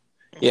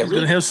 he's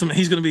gonna have some.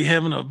 He's gonna be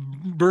having a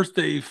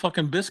birthday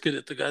fucking biscuit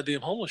at the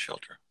goddamn homeless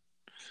shelter.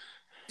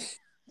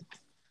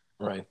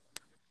 Right.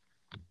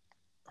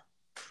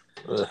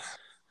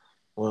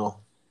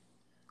 Well,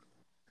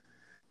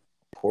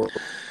 poor.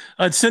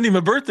 I'd send him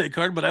a birthday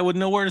card, but I wouldn't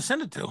know where to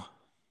send it to.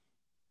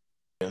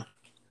 Yeah.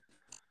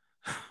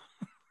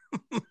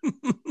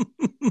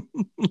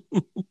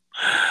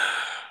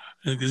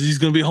 Because he's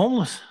going to be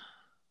homeless.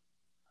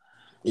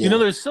 Yeah.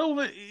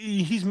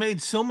 He's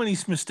made so many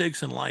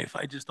mistakes in life.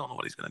 I just don't know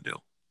what he's going to do.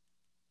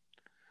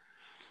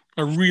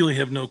 I really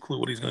have no clue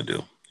what he's going to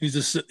do.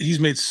 He's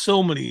made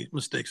so many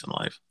mistakes in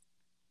life.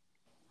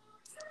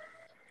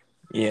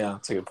 Yeah,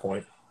 that's a good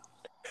point.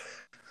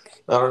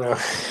 I don't know.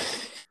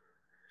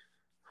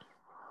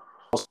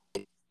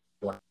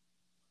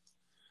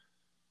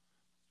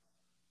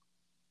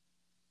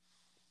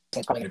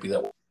 It's probably going to be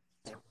that way.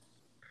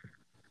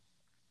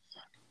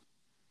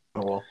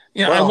 Oh, well.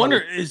 Yeah, well, I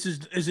wonder, is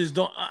his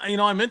daughter,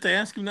 I meant to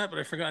ask him that, but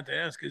I forgot to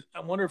ask.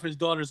 I wonder if his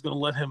daughter's going to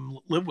let him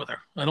live with her.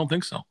 I don't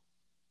think so.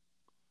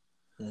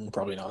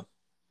 Probably not.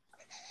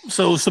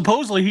 So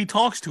supposedly he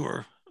talks to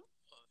her.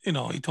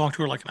 He talked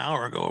to her like an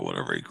hour ago or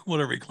whatever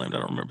he claimed. I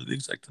don't remember the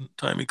exact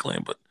time he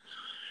claimed, but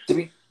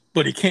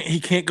But he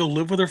can't go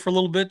live with her for a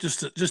little bit,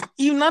 just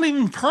even not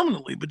even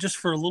permanently, but just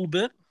for a little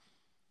bit.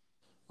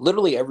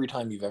 Literally every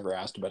time you've ever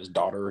asked about his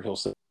daughter, he'll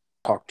say,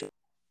 talk to her.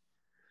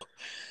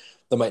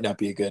 That might not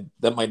be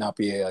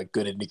a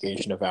good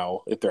indication of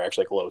how, if they're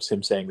actually close,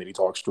 him saying that he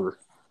talks to her.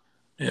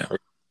 Yeah.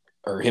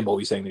 Or him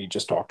always saying that he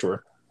just talked to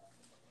her.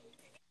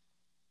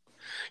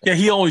 Yeah,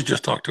 he always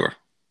just talked to her.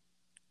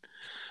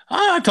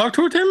 I talked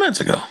to her 10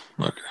 minutes ago.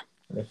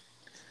 Okay.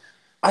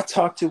 I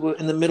talked to her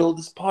in the middle of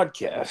this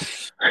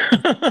podcast.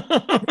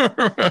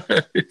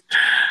 Right.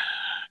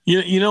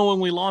 You know, when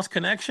we lost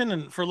connection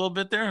and for a little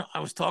bit there, I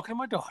was talking to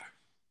my daughter.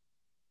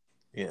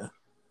 Yeah.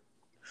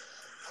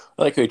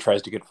 I like how he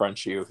tries to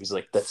confront you. He's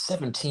like, that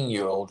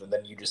 17-year-old, and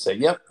then you just say,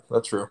 yep,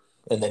 that's true.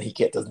 And then he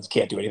can't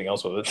do anything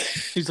else with it.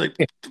 He's like,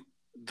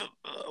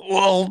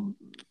 well,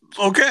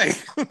 okay.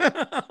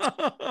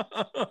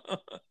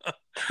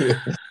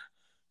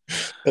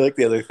 I like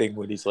the other thing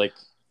when he's like,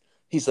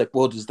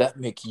 well, does that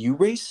make you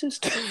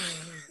racist?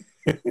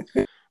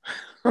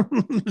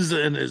 Is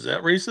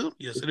that racism?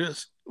 Yes, it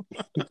is.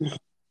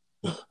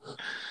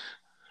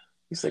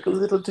 He's like, a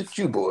little did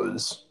you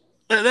boys.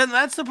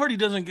 That's the part he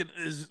doesn't get,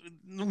 is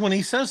when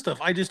he says stuff,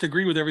 I just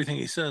agree with everything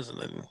he says, and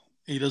then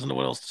he doesn't know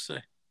what else to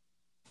say.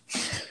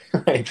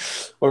 Right.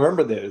 Well,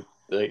 remember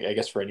I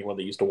guess for anyone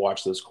that used to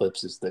watch those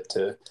clips, is that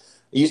it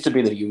used to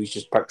be that he always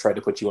just tried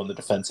to put you on the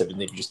defensive,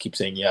 and then you just keep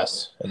saying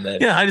yes, and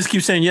then I just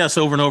keep saying yes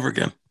over and over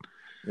again.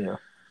 Yeah.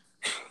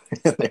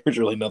 There's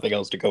really nothing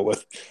else to go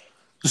with.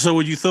 So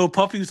would you throw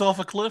puppies off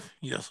a cliff?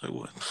 Yes, I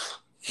would.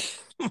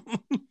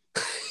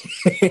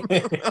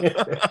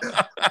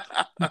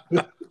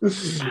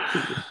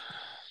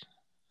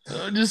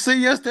 Just say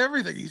yes to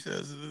everything he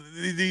says.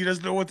 He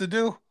doesn't know what to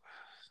do.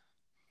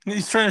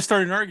 He's trying to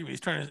start an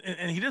argument.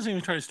 And he doesn't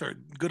even try to start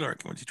good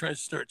arguments. He tries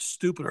to start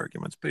stupid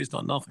arguments based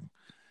on nothing.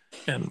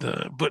 And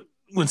but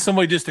when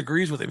somebody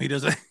disagrees with him, he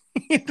doesn't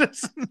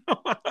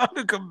know how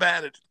to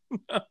combat it.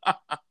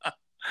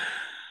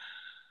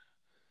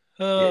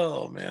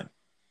 Oh, yeah. Man.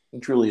 He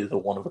truly is a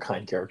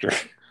one-of-a-kind character.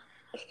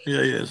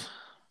 Yeah, he is.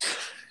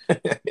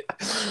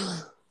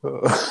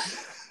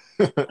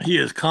 He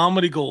is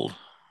comedy gold.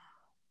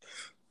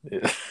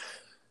 Yeah.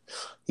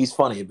 He's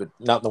funny, but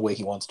not in the way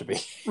he wants to be.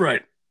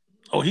 Right.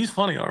 Oh, he's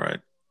funny, all right.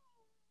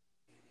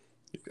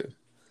 Okay.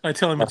 I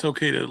tell him it's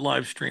okay to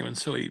live stream, and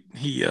so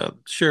he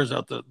shares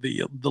out the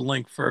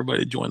link for everybody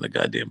to join the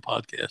goddamn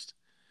podcast.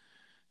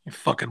 You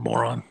fucking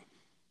moron.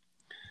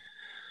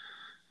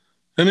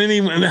 And then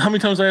and how many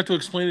times I have to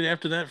explain it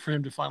after that for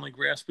him to finally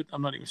grasp it?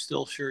 I'm not even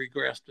still sure he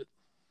grasped it.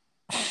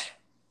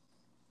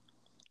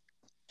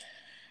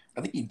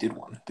 I think he did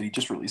one. Did he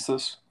just release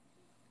this?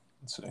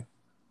 Let's see.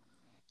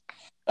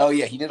 Oh,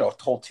 yeah, he did a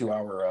whole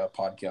 2-hour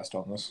podcast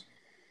on this.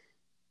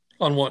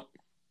 On what?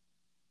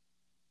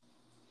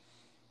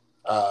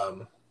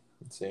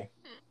 Let's see.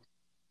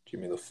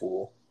 Jimmy the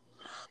Fool.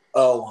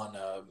 Oh, on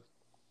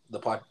the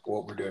pod,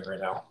 what we're doing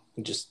right now.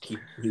 He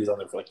was on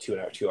there for like 2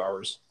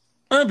 hours.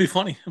 That'd be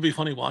funny. It'd be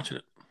funny watching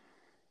it.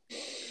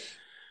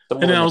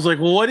 And then I was like,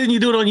 well, why didn't you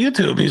do it on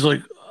YouTube? And he's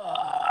like,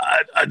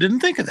 I didn't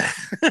think of that.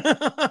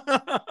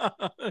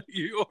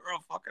 You are a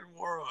fucking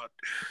moron.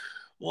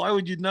 Why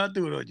would you not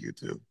do it on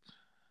YouTube?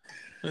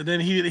 And then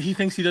he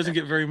thinks he doesn't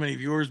get very many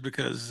viewers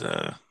because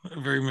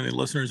very many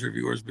listeners or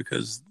viewers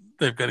because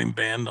they've got him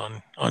banned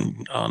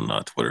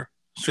on Twitter,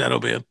 shadow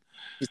banned.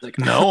 He's like,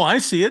 no, I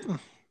see it.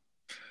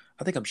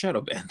 I think I'm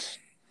shadow banned.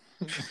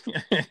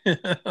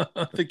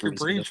 I think your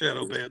brain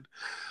shadow banned.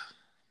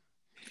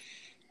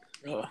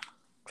 I'm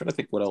trying to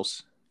think what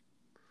else.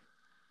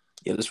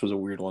 Yeah, this was a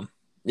weird one.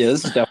 Yeah,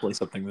 this is definitely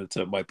something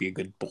that might be a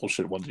good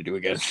bullshit one to do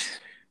again.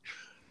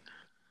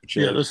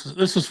 Yeah,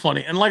 this is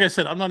funny. And like I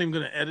said, I'm not even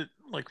going to edit.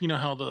 Like, you know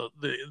how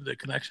the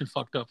connection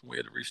fucked up and we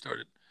had to restart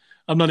it.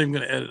 I'm not even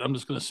going to edit. I'm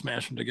just going to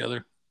smash them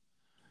together.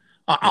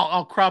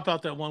 I'll crop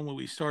out that one where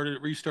we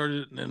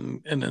restarted it,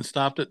 and then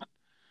stopped it.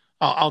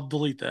 I'll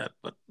delete that.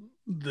 But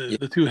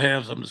the two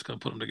halves, I'm just going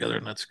to put them together,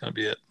 and that's going to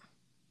be it.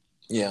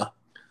 Yeah.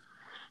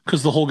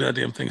 Because the whole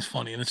goddamn thing's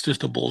funny, and it's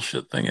just a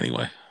bullshit thing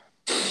anyway.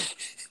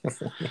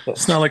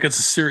 It's not like it's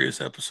a serious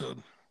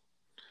episode.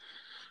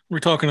 We're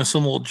talking to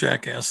some old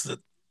jackass that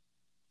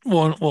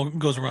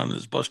goes around in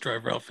his bus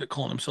driver outfit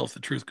calling himself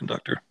the Truth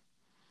Conductor.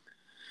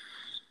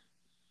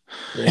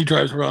 Yeah. He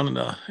drives around in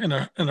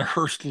a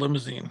Hearst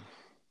limousine.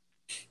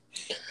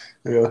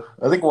 Yeah,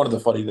 I think one of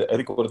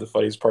the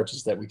funniest parts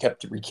is that we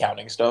kept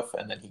recounting stuff,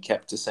 and then he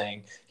kept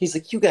saying, he's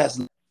like, you guys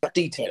leave out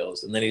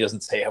details, and then he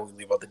doesn't say how we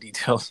leave out the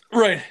details.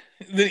 Right.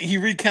 Then he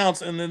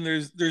recounts, and then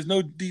there's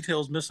no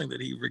details missing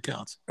that he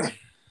recounts.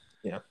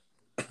 Yeah.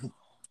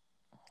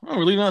 Oh,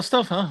 we're leaving out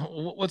stuff, huh?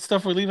 What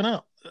stuff we're leaving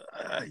out?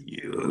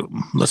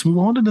 Let's move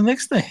on to the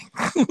next thing.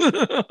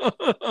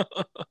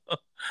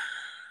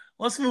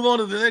 Let's move on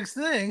to the next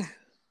thing.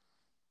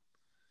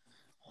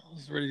 I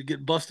was ready to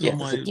get busted on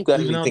my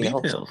leaving out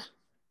details. Else?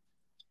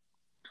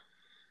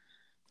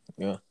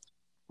 Yeah.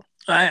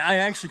 I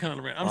actually kind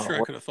of ran. I'm sure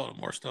I could have thought of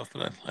more stuff,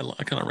 but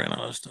I kind of ran out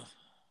of stuff.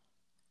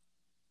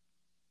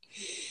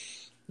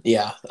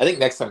 Yeah, I think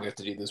next time we have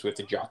to do this, we have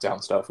to jot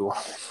down stuff. I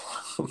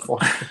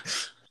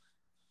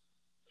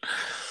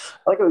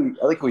like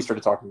how we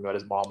started talking about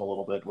his mom a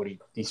little bit when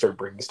he started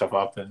bringing stuff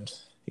up, and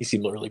he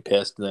seemed really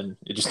pissed, and then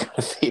it just kind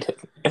of faded,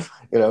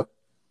 you know?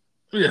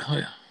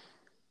 Yeah.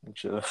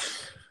 Which, I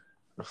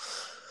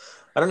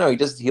don't know.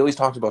 He always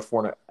talks about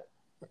fornication.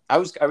 I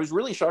was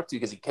really shocked too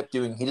because he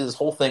did this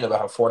whole thing about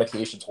how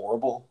fornication's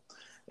horrible,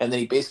 and then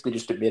he basically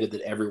just admitted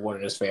that everyone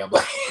in his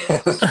family.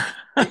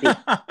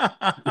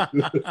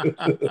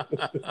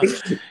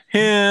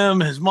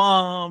 Him, his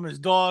mom, his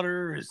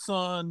daughter, his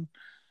son,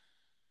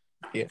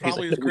 probably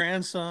like, his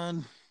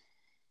grandson.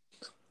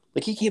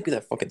 Like, he can't be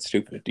that fucking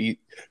stupid. He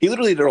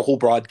literally did a whole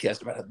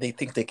broadcast about it. They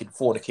think they can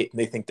fornicate and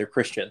they think they're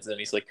Christians. And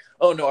he's like,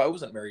 oh, no, I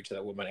wasn't married to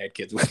that woman I had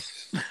kids with.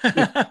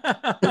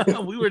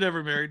 We were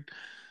never married.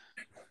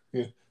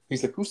 Yeah.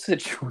 He's like, who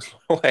said she was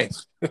my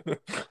wife?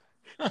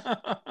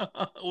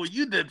 Well,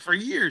 you did for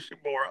years, you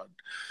moron.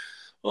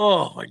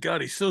 Oh, my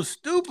God, he's so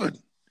stupid.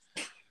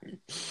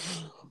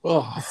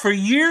 Oh. For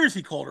years,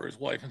 he called her his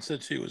wife and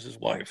said she was his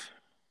wife.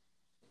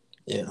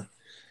 Yeah.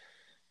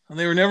 And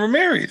they were never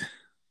married.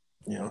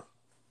 Yeah.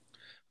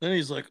 Then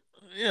he's like,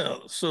 yeah.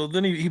 So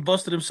then he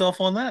busted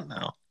himself on that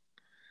now.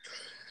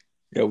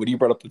 Yeah, when you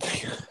brought up the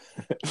thing,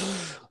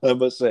 I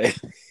must say,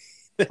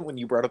 when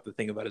you brought up the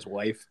thing about his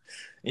wife,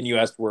 and you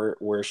asked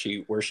where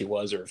she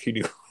was, or if you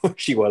knew where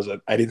she was,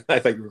 I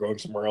thought you were going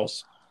somewhere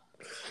else.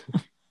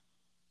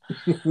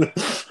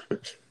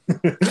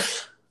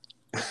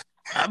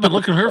 I've been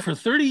looking at her for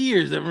 30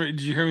 years.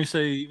 Did you hear me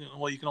say,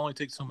 well, you can only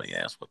take so many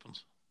ass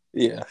whippings?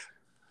 Yeah.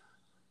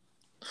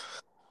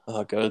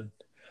 Oh, good.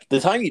 The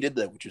time you did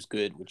that, which was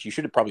good, which you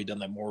should have probably done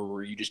that more,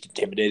 where you just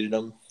intimidated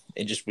him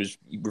and you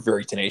were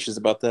very tenacious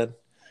about that.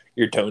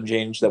 Your tone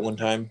changed that one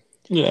time.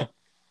 Yeah.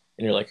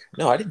 And you're like,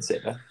 no, I didn't say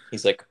that.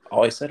 He's like,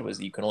 all I said was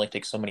that you can only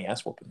take so many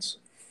ass whoopings.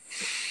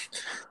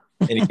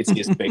 And he could see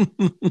his face.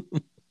 Then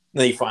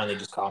he finally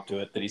just copped to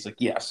it that he's like,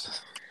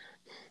 yes,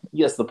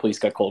 the police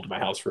got called to my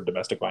house for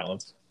domestic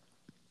violence.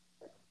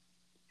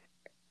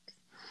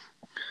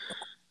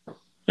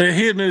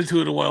 He admitted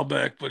to it a while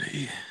back, but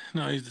he's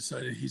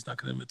decided he's not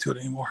going to admit to it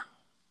anymore.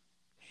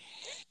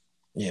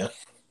 Yeah.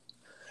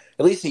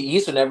 At least he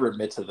used to never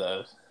admit to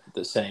the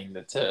saying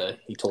that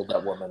he told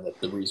that woman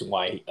that the reason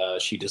why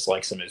she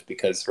dislikes him is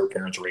because her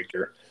parents raped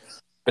her.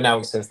 But now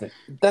he says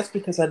that's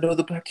because I know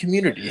the black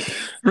community.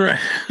 Right.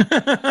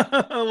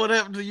 What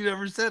happened to you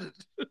never said it?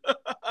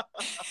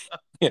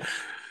 Yeah.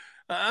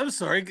 I'm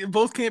sorry.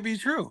 Both can't be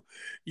true.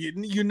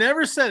 You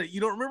never said it.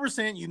 You don't remember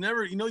saying you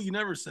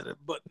never said it.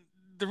 But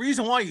the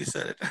reason why you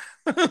said it.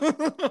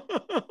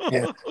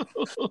 Yeah.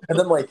 And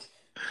then like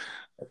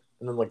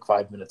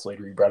 5 minutes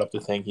later, he brought up the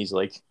thing. He's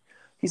like,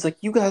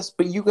 you guys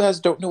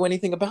don't know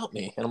anything about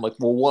me. And I'm like,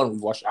 well, one, we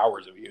watched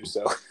hours of you,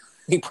 so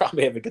you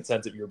probably have a good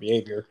sense of your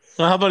behavior.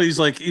 Well, how about he's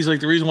like,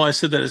 the reason why I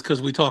said that is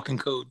because we talk in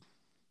code.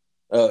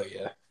 Oh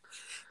yeah.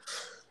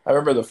 I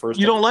remember the first.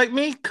 You don't like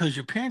me because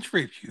your parents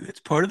raped you. It's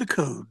part of the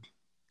code.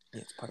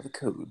 Yeah, it's part of the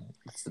code.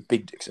 It's the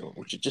big dick zone,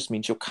 which it just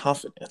means your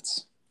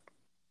confidence.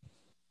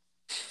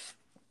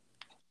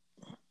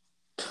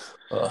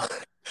 I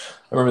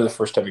remember the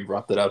first time you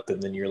brought that up,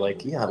 and then you're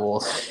like, yeah,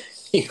 well,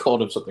 you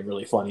called him something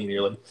really funny, and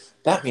you're like,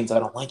 that means I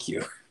don't like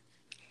you.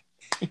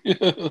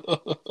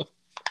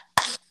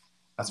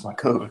 That's my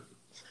code.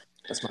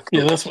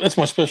 Yeah, that's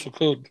my special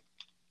code.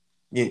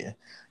 Yeah.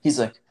 He's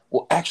like,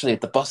 well, actually,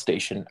 at the bus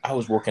station, I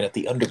was working at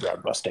the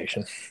underground bus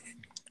station.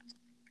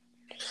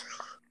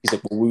 He's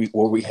like,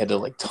 well, we had to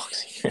like talk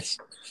serious.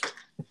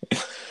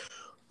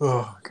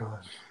 Oh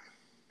God.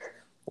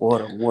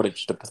 What a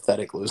just a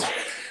pathetic loser.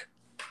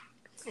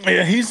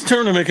 Yeah, he's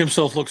trying to make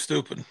himself look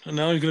stupid, and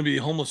now he's going to be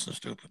homeless and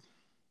stupid.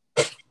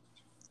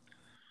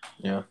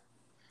 Yeah.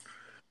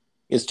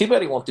 It's too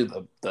bad he won't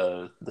do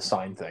the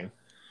sign thing.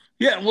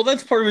 Yeah, well,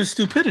 that's part of his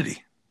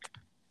stupidity.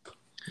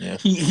 Yeah.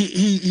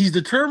 He's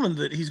determined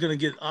that he's going to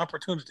get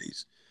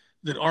opportunities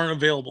that aren't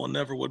available and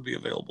never would be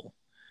available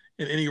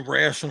in any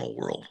rational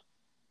world.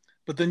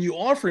 But then you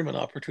offer him an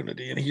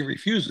opportunity, and he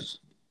refuses.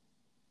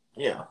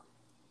 Yeah.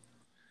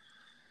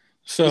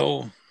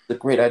 So it's a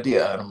great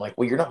idea, and I'm like,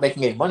 well, you're not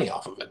making any money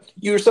off of it.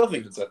 You yourself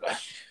even said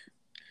that.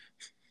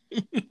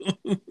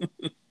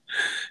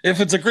 If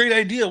it's a great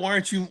idea, why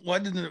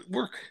didn't it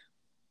work?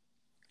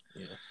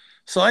 Yeah.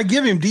 So I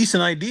give him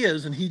decent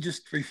ideas, and he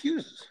just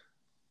refuses.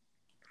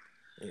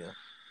 Yeah.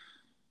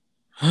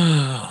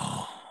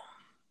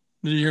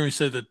 Did you hear me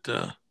say that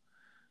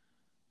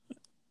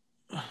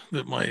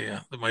that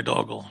my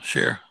dog will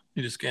share?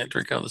 He just can't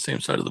drink out of the same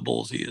side of the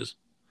bowl as he is.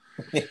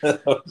 Yeah,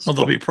 well,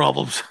 there'll be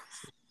problems.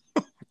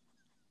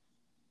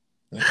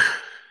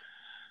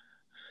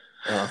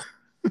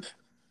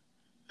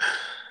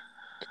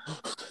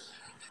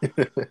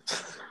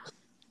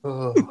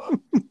 Oh.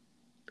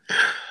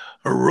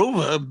 A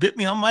rover bit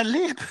me on my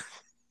lip.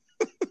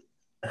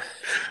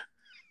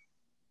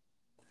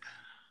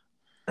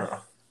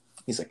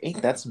 He's like,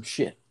 ain't that some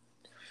shit?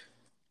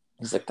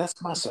 He's like,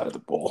 that's my side of the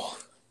bowl.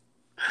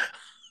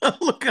 I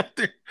look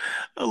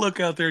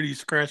out there and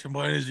he's scratching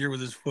behind his ear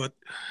with his foot.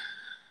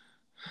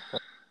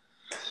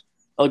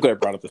 like when I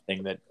brought up the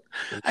thing that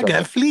I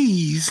got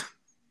fleas.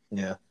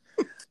 Yeah.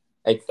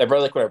 I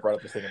really like when I brought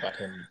up the thing about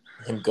him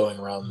going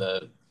around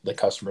the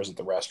customers at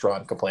the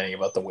restaurant complaining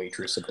about the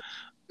waitress and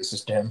this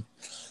is to him.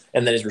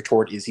 And then his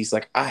retort is he's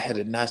like, I had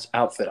a nice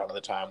outfit on at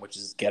the time, which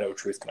is ghetto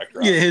Truth Conductor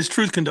outfit. Yeah, his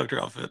Truth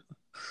Conductor outfit.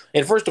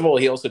 And first of all,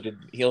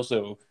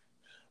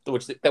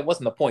 which that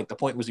wasn't the point. The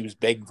point was he was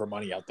begging for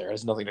money out there. It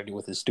has nothing to do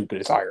with his stupid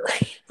attire.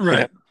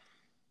 Right.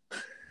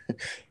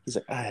 He's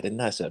like, I had a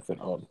nice outfit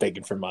on,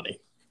 begging for money.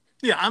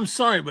 Yeah, I'm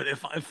sorry, but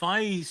if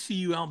I see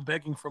you out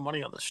begging for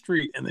money on the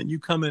street and then you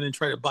come in and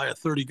try to buy a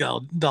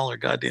 $30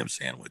 goddamn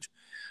sandwich,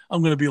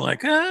 I'm going to be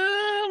like,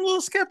 I'm a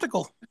little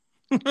skeptical.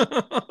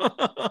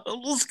 A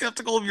little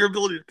skeptical of your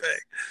ability to pay.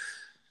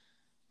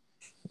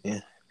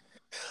 Yeah.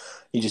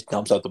 He just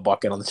dumps out the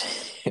bucket on the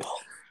table.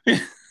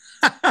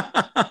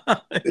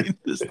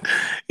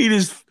 he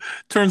just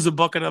turns the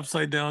bucket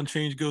upside down,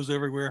 change goes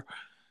everywhere.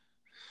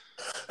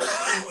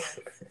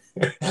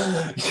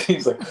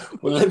 He's like,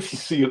 well, let me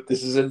see if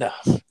this is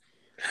enough.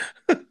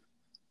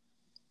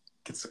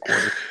 Gets the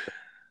quarter.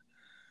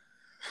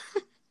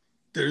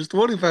 There's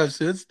 25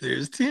 cents.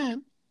 There's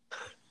 10.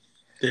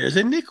 There's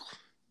a nickel.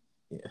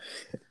 Yeah.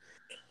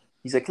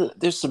 He's like,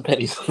 there's some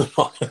pennies on the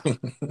bottom.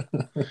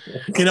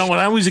 You know, when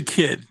I was a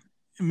kid,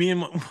 me and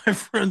my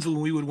friends, when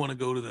we would want to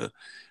go to the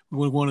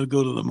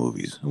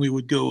movies, and we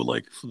would go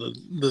like for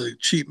the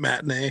cheap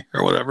matinee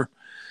or whatever.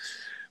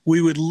 We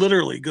would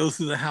literally go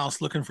through the house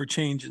looking for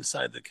change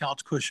inside the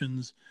couch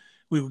cushions.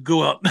 We would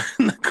go out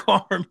in the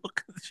car and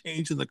look at the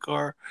change in the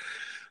car.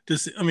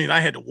 I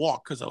had to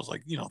walk because I was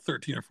like,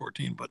 13 or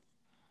 14,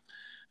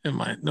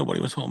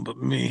 nobody was home but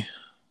me.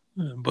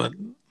 But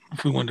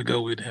if we wanted to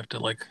go,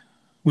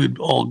 we'd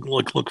all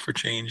look for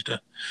change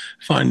to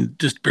find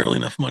just barely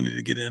enough money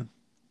to get in.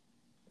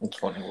 It's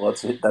funny. Well,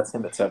 that's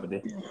him at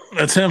 70.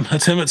 That's him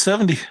at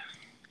 70.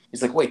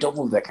 He's like, wait, don't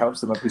move that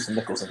couch. There might be some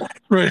nickels in there.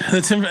 Right.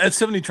 That's him at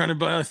 70 trying to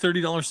buy a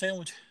 $30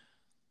 sandwich.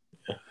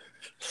 Yeah.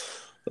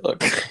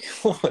 Look.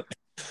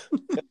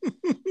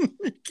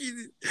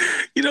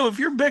 If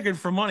you're begging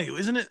for money,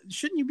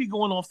 shouldn't you be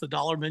going off the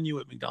dollar menu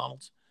at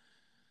McDonald's?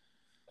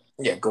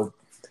 Yeah, go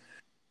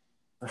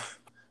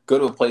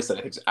to a place that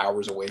I think is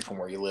hours away from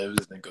where you live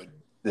and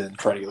then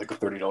try to get like a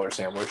 $30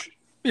 sandwich.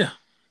 Yeah.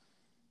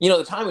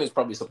 The timing was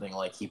probably something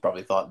like he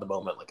probably thought in the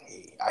moment, like,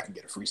 hey, I can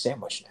get a free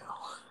sandwich now.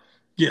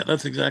 Yeah,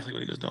 that's exactly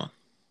what he was doing.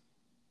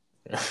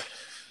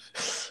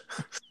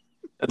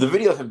 The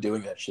video of him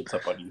doing that shit's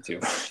up on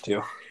YouTube,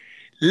 too.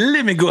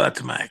 Let me go out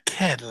to my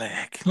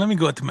Cadillac. Let me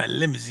go out to my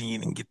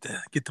limousine and get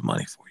the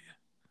money for you.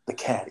 The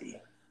caddy.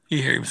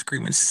 You hear him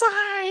screaming,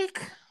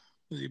 psych!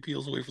 As he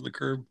peels away from the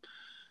curb.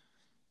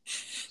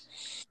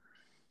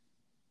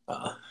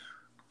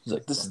 He's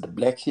like, this is the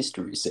Black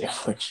History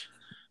sandwich.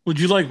 Would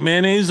you like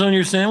mayonnaise on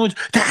your sandwich?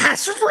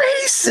 That's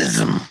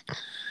racism!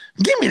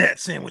 Give me that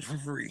sandwich for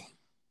free.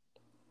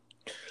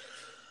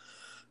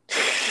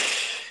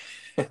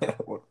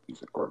 What a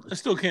piece of garbage. I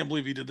still can't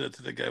believe he did that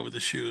to the guy with the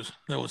shoes.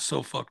 That was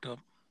so fucked up.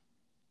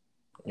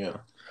 Yeah.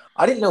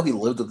 I didn't know he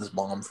lived with his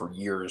mom for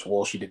years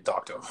while she didn't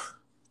talk to him.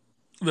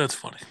 That's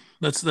funny.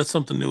 That's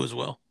something new as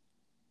well.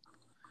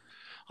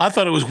 I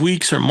thought it was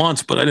weeks or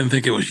months, but I didn't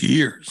think it was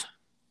years.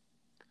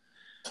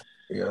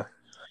 Yeah.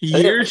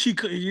 Years she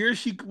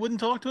wouldn't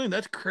talk to him?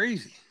 That's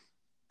crazy.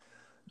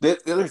 The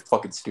other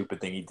fucking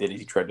stupid thing he did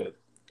is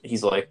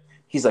he's like,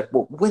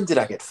 well, when did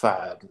I get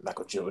fired,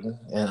 Michael Jordan?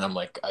 And I'm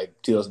like,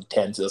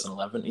 2010,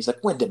 2011. He's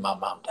like, when did my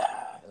mom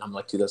die? And I'm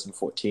like,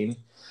 2014.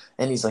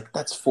 And he's like,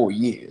 that's 4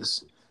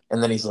 years.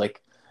 And then he's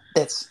like,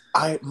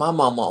 my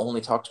mama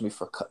only didn't talk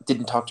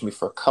to me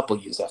for a couple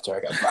years after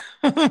I got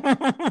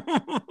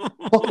fired.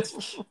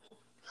 What?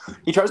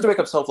 He tries to make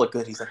himself look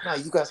good. He's like, no,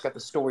 you guys got the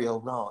story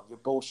all wrong. You're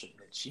bullshitting.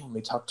 She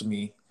only talked to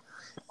me.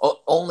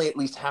 Only at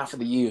least half of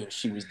the year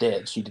she was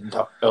dead. She didn't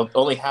talk.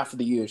 Only half of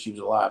the year she was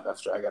alive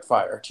after I got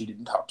fired. She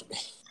didn't talk to me.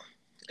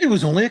 It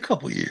was only a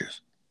couple years.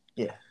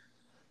 Yeah.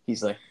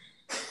 He's like,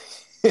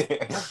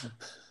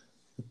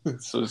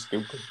 so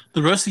stupid.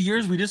 The rest of the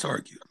years we just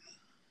argued.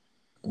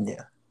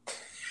 Yeah.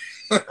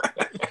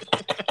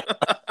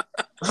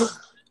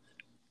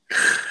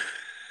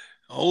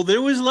 Oh,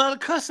 there was a lot of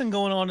cussing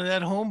going on in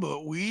that home,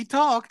 but we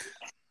talked.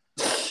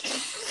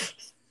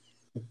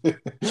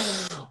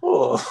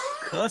 Oh.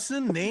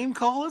 Cussing, name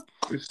calling.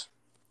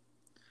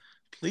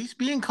 Police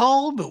being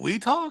called, but we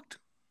talked.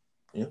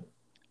 Yeah.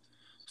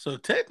 So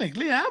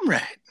technically, I'm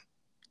right.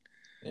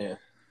 Yeah.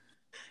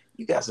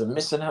 You guys are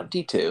missing out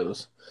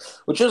details.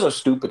 Which shows how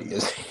stupid he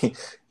is. He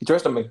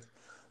tries to make...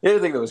 The other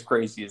thing that was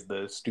crazy is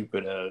the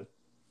stupid...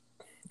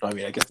 I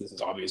guess this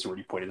is obvious where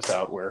he pointed this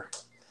out, where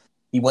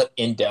he went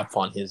in depth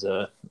on his,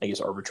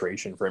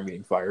 arbitration for him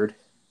getting fired.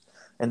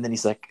 And then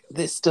he's like,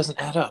 this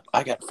doesn't add up.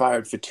 I got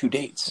fired for 2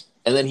 dates.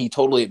 And then he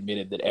totally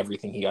admitted that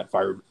everything he got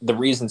fired, the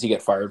reasons he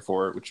got fired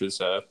for, which was...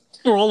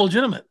 were all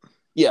legitimate.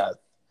 Yeah.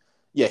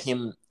 Yeah,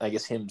 him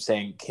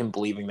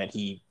believing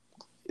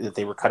that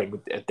they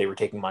were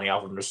taking money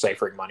off him or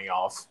ciphering money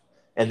off.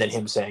 And then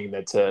him saying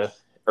that,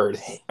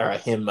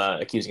 him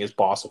accusing his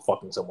boss of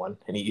fucking someone.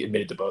 And he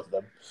admitted to both of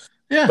them.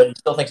 Yeah. But he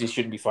still thinks he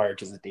shouldn't be fired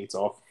because the date's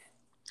off.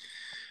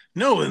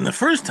 No, and the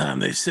first time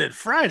they said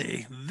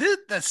Friday.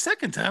 That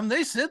second time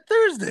they said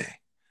Thursday.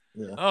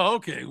 Yeah. Oh,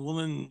 okay. Well,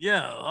 then,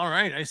 yeah. All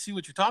right. I see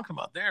what you're talking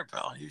about there,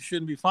 pal. You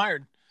shouldn't be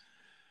fired.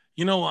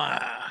 You know,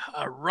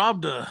 I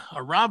robbed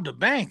a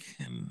bank,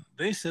 and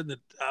they said that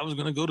I was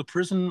going to go to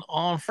prison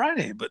on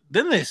Friday, but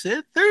then they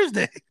said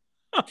Thursday.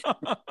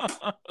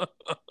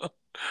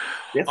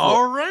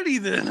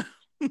 Alrighty then.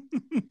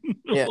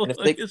 Yeah, and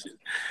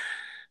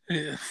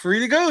if free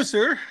to go,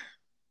 sir.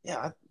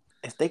 Yeah,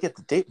 if they get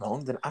the date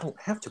wrong, then I don't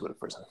have to go to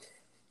prison.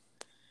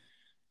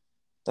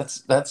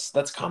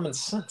 That's common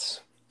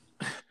sense.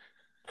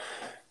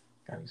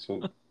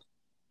 So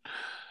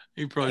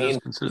he probably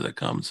doesn't consider that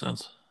common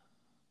sense.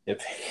 If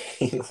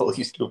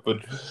he's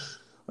stupid.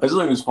 I just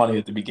thought it was funny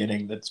at the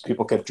beginning that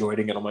people kept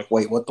joining, and I'm like,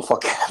 wait, what the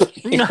fuck happened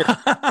here?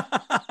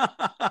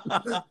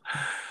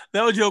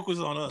 That joke was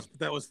on us, but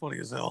that was funny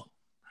as hell.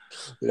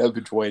 It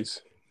happened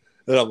twice.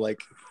 And I'm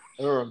like,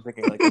 I remember I'm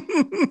thinking, like,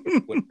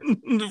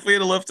 if we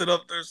had left it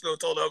up, there's no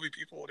telling how many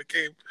people would have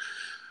came.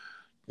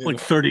 Yeah. Like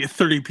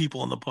 30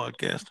 people on the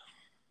podcast.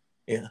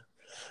 Yeah.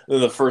 And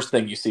then the first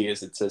thing you see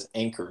is it says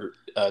Anchor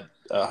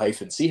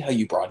hyphen. See how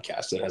you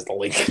broadcast. It has the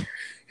link.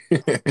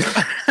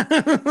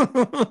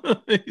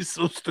 He's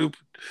so stupid.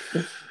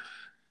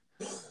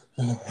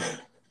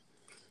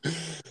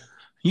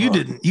 You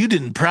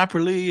didn't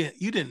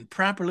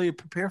properly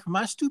prepare for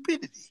my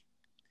stupidity.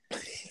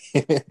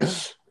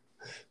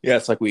 Yeah,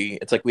 it's like you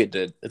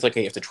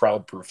have to trial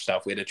proof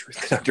stuff. We had a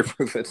truth conductor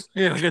proof it.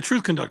 Yeah, we got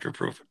truth conductor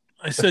proof it.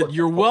 I said,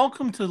 you're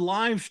welcome to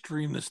live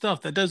stream the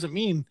stuff. That doesn't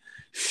mean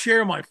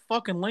share my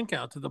fucking link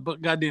out to the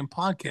goddamn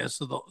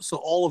podcast so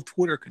all of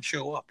Twitter can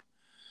show up.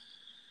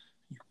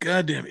 You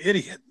goddamn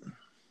idiot.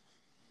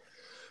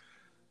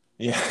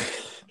 Yeah.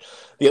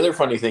 The other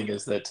funny thing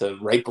is that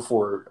right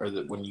before,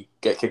 when you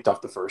get kicked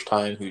off the first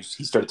time, he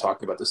started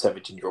talking about the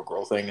 17-year-old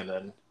girl thing, and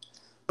then,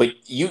 but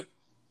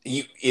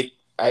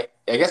I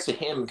guess to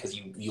him, because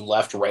you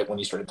left right when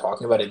he started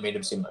talking about it, it made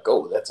him seem like,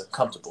 oh, that's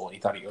uncomfortable, and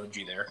he thought he owned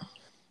you there.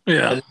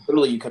 Yeah. And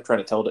literally, you kept trying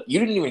to tell it. You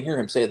didn't even hear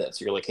him say that,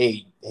 so you're like,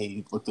 hey,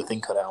 look, the thing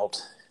cut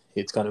out.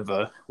 It's kind of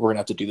we're gonna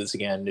have to do this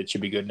again. It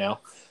should be good now.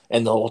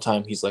 And the whole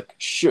time he's like,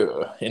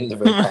 sure. In the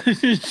very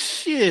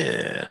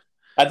sure.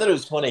 I thought it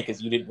was funny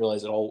because you didn't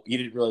realize at all. You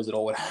didn't realize at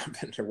all what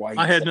happened or why.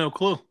 I had no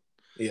clue.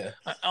 Yeah.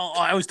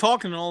 I was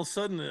talking, and all of a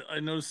sudden, I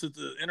noticed that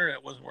the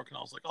internet wasn't working.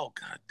 I was like, "Oh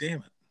God,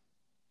 damn it!"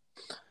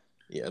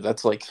 Yeah,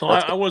 that's like. So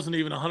I wasn't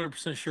even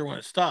 100% sure when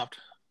it stopped.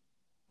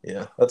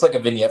 Yeah, that's like a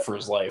vignette for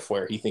his life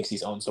where he thinks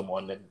he's owned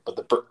someone, but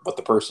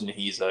the person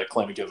he's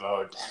claiming to have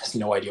owned has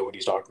no idea what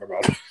he's talking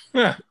about.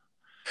 Yeah.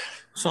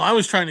 So I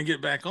was trying to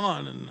get back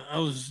on, and I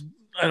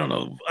don't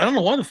know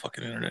why the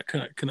fucking internet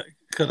cut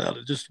out.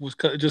 It just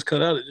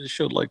cut out. It just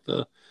showed like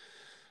it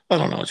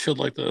showed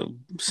like the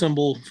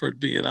symbol for it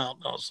being out.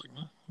 And I was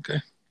like,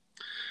 okay.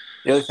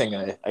 The other thing,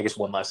 I guess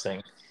one last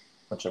thing,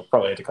 which I'll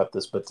probably have to cut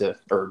this, but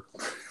or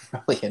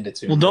probably end it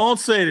soon. Well, don't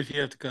say it if you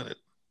have to cut it.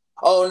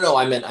 Oh no,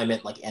 I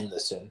meant like end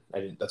this soon.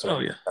 I didn't. That's what. Oh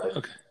yeah.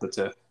 Okay. But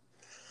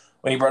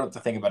when he brought up the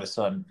thing about his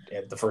son,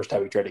 the first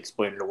time he tried to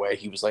explain it away,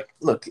 he was like,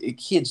 "Look,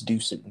 kids do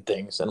certain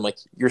things," and I'm like,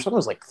 "Your son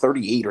was like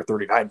 38 or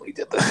 39 when he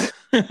did this.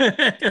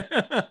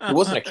 He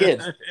wasn't a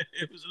kid.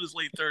 It was in his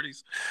late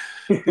 30s.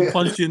 He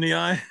punched you in the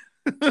eye."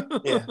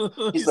 Yeah,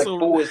 he's like,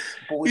 boys.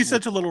 He's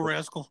such a little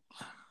rascal.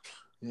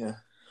 Yeah,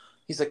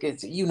 he's like,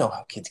 you know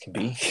how kids can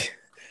be.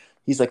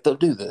 He's like, they'll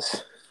do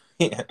this.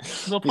 Yeah,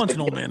 they'll punch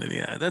an old man in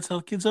the eye. That's how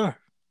kids are.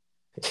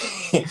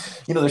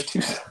 There's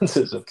two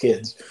senses of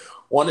kids.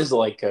 One is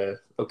like,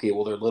 okay,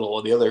 well, they're little,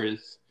 and the other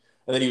is,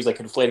 and then he was like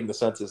conflating the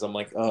senses. I'm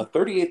like,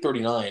 38,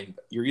 39,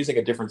 you're using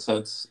a different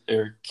sense,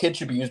 or kids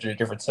should be used in a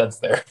different sense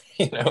there,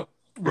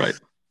 Right.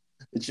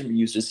 It should be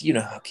used as,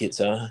 how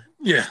kids are.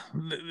 Yeah.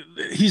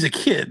 He's a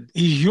kid.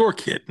 He's your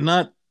kid,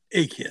 not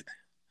a kid.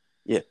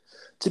 Yeah.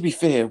 To be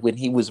fair, when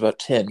he was about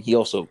 10,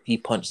 he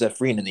punched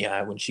Zephrine in the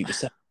eye when she was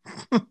 7.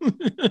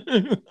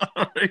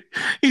 All right.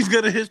 He's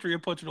got a history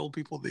of punching old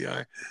people in the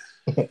eye.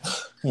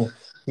 Yeah.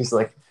 He's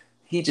like,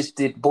 he just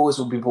did boys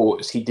will be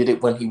boys. He did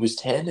it when he was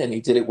 10 and he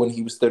did it when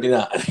he was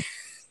 39.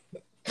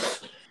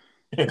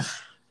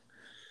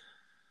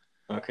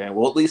 Okay,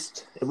 well at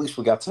least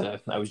we got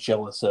to. I was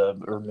jealous of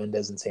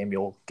Mendez and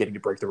Samuel getting to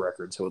break the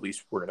record, so at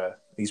least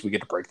we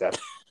get to break that.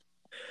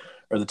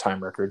 Or the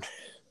time record.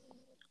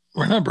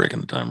 We're not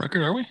breaking the time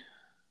record, are we?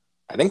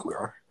 I think we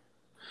are.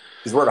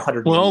 Because we're at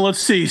 100. Well, let's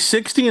see.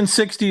 60 and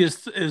 60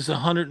 is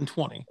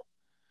 120.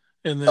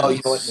 And then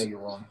you know what? No, you're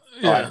wrong.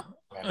 Yeah.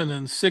 And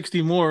then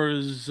 60 more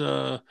is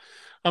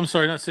I'm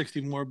sorry, not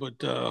 60 more,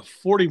 but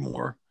 40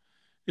 more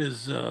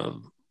is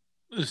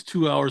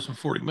 2 hours and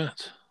 40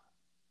 minutes.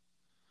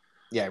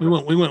 Yeah, we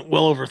went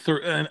well over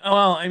 30. And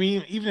well, I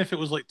mean, even if it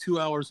was like 2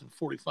 hours and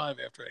 45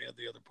 after I had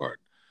the other part,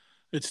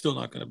 it's still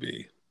not going to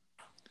be.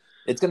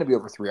 It's going to be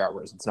over 3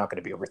 hours. It's not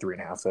going to be over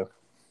 3.5, though.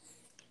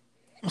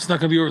 It's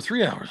not going to be over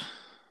 3 hours.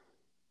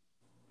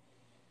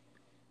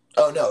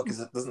 Oh no, because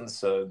it doesn't.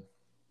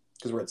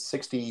 Because we're at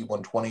 60,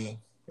 120.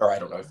 Or I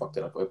don't know. I fucked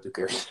it up. Who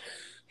cares?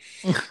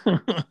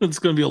 It's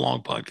going to be a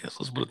long podcast.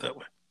 Let's put it that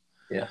way.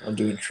 Yeah, I'm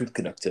doing Truth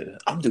Conductor.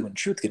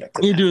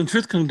 You're doing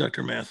Truth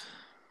Conductor math.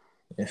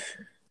 Yeah.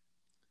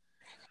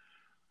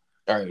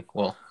 All right.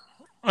 Well.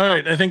 All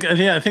right. I think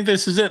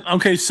this is it.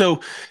 Okay.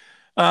 So,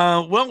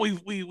 well,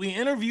 we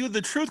interviewed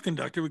the Truth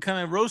Conductor. We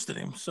kind of roasted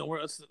him. So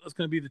that's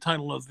going to be the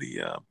title of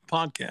the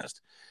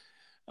podcast.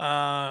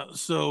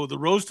 So the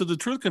roast of the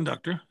Truth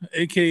Conductor,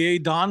 aka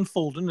Don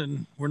Folden,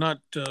 and we're not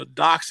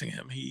doxing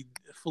him. He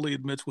fully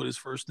admits what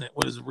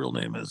his real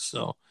name is.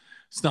 So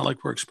it's not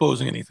like we're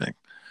exposing anything.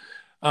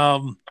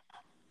 So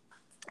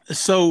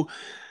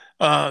this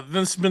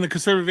has been the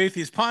Conservative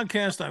Atheist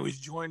Podcast. I was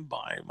joined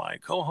by my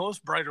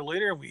co-host, Brighter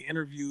Later, and we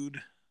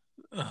interviewed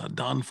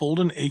Don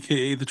Folden,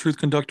 aka the Truth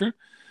Conductor.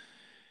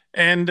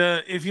 And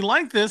if you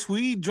like this,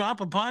 we drop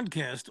a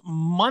podcast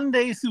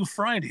Monday through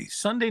Friday,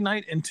 Sunday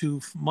night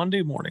into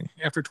Monday morning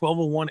after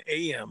 12:01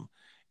 a.m.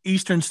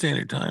 Eastern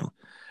Standard Time.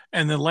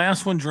 And the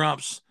last one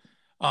drops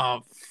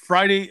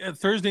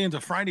Thursday into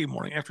Friday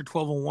morning after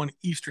 12:01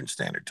 Eastern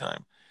Standard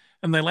Time.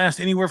 And they last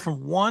anywhere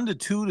from 1 to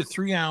 2 to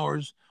 3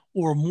 hours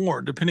or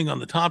more, depending on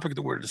the topic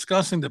that we're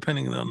discussing,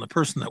 depending on the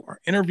person that we're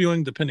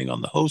interviewing, depending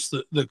on the hosts,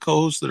 the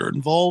co-hosts that are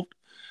involved.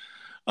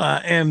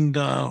 And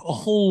a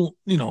whole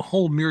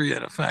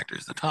myriad of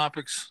factors, the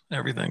topics,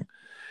 everything.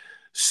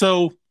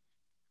 So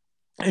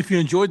if you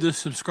enjoyed this,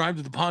 subscribe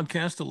to the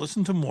podcast to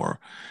listen to more.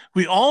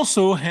 We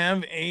also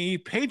have a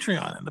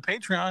Patreon, and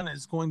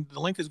the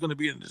link is going to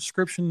be in the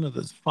description of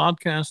this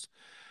podcast.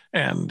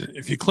 And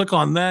if you click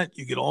on that,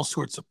 you get all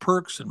sorts of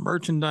perks and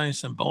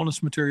merchandise and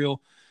bonus material.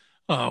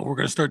 We're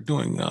going to start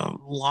doing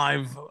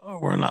live.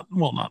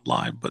 Not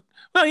live, but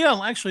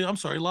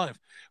live.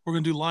 We're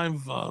going to do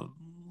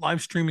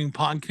live streaming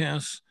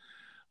podcasts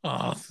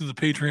through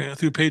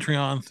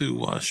Patreon, through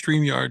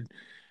StreamYard,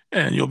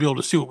 and you'll be able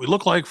to see what we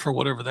look like for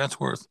whatever that's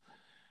worth.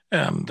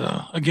 And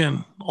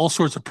again, all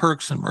sorts of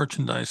perks and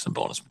merchandise and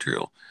bonus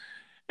material.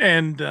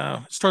 And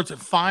it starts at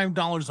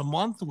 $5 a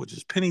month, which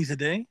is pennies a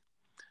day.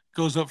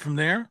 Goes up from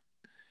there.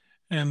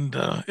 And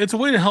it's a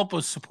way to help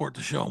us support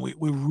the show. We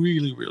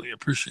really, really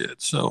appreciate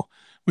it. So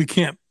we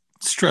can't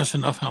stress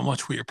enough how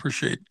much we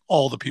appreciate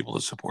all the people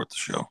that support the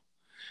show.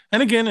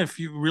 And again, if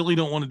you really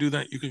don't want to do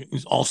that, you can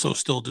also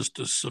still just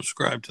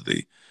subscribe to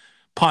the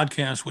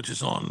podcast, which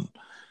is on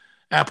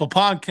Apple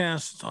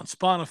Podcasts, it's on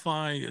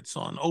Spotify, it's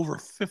on over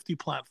 50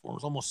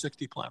 platforms, almost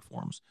 60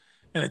 platforms,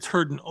 and it's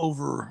heard in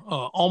over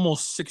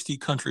almost 60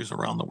 countries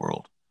around the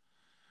world.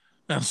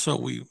 And so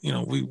we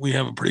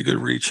have a pretty good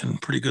reach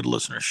and pretty good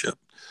listenership.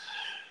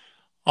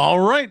 All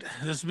right,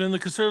 this has been the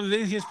Conservative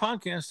Atheist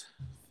Podcast.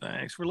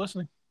 Thanks for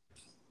listening.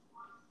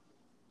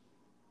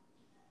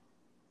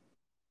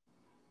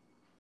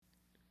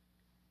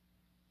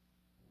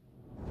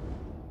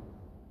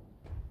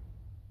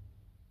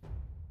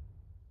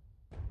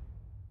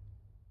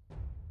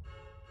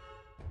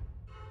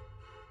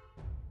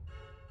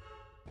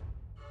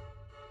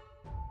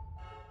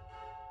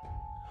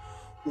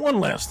 One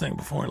last thing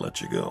before I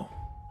let you go.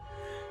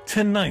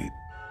 Tonight,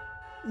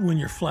 when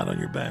you're flat on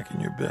your back in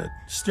your bed,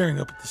 staring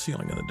up at the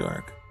ceiling in the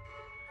dark,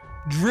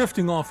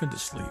 drifting off into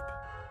sleep,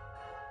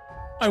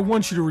 I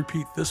want you to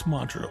repeat this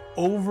mantra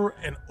over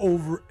and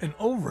over and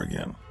over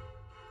again.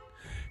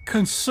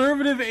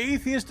 Conservative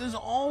atheist is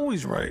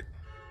always right.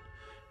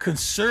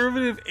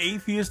 Conservative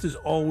atheist is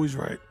always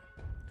right.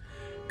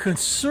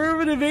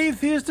 Conservative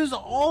atheist is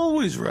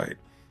always right.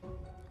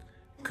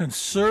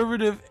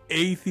 Conservative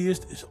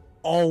atheist is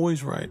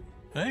always right.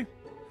 Hey,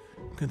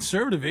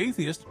 conservative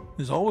atheist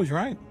is always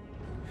right.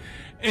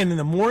 And in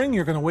the morning,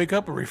 you're going to wake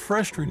up a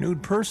refreshed,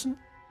 renewed person.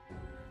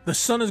 The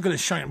sun is going to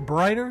shine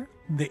brighter.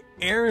 The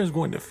air is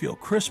going to feel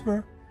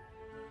crisper.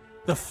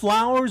 The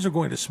flowers are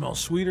going to smell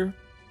sweeter.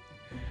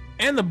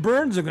 And the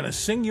birds are going to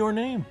sing your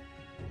name.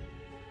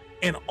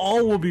 And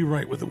all will be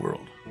right with the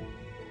world.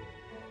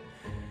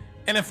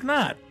 And if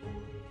not,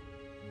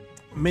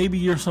 maybe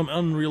you're some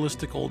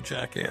unrealistic old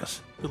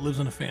jackass that lives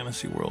in a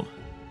fantasy world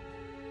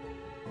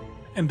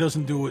and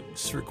doesn't do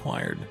what's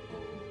required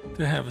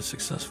to have a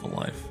successful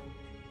life.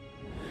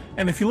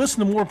 And if you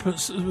listen to more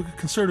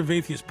Conservative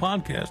Atheist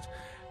podcast,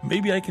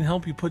 maybe I can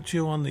help you put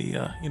you on the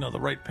the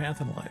right path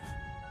in life.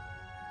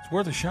 It's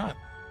worth a shot.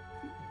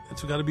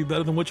 It's got to be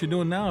better than what you're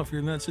doing now if you're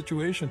in that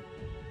situation.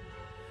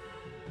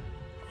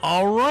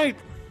 All right.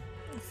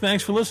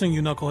 Thanks for listening,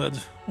 you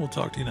knuckleheads. We'll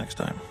talk to you next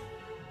time.